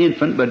 Not an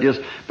infant, but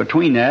just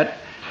between that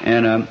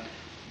and a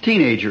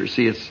teenager.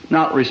 See, it's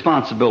not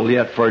responsible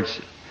yet for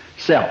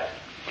itself.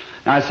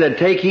 Now I said,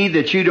 take heed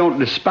that you don't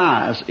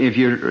despise. If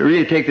you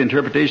really take the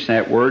interpretation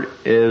of that word,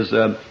 is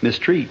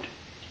mistreat.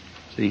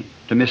 See,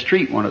 to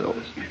mistreat one of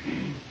those.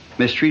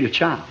 Mistreat a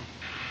child.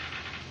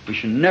 We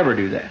should never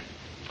do that.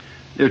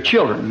 They're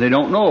children. They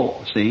don't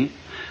know, see.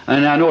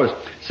 And I notice,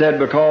 said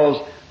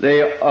because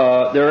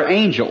they're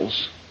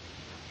angels,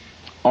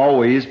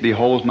 always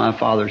beholds my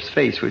Father's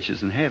face which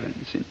is in heaven.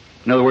 You see?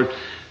 In other words,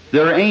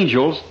 they're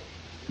angels,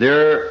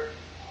 they're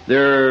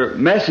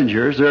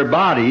messengers, they're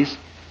bodies,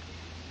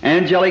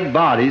 angelic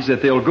bodies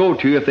that they'll go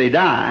to if they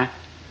die,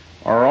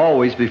 are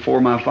always before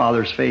my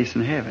Father's face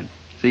in heaven.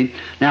 See?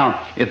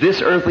 Now, if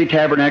this earthly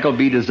tabernacle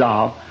be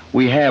dissolved,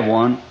 we have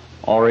one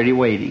already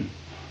waiting.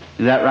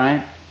 Is that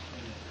right?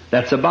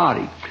 That's a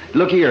body.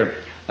 Look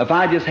here. If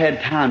I just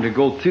had time to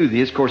go through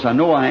this, of course I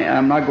know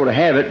I'm not going to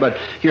have it, but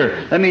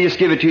here, let me just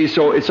give it to you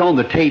so it's on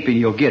the tape and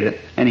you'll get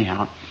it.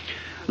 Anyhow.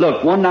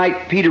 Look, one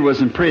night Peter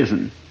was in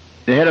prison.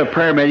 They had a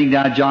prayer meeting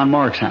down at John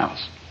Mark's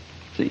house.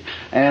 See?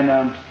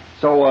 And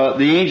so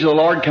the angel of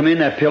the Lord come in,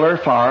 that pillar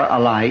of fire, a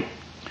light,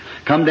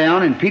 come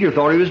down, and Peter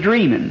thought he was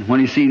dreaming when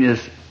he seen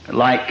this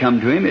light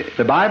come to him.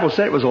 The Bible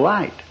said it was a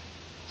light.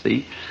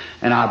 See?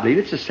 And I believe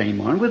it's the same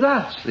one with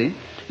us. See?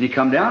 And he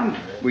come down,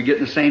 we get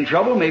in the same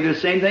trouble, maybe the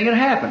same thing had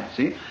happened,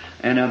 see?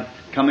 And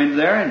come in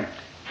there, and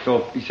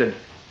so he said,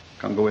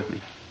 come go with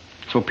me.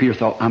 So Peter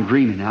thought, I'm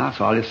dreaming now,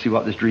 so I'll just see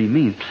what this dream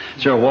means.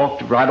 So I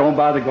walked right on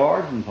by the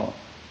guards and thought,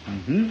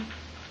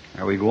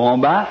 There we go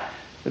on by.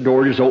 The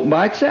door just opened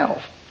by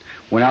itself.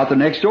 Went out the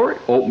next door,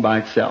 it opened by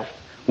itself.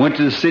 Went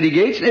to the city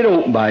gates, it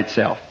opened by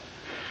itself.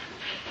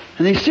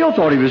 And he still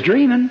thought he was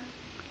dreaming.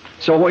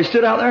 So when he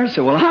stood out there and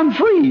said, well, I'm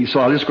free, so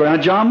I'll just go down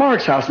to John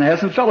Mark's house and have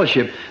some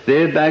fellowship. They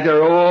had back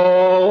there,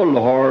 oh,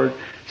 Lord,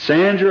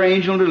 send your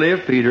angel to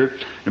live, Peter.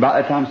 And about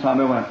that time,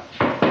 somebody went.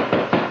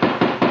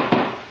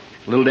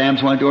 Little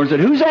damsel went to her and said,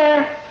 who's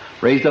there?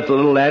 Raised up the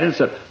little lad and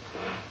said,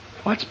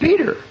 what's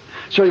Peter?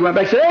 So he went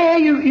back and said, hey,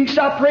 you can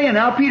stop praying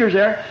now, Peter's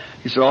there.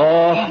 He said,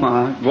 oh,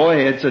 my, go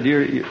ahead. Said,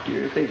 you're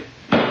thing.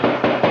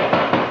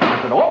 I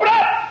said, open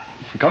up!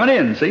 I'm coming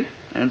in, see?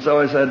 And so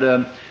I said,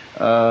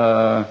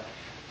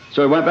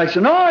 so he went back and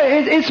said, no,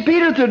 it's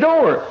Peter at the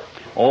door.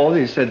 Oh,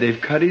 they said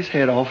they've cut his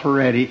head off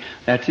already.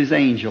 That's his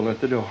angel at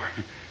the door.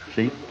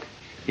 See?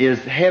 His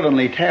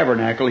heavenly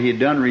tabernacle, he had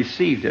done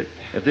received it.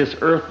 If this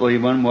earthly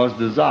one was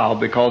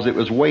dissolved because it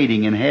was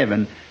waiting in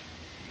heaven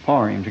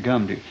for him to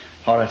come to.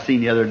 Thought I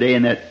seen the other day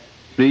in that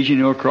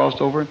vision crossed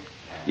over.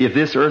 If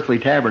this earthly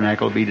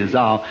tabernacle be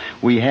dissolved,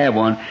 we have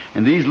one.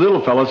 And these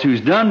little fellows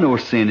who's done no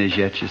sin as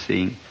yet, you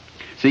see.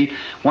 See,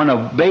 when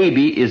a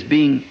baby's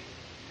being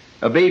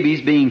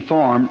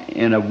formed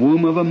in a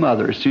womb of a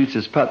mother as soon as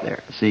it's put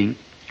there. See?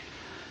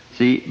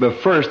 But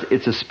first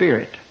it's a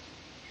spirit.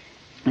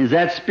 As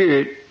that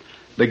spirit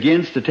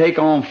begins to take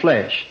on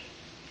flesh,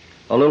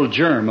 a little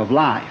germ of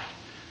life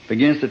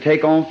begins to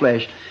take on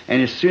flesh,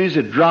 and as soon as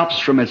it drops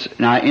from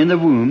now in the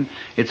womb,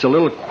 it's a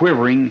little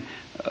quivering,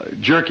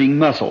 jerking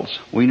muscles.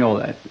 We know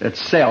that. That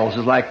cells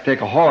is like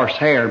take a horse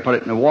hair and put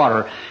it in the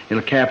water.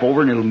 It'll cap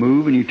over and it'll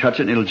move, and you touch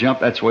it and it'll jump.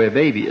 That's the way a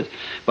baby is.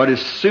 But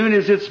as soon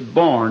as it's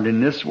born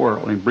in this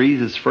world and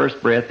breathes its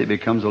first breath, it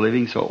becomes a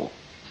living soul.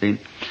 See?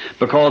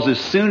 Because as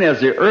soon as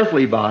the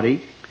earthly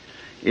body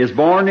is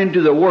born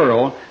into the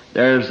world,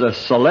 there's a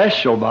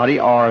celestial body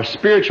or a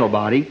spiritual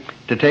body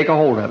to take a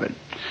hold of it.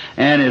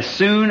 And as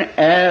soon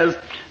as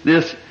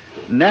this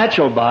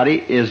natural body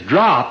is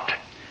dropped,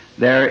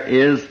 there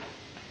is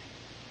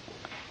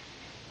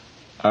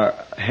a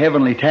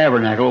heavenly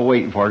tabernacle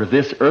waiting for it. If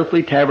this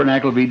earthly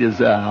tabernacle be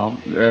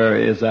dissolved, there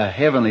is a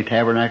heavenly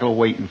tabernacle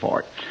waiting for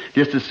it.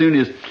 Just as soon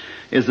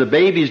as the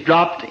baby's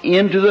dropped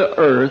into the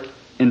earth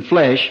in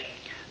flesh,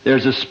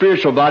 there's a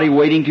spiritual body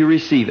waiting to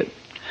receive it.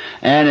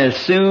 And as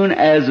soon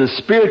as the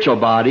spiritual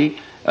body,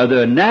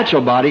 the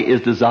natural body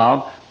is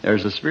dissolved,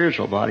 there's a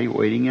spiritual body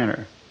waiting in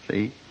her.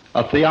 See?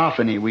 A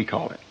theophany, we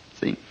call it.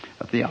 See?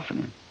 A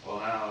theophany. Well,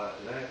 now,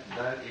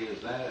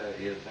 is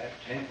that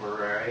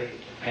temporary,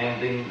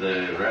 pending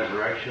the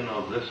resurrection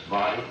of this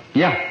body?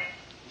 Yeah.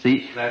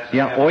 See? That's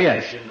yeah. Oh,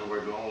 yes. that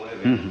we're going to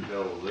live in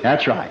until this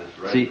That's right. is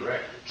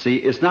resurrected. See,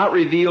 it's not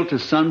revealed to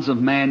sons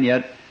of man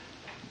yet.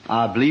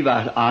 I believe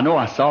I know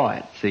I saw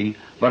it, see,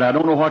 but I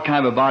don't know what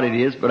kind of a body it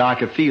is, but I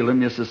could feel him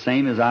just the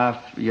same as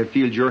you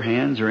feel your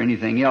hands or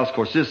anything else. Of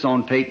course, this is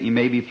on tape, and you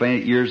may be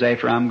playing it years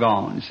after I'm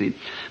gone, you see.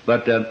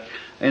 But,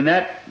 and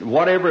that,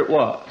 whatever it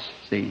was,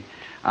 see,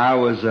 I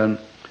was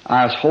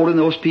holding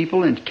those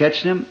people and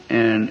catching them,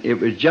 and it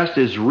was just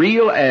as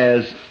real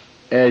as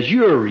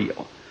you're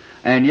real.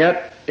 And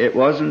yet, it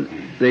wasn't,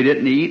 they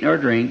didn't eat nor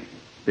drink.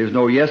 There was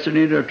no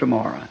yesterday nor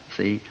tomorrow.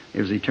 See,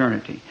 it was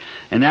eternity.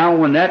 And now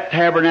when that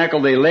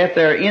tabernacle they left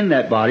there in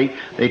that body,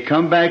 they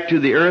come back to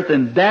the earth,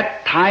 and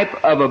that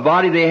type of a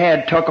body they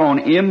had took on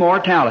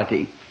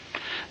immortality.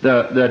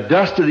 The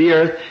dust of the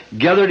earth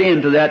gathered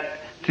into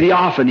that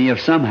theophany of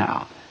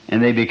somehow,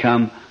 and they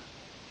become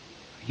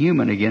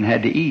human again,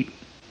 had to eat,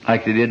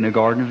 like they did in the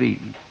Garden of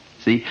Eden.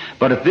 See?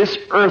 But if this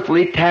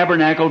earthly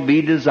tabernacle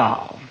be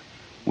dissolved,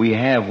 we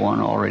have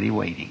one already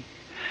waiting.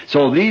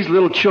 So these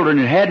little children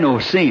that had no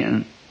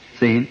sin,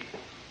 see,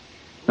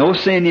 no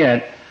sin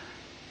yet,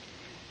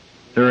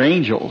 they're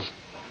angels.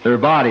 Their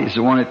bodies,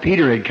 the one that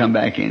Peter had come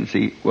back in,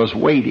 see, was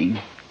waiting,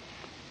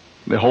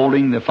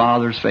 beholding the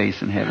Father's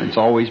face in heaven. It's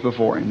always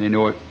before him. They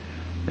know it.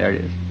 There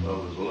it is.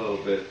 Well, it was a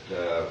little bit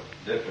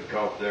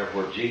difficult there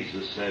where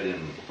Jesus said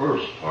in the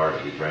first part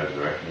of his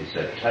resurrection, he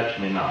said, touch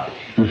me not.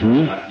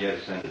 Not yet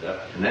ascended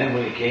up. And then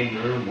when he came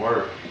to the room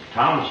where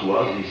Thomas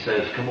was, he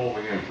says, come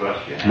over here and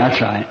thrust your hand.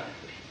 That's right.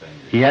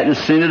 He hadn't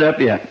ascended up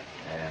yet.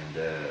 And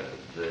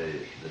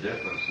the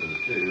difference of the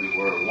two,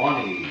 where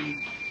one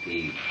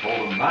he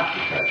told him not to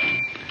touch him,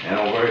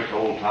 and where he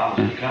told Thomas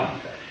to come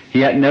and touch him. He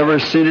had never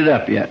ascended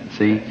up yet.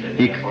 See,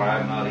 Therefore I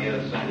have not yet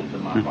ascended to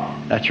my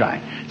Father. That's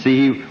right.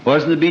 See, he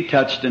wasn't to be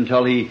touched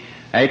until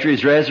after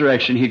his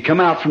resurrection, he'd come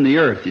out from the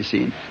earth, you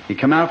see. He'd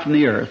come out from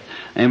the earth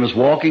and was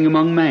walking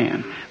among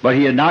man. But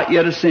he had not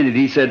yet ascended.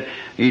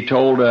 He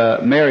told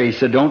Mary, he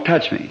said, don't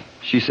touch me.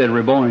 She said,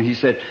 Rabboni. He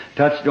said,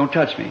 don't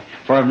touch me.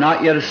 For I have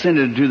not yet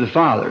ascended to the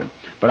Father,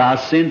 but I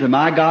ascend to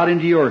my God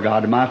and to your God,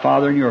 to my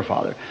Father and your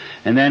Father.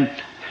 And then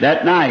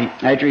that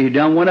night, after he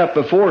went up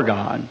before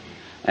God,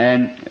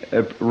 and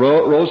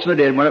rose from the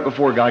dead and went up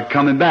before God,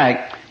 coming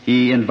back,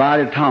 he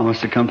invited Thomas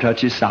to come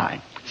touch his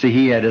side. See,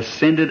 he had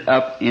ascended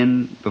up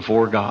in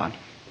before God.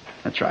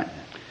 That's right.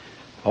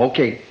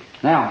 Okay.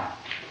 Now,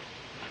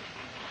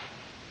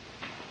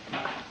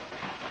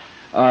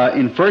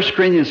 in 1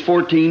 Corinthians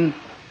 14,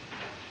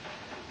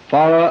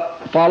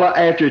 follow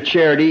after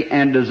charity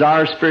and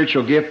desire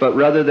spiritual gift, but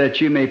rather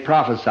that you may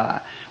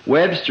prophesy.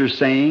 Webster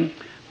saying,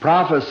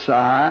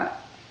 prophesy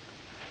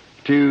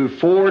to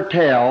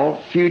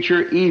foretell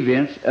future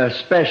events,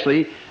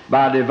 especially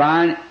by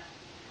divine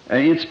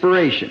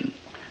inspiration.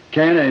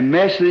 Can a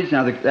message,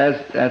 now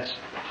that's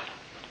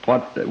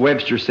what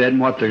Webster said and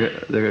what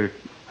the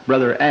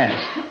brother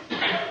asked.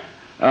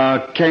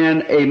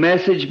 Can a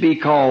message be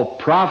called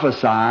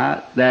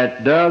prophesy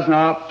that does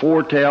not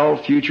foretell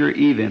future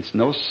events?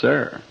 No,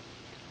 sir.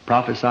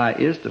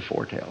 Prophesy is to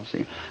foretell,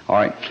 see. All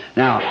right.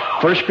 Now,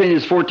 1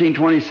 Corinthians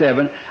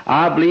 14:27,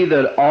 I believe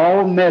that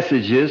all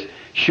messages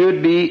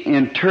should be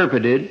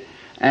interpreted,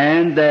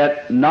 and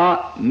that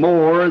not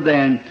more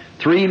than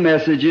 3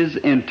 messages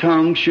in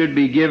tongues should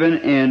be given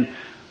in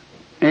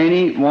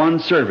any one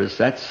service.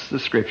 That's the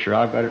scripture.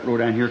 I've got it wrote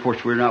down here. Of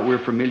course, we're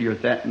familiar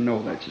with that and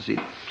know that, you see.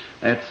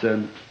 That's,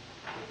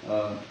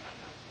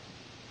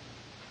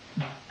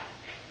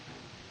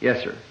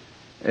 yes, sir.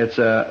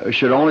 It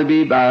should only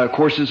be by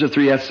courses of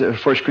 3. That's 1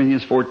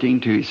 Corinthians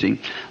 14:2, you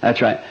see.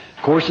 That's right.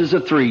 Courses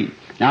of 3.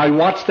 Now,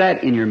 watch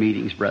that in your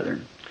meetings,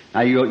 brethren. Now,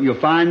 you'll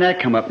find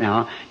that come up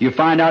now. You'll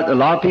find out that a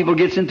lot of people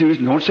gets enthused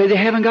and don't say they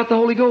haven't got the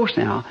Holy Ghost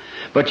now.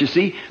 But you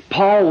see,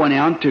 Paul went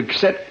out to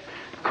set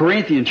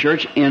Corinthian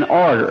church in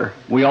order.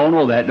 We all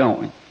know that,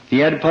 don't we? He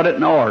had to put it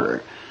in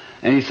order.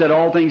 And he said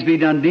all things be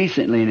done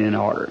decently and in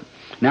order.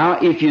 Now,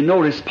 if you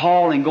notice,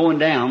 Paul, in going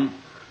down,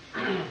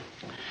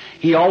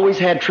 he always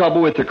had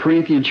trouble with the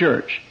Corinthian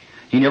church.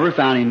 He never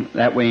found him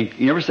that way.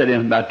 He never said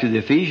anything about to the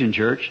Ephesian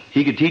church.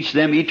 He could teach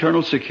them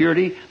eternal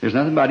security. There's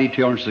nothing about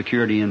eternal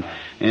security in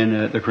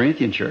the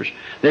Corinthian church.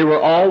 They were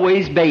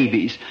always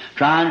babies.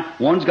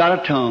 One's got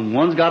a tongue,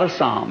 one's got a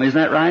psalm. Isn't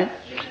that right?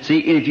 See,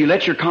 if you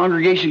let your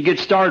congregation get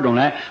started on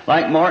that,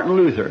 like Martin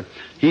Luther,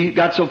 he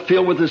got so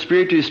filled with the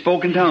Spirit he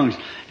spoke in tongues.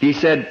 He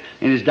said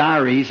in his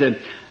diary, he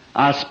said,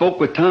 I spoke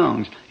with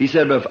tongues. He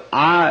said, but if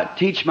I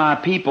teach my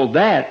people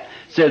that,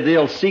 said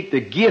they'll seek the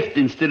gift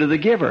instead of the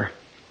giver.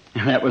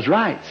 And that was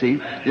right,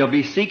 see. They'll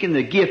be seeking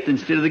the gift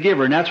instead of the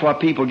giver. And that's what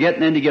people get.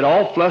 And then they get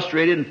all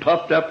frustrated and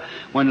puffed up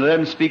when they let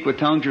them speak with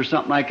tongues or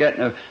something like that.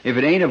 And if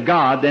it ain't of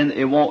God, then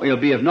it'll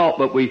be of naught.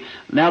 But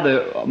now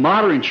the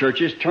modern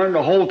churches turn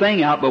the whole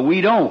thing out, but we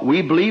don't.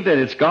 We believe that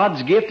it's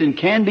God's gift and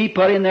can be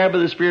put in there by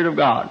the Spirit of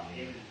God.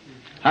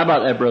 How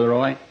about that, Brother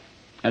Roy?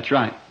 That's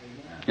right.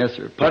 Yes,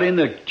 sir. Put in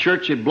the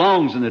church, it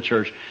belongs in the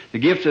church. The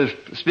gift of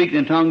speaking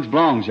in tongues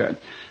belongs there.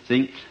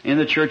 See, in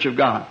the church of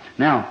God.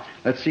 Now,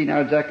 let's see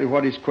now exactly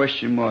what his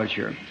question was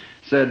here.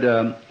 Said,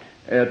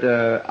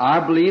 I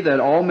believe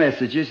that all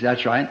messages,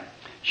 that's right,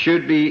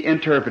 should be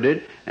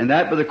interpreted, and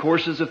that by the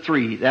courses of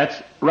 3.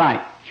 That's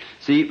right.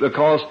 See,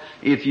 because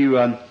if you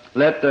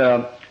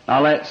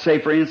let's say,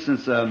 for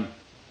instance,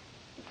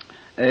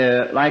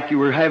 like you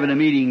were having the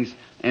meetings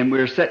and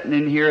we're sitting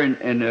in here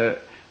and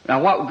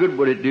now what good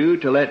would it do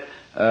to let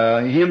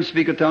him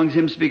speak of tongues,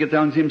 him speak of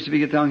tongues, him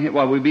speak of tongues?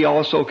 Well, we'd be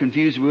all so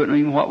confused we wouldn't know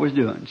even what we're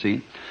doing,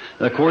 see?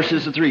 The course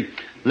is the three.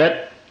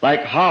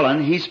 Like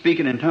Holland, he's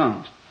speaking in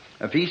tongues.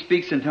 If he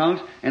speaks in tongues,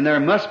 and there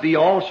must be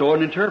also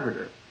an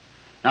interpreter.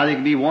 Now there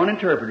can be one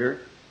interpreter,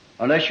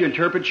 unless you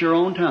interpret your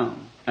own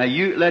tongue. Now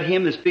you let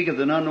him that speaketh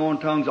in unknown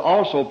tongues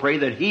also pray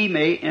that he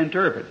may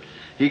interpret.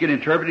 He can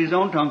interpret his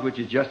own tongue, which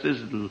is just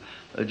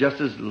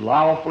as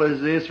lawful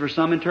as it is for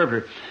some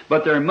interpreter.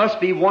 But there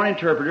must be one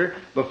interpreter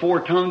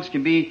before tongues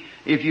can be.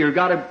 If you've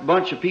got a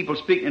bunch of people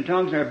speaking in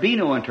tongues and there be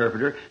no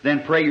interpreter,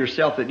 then pray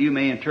yourself that you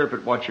may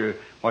interpret what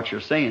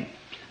you're saying.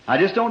 I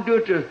just don't do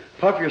it to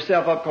puff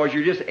yourself up because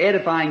you're just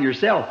edifying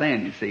yourself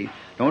then, you see.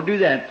 Don't do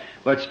that.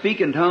 But speak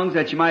in tongues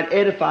that you might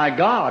edify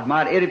God,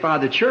 might edify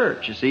the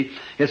church, you see.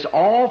 It's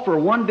all for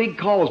one big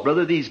cause,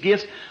 brother. These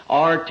gifts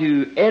are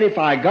to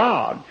edify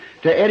God,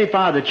 to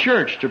edify the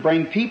church, to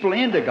bring people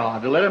into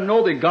God, to let them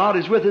know that God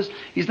is with us.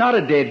 He's not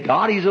a dead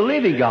God, He's a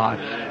living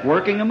God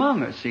working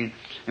among us, see.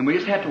 And we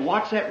just have to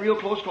watch that real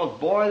close because,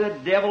 boy, the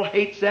devil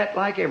hates that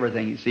like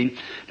everything, you see.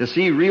 To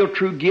see real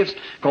true gifts,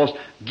 because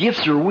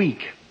gifts are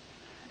weak.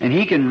 And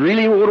he can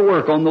really go to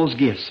work on those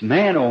gifts.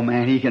 Man, oh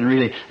man, he can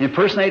really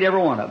impersonate every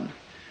one of them.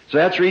 So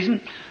that's the reason.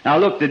 Now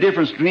look, the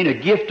difference between a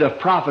gift of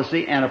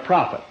prophecy and a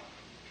prophet.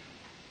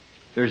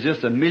 There's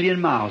just 1,000,000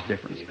 miles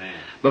difference. Amen.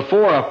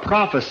 Before a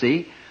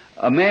prophecy,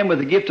 a man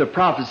with a gift of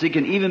prophecy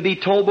can even be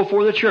told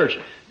before the church.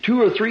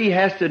 2 or 3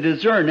 has to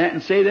discern that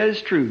and say that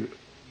is true.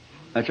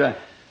 That's right.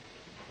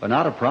 But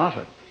not a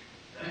prophet.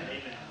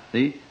 Amen.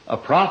 See? A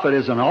prophet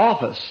is an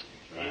office.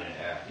 Amen.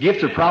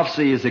 Gift of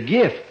prophecy is a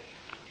gift.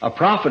 A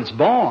prophet's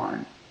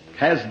born,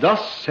 has thus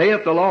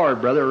saith the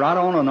Lord, brother, right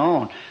on and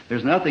on.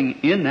 There's nothing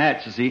in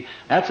that, you see.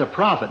 That's a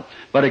prophet.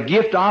 But a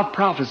gift of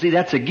prophecy,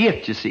 that's a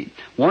gift, you see.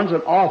 One's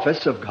an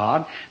office of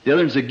God, the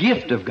other's a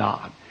gift of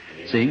God.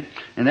 See?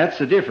 And that's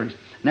the difference.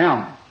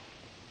 Now,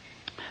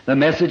 the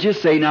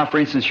messages say, now for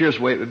instance, here's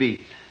the way it would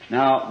be.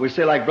 Now, we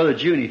say like Brother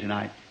Junie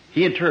tonight.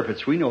 He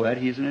interprets. We know that.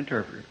 He's an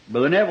interpreter.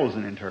 Brother Neville's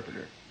an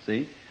interpreter.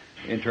 See?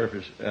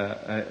 Interprets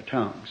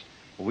tongues.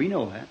 Well, we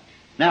know that.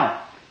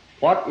 Now,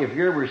 what if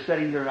here we're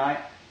sitting there tonight?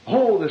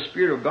 Oh, the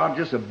Spirit of God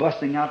just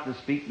busting out to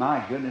speak.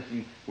 My goodness,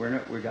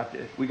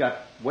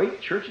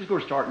 wait, church is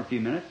going to start in a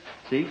few minutes.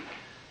 See?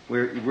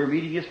 We're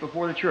meeting just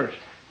before the church.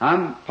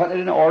 I'm putting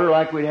it in order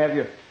like we'd have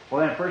here.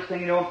 Well, then first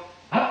thing you know,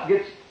 up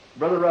gets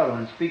Brother Ruddle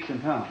and speaks in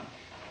tongues.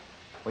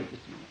 Wait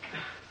just a minute.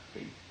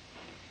 See?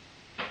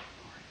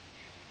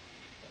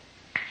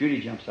 Judy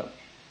jumps up.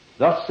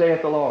 Thus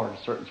saith the Lord,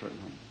 certain thing.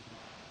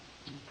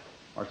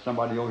 Or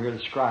somebody over here, the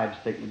scribes,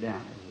 take me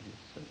down.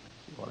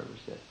 Whatever it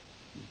said.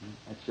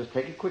 Let's just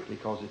take it quickly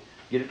because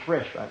get it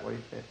fresh, right, what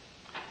he said.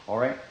 All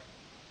right?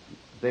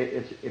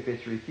 If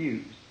it's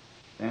refused,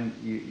 then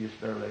you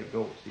just better let it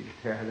go, see, to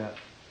tear it up.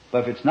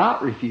 But if it's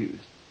not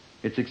refused,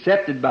 it's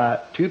accepted by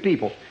 2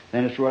 people,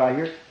 then it's what I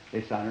hear,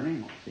 they sign their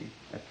name on, see.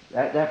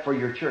 That for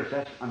your church,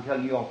 I'm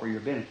telling you all for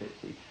your benefit,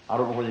 see. I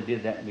don't know where they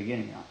did that in the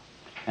beginning now.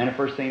 And the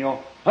first thing you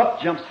know,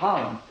 up jumps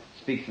Holland,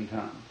 speaks in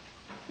tongues.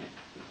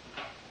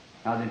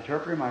 Now the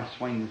interpreter might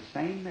swing the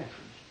same message.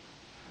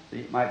 See,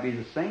 it might be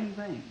the same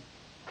thing.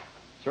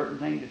 Certain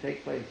thing to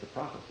take place, a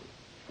prophecy.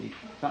 See,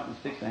 something's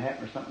fixing to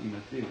happen or something you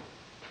must do.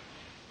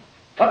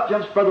 Up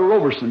jumps Brother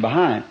Roberson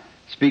behind,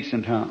 speaks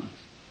in tongues.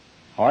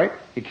 All right?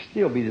 It could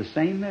still be the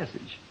same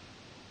message.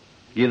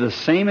 Give the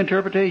same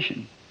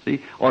interpretation.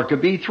 See? Or it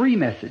could be 3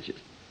 messages.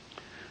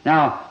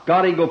 Now,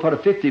 God ain't going to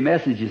put 50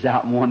 messages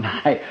out in one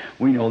night.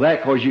 We know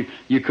that because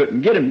you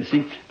couldn't get them, you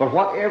see. But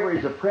whatever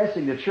is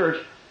oppressing the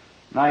church,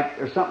 like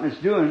there's something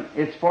it's doing,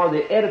 it's for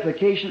the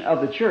edification of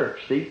the church,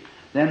 see?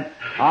 Then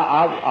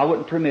I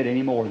wouldn't permit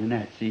any more than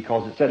that, see?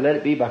 Because it said let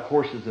it be by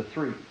courses of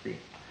 3, see?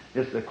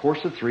 Just a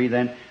course of 3,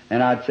 then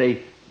I'd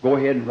say go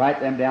ahead and write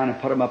them down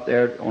and put them up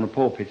there on a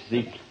pulpit,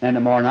 see? And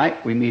tomorrow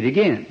night we meet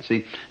again, see?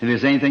 If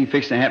there's anything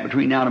fixing to happen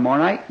between now and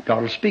tomorrow night,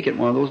 God will speak it in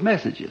one of those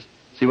messages.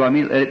 See what I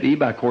mean? Let it be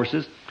by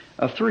courses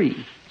of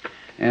 3.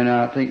 And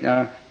I think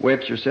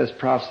Webster says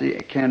prophecy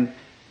can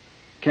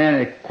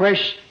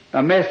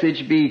a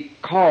message be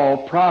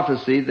called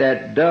prophecy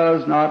that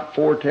does not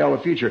foretell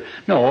the future?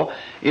 No,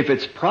 if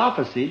it's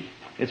prophecy,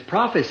 it's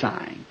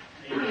prophesying,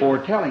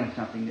 foretelling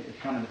something that is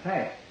coming to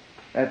pass.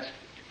 That's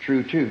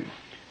true too.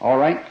 All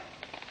right?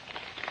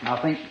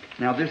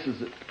 Now this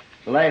is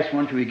the last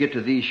one till we get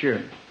to these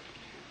here.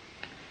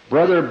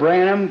 Brother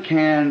Branham,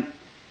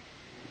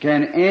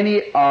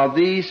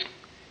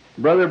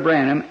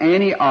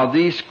 any of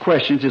these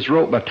questions, it's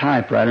wrote by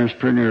typewriter, it's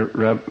pretty near,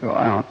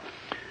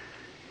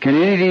 can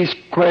any of these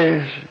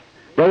questions,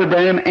 Brother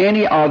Branham,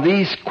 any of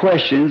these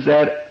questions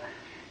that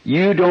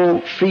you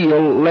don't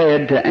feel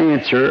led to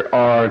answer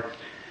or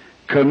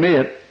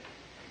comment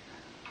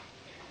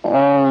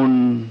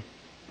on,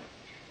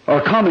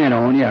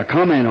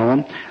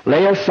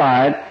 lay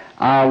aside,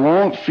 I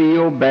won't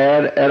feel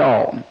bad at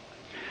all.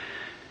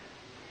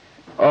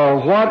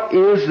 what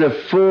is the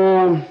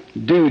full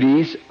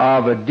duties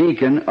of a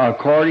deacon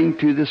according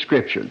to the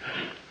Scripture?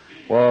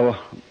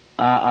 Well,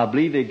 I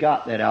believe they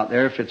got that out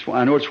there.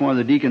 I know it's one of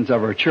the deacons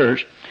of our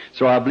church,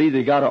 so I believe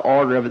they got an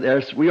order of it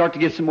there. So we ought to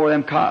get some more of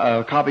them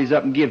copies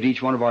up and give to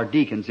each one of our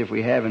deacons if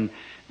we haven't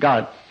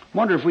got it.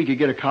 Wonder if we could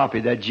get a copy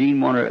of that.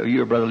 Gene, one of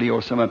you or Brother Leo,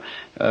 some of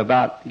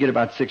them, get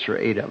about 6 or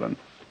 8 of them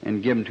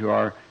and give them to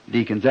our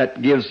deacons.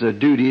 That gives the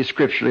duty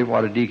scripturally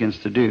what a deacon's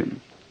to do.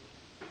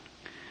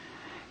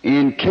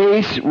 In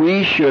case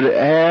we should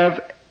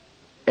have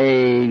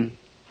a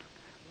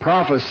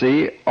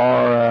prophecy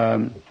or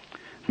a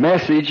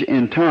message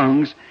in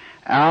tongues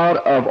out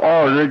of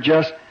order,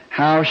 just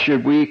how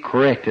should we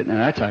correct it? Now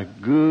that's a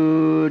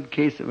good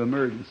case of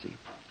emergency.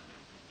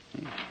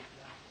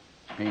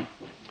 Okay.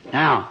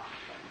 Now,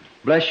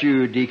 bless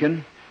you,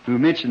 deacon, who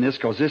mentioned this,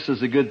 because this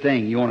is a good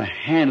thing. You want to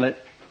handle it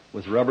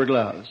with rubber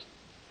gloves.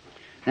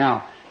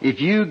 Now, if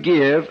you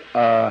give,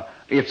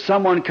 if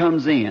someone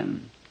comes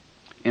in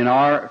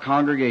our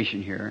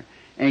congregation here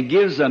and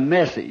gives a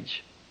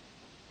message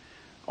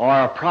or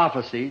a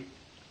prophecy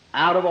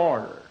out of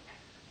order,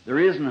 there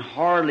isn't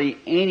hardly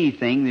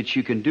anything that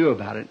you can do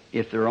about it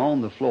if they're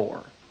on the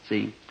floor.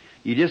 See,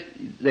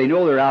 they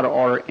know they're out of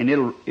order,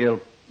 and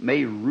it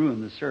may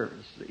ruin the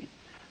service. See,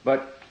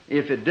 but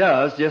if it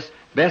does, just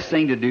best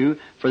thing to do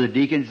for the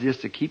deacons is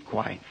just to keep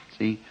quiet.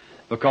 See,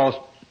 because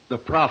the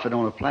prophet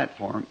on a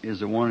platform is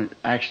the one that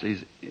actually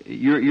is,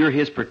 you're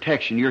his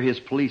protection, you're his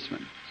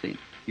policeman. See,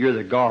 you're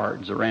the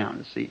guards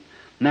around. See,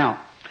 now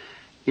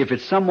if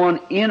it's someone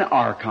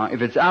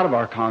if it's out of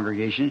our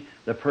congregation,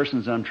 the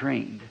person's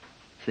untrained.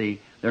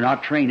 See, they're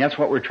not trained. That's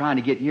what we're trying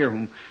to get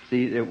here.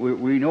 See,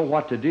 we know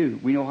what to do.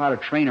 We know how to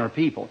train our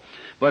people.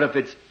 But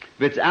if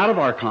it's out of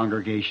our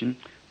congregation,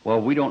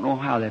 well, we don't know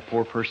how that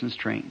poor person's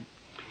trained.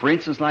 For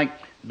instance, like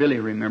Billy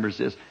remembers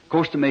this,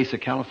 Costa Mesa,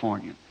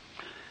 California.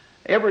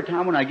 Every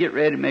time when I get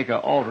ready to make an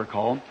altar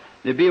call,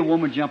 there'd be a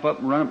woman jump up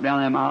and run up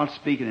down that aisle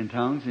speaking in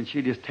tongues, and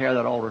she'd just tear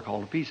that altar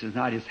call to pieces, and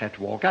I just have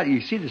to walk out. You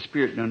see the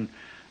Spirit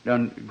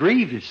done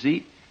grieved, you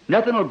see.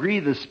 Nothing will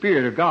grieve the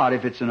Spirit of God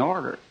if it's in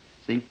order.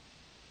 See?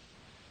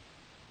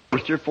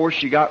 Before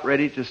she got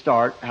ready to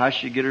start, how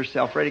she'd get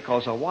herself ready,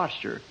 because I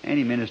watched her.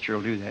 Any minister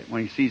will do that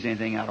when he sees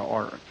anything out of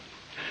order.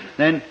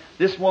 Then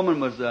this woman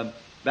was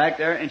back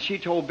there, and she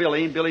told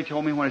Billy, and Billy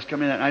told me when I was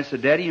coming in that night, I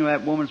said, Daddy, you know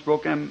that woman's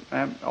broken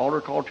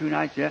altar call 2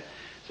 nights? Yeah.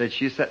 Said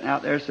she's sitting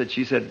out there.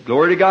 She said,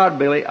 glory to God,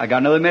 Billy, I got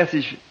another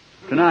message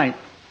tonight.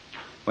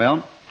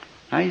 Well,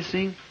 now you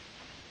see,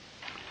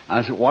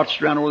 I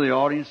watched around over the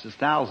audience. There's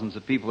thousands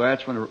of people there.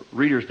 That's when the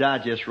Reader's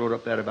Digest wrote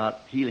up that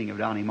about healing of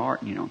Donnie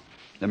Martin, you know,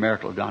 the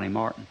miracle of Donnie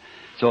Martin.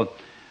 So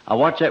I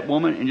watched that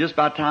woman, and just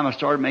about the time I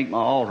started making my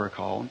altar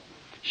call,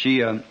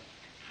 she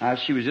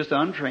was just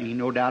untrained,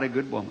 no doubt a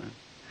good woman.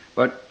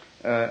 But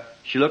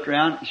she looked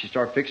around, and she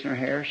started fixing her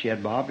hair. She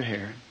had bobbed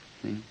hair.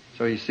 See?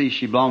 So you see,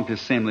 she belonged to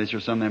Assemblies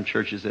or some of them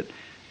churches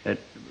that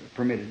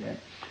permitted that.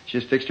 She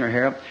just fixed her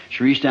hair up.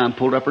 She reached down,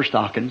 pulled up her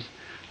stockings,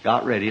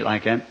 got ready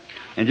like that.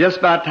 And just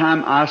about the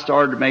time I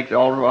started to make the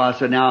altar call, I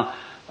said, now,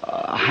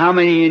 how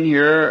many in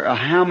here,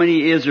 how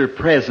many is there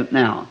present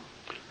now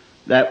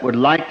that would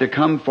like to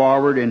come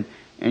forward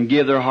and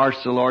give their hearts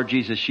to the Lord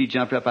Jesus? She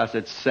jumped up. I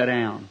said, sit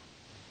down.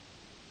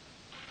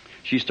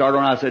 She started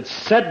on. I said,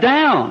 sit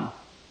down.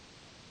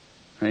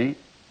 See?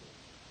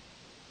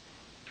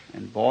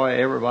 And boy,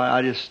 everybody,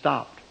 I just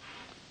stopped.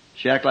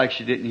 She acted like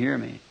she didn't hear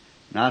me.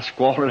 And I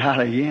squalled it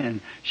out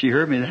again. She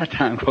heard me that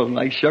time, because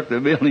like shook the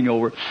building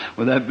over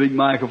with that big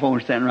microphone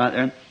standing right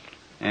there.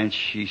 And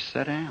she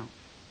sat down.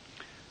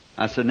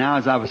 I said, now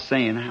as I was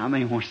saying, how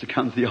many wants to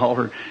come to the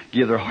altar,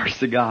 give their hearts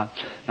to God?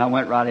 And I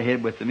went right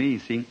ahead with me,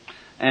 see.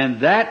 And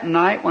that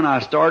night when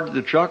I started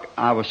the truck,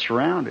 I was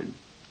surrounded.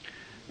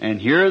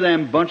 And here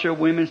them bunch of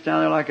women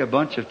standing there like a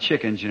bunch of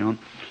chickens, you know.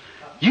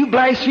 You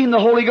blaspheme the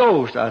Holy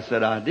Ghost. I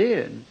said, I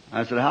did.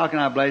 I said, how can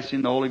I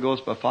blaspheme the Holy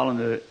Ghost? By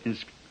following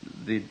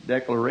the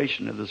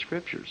declaration of the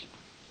Scriptures.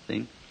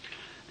 See?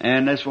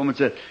 And this woman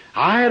said,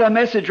 I had a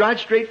message right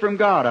straight from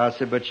God. I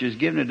said, but she was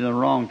giving it in the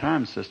wrong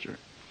time, sister.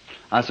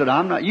 I said,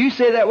 I'm not. You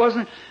say that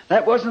wasn't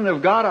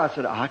of God? I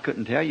said, I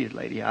couldn't tell you,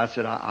 lady. I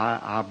said,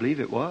 I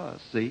believe it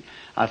was. See?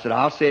 I said,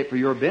 I'll say it for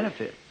your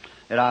benefit.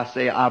 And I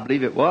say, I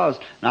believe it was.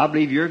 And I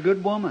believe you're a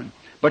good woman.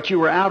 But you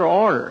were out of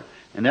order.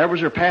 And there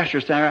was her pastor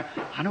standing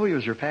there. I know he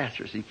was her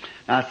pastor, see.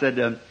 I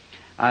said,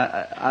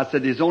 I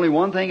said, there's only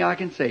one thing I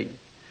can say.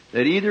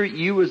 That either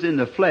you was in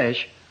the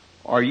flesh,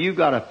 or you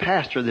got a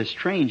pastor that's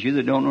trained you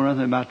that don't know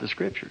nothing about the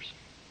Scriptures.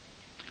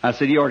 I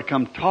said, you ought to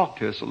come talk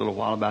to us a little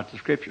while about the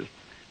Scriptures.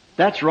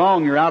 That's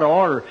wrong. You're out of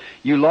order.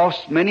 You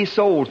lost many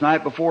souls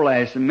night before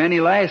last, and many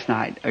last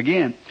night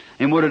again,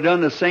 and would have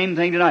done the same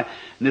thing tonight.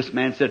 And this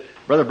man said,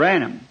 Brother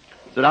Branham,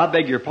 said, I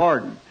beg your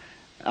pardon.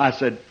 I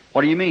said,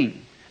 what do you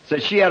mean?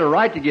 Said, she had a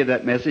right to give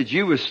that message.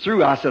 You was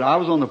through. I said, I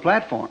was on the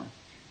platform.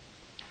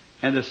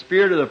 And the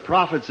spirit of the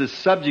prophets is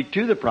subject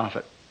to the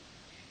prophet.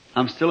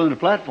 I'm still in the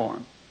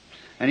platform.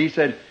 And he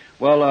said,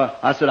 well,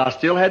 I said, I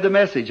still had the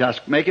message. I was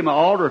making my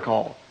altar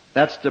call.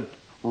 That's to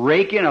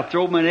rake in. I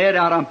throw my net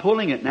out. I'm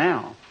pulling it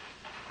now.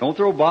 Don't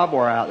throw barbed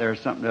wire out there or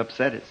something to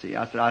upset it. See,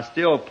 I said, I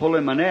still pull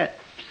in my net.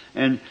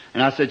 And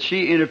I said,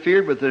 she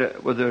interfered with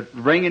the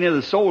bringing in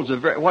the souls.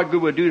 What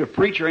good would it do to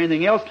preach or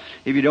anything else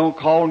if you don't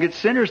call and get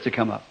sinners to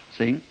come up?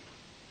 See?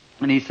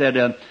 And he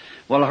said,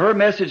 well, her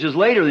message is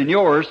later than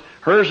yours.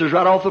 Hers is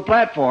right off the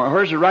platform.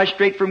 Hers is right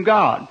straight from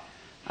God.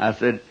 I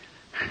said,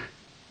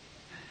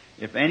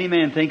 if any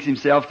man thinks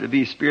himself to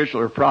be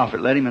spiritual or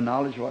prophet, let him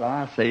acknowledge what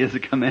I say is the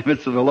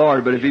commandments of the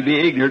Lord. But if he be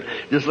ignorant,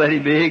 just let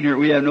him be ignorant.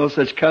 We have no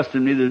such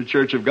custom, neither the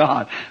church of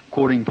God.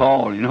 Quoting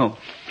Paul, you know.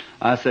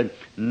 I said,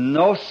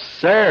 no,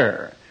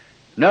 sir.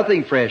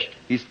 Nothing fresh.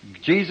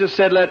 Jesus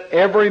said, let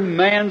every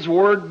man's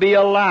word be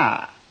a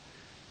lie.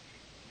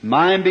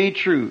 Mine be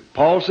true.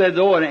 Paul said,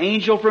 though an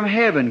angel from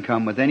heaven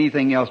come with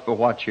anything else but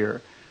what's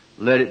here,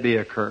 let it be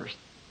accursed.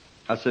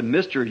 I said,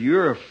 mister,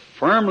 you're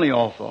firmly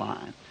off the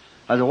line.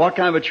 I said, what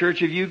kind of a church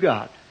have you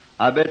got?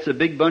 I bet it's a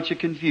big bunch of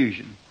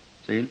confusion.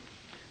 See?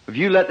 If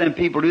you let them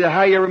people do that,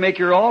 how you ever make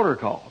your altar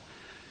call?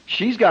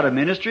 She's got a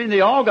ministry, and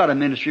they all got a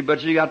ministry,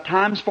 but you got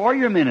times for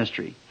your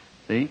ministry.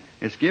 See?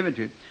 It's given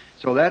to you.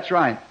 So that's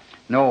right.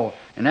 No.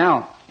 And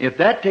now, if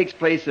that takes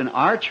place in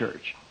our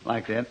church,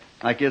 like that,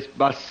 like this,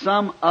 by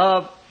some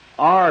of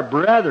our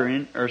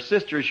brethren or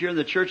sisters here in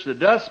the church that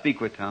does speak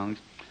with tongues,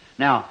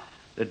 now,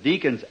 the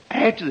deacons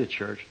after the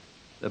church,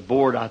 the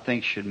board, I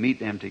think, should meet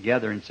them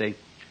together and say,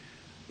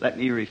 let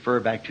me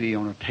refer back to you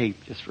on a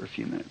tape just for a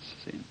few minutes.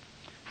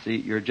 See,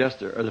 you're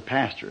just, or the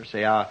pastor,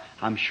 say,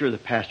 I'm sure the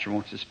pastor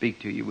wants to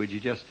speak to you. Would you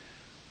just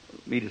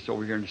meet us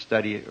over here and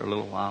study it a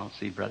little while?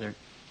 See, brother.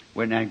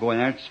 When I go in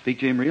there and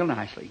speak to him real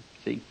nicely.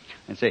 See?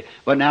 And say,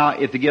 but now,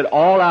 if they get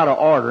all out of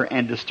order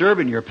and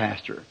disturbing your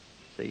pastor,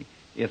 see,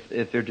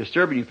 if they're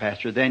disturbing your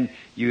pastor, then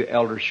you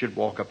elders should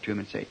walk up to him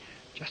and say,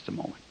 just a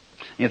moment.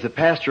 And if the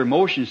pastor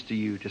motions to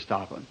you to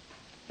stop him,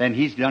 then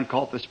he's done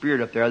caught the spirit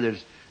up there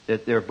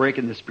that they're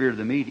breaking the spirit of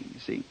the meeting, you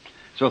see.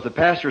 So if the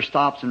pastor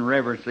stops and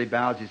reverently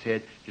bows his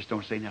head, just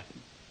don't say nothing.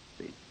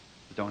 See?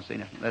 Just don't say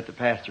nothing. Let the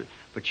pastor,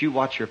 but you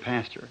watch your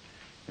pastor.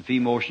 If he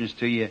motions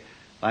to you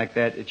like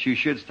that you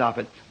should stop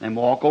it and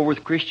walk over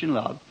with Christian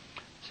love.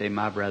 Say,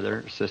 my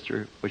brother,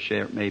 sister,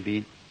 whichever it may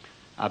be,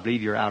 I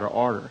believe you're out of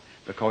order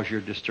because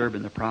you're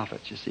disturbing the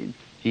prophets, you see.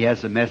 He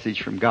has a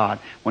message from God.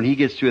 When he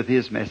gets through with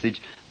his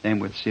message, then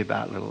we'll see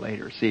about it a little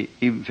later. See,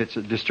 even if it's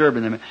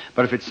disturbing them.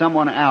 But if it's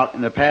someone out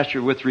and the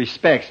pastor with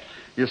respect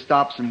just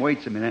stops and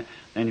waits a minute,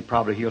 then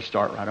he'll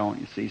start right on,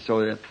 you see.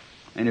 So that,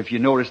 and if you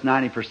notice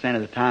 90%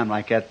 of the time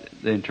like that,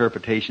 the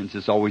interpretations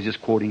is always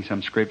just quoting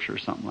some scripture or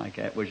something like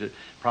that, which is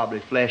probably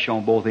flesh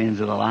on both ends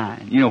of the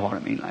line. You know what I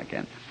mean like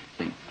that.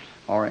 See?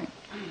 All right.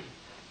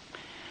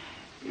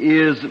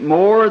 Is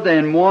more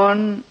than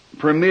one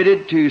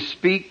permitted to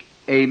speak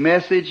a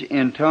message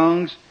in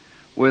tongues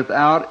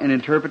without an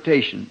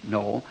interpretation?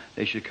 No,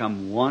 they should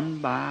come one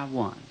by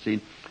one.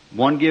 See,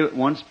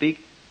 one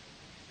speak,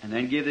 and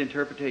then give the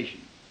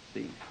interpretation.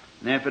 See,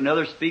 and if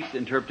another speaks the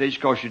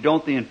interpretation,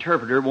 because the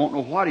interpreter won't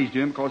know what he's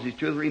doing because he's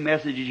 2 or 3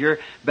 messages here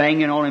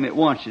banging on him at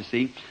once. You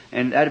see,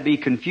 and that'd be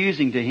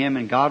confusing to him,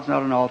 and God's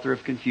not an author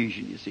of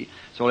confusion. You see,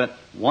 so let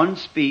one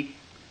speak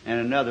and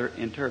another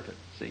interpret.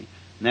 See,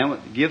 now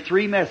give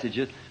 3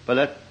 messages, but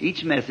let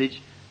each message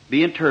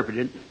be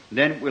interpreted.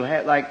 Then we'll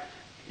have, like,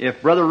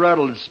 if Brother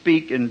Ruddle would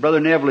speak and Brother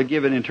Neville would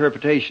give an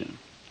interpretation,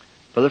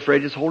 Brother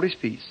Fred just hold his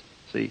peace.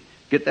 See,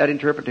 get that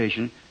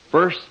interpretation.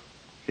 First,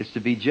 it's to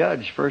be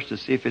judged first to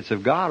see if it's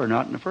of God or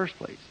not in the first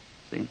place.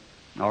 See?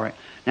 All right.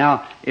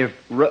 Now, if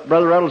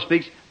Brother Ruddle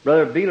speaks,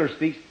 Brother Beeler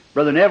speaks,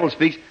 Brother Neville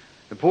speaks,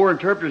 the poor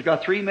interpreter's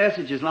got 3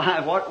 messages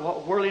live.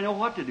 Where do they know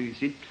what to do? You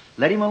see?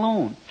 Let him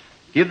alone.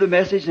 Give the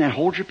message and then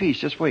hold your peace.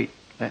 Just wait.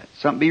 Let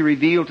something be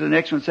revealed to the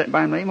next one sitting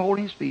by him. Let him hold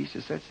his peace.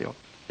 Just that still.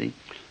 See?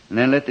 And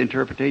then let the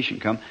interpretation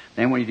come.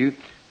 Then when you do,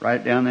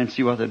 write it down and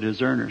see what the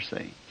discerners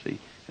say. See?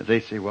 If they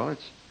say, well,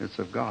 it's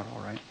of God,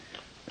 all right.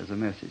 There's a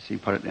message. See,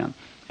 put it down.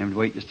 And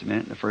wait just a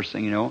minute. The first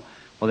thing you know,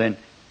 well then,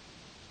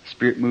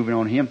 Spirit moving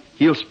on him,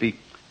 he'll speak.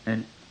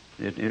 And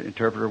the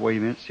interpreter, wait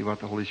a minute, see what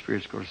the Holy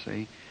Spirit's going to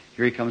say.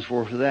 Here he comes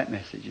forth with that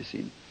message, you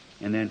see.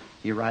 And then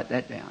you write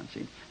that down,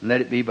 see. And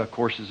let it be by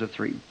courses of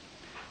 3.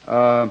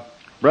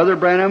 Brother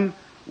Branham,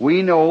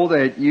 we know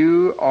that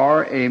you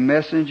are a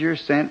messenger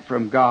sent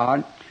from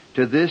God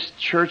to this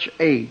church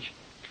age.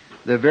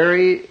 The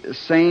very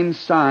same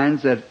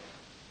signs that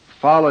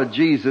followed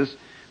Jesus,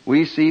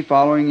 we see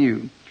following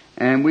you.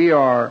 And we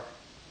are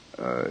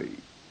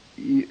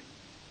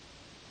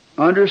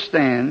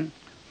understand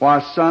why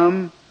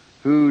some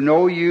who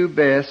know you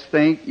best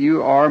think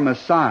you are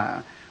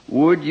Messiah.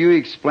 Would you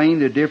explain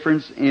the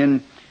difference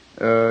in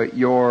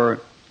your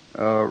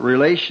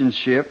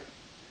relationship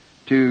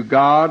to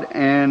God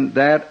and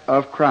that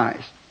of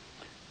Christ?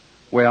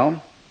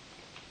 Well,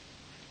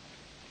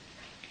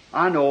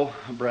 I know,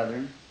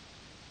 brethren,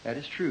 that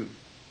is true.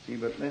 See,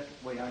 but let's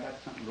wait. I got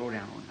something to go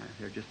down on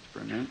here just for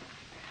a minute.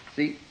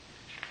 See,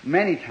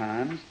 many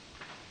times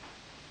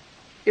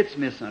it's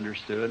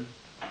misunderstood.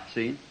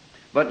 See,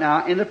 but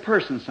now in the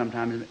person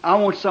sometimes. I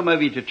want some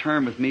of you to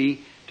turn with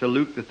me to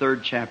Luke the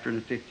 3rd chapter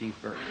and the 15th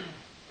verse.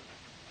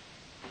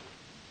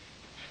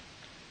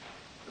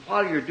 The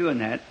while you're doing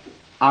that,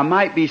 I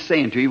might be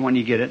saying to you when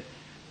you get it,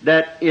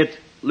 that it's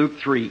Luke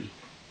 3.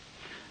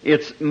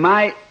 Let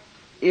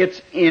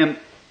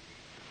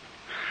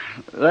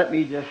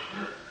me just,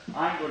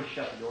 I'm going to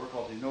shut the door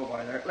because there's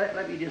nobody there.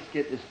 Let me just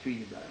get this to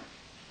you, brother.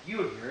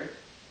 You'll hear it.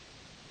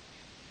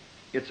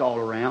 It's all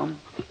around.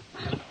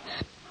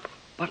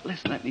 But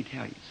listen, let me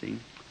tell you, see,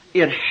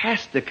 it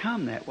has to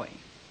come that way.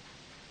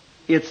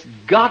 It's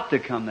got to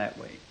come that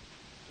way.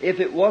 If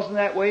it wasn't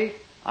that way,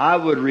 I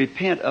would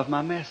repent of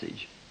my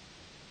message.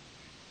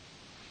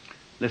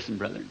 Listen,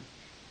 brethren.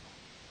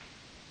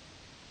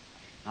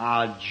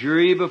 I adjure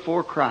you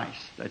before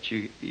Christ that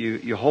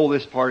you hold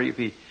this part of your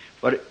feet.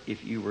 But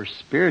if you were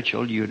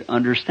spiritual, you'd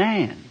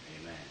understand.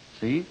 Amen.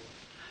 See?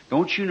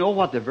 Don't you know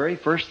what the very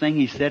first thing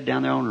he said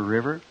down there on the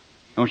river?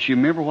 Don't you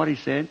remember what he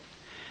said?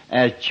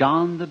 As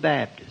John the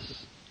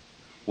Baptist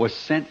was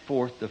sent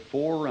forth to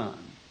forerun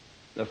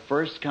the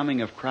first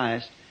coming of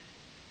Christ,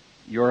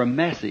 you're a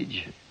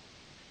message.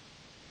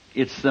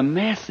 It's the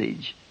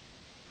message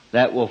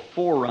that will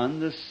forerun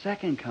the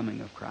second coming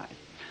of Christ.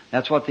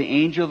 That's what the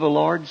angel of the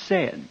Lord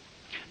said.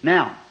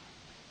 Now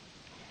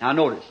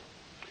notice.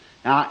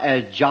 Now,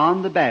 as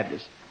John the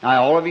Baptist,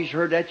 now all of you's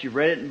heard that, you've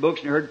read it in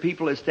books, and you heard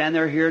people that stand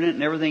there hearing it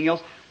and everything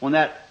else. When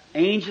that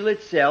angel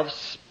itself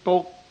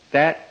spoke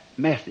that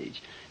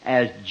message,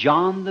 as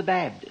John the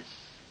Baptist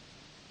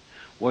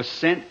was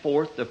sent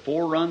forth to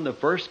forerun the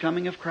first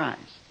coming of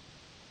Christ,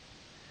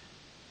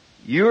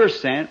 you are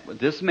sent with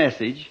this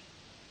message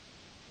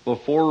will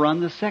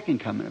forerun the second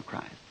coming of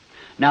Christ.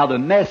 Now the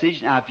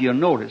message, now if you'll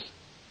notice,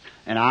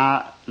 and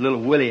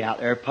little Willie out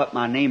there put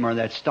my name on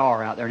that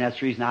star out there, and that's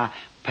the reason I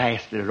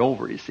passed it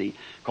over, you see.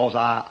 Because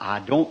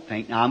I don't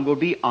think, now I'm going to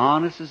be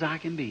honest as I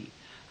can be,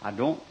 I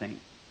don't think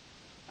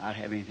I'd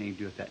have anything to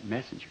do with that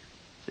messenger.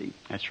 See,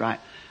 that's right.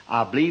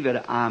 I believe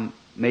that I'm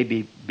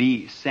maybe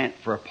be sent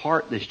for a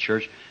part of this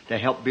church to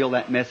help build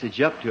that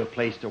message up to a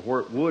place to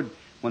where it would,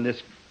 when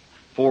this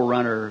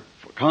forerunner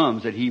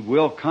comes, that he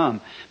will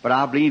come. But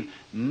I believe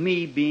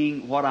me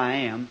being what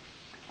I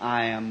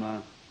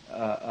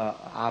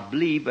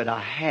believe that I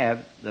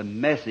have the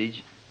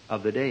message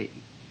of the day.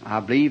 I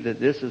believe that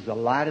this is the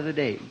light of the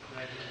day.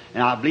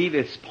 And I believe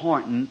it's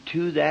pointing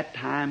to that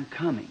time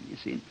coming, you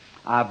see.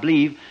 I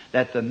believe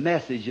that the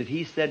message that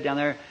he said down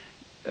there,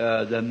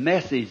 the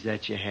message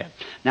that you have.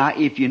 Now,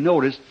 if you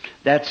notice,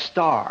 that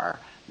star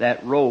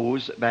that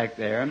rose back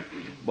there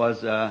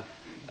was, let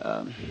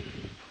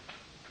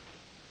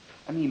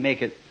me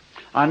make it,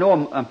 I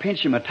know I'm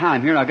pinching my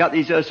time here, and I've got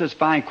these other such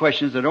fine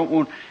questions. I don't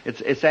want,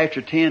 it's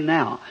after 10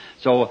 now.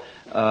 So,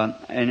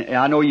 and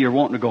I know you're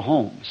wanting to go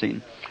home,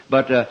 see.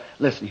 But,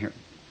 listen here.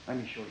 Let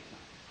me show you something.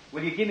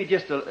 Will you give me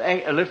just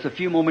a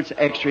few moments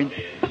extra?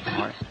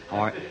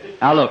 All right.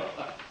 Now look,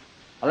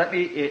 let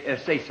me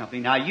say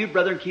something. Now you,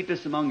 brethren, keep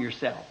this among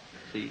yourself.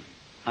 See,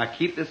 I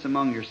keep this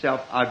among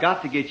yourself. I've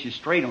got to get you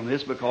straight on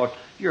this because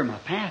you're my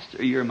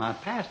pastor. You're my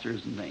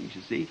pastors and things,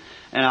 you see.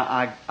 And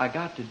I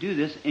got to do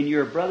this, and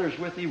your brothers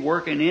with me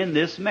working in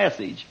this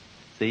message.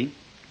 See?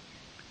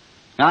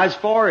 Now as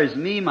far as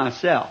me,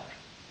 myself,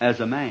 as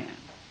a man,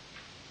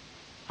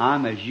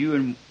 I'm as you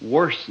and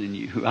worse than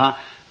you.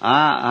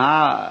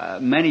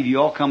 Many of you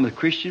all come with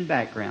Christian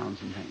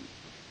backgrounds and things.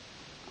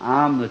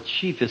 I'm the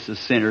chiefest of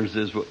sinners,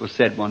 is what was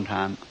said one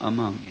time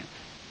among you.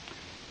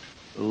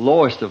 The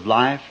lowest of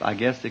life, I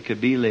guess, that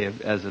could be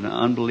lived as an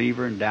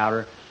unbeliever and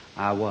doubter,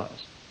 I was.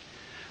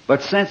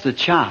 But since a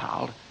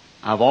child,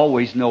 I've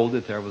always known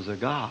that there was a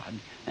God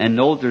and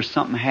know that there's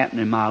something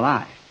happening in my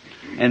life.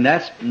 And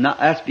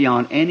that's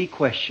beyond any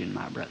question,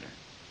 my brother.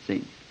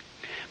 See?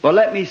 But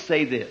let me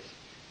say this,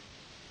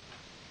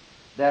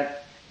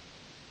 that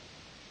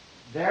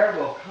there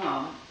will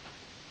come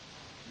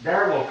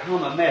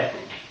a message.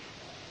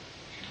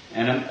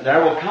 And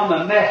there will come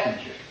a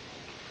messenger.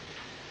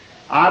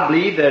 I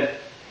believe that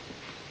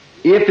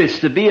if it's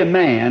to be a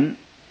man,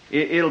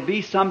 it'll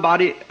be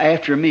somebody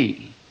after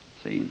me.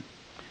 See?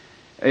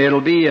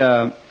 It'll be,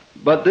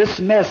 but this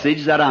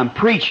message that I'm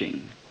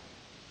preaching,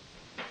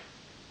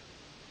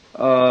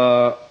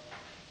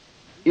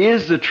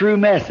 is the true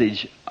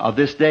message of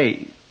this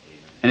day.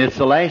 And it's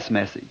the last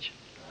message.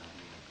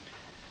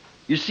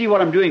 You see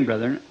what I'm doing,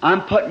 brethren?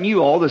 I'm putting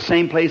you all the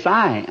same place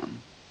I am.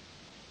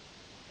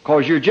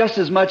 Because you're just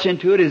as much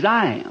into it as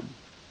I am.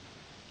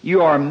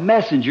 You are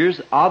messengers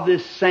of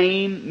this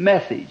same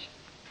message.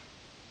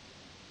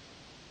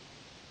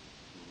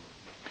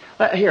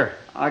 Here,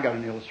 I got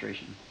an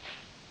illustration.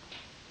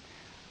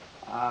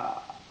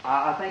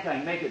 I think I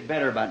can make it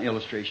better by an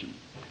illustration.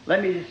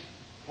 Let me just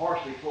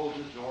partially close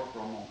this door for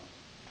a moment.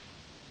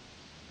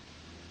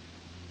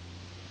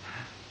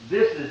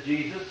 This is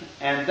Jesus,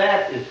 and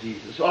that is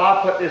Jesus. So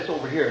I'll put this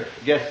over here,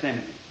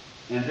 Gethsemane,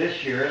 and this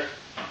here,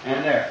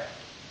 and there.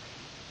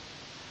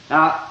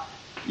 Now,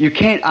 you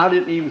can't, I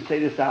didn't even say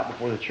this out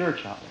before the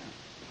church out there.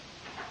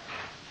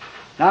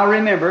 Now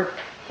remember,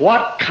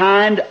 what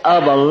kind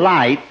of a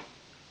light,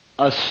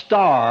 a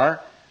star,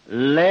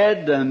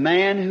 led the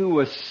man who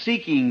was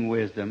seeking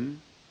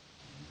wisdom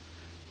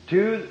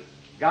to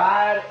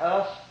guide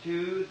us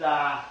to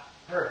thy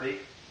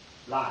perfect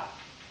life.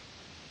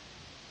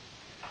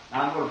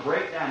 Now I'm going to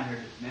break down here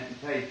just a minute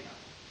and tell you something.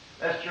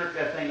 Let's jerk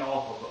that thing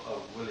off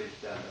of Willie's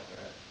stuff up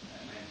there.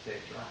 That man said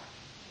it's right.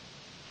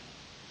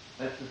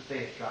 Let's just say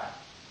it's right.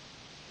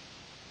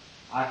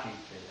 I can't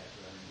say that,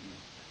 brother.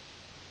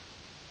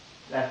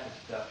 That's the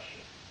stuff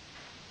shit.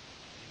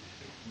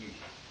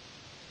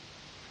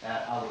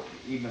 I would,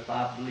 even if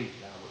I believed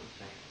it, I wouldn't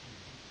say it.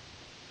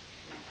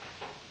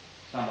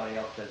 Somebody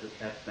else says it,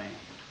 that's them.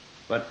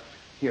 But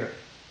here,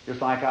 just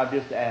like I've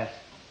just asked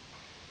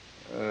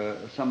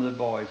some of the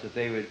boys if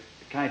they would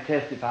kind of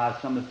testify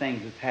some of the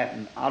things that's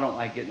happened. I don't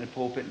like getting in the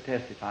pulpit and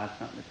testify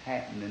something that's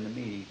happened in the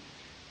meeting.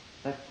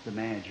 Let the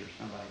manager,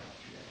 somebody else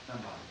do that.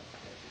 Somebody else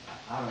testify.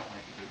 I don't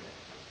like to do that.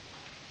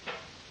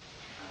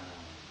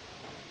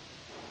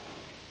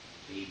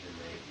 Even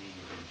the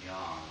angel of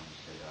John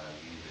said, "Are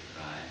you the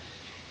Christ?"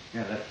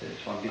 Yeah, that's it.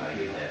 That's what I'm Are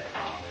getting you to. that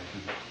Father?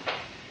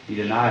 He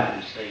denied He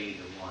it. didn't say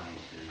either one. He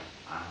says,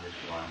 "I'm just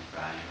one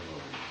crying the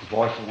Lord." The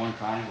voice of one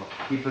crying.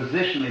 He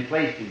positionally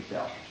placed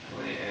himself.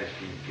 When he asked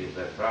him to give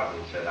that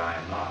prophet, he said, "I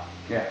am not."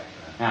 Yeah.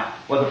 Now,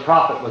 well, the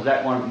prophet was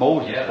that one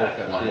Moses Yeah, spoke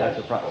that's of. the one See, that's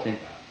the Moses prophet. spoke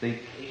See,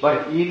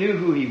 but he knew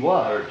who he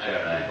was. Third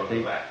chapter, book See?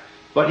 of Acts.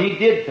 But he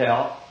did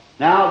tell.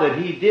 Now that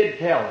he did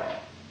tell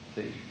that,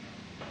 see,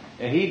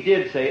 and he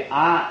did say,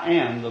 "I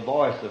am the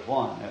voice of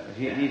one."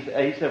 He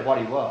said what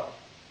he was.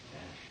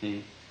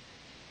 See?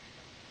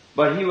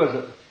 But he was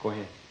a. Go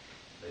ahead.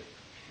 But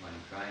when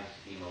Christ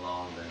came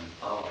along, then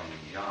following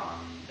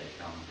John, they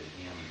come to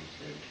him and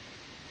said,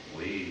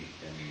 "We've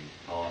been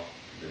taught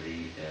to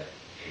believe that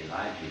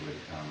Elijah would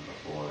come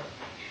before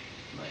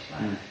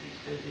Messiah." He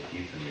said, "If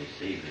you can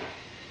receive it."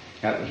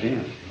 That was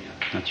him. Yeah.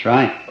 That's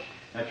right.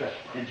 That's right.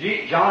 And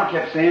John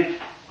kept saying,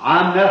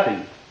 "I'm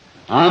nothing.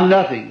 I'm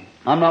nothing.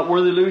 I'm not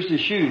worthy to lose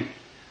his shoes."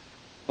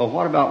 But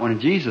what about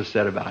when Jesus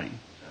said about him?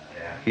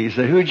 He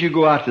said, "Who'd you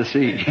go out to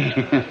see?"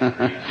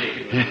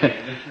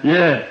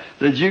 Yeah.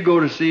 Did you go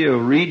to see a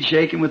reed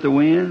shaking with the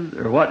wind?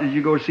 Or what? Did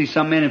you go to see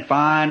some men in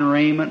fine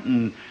raiment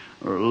and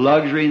or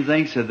luxury and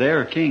things? Said, "They're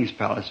a king's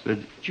palace." But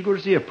did you go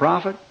to see a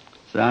prophet?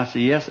 Said, "I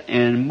said, yes,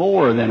 and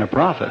more than a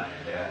prophet."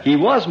 He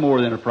was more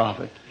than a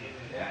prophet.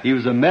 He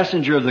was a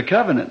messenger of the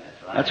covenant.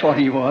 That's what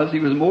he was. He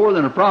was more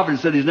than a prophet. He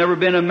said, "There's never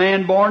been a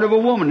man born of a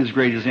woman as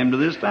great as him to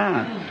this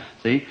time."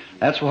 See?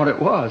 That's what it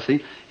was.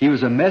 See? He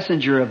was a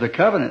messenger of the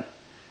covenant.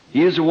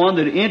 He is the one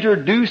that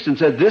introduced and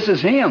said, "This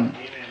is him."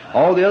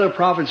 All the other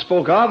prophets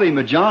spoke of him,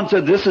 but John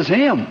said, "This is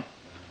him."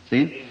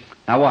 See?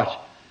 Now watch.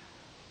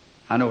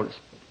 I notice.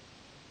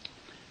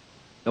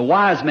 The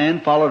wise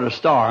man followed a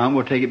star. I'm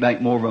going to take it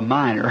back more of a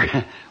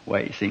minor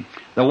way, see.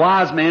 The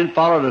wise man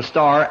followed a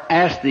star,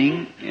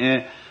 asking,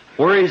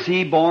 "Where is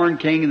he born,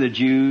 King of the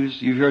Jews?"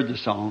 You've heard the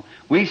song.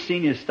 "We've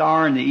seen his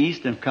star in the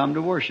east and have come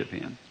to worship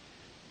him."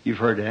 You've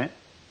heard that.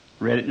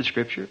 Read it in the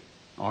Scripture.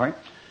 All right.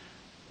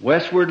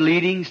 "Westward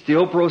leading,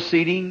 still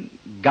proceeding,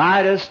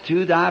 guide us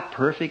to thy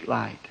perfect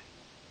light."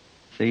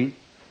 See?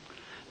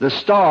 The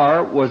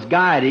star was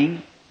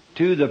guiding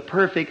to the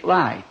perfect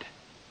light.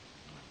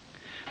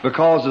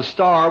 Because the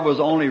star was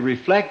only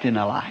reflecting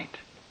a light.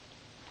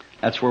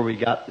 That's where we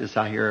got this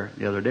out here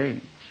the other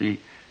day. See?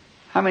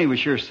 How many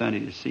was here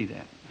Sunday to see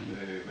that?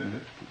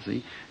 Amen.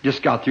 See?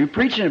 Just got through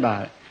preaching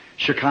about it.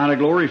 Shekinah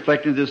glory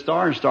reflecting the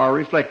star and star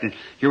reflecting.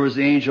 Here was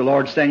the angel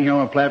Lord standing here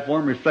on a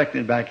platform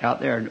reflecting back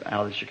out there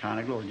out of the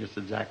Shekinah glory. Just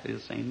exactly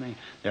the same thing.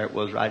 There it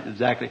was right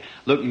exactly.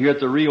 Looking here at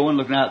the real one,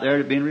 looking out there,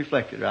 it being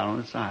reflected right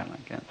on the side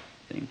like that.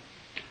 See?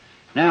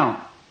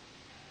 Now,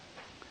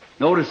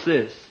 notice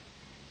this.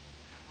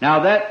 Now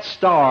that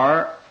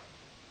star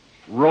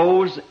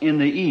rose in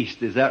the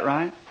east. Is that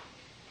right?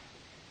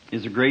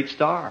 Is a great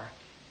star.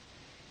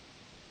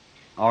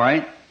 All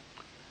right?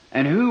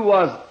 And who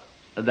was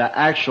the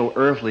actual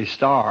earthly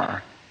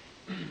star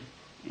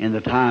in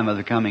the time of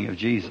the coming of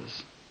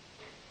Jesus?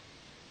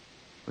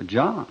 Well,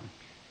 John.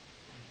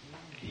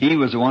 He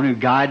was the one who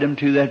guided them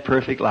to that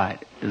perfect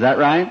light. Is that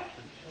right?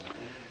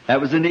 That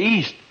was in the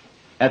east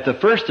at the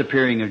first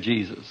appearing of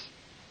Jesus.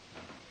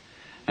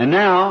 And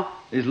now,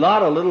 there's a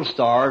lot of little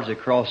stars that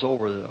cross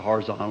over the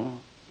horizontal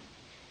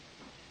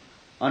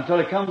until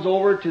it comes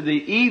over to the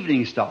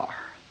evening star.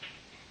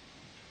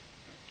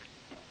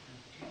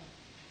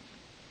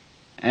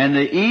 And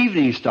the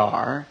evening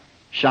star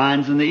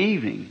shines in the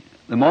evening.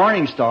 The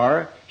morning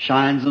star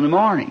shines in the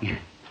morning.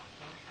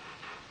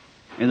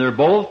 And they're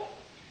both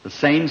the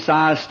same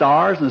size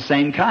stars and the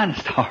same kind of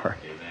star.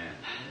 Amen.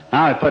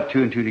 Now I put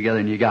two and two together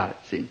and you got it.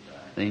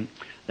 See?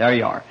 There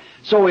you are.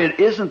 So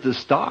it isn't the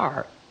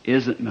star,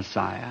 isn't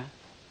Messiah.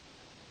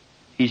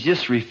 He's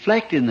just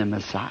reflecting the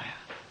Messiah.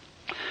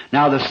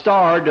 Now the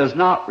star does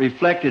not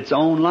reflect its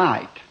own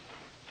light.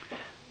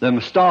 The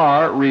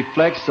star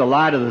reflects the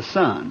light of the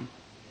sun.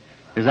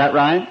 Is that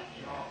right?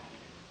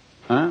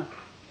 Huh? In a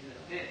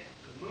sense,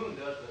 the moon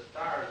does, the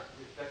stars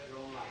reflect their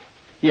own light.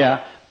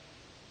 Yeah.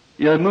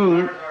 Yeah, the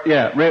moon,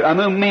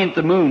 I mean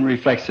the moon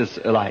reflects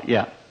its light,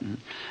 yeah.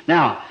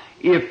 Now,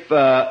 if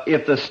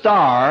the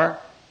star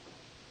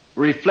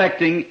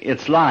reflecting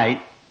its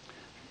light,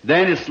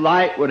 then its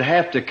light would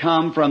have to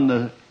come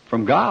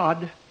from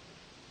God.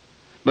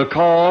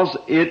 because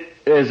it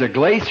is a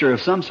glacier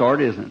of some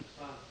sort, isn't it?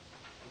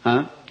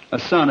 Huh? A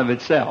sun of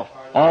itself,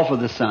 off of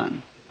the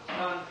sun. The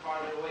sun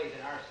farther away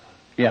than our sun.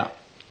 Yeah.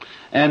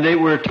 And they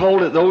were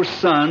told that those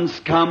suns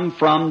come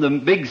from the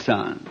big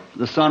sun.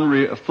 The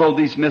sun throw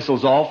these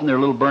missiles off, and they're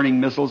little burning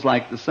missiles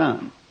like the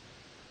sun.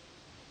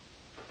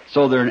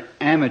 So they're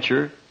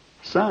amateur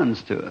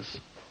suns to us.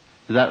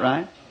 Is that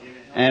right?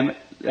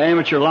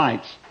 Amateur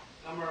lights.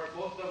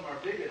 Most of them are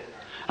bigger than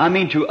ours. I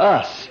mean to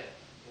us.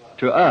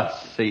 To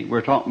us. See,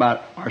 we're talking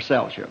about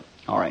ourselves here.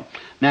 All right.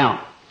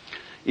 Now,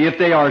 if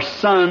they are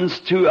suns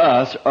to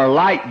us, or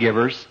light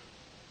givers,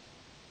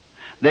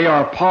 they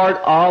are part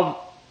of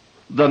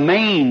the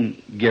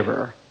main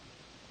giver.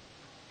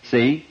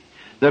 See?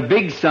 The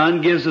big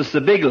sun gives us the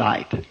big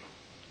light.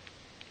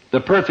 The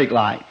perfect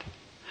light.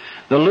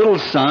 The little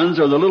suns,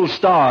 or the little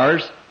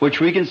stars, which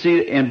we can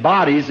see in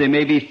bodies, they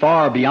may be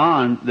far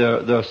beyond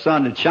the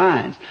sun that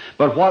shines.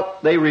 But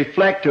what they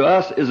reflect to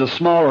us is a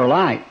smaller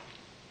light.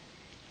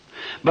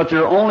 But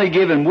they're only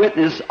given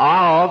witness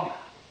of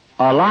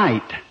a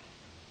light.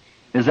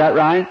 Is that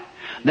right?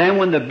 Then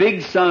when the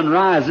big sun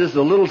rises,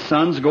 the little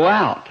suns go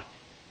out.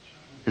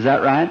 Is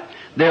that right?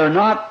 They're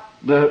not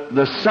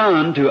the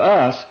sun to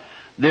us.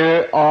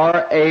 They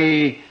are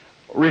a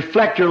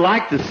reflector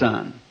like the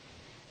sun.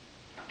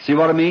 See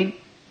what I mean?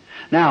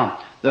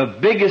 Now, the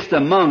biggest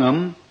among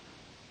them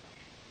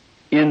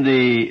in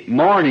the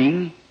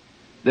morning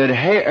that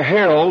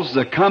heralds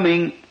the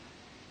coming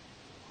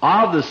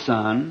of the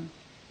sun,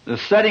 the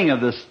setting of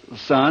the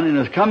sun and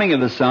the coming of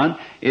the sun,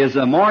 is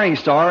the morning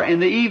star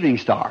and the evening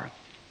star.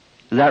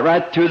 Is that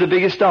right? Two of the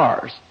biggest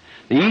stars.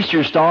 The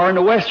eastern star and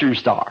the western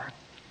star.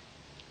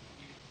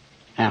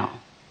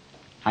 Now,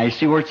 you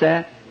see where it's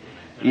at?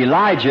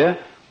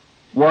 Elijah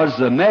was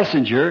the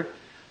messenger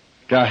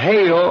to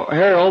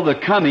herald the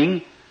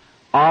coming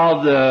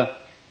of the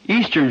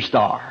eastern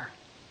star,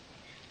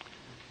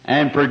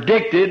 and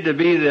predicted to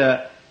be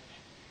the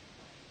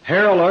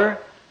heralder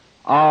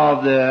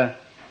of the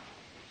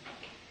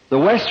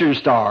western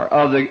star,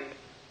 of the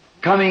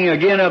coming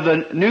again of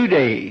the new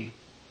day,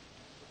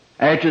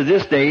 after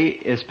this day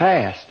is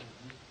past.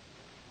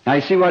 Now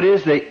you see what it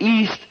is? The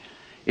east,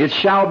 it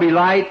shall be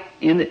light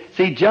in the...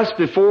 See, just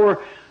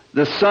before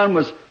the sun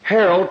was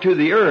heralded to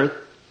the earth,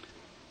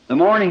 the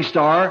morning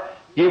star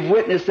gave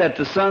witness that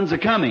the sun's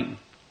a-coming.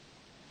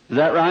 Is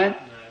that right?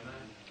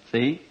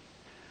 See?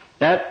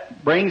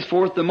 That brings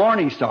forth the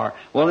morning star.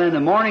 Well, then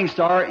the morning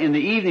star and the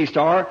evening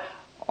star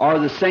are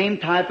the same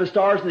type of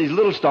stars, and these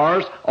little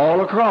stars all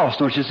across.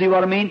 Don't you see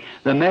what I mean?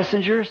 The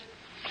messengers.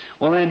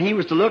 Well, then he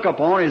was to look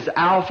upon as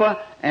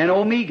Alpha and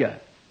Omega,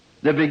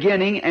 the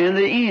beginning and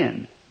the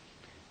end.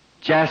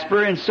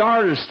 Jasper and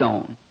sardis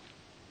stone.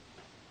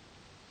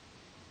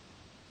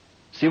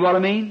 See what I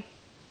mean?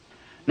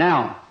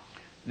 Now,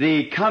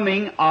 the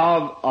coming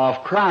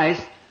of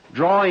Christ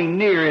drawing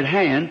near at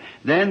hand,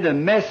 then the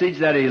message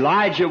that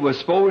Elijah was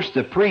supposed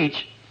to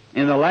preach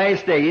in the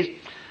last days,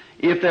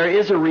 if there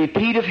is a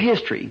repeat of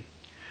history,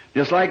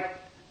 just like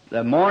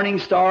the morning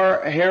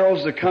star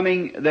heralds the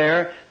coming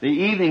there, the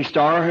evening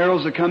star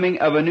heralds the coming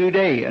of a new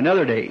day,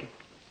 another day.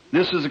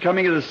 This is the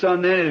coming of the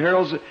sun, then it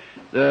heralds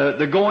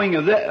the going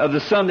of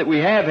the sun that we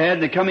have had,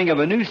 and the coming of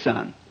a new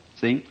sun.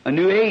 See? A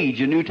new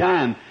age, a new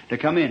time to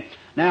come in.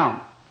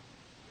 Now,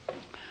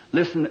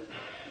 listen,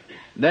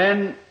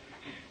 then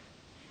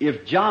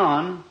if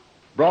John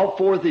brought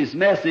forth his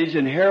message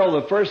and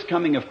heralded the first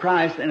coming of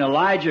Christ, and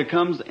Elijah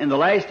comes in the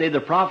last day,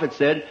 the prophet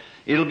said,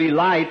 it'll be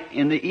light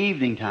in the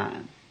evening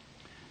time.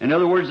 In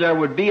other words, there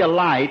would be a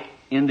light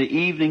in the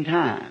evening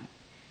time.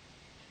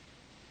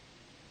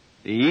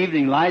 The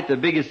evening light, the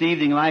biggest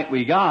evening light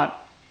we got,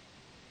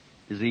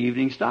 is the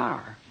evening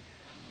star.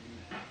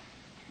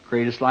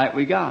 Greatest light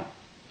we got.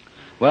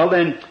 Well,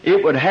 then,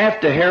 it would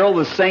have to herald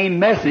the same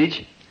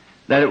message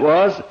that it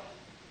was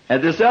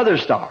at this other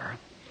star.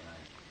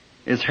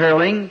 It's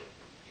heralding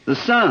the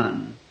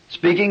sun,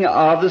 speaking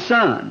of the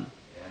sun.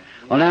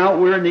 Well, now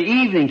we're in the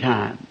evening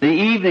time. The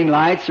evening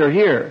lights are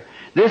here.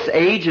 This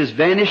age has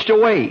vanished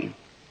away.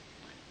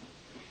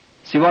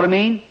 See what I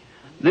mean?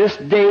 This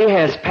day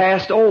has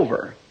passed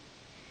over.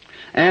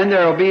 And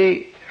there will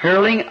be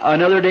heralding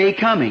another day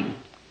coming.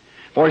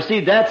 For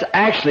see, that's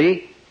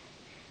actually,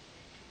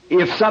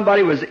 if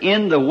somebody was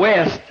in the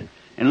west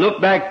and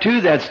looked back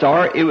to that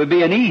star, it would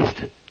be an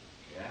east.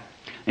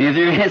 And if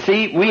you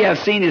see, we have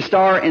seen his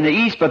star in the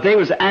east, but they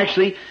was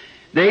actually,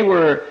 they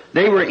were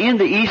in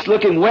the east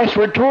looking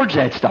westward towards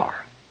that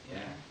star.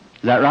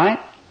 Is that right?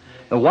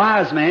 The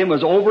wise man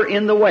was over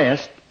in the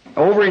west,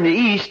 over in the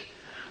east,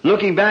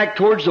 looking back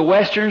towards the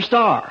western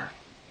star.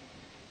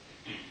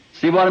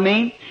 See what I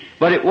mean?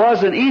 But it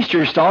was an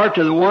eastern star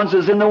to the ones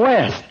that's in the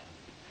west.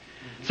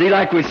 See,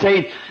 like we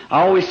say,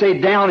 I always say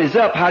down is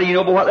up. How do you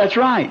know what? That's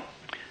right.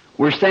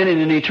 We're standing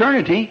in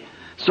eternity.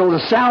 So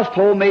the South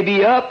Pole may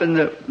be up and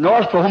the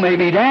North Pole may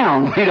be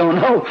down. We don't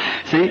know.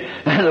 See?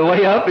 The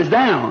way up is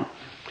down.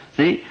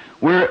 See?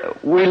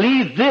 We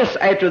leave this,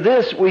 after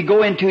this we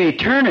go into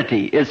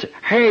eternity. It's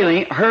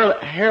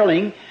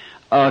heralding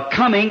a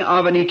coming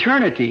of an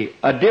eternity,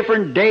 a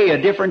different day,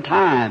 a different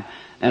time,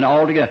 and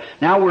all together.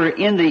 Now we're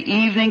in the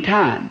evening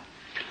time.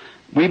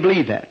 We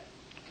believe that.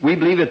 We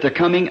believe that the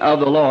coming of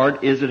the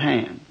Lord is at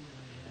hand.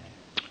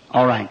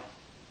 All right.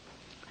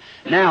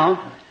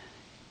 Now,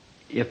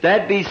 if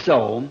that be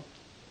so,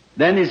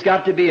 then there's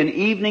got to be an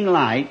evening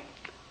light.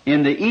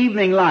 In the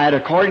evening light,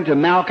 according to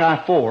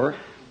Malachi 4,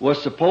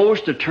 was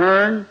supposed to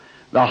turn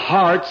the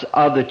hearts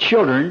of the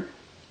children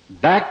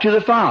back to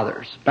the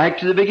fathers, back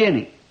to the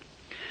beginning.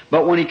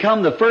 But when he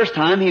come the first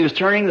time, he was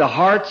turning the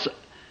hearts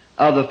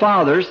of the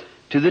fathers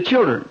to the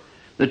children.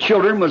 The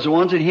children was the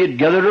ones that he had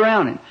gathered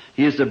around him.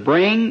 He is to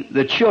bring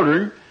the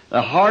children,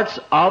 the hearts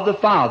of the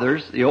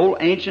fathers, the old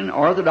ancient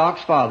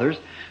Orthodox fathers,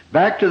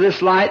 back to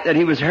this light that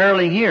he was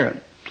heralding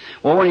here.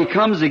 Well, when he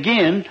comes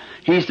again,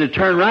 he's to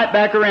turn right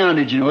back around,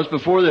 did you notice,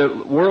 before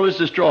the world is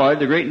destroyed,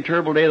 the great and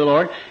terrible day of the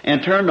Lord,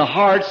 and turn the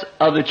hearts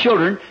of the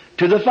children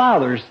to the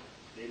fathers.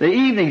 The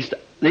evening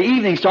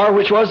star,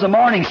 which was the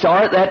morning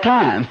star at that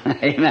time.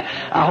 Amen.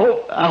 I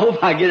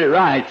hope I get it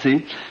right,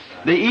 see.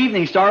 The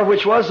evening star,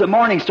 which was the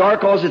morning star,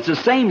 because it's the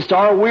same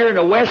star. We're in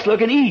the west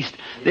looking east.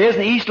 There's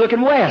the east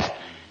looking west.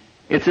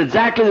 It's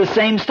exactly the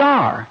same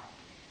star.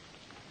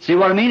 See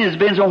what I mean? It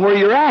depends on where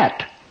you're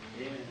at.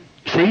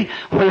 See?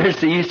 Whether it's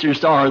the eastern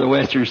star or the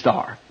western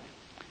star.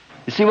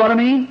 You see what I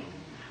mean?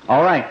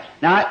 All right.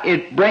 Now,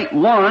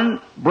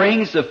 one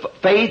brings the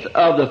faith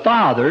of the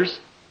fathers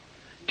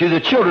to the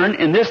children,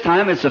 and this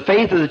time it's the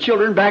faith of the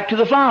children back to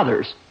the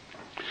fathers.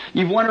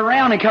 You've went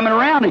around and coming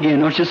around again.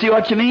 Don't you see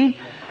what you mean?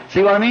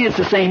 See what I mean? It's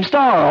the same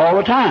star all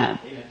the time.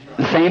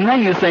 The same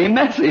thing, the same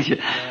message,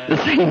 the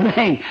same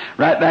thing.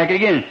 Right back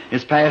again.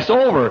 It's passed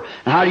over.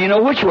 And how do you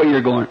know which way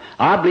you're going?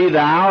 I believe the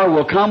hour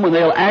will come when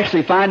they'll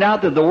actually find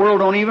out that the world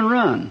don't even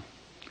run.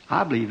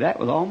 I believe that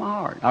with all my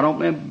heart. I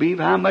don't believe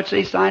how much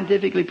they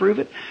scientifically prove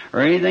it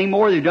or anything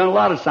more. They've done a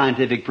lot of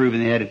scientific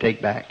proving they had to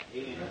take back.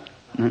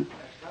 Mm-hmm.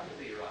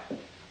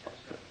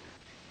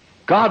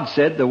 God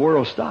said the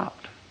world stopped.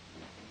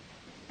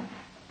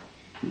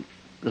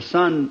 The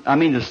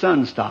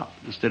sun stopped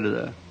instead of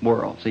the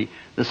world. See,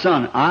 the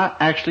sun, I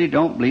actually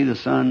don't believe the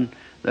sun,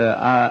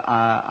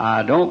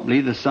 I don't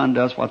believe the sun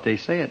does what they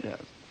say it does.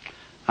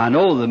 I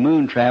know the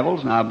moon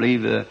travels, and I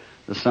believe the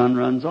sun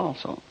runs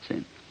also,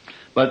 see.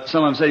 But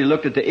some of them said he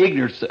looked at the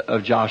ignorance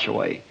of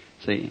Joshua,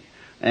 see,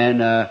 and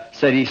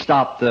said he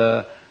stopped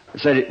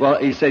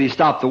he said he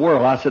stopped the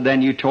world. I said,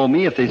 then you told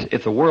me if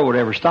the world would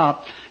ever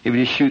stop, it would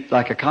just shoot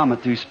like a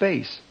comet through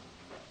space.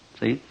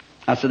 See?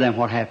 I said, then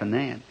what happened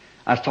then?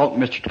 I was talking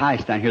to Mr.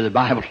 Tice down here, the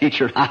Bible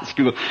teacher in high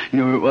school. You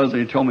know who it was,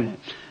 and he told me that.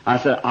 I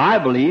said, I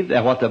believe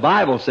that what the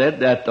Bible said,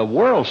 that the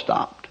world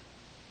stopped.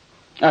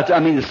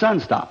 The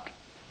sun stopped.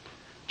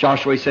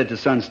 Joshua said to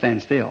the sun,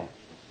 stand still.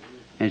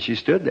 And she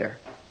stood there.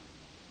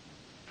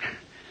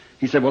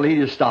 He said, well, he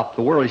just stopped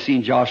the world. He's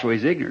seen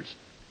Joshua's ignorance.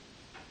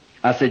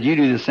 I said, you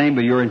do the same,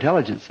 but your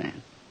intelligence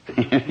then. I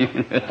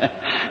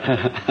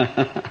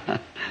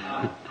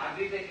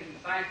believe they can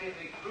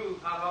scientifically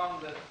prove how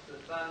long the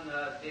sun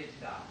did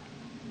stop.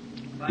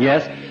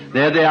 Yes,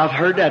 I've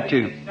heard that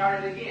too. It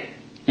started again.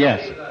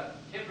 Yes. It was a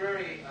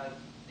temporary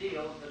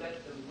deal to let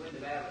the wind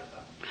of battle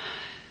stop.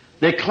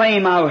 They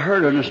claim, I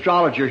heard an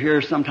astrologer here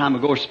some time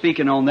ago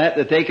speaking on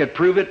that they could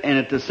prove it, and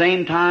at the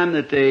same time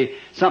that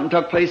something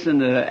took place in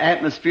the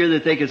atmosphere,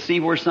 that they could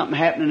see where something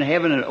happened in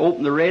heaven and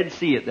open the Red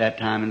Sea at that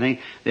time, and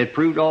they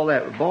proved all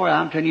that. Boy,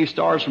 I'm telling you,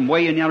 stars from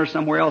way in yonder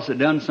somewhere else had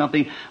done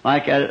something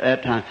like that at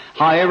that time.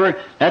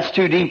 However, that's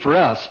too deep for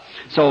us.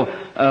 So,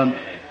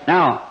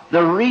 now,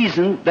 the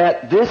reason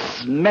that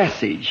this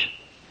message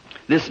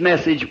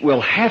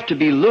will have to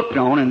be looked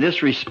on in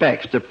this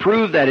respect to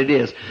prove that it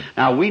is.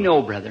 Now, we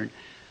know, brethren,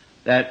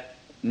 that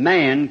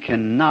man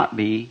cannot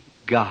be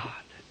God.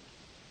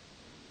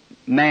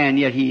 Man,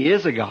 yet he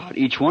is a God.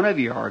 Each one of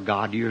you are a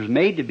God. You're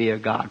made to be a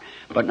God,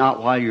 but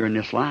not while you're in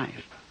this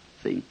life.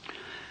 See?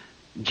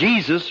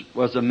 Jesus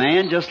was a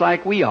man just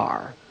like we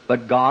are,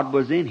 but God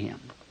was in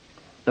him.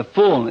 The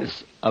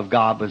fullness of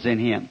God was in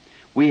him.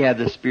 We have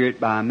the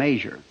Spirit by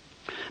measure.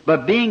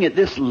 But being that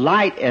this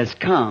light has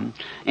come,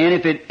 and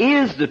if it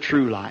is the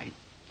true light,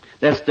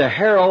 that's to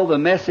herald the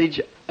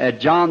message at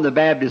John the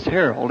Baptist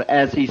herald,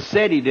 as he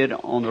said he did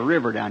on the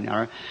river down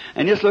there.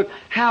 And just look,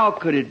 how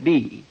could it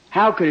be?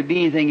 How could it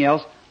be anything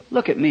else?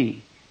 Look at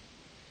me.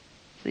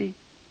 See?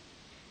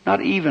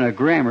 Not even a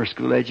grammar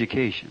school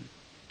education.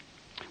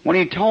 When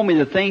he told me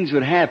the things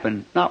would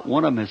happen, not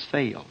one of them has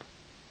failed.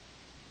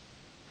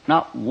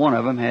 Not one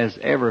of them has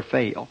ever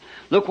failed.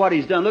 Look what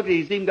he's done. Look,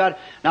 he's even got...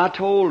 Now, I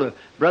told a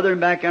brother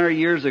back there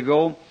years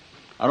ago,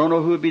 I don't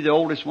know who would be the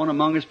oldest one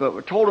among us, but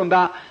we told him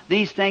about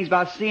these things,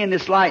 about seeing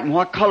this light and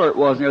what color it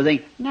was and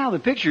everything. Now the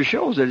picture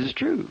shows that it's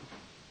true.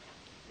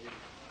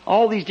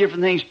 All these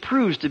different things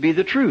proves to be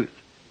the truth.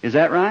 Is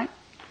that right?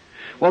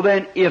 Well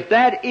then, if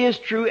that is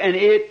true and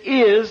it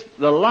is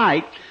the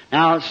light,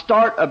 now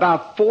start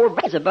about 4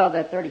 verses above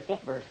that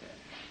 35th verse.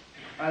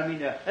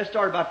 Let's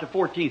start about the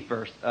 14th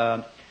verse.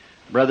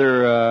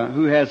 Brother,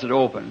 who has it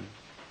open?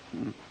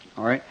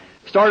 All right.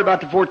 Start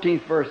about the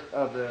 14th verse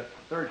of the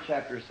 3rd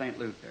chapter of St.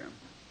 Luke there.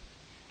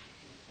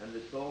 And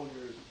the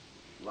soldiers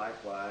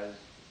likewise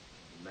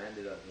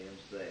demanded of him,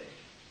 saying,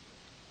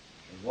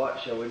 And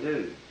what shall we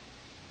do?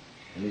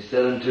 And he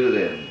said unto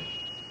them,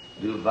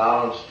 Do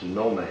violence to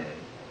no man,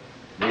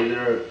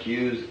 neither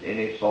accuse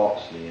any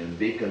falsely, and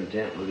be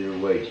content with your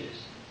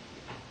wages.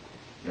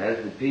 And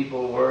as the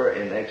people were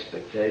in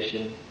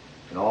expectation,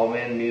 and all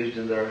men mused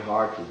in their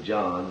hearts of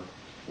John,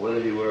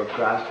 whether he were of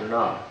Christ or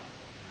not,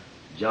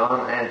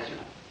 John answered,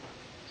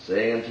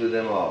 saying unto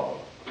them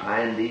all,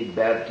 I indeed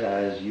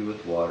baptize you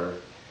with water,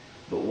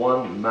 but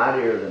one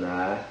mightier than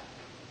I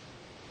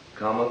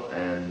cometh,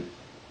 and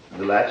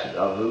the latchet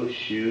of whose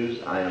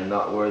shoes I am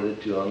not worthy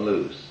to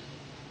unloose.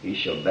 He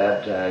shall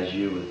baptize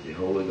you with the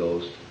Holy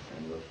Ghost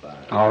and with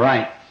fire. All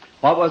right.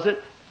 What was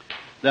it?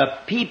 The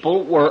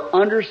people were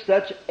under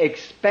such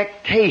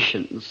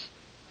expectations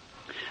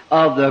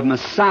of the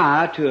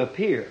Messiah to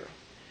appear.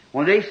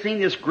 When they've seen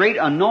this great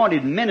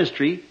anointed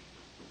ministry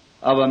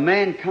of a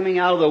man coming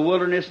out of the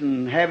wilderness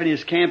and having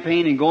his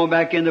campaign and going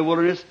back in the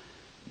wilderness,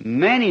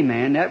 many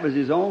men, that was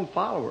his own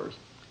followers,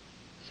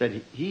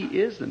 said he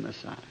is the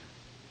Messiah.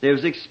 They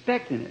was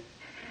expecting it.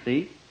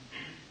 See?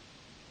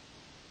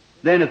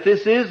 Then if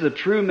this is the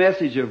true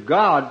message of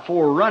God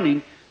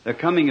forerunning the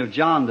coming of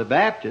John the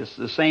Baptist,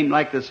 the same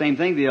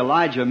thing, the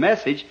Elijah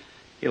message,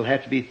 it'll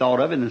have to be thought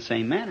of in the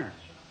same manner.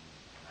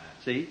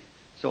 See?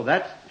 So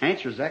that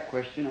answers that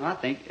question, I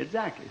think,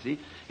 exactly. See?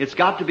 It's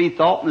got to be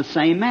thought in the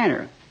same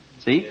manner.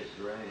 See? Is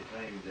there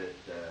anything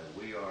that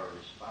we are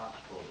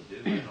responsible to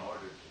do in order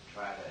to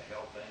try to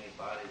help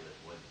anybody that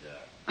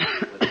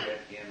would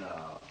get in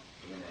a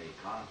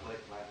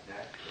conflict like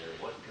that?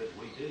 What could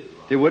we do?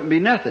 There wouldn't be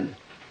nothing.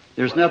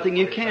 There's nothing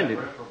you can do.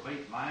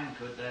 Reprobate mind,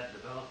 could that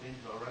develop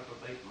into a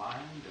reprobate mind?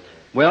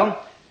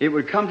 Well, it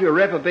would come to a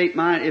reprobate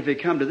mind if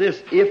it come to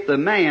this. If the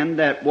man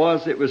that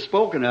was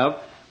spoken of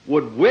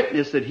would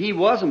witness that he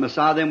was a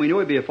Messiah, then we know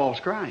he'd be a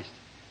false Christ.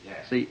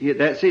 Yes.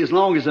 See, as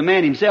long as the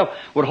man himself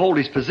would hold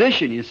his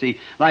position, you see,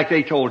 like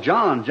they told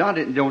John.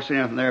 John don't say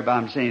nothing there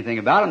about him, say anything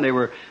about him. They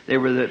were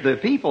the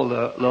people,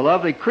 the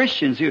lovely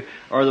Christians who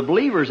are the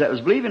believers that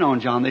was believing on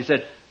John. They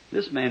said,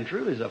 this man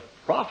truly is a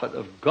prophet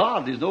of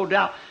God. There's no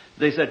doubt.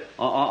 They said,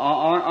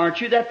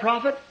 aren't you that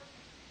prophet?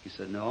 He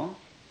said, no.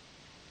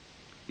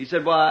 He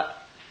said, well,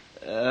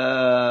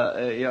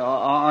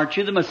 aren't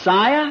you the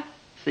Messiah?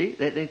 See,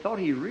 they thought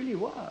he really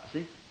was.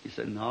 See, he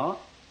said, no.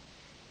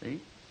 See,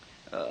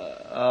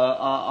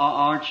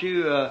 aren't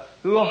you?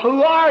 Who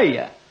are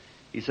you?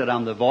 He said,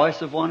 I'm the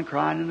voice of one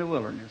crying in the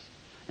wilderness.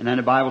 And then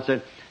the Bible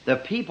said, the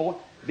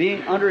people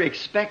being under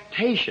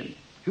expectation.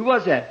 Who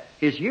was that?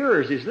 His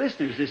hearers, his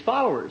listeners, his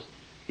followers,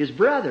 his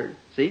brethren.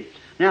 See,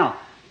 now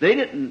they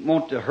didn't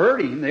want to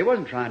hurt him. They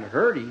wasn't trying to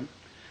hurt him,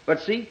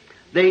 but see,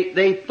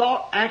 they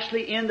thought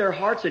actually in their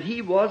hearts that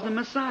he was the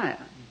Messiah.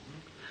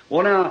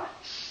 Well, now,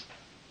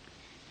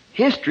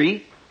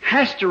 history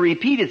has to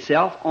repeat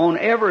itself on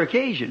every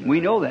occasion. We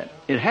know that.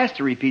 It has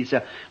to repeat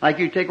itself. Like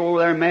you take over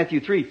there in Matthew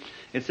 3,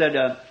 it said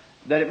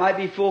that it might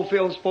be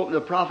fulfilled, spoken to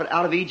the prophet,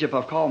 out of Egypt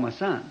I've called my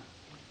son.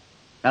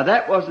 Now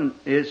that wasn't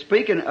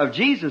speaking of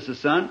Jesus the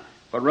son,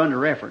 but run to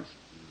reference.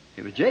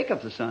 It was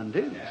Jacob the son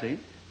too, see?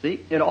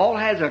 See? It all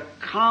has a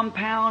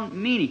compound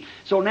meaning.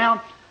 So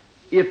now,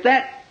 if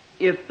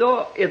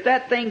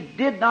that thing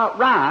did not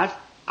rise,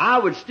 I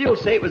would still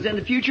say it was in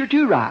the future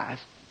to rise.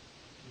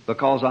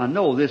 Because I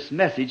know this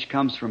message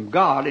comes from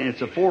God, and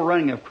it's a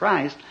forerunning of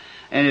Christ,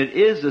 and it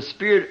is the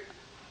spirit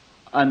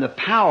and the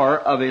power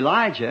of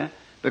Elijah,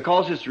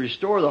 because it's to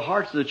restore the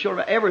hearts of the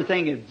children.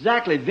 Everything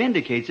exactly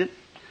vindicates it.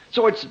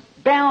 So it's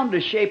bound to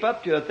shape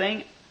up to a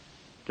thing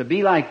to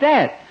be like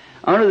that.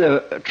 Under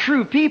the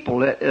true people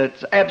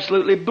that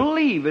absolutely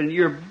believe in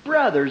your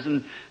brothers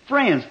and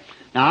friends.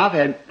 Now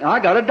I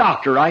got a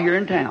doctor right here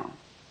in town.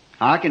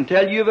 I can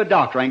tell you of a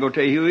doctor. I ain't gonna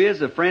tell you who he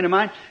is, a friend of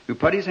mine who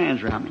put his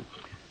hands around me.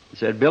 He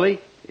said,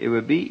 Billy, it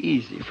would be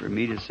easy for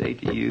me to say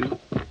to you,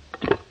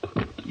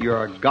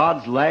 you're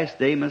God's last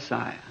day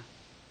Messiah.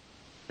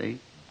 See?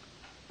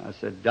 I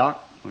said,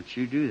 Doc, don't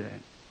you do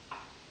that.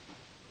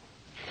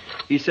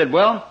 He said,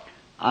 well,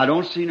 I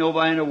don't see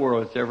nobody in the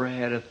world that's ever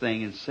had a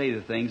thing and say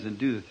the things and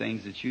do the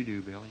things that you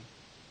do, Billy.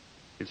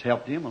 It's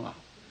helped him a lot.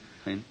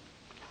 See?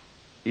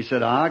 He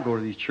said, I go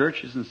to these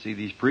churches and see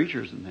these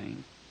preachers and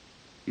things.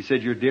 He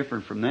said, you're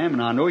different from them,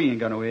 and I know you ain't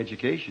got no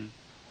education.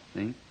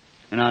 See?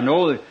 And I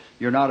know that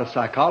you're not a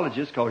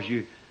psychologist, because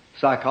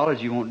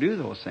psychology won't do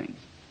those things.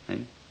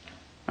 See?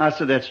 I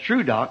said, that's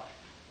true, Doc.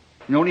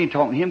 You don't even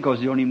talk to him because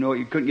you don't even know,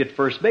 you couldn't get to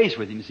first base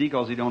with him, you see,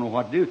 because he don't know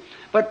what to do.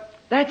 But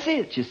that's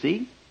it, you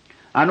see.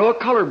 I know a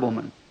colored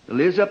woman that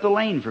lives up the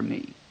lane from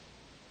me.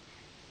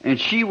 And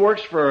she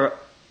works for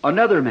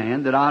another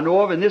man that I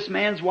know of, and this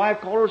man's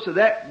wife called her, so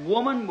that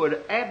woman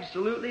would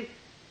absolutely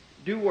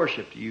do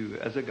worship to you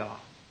as a God.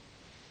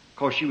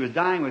 Because she was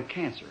dying with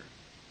cancer.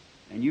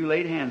 And you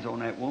laid hands on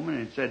that woman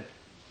and said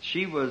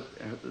she was,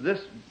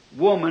 this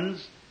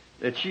woman's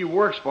that she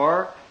works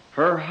for,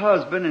 her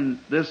husband and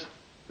this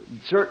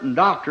certain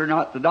doctor,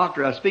 not the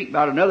doctor I speak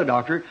about, another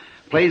doctor,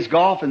 plays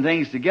golf and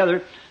things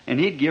together, and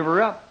he'd give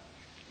her up.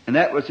 And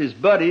that was his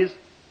buddy's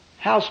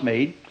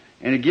housemaid.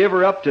 and it gave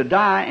her up to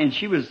die, and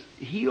she was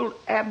healed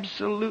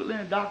absolutely,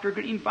 and the doctor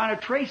couldn't even find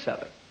a trace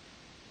of it,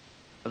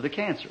 of the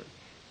cancer.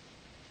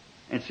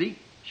 And see,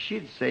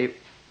 she'd say,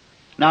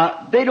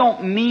 now, they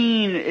don't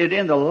mean it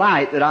in the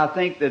light that I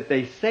think that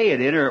they say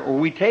it in or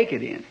we take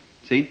it in.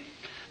 See?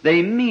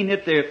 They mean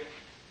it,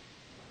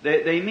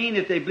 they mean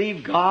that they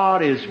believe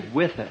God is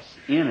with us,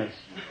 in us,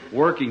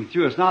 working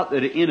through us. Not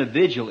that an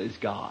individual is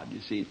God,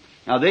 you see.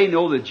 Now, they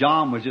know that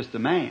John was just a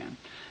man.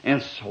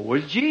 And so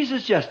was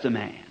Jesus just a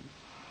man.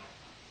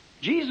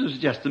 Jesus was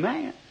just a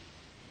man.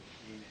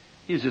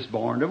 He was just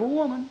born of a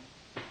woman.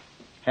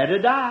 Had to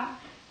die.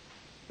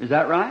 Is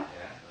that right?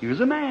 He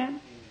was a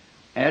man.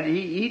 Had to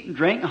eat and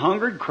drink,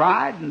 hungered,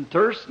 cried and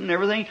thirsted and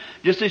everything.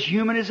 Just as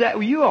human as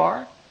that you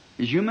are.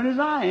 As human as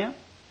I am.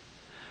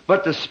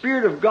 But the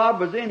Spirit of God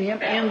was in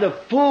him in the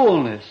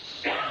fullness.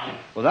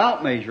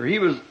 Without measure. He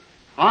was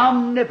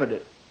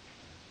omnipotent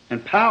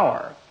and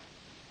power.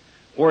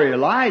 Where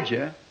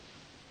Elijah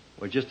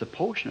was just a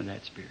portion of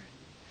that Spirit.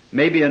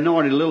 Maybe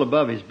anointed a little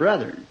above his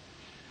brethren.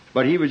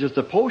 But he was just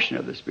a portion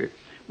of the Spirit.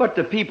 But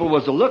the people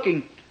was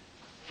looking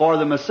for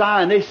the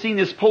Messiah, and they seen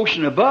this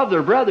portion above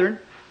their brethren.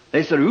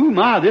 They said, ooh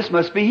my, this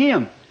must be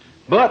him.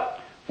 But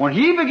when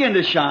he began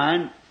to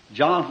shine,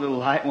 John's little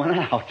light went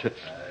out.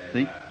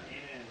 See?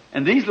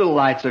 And these little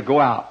lights will go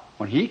out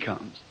when he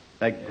comes.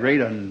 That great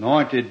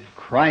anointed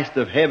Christ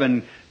of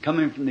heaven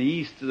coming from the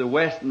east to the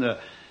west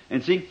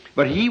and see,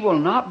 but he will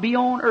not be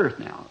on earth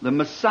now. The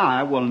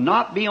Messiah will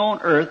not be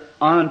on earth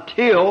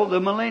until the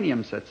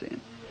millennium sets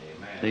in.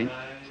 Amen.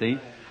 See?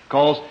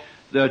 Because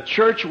the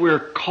church, we're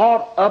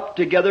caught up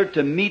together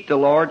to meet the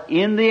Lord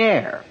in the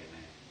air.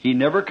 He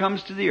never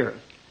comes to the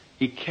earth.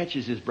 He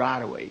catches his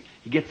bride away.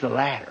 He gets a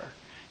ladder.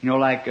 You know,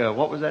 like,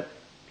 what was that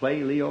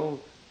play, Leo?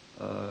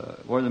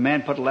 Where the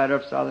man put the ladder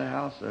upside the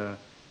house?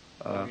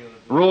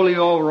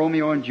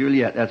 Romeo and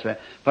Juliet, that's right.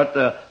 Put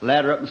the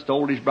ladder up and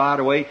stole his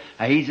bride away.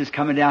 He's just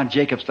coming down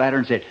Jacob's ladder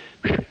and said,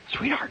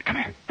 sweetheart, come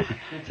here.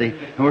 See,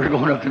 and we're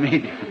going up to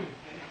meet him.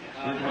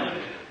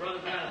 Brother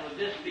Branham, would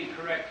this be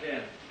correct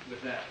then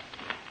with that?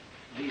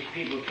 These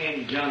people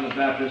came to John the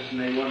Baptist and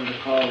they wanted to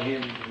call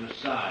him the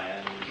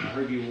Messiah. And I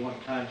heard you one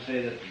time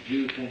say that the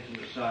Jew thinks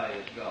the Messiah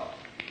is God.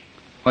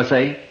 What's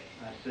that?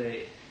 I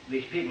say,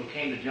 these people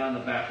came to John the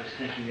Baptist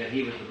thinking that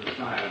he was the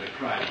Messiah, the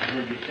Christ. I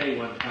heard you say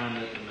one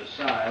time that the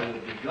Messiah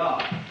would be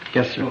God.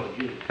 Yes, sir.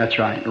 That's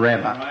right,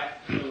 Rabbi. All right.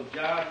 So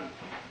John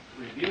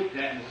rebuked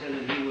that and said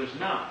that he was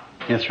not.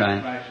 That's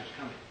right. Christ was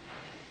coming.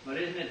 But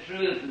isn't it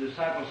true that the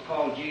disciples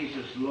called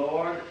Jesus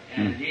Lord,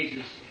 and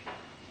Jesus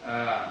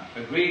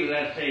agreed with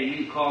that, saying,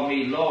 "You call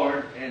me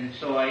Lord, and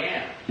so I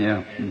am."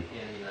 Yeah. In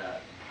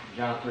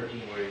John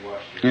 13, where he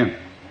washed his hands. Yeah.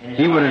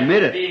 He would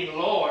admit it. Being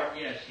Lord,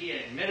 yes, he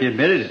admitted it. He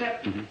admitted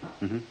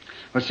it.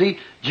 But see,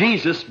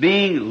 Jesus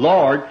being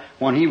Lord,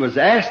 when he was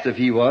asked if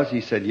he was, he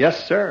said,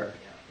 "Yes, sir.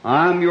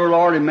 I'm your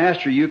Lord and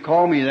Master. You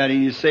call me that,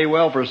 and you say,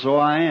 well, for so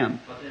I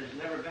am." But there's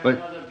never been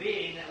another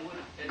being that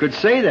would could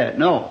say that.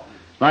 No.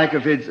 Like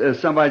if it's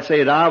somebody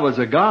say that I was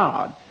a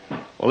God.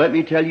 Well, let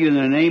me tell you in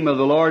the name of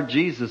the Lord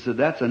Jesus that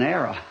that's an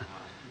error.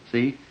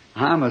 See,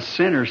 I'm a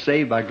sinner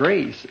saved by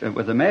grace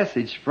with a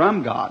message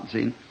from God.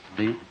 See?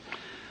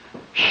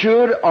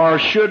 Should or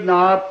should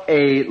not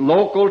a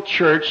local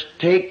church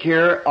take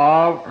care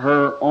of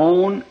her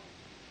own,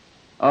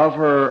 of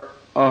her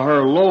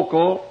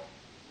local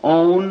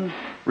own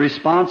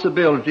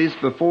responsibilities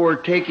before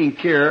taking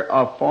care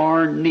of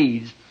foreign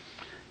needs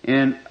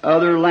in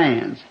other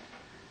lands?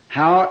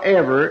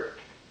 However,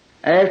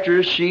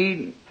 after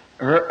she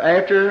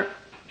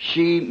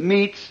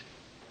meets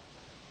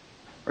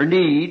her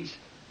needs,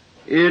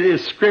 it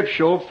is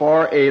scriptural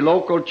for a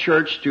local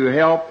church to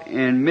help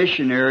in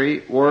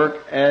missionary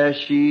work as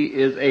she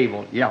is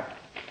able. Yeah.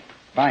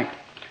 Right.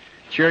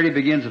 Charity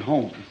begins at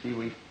home.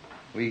 You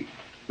see,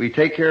 we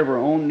take care of our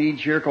own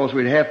needs here because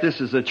we'd have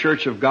this as a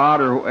church of God,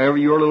 or whoever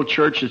your little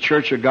church, the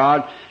church of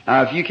God.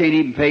 Now, if you can't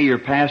even pay your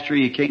pastor,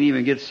 you can't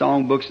even get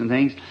songbooks and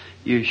things,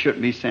 you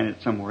shouldn't be sending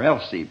it somewhere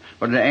else, Steve.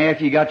 But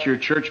after you got your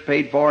church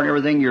paid for and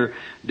everything, your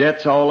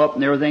debt's all up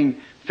and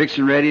everything fixed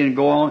and ready and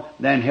go on,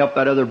 then help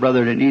that other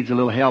brother that needs a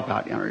little help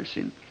out. You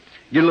understand?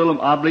 Get a little,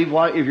 I believe,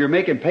 if you're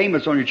making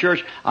payments on your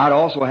church, I'd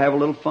also have a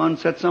little fund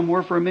set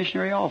somewhere for a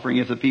missionary offering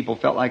if the people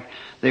felt like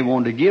they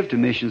wanted to give to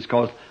missions,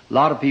 because a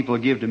lot of people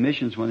give to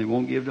missions when they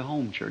won't give to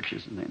home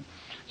churches and things.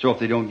 So if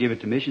they don't give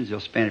it to missions, they'll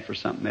spend it for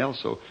something else.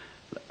 So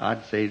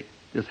I'd say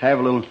just have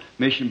a little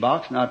mission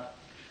box.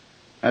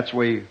 That's the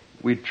way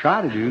we'd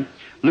try to do.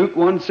 Luke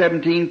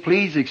 1:17,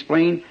 please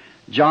explain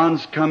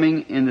John's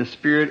coming in the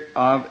spirit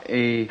of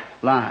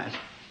Elias.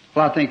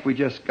 Well, I think we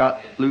just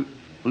got Luke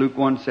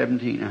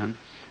 1:17.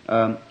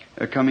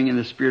 Coming in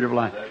the spirit of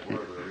Elias. Is that where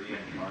the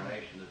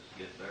reincarnationists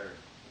get their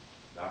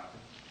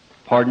doctrine?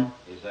 Pardon?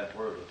 Is that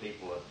where the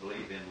people that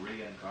believe in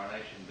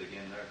reincarnation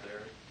begin their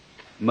theory?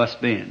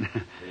 Must be. They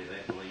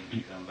believe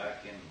you come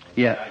back in.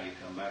 Yeah. Now you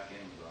come back in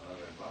with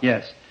another body.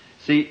 Yes.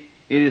 See,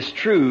 it is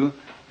true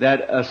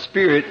that a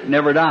spirit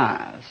never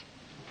dies.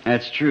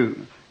 That's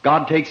true.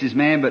 God takes his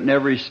man, but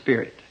never his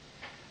spirit.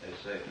 They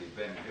say if you've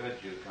been good,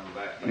 you'll come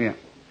back in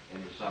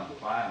the some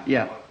fine.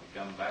 Yeah. They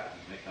come back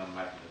and they come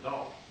back in the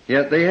dog.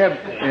 Yeah, they have.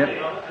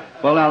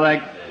 Well, now,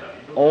 like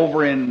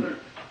over in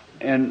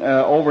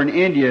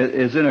India,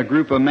 is in a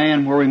group of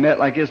men where we met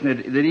like this, and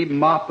they'd even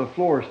mop the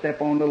floor,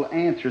 step on little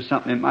ants or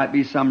something. It might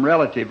be some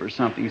relative or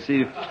something. You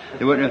see,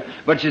 they wouldn't.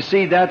 But you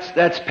see, that's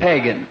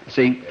pagan.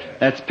 See,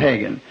 that's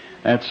pagan.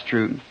 That's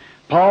true.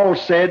 Paul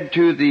said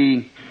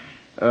to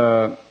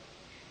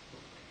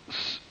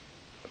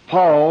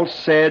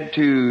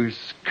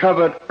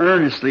covet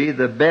earnestly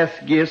the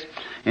best gifts,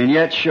 and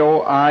yet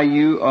show I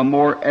you a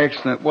more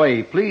excellent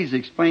way. Please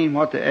explain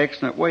what the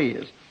excellent way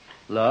is.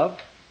 Love.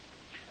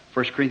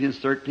 1 Corinthians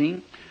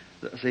 13.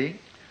 See?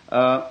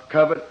 Get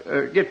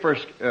 1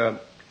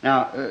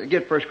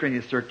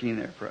 Corinthians 13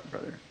 there,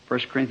 brother. 1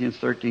 Corinthians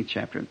 13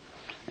 chapter.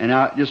 And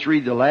now just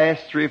read the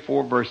last 3 or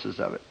 4 verses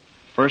of it.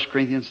 1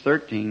 Corinthians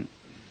 13.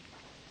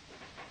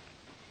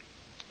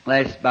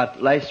 About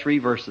the last 3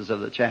 verses of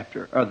the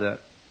chapter, or the...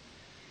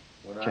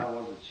 When I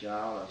was a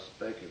child, I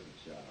spake as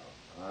a child.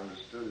 I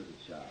understood as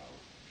a child.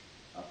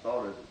 I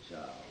thought as a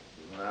child.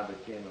 But when I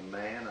became a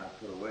man, I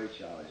put away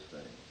childish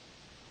things.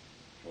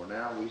 For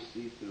now we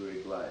see through a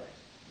glass,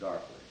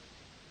 darkly,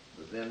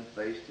 but then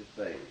face to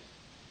face.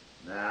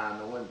 Now I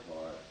know in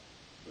part,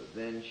 but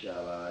then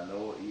shall I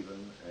know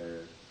even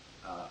as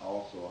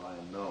also I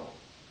am known.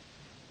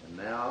 And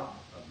now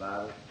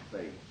abideth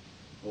faith,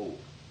 hope,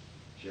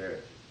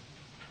 charity.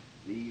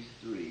 These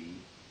 3,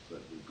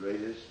 but the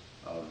greatest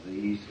of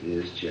these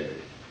is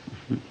charity.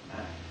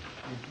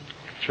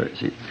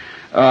 Charity.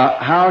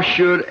 How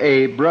should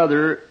a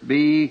brother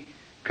be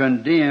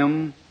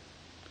condemned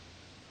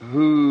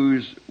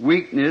whose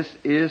weakness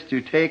is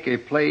to take a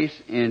place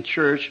in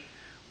church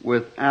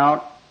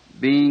without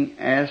being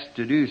asked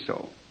to do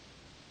so?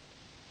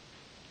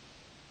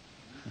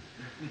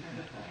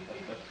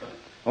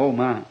 Oh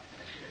my.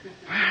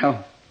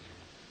 Well,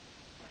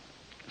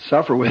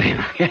 suffer with him,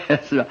 I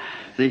guess.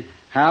 See,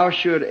 how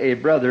should a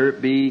brother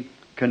be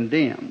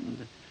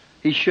condemned?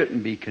 He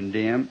shouldn't be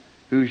condemned,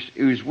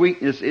 whose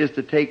weakness is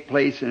to take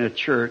place in a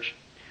church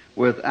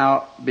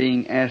without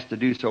being asked to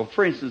do so.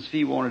 For instance, if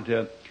he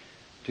wanted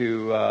to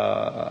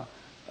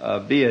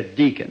be a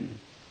deacon,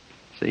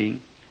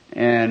 see,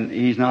 and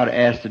he's not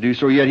asked to do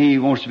so, yet he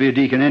wants to be a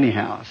deacon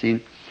anyhow,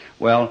 see.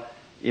 Well,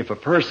 if a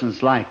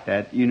person's like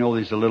that, you know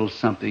there's a little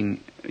something,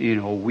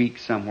 weak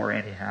somewhere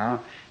anyhow,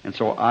 and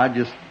so I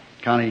just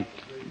kind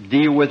of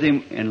deal with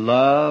him in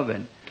love,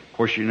 and of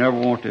course you never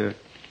want to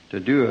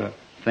do a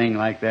thing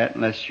like that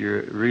unless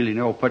you really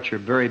know. Put your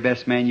very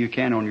best man you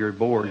can on your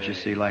board, you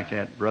see, like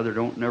that. Brother,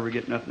 don't never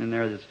get nothing in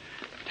there that's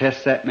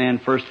test that man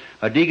first.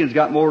 A deacon's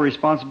got more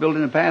responsibility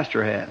than a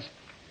pastor has.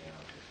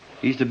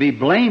 He's to be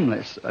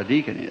blameless, a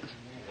deacon is.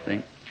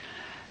 See?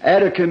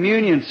 At a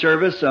communion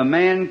service, a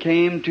man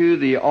came to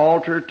the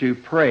altar to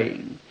pray.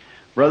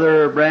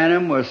 Brother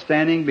Branham was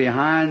standing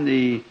behind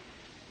the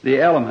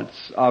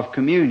elements of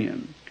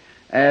communion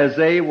as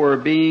they were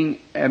being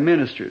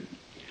administered.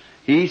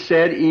 He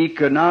said he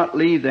could not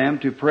leave them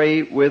to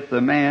pray with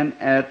the man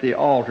at the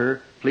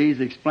altar. Please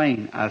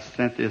explain. I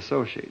sent the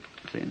associate.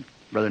 See?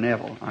 Brother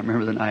Neville, I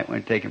remember the night when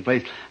it taken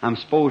place. I'm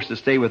supposed to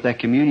stay with that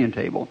communion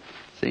table.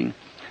 See?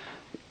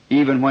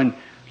 Even when,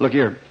 look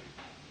here,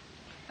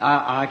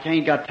 I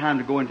ain't got time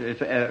to go into,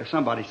 if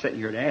somebody's sitting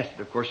here to ask it,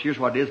 of course, here's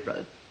what it is,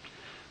 brother.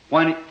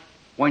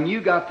 When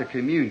you got the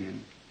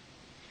communion,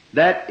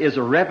 that is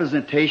a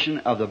representation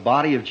of the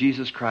body of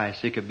Jesus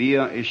Christ.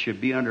 It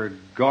should be under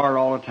guard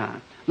all the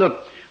time.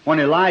 Look, when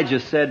Elijah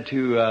said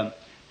to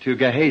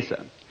Gehazi,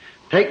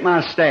 take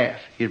my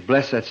staff, he'd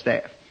bless that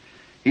staff.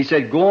 He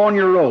said, go on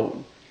your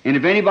road, and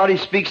if anybody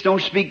speaks,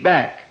 don't speak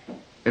back.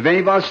 If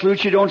anybody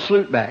salutes you, don't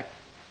salute back.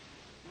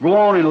 Go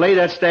on and lay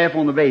that staff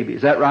on the baby.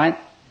 Is that right?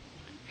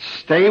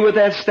 Stay with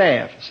that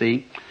staff,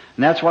 see?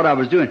 And that's what I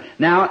was doing.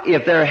 Now,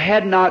 if there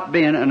had not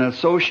been an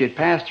associate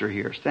pastor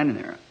here standing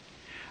there,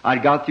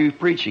 I'd got through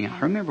preaching.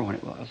 I remember when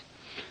it was.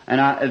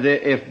 And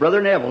if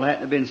Brother Neville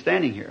hadn't been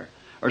standing here,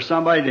 or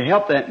somebody to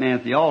help that man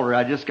at the altar,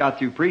 I just got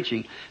through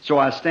preaching. So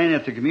I was standing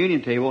at the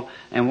communion table,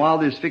 and while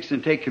they was fixing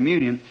to take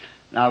communion,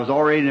 I was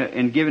already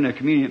in giving a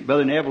communion.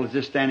 Brother Neville was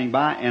just standing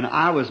by, and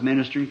I was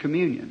ministering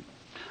communion.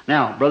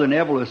 Now, Brother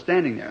Neville was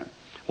standing there.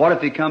 What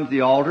if he comes to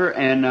the altar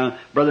and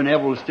Brother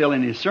Neville was still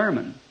in his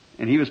sermon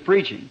and he was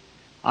preaching?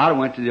 I'd have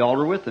went to the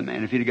altar with him,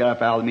 man. If he'd have got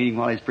up out of the meeting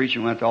while he was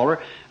preaching and went to the altar,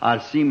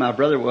 I'd see my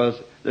brother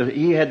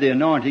he had the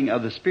anointing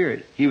of the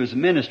Spirit. He was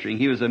ministering.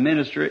 He was a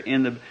minister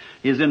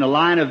he was in the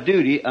line of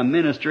duty, a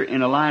minister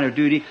in a line of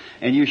duty,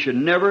 and you should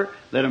never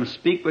let him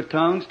speak with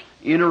tongues,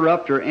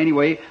 interrupt or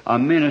anyway a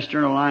minister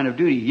in a line of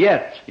duty.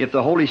 Yet, if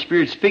the Holy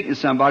Spirit speaks to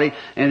somebody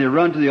and they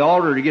run to the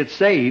altar to get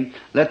saved,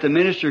 let the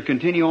minister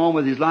continue on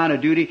with his line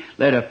of duty.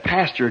 Let a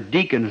pastor,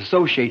 deacon,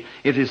 associate,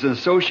 if it's an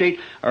associate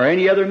or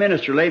any other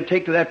minister, let him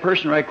take to that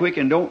person right quick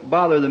and don't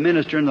bother the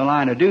minister in the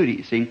line of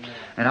duty, see?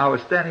 And I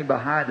was standing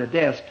behind the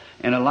desk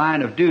in a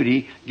line of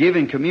duty,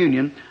 giving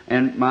communion,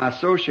 and my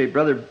associate,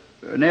 Brother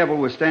Neville,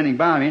 was standing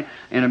by me,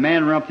 and a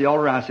man ran up the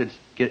altar. I said,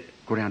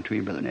 go down to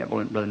him, Brother Neville.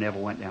 And Brother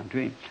Neville went down to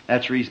him.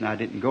 That's the reason I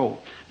didn't go.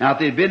 Now, if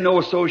there had been no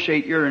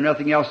associate here or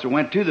nothing else that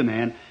went to the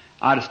man,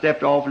 I'd have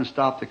stepped off and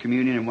stopped the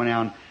communion and went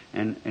out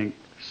and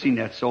seen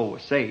that soul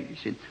was saved, you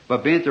see.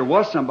 But if there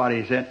was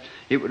somebody, he said,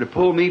 it would have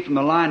pulled me from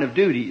the line of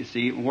duty, you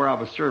see, where I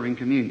was serving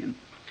communion.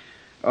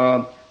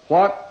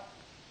 What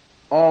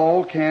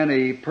all can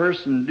a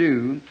person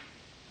do?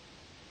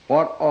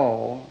 What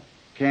all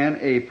can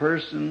a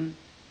person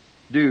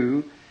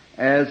do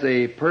as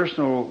a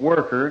personal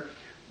worker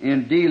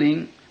in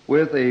dealing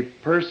with a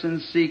person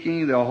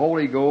seeking the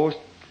Holy Ghost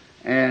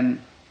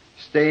and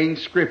staying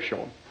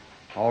scriptural?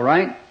 All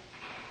right?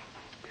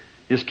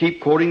 Just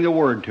keep quoting the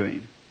Word to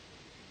him.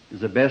 Is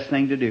the best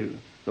thing to do.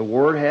 The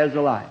Word has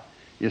a life.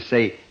 You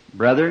say,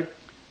 brother,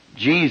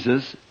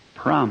 Jesus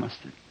promised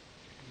it.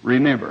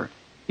 Remember,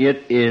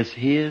 it is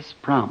His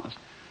promise.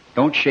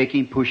 Don't shake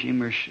him, push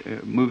him, or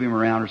move him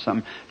around or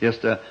something.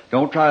 Just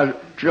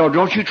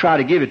don't you try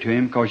to give it to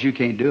him because you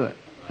can't do it.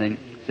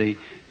 See,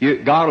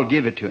 God will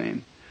give it to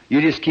him.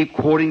 You just keep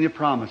quoting the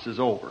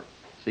promises over.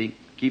 See,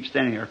 keep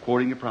standing there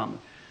quoting the promise.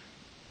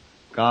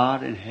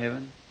 God in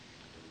heaven,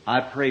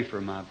 I pray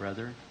for my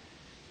brother.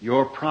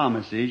 Your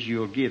promise is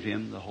you'll give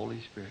him the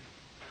Holy Spirit.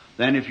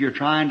 Then if you're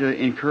trying to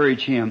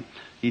encourage him,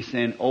 he's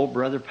saying, oh,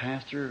 brother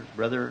pastor,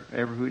 brother,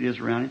 ever who it is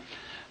around him,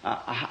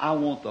 I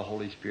want the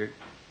Holy Spirit.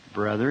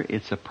 Brother,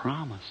 it's a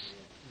promise.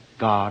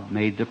 God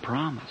made the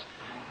promise.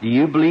 Do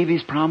you believe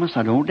His promise?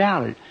 I don't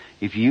doubt it.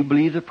 If you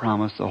believe the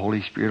promise, the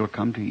Holy Spirit will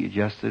come to you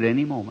just at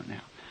any moment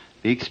now.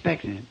 Be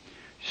expecting it.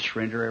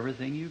 Surrender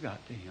everything you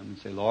got to Him and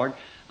say, Lord,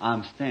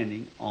 I'm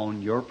standing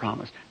on your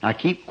promise. Now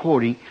keep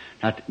quoting.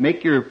 Now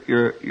make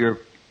your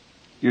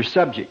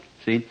subject.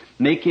 See,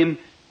 make him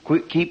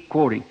keep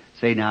quoting.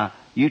 Say, now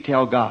you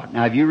tell God.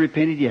 Now have you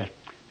repented yet?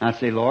 Now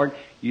say, Lord,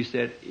 you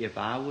said if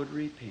I would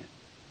repent,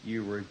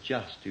 you were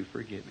just to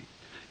forgive me.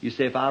 You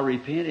say, if I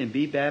repent and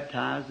be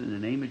baptized in the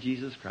name of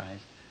Jesus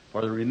Christ for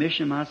the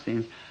remission of my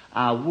sins,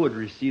 I would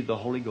receive the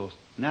Holy Ghost.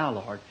 Now,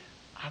 Lord,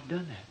 I've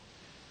done that.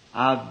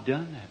 I've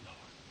done that, Lord.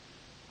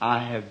 I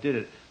have did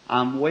it.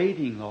 I'm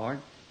waiting, Lord.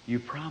 You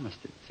promised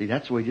it. See,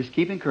 that's the way. Just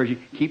keep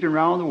encouraging. Keep him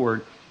around the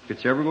Word. If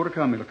it's ever going to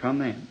come, it'll come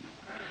then.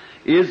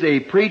 Is a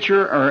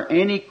preacher or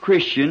any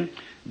Christian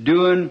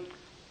doing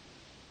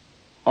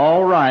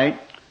all right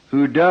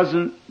who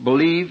doesn't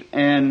believe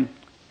in...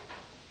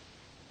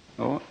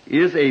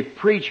 is a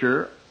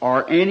preacher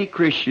or any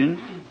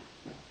Christian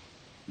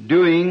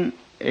doing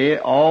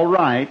all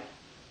right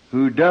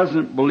who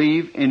doesn't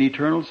believe in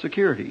eternal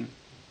security?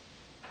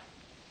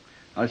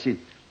 I see.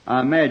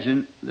 I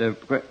imagine the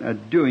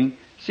doing.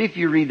 See if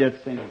you read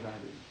that thing as I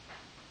do.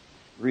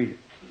 Read it.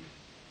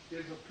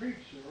 Is a preacher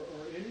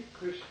or any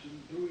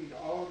Christian doing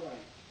all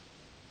right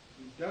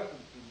who doesn't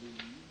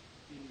believe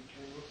in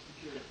eternal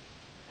security?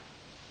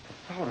 I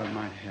thought I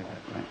might have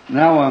that right.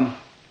 Now,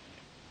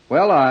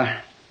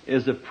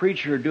 is a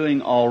preacher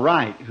doing all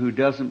right who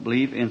doesn't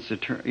believe in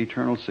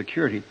eternal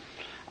security?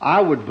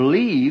 I would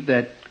believe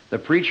that the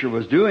preacher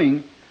was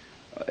doing,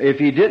 if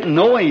he didn't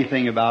know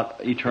anything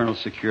about eternal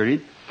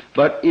security,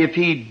 but if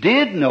he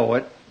did know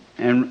it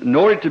and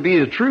know it to be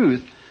the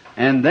truth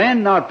and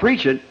then not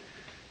preach it,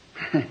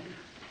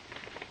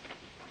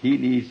 he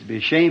needs to be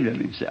ashamed of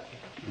himself.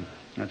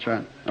 That's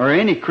right. Or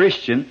any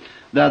Christian.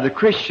 Now the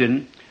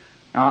Christian,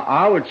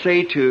 I would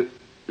say to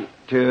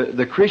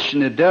the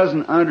Christian that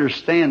doesn't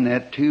understand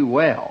that too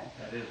well.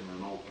 That isn't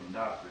an open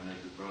doctrine, is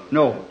it, brother?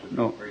 No.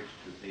 Preach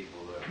to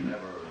people that have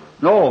never...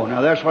 No, now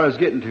that's what I was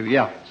getting to.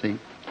 Yeah, see.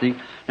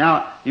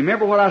 Now, you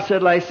remember what I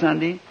said last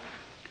Sunday?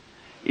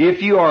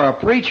 If you are a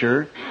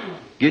preacher,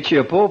 get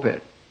you a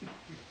pulpit.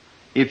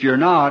 If you're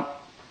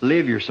not,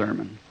 live your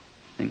sermon.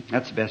 See?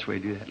 That's the best way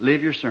to do that.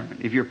 Live your sermon.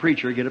 If you're a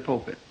preacher, get a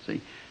pulpit. See?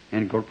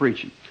 And go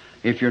preaching.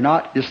 If you're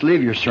not, just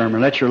live your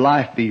sermon. Let your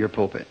life be your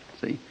pulpit.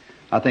 See?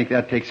 I think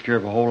that takes care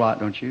of a whole lot,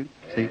 don't you?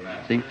 See?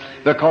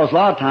 Because a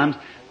lot of times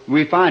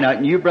we find out,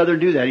 and you, brother,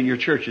 do that in your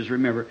churches,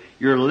 remember,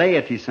 your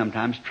laity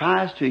sometimes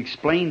tries to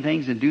explain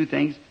things and do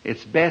things.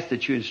 It's best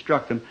that you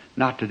instruct them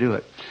not to do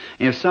it.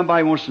 And if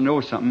somebody wants to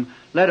know something,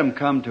 let them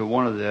come to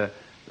one of the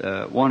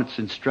one that's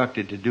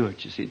instructed to do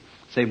it, you see.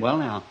 Say, well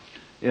now,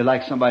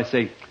 like somebody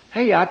say,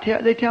 hey,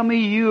 they tell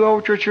me you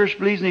over at your church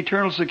believes in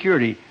eternal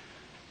security.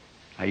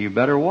 Now, you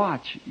better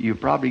watch. You're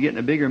probably getting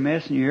a bigger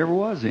mess than you ever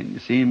was in. You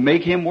see, and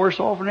make him worse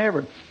off than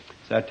ever.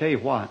 So I tell you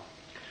what,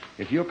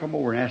 if you'll come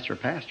over and ask your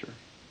pastor,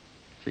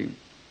 see,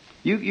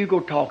 you go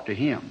talk to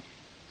him.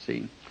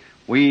 See,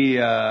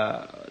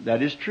 that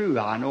is true.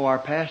 I know our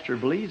pastor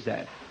believes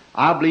that.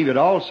 I believe it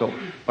also.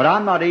 But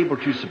I'm not able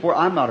to support,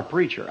 I'm not a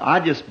preacher.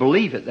 I just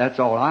believe it. That's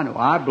all I know.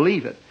 I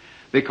believe it.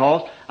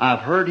 Because I've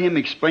heard him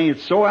explain it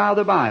so out of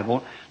the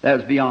Bible that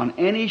it's beyond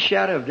any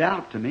shadow of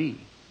doubt to me.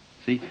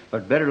 See,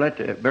 but better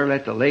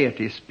let the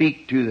laity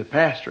speak to the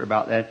pastor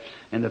about that,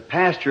 and the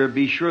pastor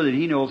be sure that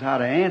he knows how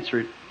to answer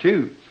it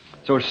too.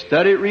 So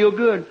study it real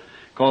good,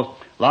 because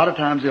a lot of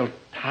times they'll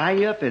tie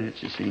you up in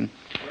it. You see,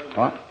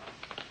 what?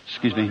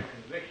 Excuse me.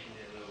 Conviction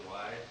is a little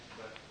wise,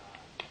 but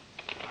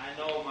I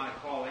know my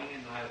calling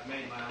and I've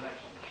made my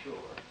election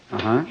sure.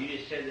 Uh-huh. You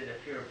just said that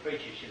if you're a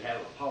preacher, you should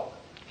have a pulpit.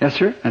 Yes,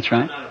 sir. That's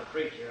I'm right. not a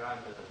preacher. I'm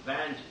an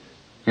evangelist.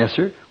 Yes,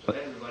 sir. So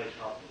everybody's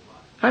talking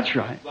about it. That's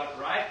right. But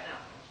right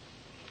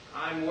now,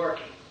 I'm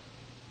working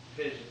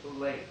physical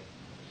labor.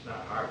 It's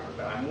not hard work,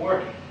 but I'm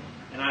working.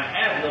 And I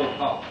have no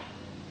pulpit.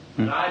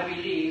 But I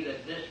believe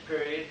that this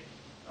period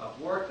of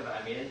work that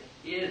I'm in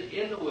is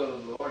in the will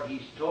of the Lord.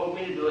 He's told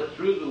me to do it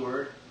through the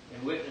Word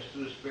and witness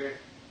through the Spirit.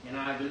 And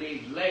I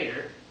believe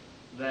later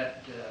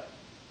that the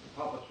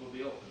pulpits will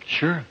be open.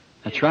 Sure.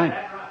 That's Is right.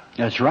 that right?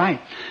 That's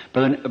right.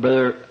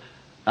 Brother,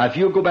 if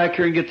you'll go back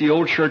here and get the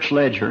old church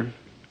ledger,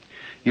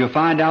 you'll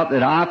find out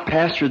that I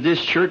pastored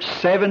this church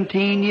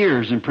 17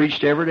 years and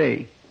preached every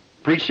day.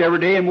 Preached every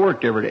day and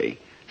worked every day.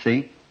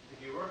 See?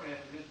 If you're working,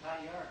 that's a good time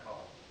you are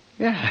called.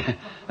 Yeah.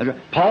 That's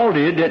right. Paul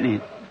did, didn't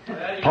he?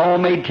 Well, Paul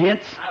made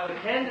tents. I would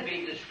tend to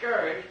be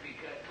discouraged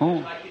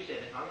because, like you said,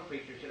 if I'm a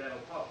preacher, I should have a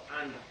pulpit.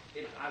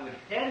 I would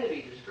tend to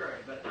be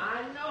discouraged, but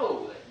I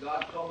know that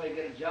God told me to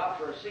get a job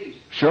for a season.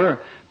 Sure.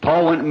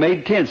 Paul went and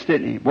made tents,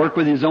 didn't he? Worked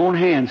with his own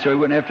hands so he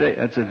wouldn't have to...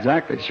 That's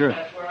exactly, sure.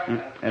 That's where I got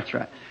it. That's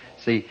right.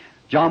 See,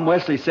 John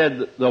Wesley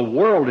said, the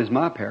world is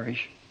my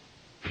parish.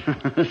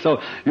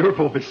 So your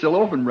pulpit's still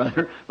open,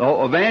 brother. The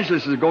whole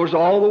evangelist goes to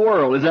all the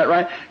world. Is that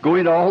right? Go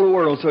into all the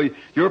world. So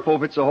your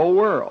pulpit's the whole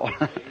world.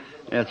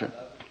 That's right.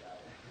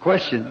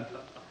 Question.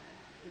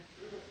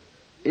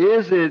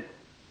 Is it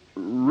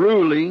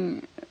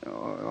ruling,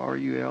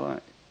 R-U-L-I,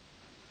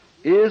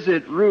 is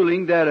it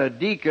ruling that a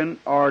deacon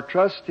or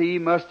trustee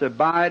must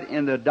abide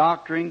in the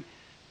doctrine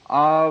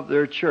of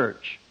their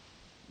church?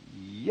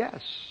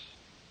 Yes.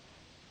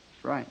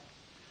 That's right.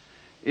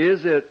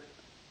 Is it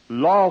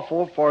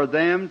lawful for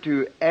them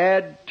to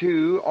add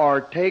to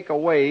or take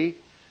away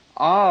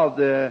of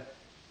the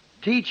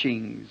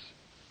teachings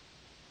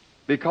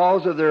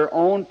because of their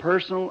own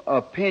personal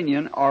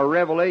opinion or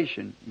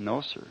revelation?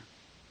 No, sir.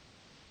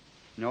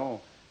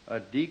 No. A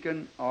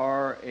deacon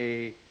or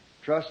a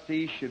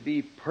trustee should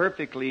be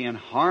perfectly in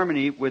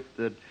harmony with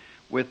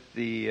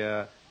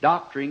the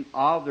doctrine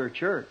of their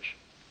church.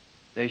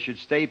 They should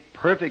stay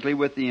perfectly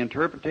with the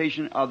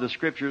interpretation of the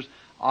Scriptures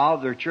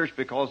of their church,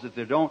 because if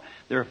they don't,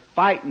 they're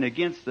fighting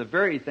against the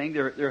very thing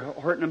they're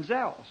hurting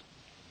themselves.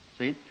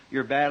 See,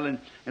 you're battling.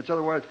 In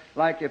other words,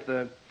 like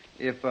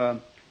if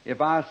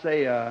I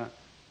say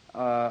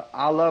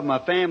I love my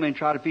family and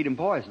try to feed them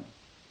poison,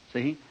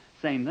 see,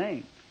 same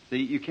thing. See,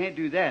 you can't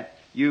do that.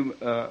 You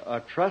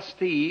a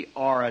trustee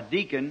or a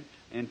deacon,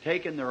 and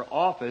taking their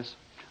office,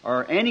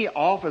 or any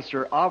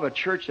officer of a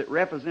church that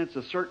represents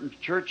a certain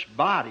church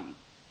body,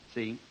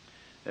 see,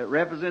 that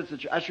represents the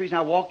church. That's the reason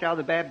I walked out of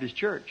the Baptist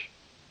church.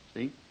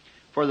 See,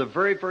 for the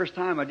very first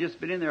time, I'd just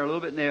been in there a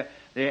little bit, and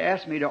they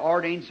asked me to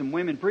ordain some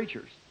women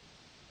preachers.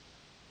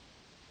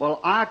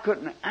 Well, I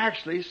couldn't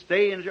actually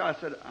stay in the job.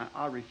 I said,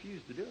 I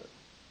refused to do it.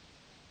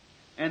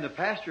 And the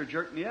pastor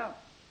jerked me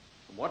up.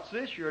 What's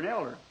this? You're an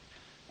elder.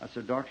 I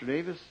said, Dr.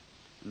 Davis,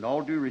 in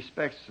all due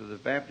respects to the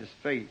Baptist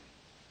faith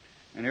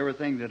and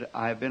everything that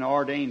I have been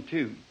ordained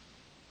to,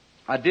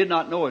 I did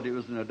not know it. It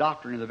was in the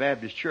doctrine of the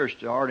Baptist church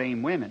to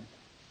ordain women.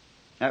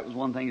 That was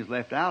one thing that's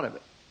left out of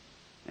it.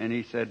 And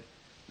he said,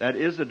 that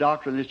is the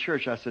doctrine of this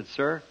church. I said,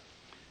 sir,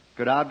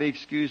 could I be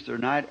excused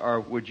tonight, or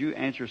would you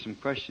answer some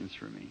questions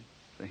for me?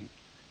 See?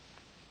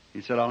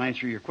 He said, I'll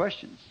answer your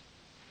questions.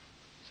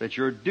 He said, it's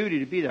your duty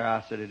to be there.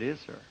 I said, it is,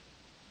 sir.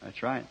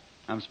 That's right.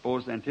 I'm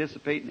supposed to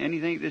anticipate in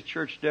anything this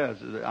church does.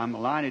 I'm a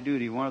line of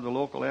duty, one of the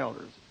local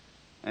elders.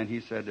 And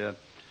he said,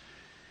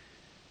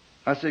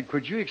 I said,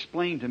 could you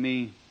explain to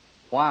me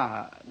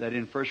why that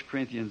in 1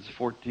 Corinthians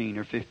 14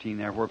 or 15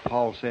 there, where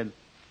Paul said,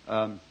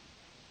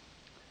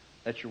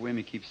 let your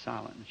women keep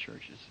silent in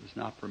churches. It's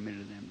not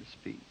permitted them to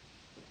speak.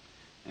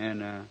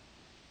 And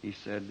he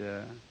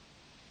said,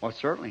 well,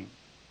 certainly.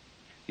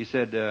 He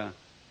said,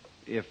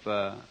 if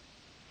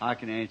I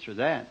can answer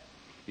that.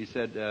 He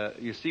said,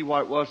 you see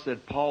what it was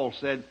that Paul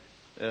said,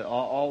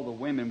 all the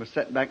women were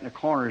sitting back in the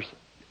corners,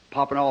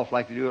 popping off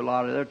like they do a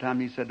lot of other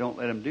times. He said, don't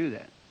let them do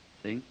that.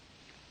 See?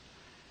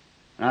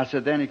 And I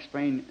said, then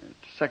explain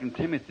 2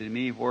 Timothy to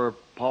me, where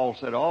Paul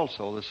said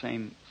also, the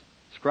same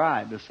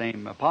scribe, the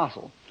same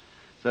apostle,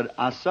 said,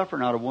 I suffer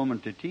not a woman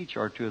to teach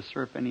or to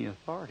usurp any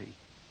authority.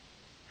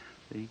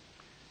 See?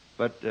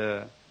 But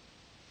to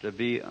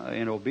be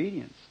in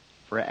obedience.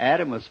 For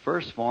Adam was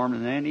first formed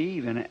and then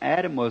Eve. And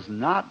Adam was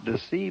not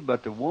deceived,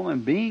 but the woman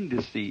being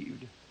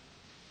deceived.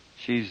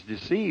 She's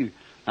deceived.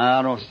 Now,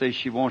 I don't say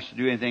she wants to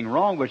do anything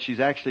wrong, but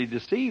she's actually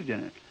deceived in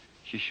it.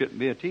 She shouldn't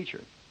be a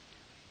teacher.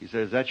 He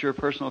said, is that your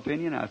personal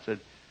opinion? I said,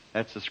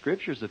 that's the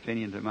Scripture's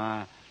opinion to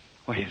my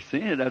way of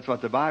seeing it. That's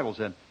what the Bible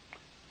said.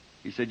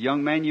 He said,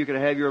 young man, you could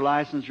have your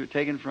license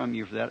taken from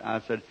you for that. I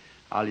said,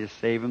 I'll just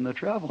save him the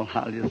trouble.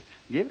 I'll just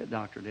give it,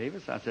 Dr.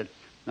 Davis. I said,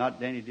 not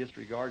that any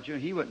disregards you.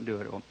 He wouldn't do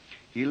it. Well,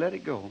 he let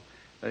it go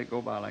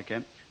by like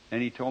that.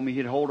 And he told me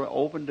he'd hold an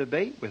open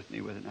debate with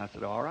me with it. And I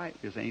said, all right,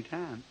 just any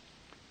time.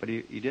 But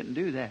he didn't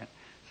do that.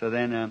 So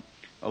then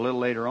a little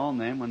later on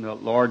then, when the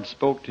Lord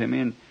spoke to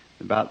me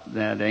about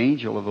that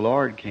angel of the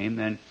Lord came,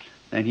 then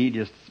he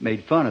just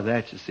made fun of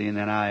that, you see. And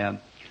then I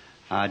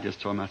I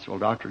just told him, I said, well,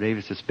 Dr.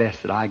 Davis, it's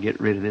best that I get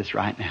rid of this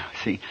right now.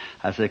 See,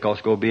 I said, because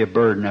it's going to be a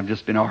burden. I've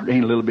just been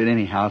ordained a little bit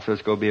anyhow, so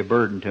it's going to be a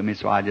burden to me,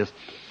 so I just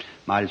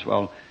might as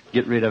well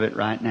get rid of it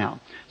right now.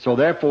 So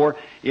therefore,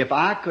 if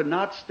I could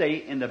not stay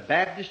in the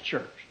Baptist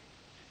church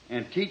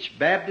and teach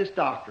Baptist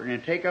doctrine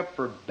and take up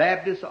for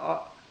Baptist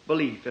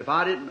belief, if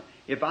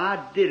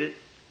I did it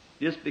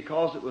just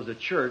because it was a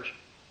church,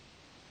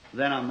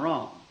 then I'm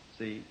wrong.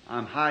 See,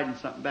 I'm hiding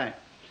something back.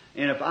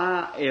 And if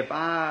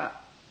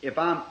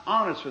I'm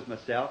honest with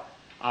myself,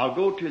 I'll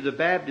go to the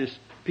Baptist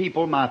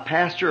people, my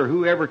pastor or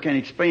whoever can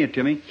explain it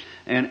to me,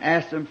 and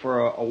ask them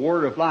for a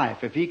word of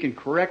life. If he can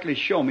correctly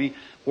show me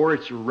where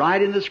it's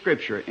right in the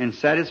Scripture and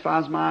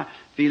satisfies my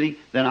feeling,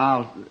 then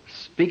I'll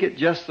speak it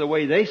just the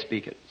way they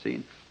speak it,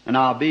 see. And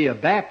I'll be a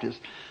Baptist.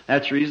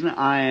 That's the reason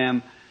I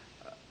am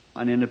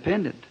an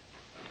independent.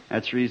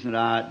 That's the reason that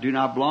I do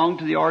not belong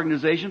to the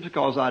organizations,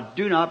 because I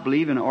do not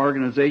believe in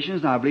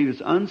organizations, and I believe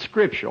it's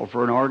unscriptural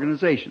for an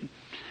organization.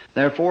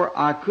 Therefore,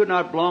 I could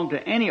not belong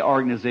to any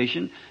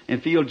organization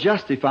and feel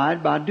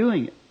justified by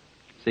doing it.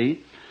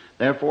 See?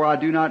 Therefore, I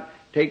do not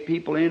take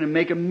people in and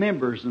make them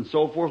members and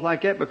so forth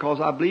like that,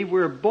 because I believe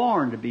we're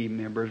born to be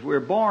members. We're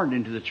born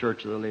into the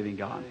church of the living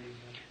God.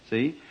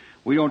 See?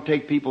 We don't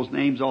take people's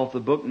names off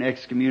the book and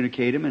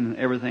excommunicate them and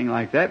everything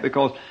like that,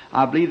 because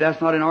I believe that's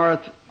not in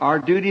our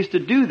duties to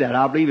do that.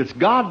 I believe it's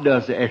God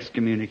does the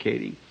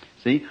excommunicating.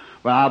 See?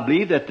 Well, I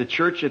believe that the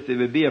church, if there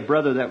would be a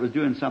brother that was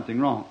doing something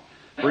wrong,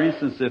 for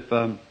instance,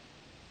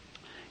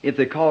 if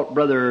they caught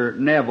Brother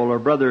Neville or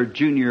Brother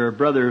Junior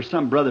or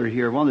some brother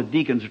here, one of the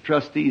deacons or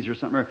trustees or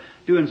something,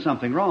 doing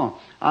something wrong,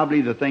 I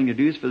believe the thing to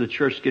do is for the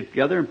church to get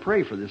together and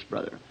pray for this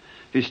brother.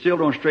 If he still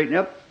don't straighten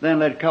up, then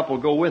let a couple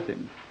go with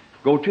him.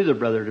 Go to the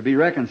brother to be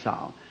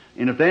reconciled.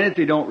 And if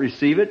they don't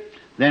receive it,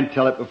 then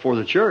tell it before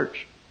the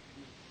church.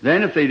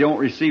 Then if they don't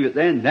receive it,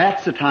 then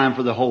that's the time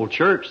for the whole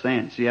church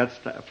then. See, that's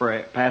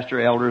for pastor,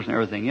 elders, and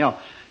everything else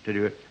to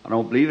do it. I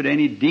don't believe that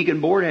any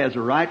deacon board has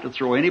a right to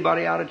throw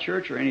anybody out of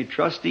church, or any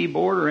trustee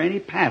board or any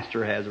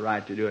pastor has a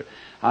right to do it.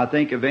 I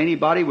think if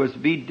anybody was to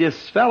be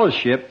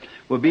disfellowshipped,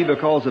 would be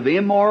because of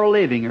immoral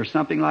living or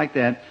something like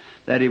that,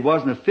 that he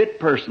wasn't a fit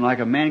person, like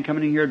a man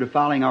coming in here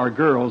defiling our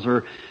girls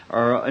or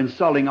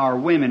insulting our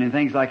women and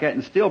things like that,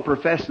 and still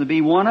professing to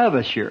be one of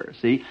us here.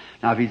 See?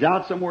 Now, if he's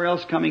out somewhere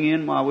else coming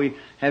in, well, we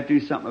have to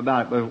do something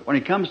about it. But when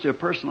it comes to a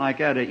person like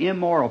that, an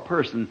immoral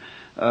person,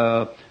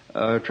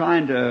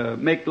 trying to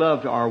make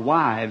love to our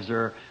wives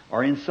or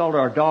insult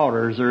our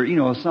daughters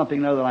or,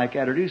 something other like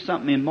that, or do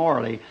something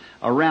immorally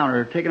around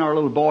her, taking our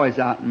little boys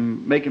out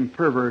and making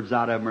perverts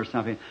out of them or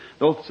something.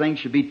 Those things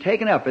should be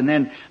taken up, and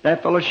then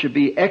that fellow should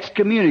be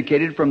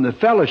excommunicated from the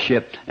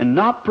fellowship and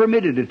not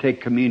permitted to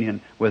take communion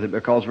with it,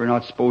 because we're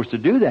not supposed to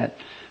do that.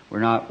 We're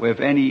not,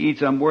 if any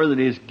eats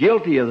unworthily is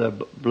guilty of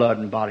the blood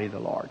and body of the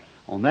Lord.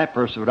 On that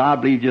person, but I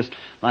believe just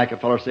like a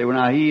fellow say, well,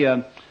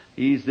 now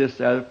he's this,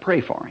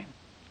 pray for him.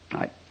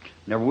 I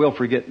never will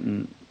forget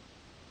in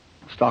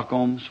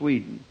Stockholm,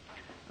 Sweden,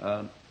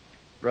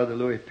 Brother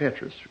Louis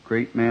Petrus,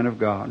 great man of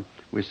God.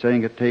 We were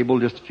sitting at table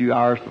just a few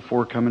hours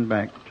before coming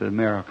back to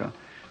America.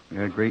 We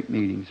had great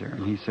meetings there.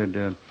 And he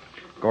said,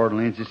 Gordon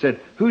Lindsay said,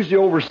 who's the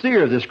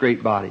overseer of this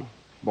great body?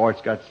 Boy,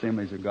 it's got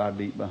Assemblies of God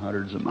beat by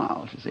hundreds of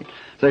miles, you see.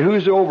 So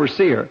who's the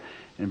overseer?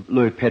 And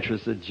Louis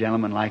Petrus, a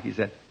gentleman like, he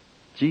said,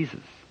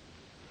 Jesus.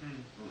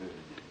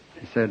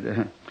 He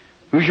said,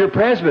 who's your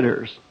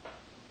presbyters?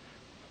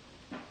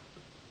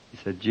 He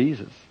said,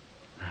 Jesus.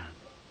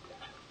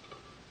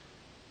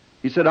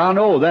 He said, I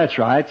know, that's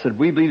right. Said,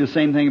 we believe the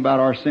same thing about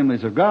our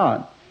Assemblies of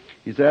God.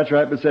 He said, that's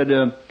right. But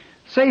said,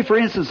 say, for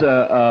instance,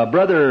 a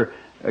brother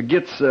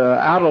gets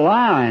out of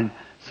line.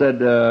 Said,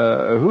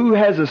 who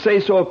has a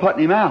say-so of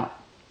putting him out?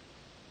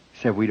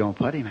 He said, we don't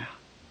put him out.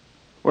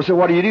 Well, so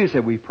what do you do? He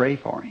said, we pray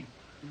for him.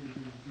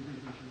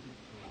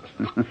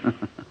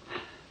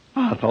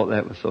 I thought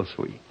that was so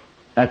sweet.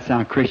 That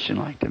sounds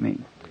Christian-like to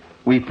me.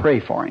 We pray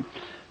for him.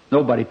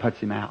 Nobody puts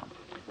him out.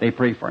 They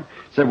pray for him.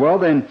 He said, well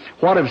then,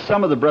 what if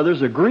some of the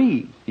brothers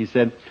agree? He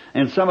said,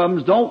 and some of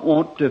them don't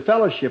want to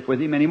fellowship with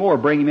him anymore,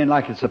 bring him in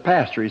like it's a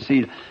pastor. You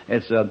see,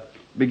 it's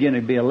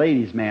beginning to be a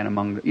ladies' man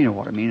among, you know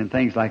what I mean, and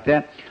things like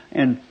that.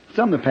 And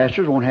some of the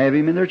pastors won't have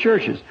him in their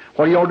churches.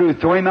 What do y'all do,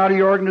 throw him out of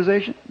your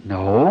organization?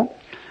 No.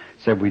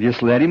 Said, we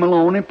just let him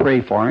alone and pray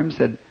for him.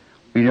 Said,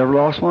 we never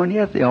lost one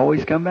yet. They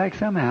always come back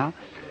somehow.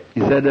 He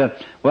said,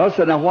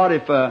 said, now what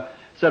if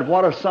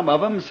some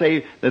of them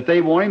say that they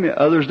want him,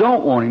 others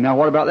don't want him? Now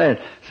what about that?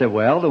 Said,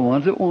 well, the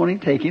ones that want him,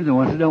 take him. The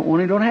ones that don't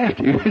want him, don't have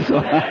to.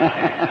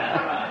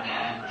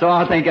 So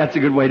I think that's a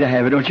good way to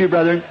have it, don't you,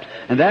 brethren?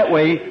 And that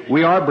way,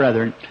 we are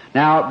brethren.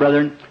 Now,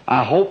 brethren,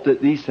 I hope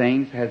that these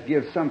things has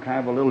give some kind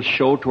of a little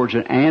show towards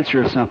an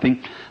answer or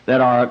something,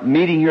 that our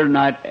meeting here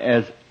tonight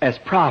as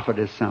prophet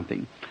is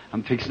something.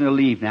 I'm fixing to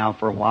leave now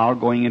for a while,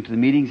 going into the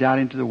meetings out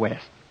into the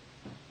West.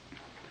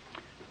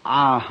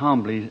 I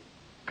humbly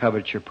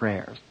covet your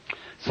prayers.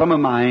 Some of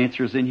my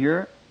answers in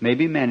here,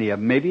 maybe many of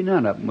them, maybe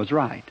none of them was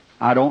right.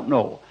 I don't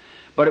know.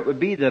 But it would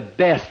be the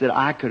best that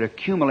I could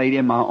accumulate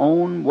in my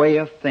own way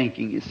of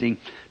thinking, you see,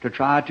 to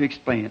try to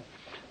explain it.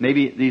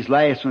 maybe these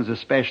last ones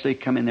especially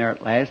come in there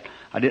at last.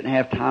 I didn't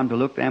have time to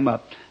look them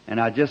up, and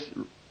I just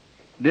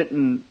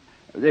didn't.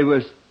 There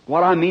was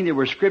what I mean. There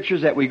were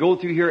scriptures that we go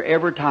through here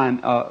every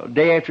time,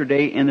 day after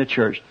day in the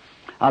church.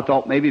 I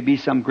thought maybe it'd be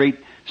some great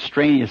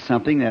strenuous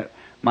something that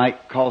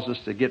might cause us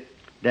to get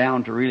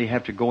down to really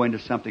have to go into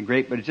something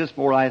great, but it's just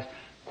more or less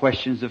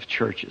questions of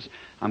churches.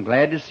 I'm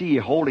glad to see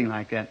you holding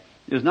like that.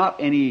 There's not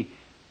any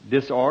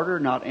disorder,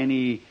 not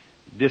any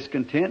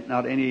discontent,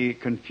 not any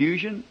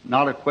confusion,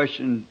 not a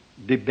question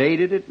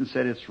debated it and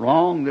said it's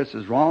wrong, this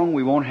is wrong,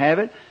 we won't have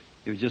it.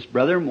 It was just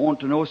brethren want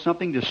to know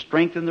something to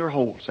strengthen their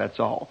holds, that's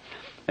all.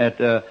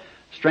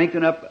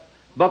 Strengthen up,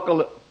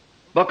 buckle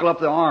up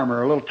the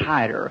armor a little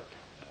tighter,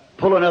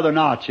 pull another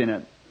notch in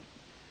it.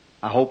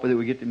 I hope that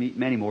we get to meet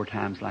many more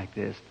times like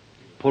this.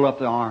 Pull up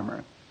the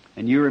armor.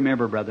 And you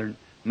remember, brethren,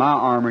 my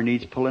armor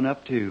needs pulling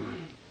up too.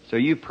 So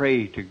you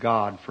pray to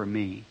God for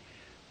me,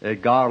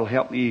 that God will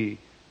help me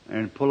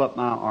and pull up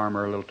my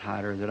armor a little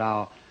tighter, that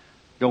I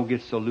don't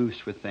get so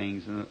loose with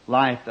things. And the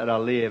life that I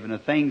live and the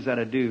things that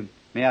I do,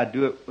 may I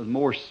do it with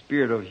more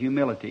spirit of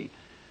humility,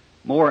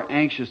 more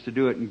anxious to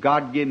do it, and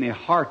God give me a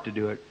heart to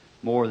do it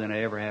more than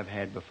I ever have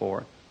had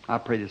before. I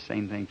pray the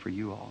same thing for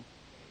you all.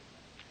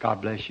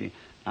 God bless you.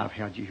 I've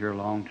held you here a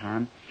long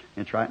time.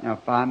 It's right now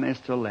 5 minutes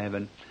to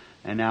 11.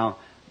 And now,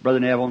 Brother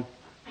Neville,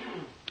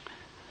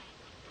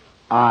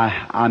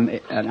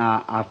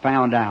 I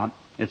found out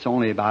it's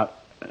only about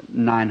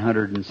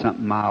 900 and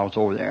something miles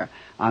over there.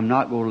 I'm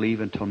not going to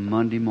leave until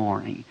Monday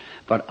morning.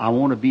 But I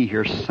want to be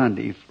here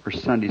Sunday for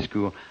Sunday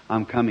school.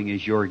 I'm coming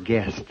as your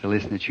guest to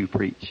listen to you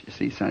preach. You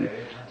see,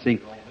 Sunday.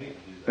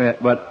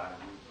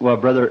 Well,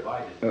 brother,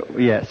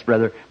 yes,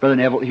 brother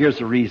Neville, here's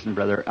the reason,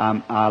 brother.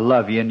 I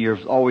love you, and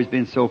you've always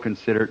been so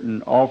considerate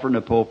and offering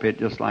the pulpit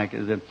just like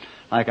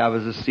I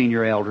was a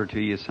senior elder to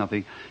you or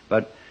something.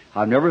 But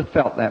I've never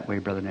felt that way,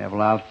 Brother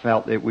Neville. I've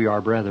felt that we are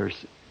brothers.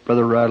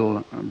 Brother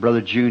Ruddle, Brother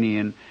Junie,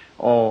 and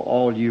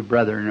all you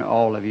brethren,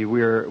 all of you,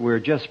 we're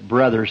just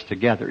brothers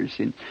together, you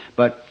see.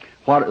 But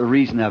what the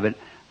reason of it,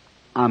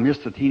 I'm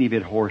just a teeny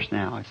bit hoarse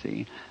now, I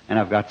see. And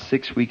I've got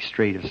 6 weeks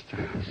straight of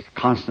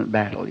constant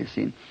battle, you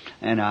see.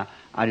 And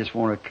I just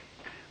want to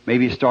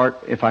maybe start,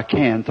 if I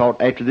can,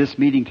 thought after this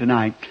meeting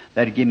tonight,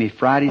 that'd give me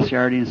Friday,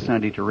 Saturday, and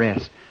Sunday to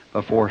rest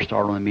before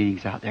starting the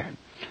meetings out there.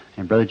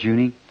 And Brother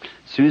Junie,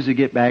 as soon as we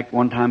get back,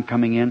 one time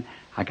coming in,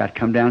 I got to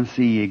come down and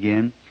see you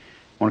again.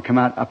 I want to come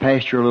out. I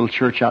passed your little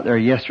church out there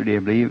yesterday, I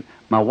believe.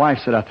 My wife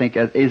said, I think,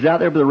 is out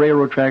there by the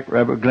railroad track,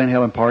 Glen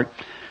Helen Park.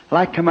 I'd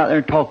like to come out there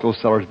and talk to those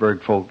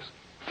Sellersburg folks.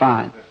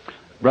 Fine.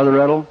 Brother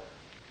Ruddle,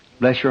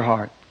 bless your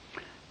heart.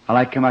 I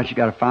like to come out. You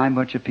got a fine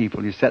bunch of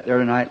people. You sat there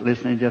tonight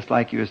listening just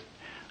like you was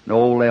an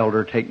old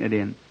elder taking it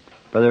in.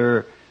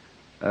 Brother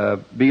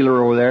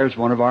Beeler over there is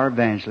one of our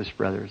evangelist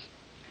brothers.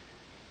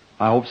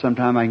 I hope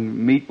sometime I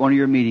can meet one of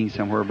your meetings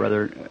somewhere,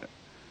 brother.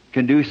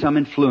 Can do some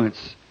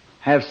influence.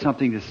 Have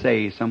something to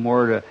say,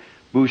 somewhere to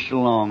boost it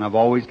along. I've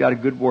always got a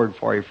good word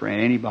for you, for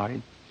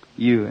anybody.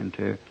 You and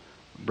to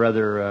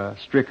Brother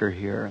Stricker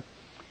here.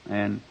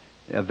 And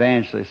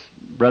evangelist,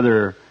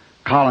 Brother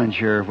Collins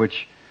here,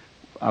 which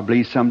I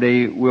believe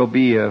someday will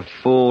be a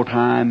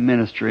full-time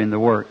minister in the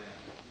work.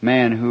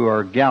 Man who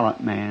are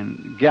gallant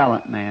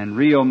man,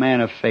 real man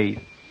of faith.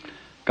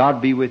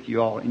 God be with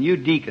you all. And you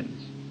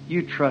deacons,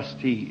 you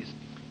trustees,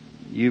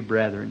 you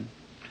brethren.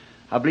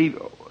 I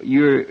believe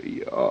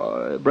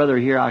you're, brother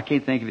here, I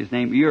can't think of his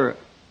name. You're,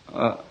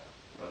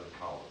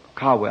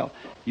 Caldwell.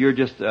 You're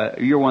just,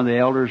 you're one of the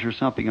elders or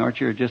something, aren't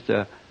you? Or just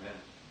a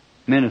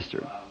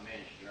minister.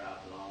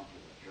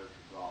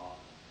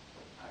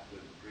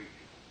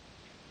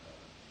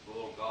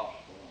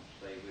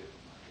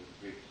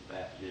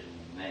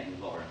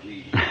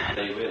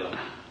 Stay with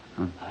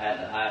them. I had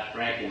the highest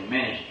ranking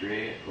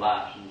ministry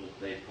license that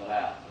they put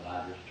out, but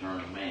I just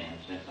turned them in.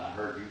 Since I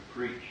heard you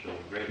preach those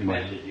great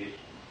messages,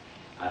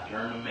 I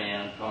turned them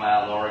in, come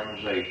out of the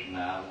organization.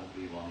 Now I won't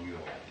be one of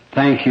yours.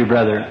 Thank you,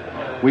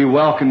 brother. We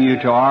welcome you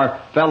to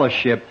our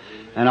fellowship,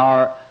 and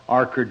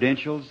our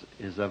credentials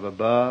is of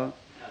above.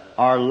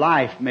 Our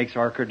life makes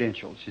our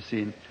credentials, you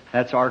see.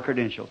 That's our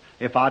credentials.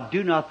 If I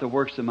do not the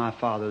works of my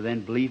Father,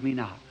 then believe me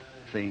not.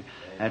 See,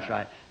 that's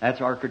right. That's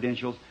our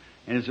credentials.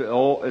 And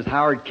as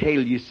Howard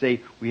Cale used to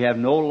say, we have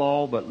no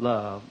law but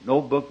love,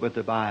 no book but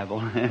the Bible,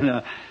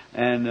 and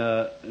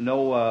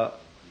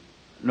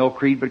no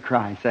creed but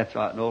Christ. That's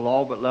right. No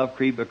law but love,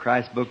 creed but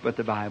Christ, book but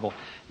the Bible.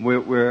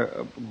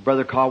 We're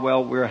Brother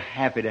Caldwell, we're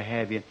happy to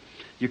have you.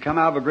 You come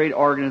out of a great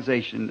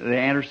organization, the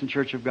Anderson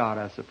Church of God,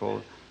 I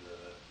suppose.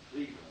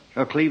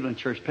 Cleveland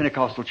Church,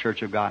 Pentecostal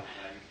Church of God.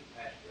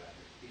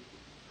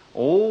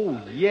 Oh,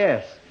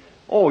 yes.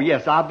 Oh,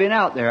 yes, I've been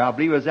out there. I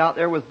believe I was out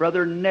there with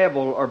Brother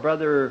Neville or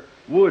Brother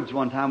Woods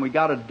one time. We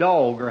got a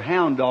dog or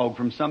hound dog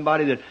from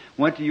somebody that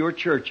went to your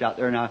church out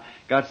there, and I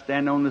got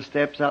standing on the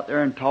steps out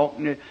there and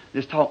talking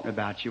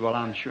about you. Well,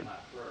 I'm sure.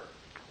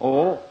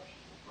 Oh,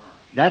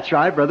 that's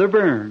right, Brother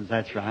Burns.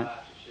 That's right.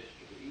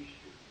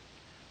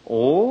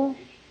 Oh,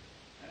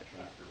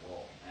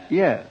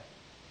 yeah.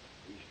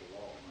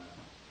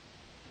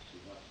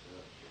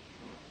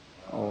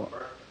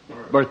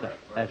 Birthday.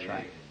 That's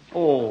right.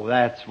 Oh,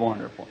 that's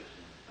wonderful.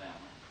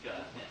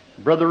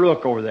 Brother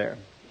Rook over there.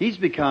 He's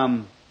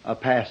become a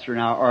pastor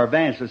now, or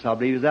evangelist, I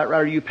believe. Is that right?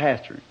 Or are you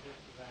pastoring?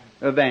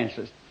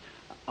 Evangelist.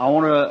 I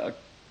want to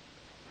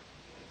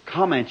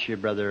comment you,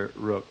 Brother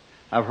Rook.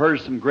 I've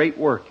heard some great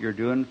work you're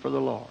doing for the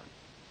Lord.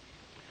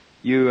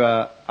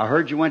 I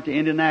heard you went to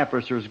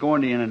Indianapolis, or was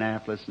going to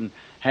Indianapolis, and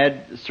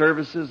had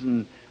services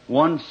and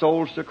won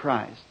souls to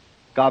Christ.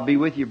 God be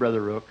with you,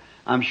 Brother Rook.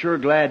 I'm sure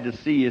glad to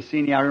see you.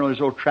 Seeing you out here,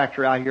 this old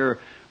tractor out here,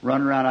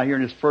 running around out here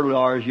in this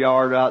fertilizer's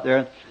yard out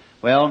there.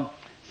 Well,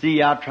 see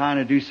you out trying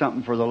to do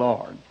something for the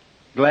Lord.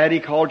 Glad He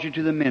called you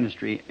to the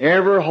ministry.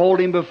 Ever hold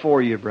Him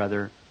before you,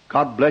 brother.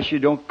 God bless you.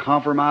 Don't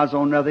compromise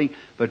on nothing,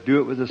 but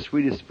do it with the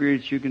sweetest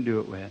spirits you can do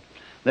it with.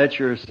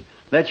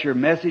 Let your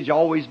message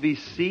always be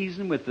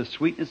seasoned with the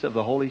sweetness of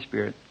the Holy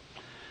Spirit.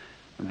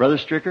 And Brother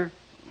Stricker?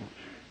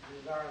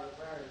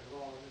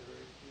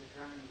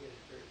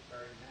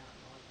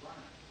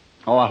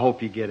 Oh, I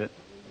hope you get it.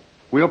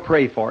 We'll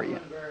pray for you.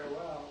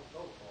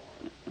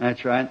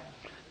 That's right.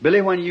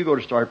 Billy, when do you go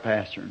to start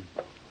pastoring?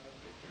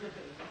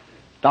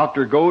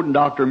 Dr. Gold and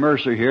Dr.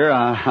 Mercer here,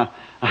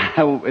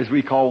 as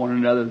we call one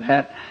another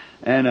that.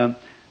 And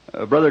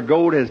Brother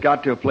Gold has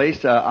got to a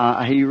place,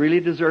 he really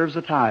deserves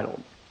a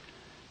title.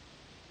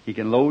 He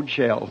can load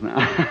shells now.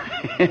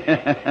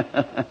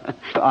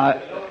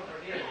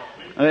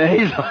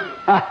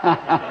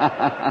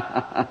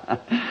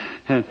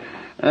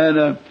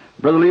 And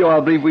Brother Leo, I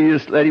believe we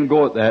just let him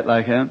go at that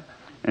like him,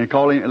 and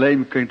let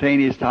him contain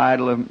his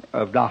title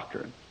of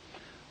doctor.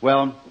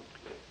 Well,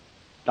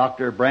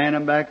 Dr.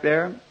 Branham back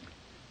there,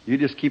 you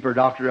just keep her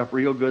doctor up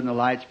real good and the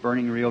lights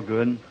burning real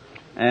good.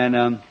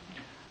 And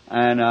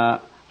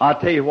I'll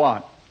tell you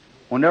what,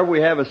 whenever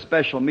we have a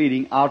special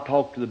meeting, I'll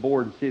talk to the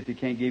board and see if they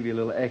can't give you a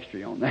little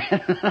extra on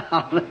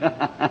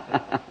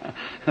that.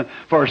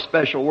 For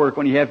special work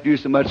when you have to do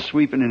so much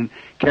sweeping and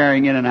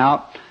carrying in and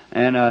out.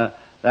 And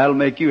that'll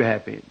make you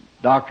happy.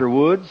 Dr.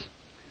 Woods,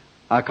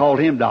 I called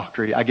him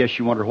doctor. I guess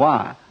you wonder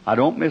why. I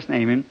don't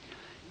misname him.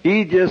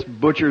 He just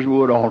butchers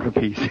wood all to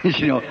pieces.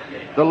 You know,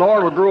 the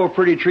Lord will grow a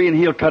pretty tree and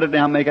He'll cut it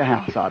down and make a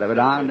house out of it.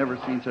 I've never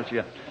seen such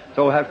a...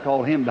 So I have to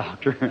call him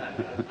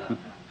doctor.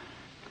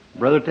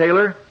 Brother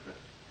Taylor,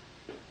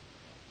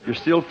 you're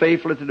still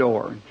faithful at the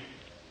door.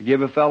 You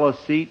give a fellow a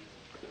seat.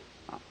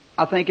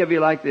 I think of you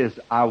like this.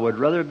 I would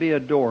rather be a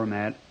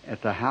doormat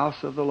at the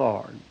house of the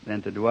Lord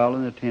than to dwell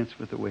in the tents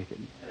with the wicked.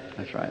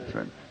 That's right. That's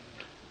right.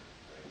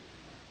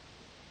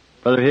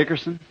 Brother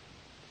Hickerson,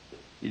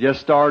 you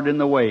just started in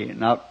the way,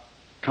 not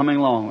coming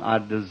along. I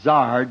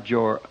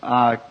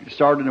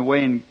started in the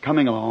way and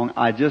coming along.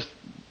 I just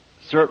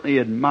certainly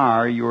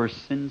admire your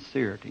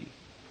sincerity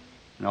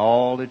and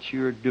all that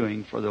you're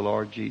doing for the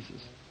Lord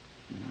Jesus.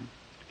 Mm-hmm.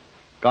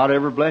 God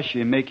ever bless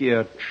you and make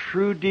you a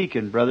true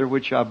deacon, brother,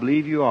 which I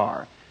believe you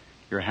are.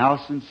 Your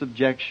house in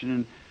subjection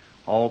and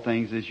all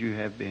things as you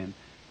have been.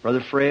 Brother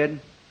Fred,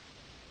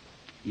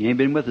 you ain't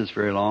been with us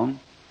very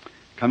long.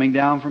 Coming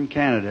down from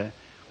Canada.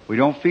 We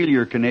don't feel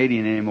you're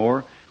Canadian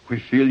anymore. We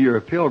feel you're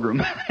a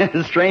pilgrim,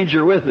 a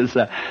stranger with us,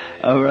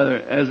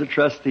 brother, as a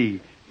trustee.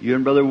 You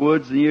and Brother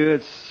Woods and you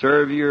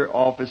serve your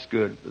office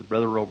good with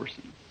Brother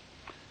Roberson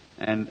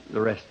and the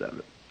rest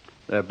of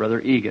it. Brother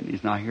Egan,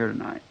 he's not here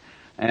tonight.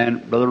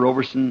 And Brother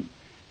Roberson,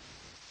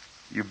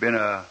 you've been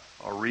a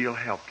real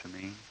help to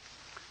me.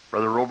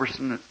 Brother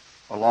Roberson,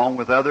 along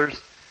with others,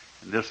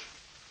 in this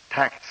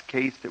tax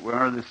case that we're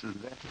under, this is